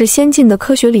后世先进的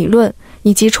科学理论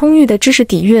以及充裕的知识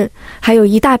底蕴，还有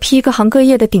一大批各行各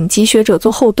业的顶级学者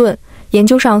做后盾，研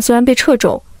究上虽然被掣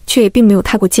肘，却也并没有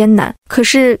太过艰难。可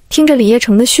是听着李业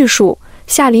成的叙述，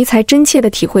夏黎才真切地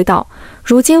体会到，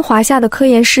如今华夏的科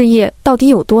研事业到底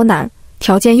有多难，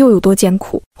条件又有多艰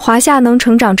苦。华夏能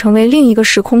成长成为另一个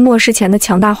时空末世前的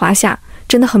强大华夏，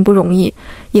真的很不容易，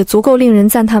也足够令人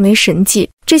赞叹为神迹。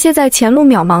这些在前路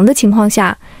渺茫的情况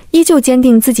下，依旧坚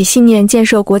定自己信念建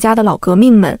设国家的老革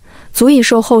命们，足以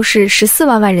受后世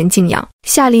14万人敬仰。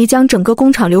夏黎将整个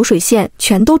工厂流水线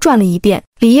全都转了一遍。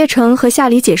李业成和夏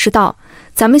黎解释道，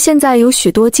咱们现在有许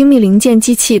多精密零件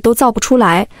机器都造不出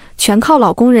来，全靠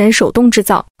老工人手动制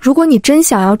造。如果你真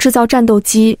想要制造战斗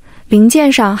机，零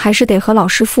件上还是得和老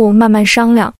师傅慢慢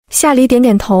商量。夏黎点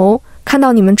点头，看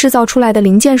到你们制造出来的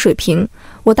零件水平，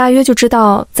我大约就知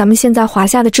道咱们现在华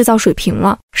夏的制造水平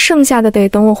了，剩下的得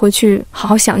等我回去好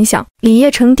好想一想。李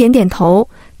业成点点头，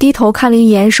低头看了一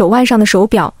眼手腕上的手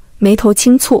表，眉头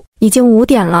轻蹙，已经5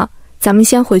点了，咱们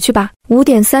先回去吧。5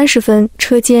点30分，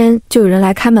车间就有人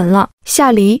来开门了。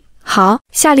夏黎，好。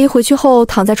夏黎回去后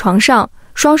躺在床上，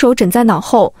双手枕在脑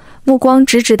后，目光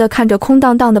直直地看着空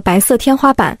荡荡的白色天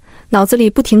花板，脑子里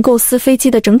不停构思飞机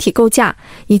的整体构架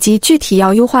以及具体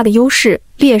要优化的优势、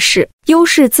劣势。优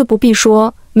势自不必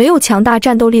说，没有强大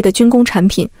战斗力的军工产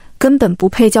品根本不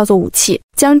配叫做武器。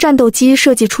将战斗机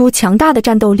设计出强大的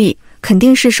战斗力，肯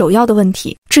定是首要的问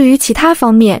题。至于其他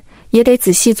方面，也得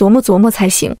仔细琢磨琢磨才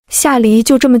行。夏黎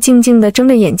就这么静静地睁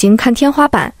着眼睛看天花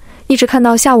板，一直看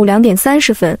到下午2点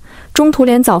30分，中途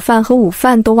连早饭和午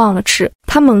饭都忘了吃。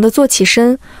他猛地坐起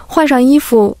身，换上衣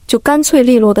服，就干脆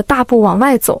利落的大步往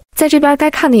外走。在这边该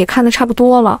看的也看得差不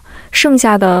多了，剩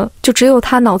下的就只有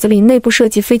他脑子里内部设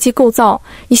计飞机构造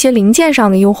一些零件上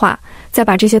的优化，再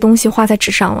把这些东西画在纸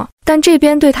上了。但这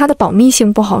边对他的保密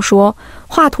性不好说，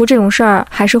画图这种事儿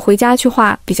还是回家去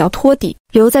画比较托底，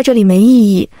留在这里没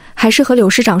意义，还是和柳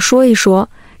师长说一说，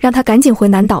让他赶紧回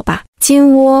南岛吧。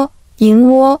金窝银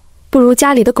窝不如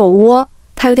家里的狗窝，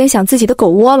他有点想自己的狗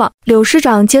窝了。柳师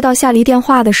长接到夏黎电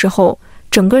话的时候，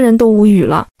整个人都无语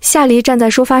了。夏黎站在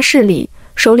收发室里，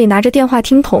手里拿着电话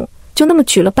听筒，就那么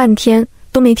举了半天，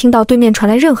都没听到对面传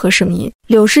来任何声音。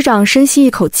柳师长深吸一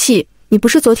口气，你不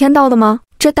是昨天到的吗？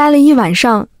这待了一晚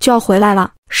上就要回来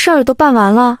了，事儿都办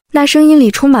完了？那声音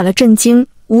里充满了震惊、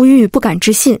无语与不敢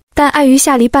置信，但碍于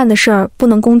夏黎办的事儿不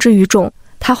能公之于众，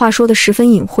他话说得十分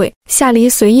隐晦。夏黎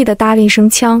随意地搭了一声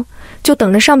腔，就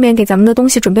等着上边给咱们的东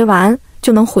西准备完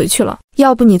就能回去了。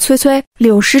要不你催催？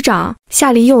柳师长，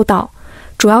夏黎又道，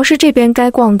主要是这边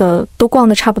该逛的都逛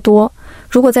得差不多，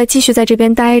如果再继续在这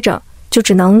边待着，就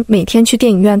只能每天去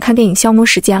电影院看电影消磨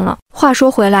时间了。话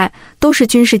说回来，都是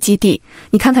军事基地，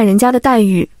你看看人家的待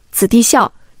遇，子弟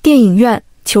校、电影院、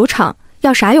球场，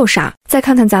要啥有啥。再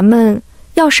看看咱们，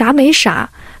要啥没啥，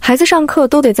孩子上课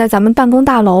都得在咱们办公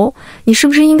大楼，你是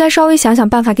不是应该稍微想想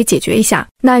办法给解决一下？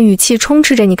那语气充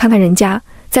斥着你看看人家，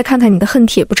再看看你的恨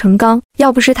铁不成钢。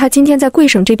要不是他今天在贵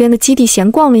省这边的基地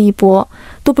闲逛了一波，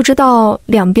都不知道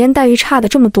两边待遇差的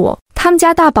这么多。他们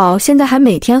家大宝现在还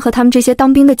每天和他们这些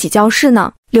当兵的挤教室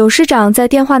呢。柳师长在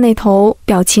电话那头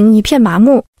表情一片麻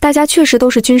木，大家确实都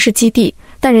是军事基地，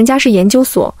但人家是研究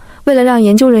所，为了让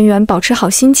研究人员保持好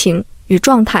心情与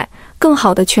状态，更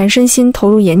好的全身心投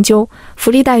入研究，福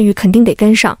利待遇肯定得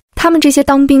跟上。他们这些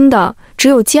当兵的，只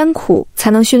有艰苦才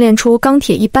能训练出钢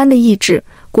铁一般的意志，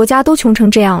国家都穷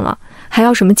成这样了，还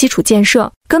要什么基础建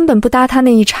设？根本不搭他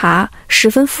那一茬，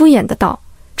十分敷衍的道，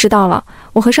知道了，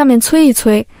我和上面催一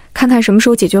催，看看什么时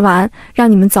候解决完，让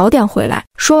你们早点回来。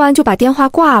说完就把电话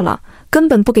挂了，根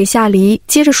本不给夏黎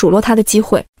接着数落他的机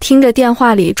会。听着电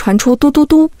话里传出嘟嘟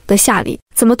嘟的夏黎，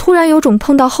怎么突然有种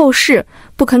碰到后事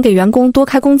不肯给员工多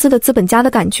开工资的资本家的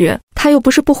感觉？他又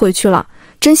不是不回去了，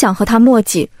真想和他磨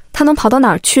叽，他能跑到哪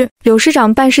儿去？柳师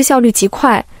长办事效率极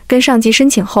快，跟上级申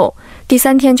请后，第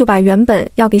3天就把原本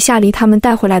要给夏黎他们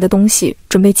带回来的东西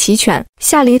准备齐全。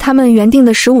夏黎他们原定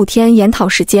的15天研讨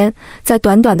时间，在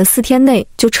短短的4天内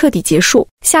就彻底结束。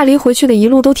夏黎回去的一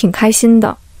路都挺开心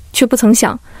的，却不曾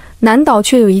想南岛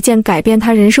却有一件改变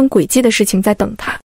他人生轨迹的事情在等他。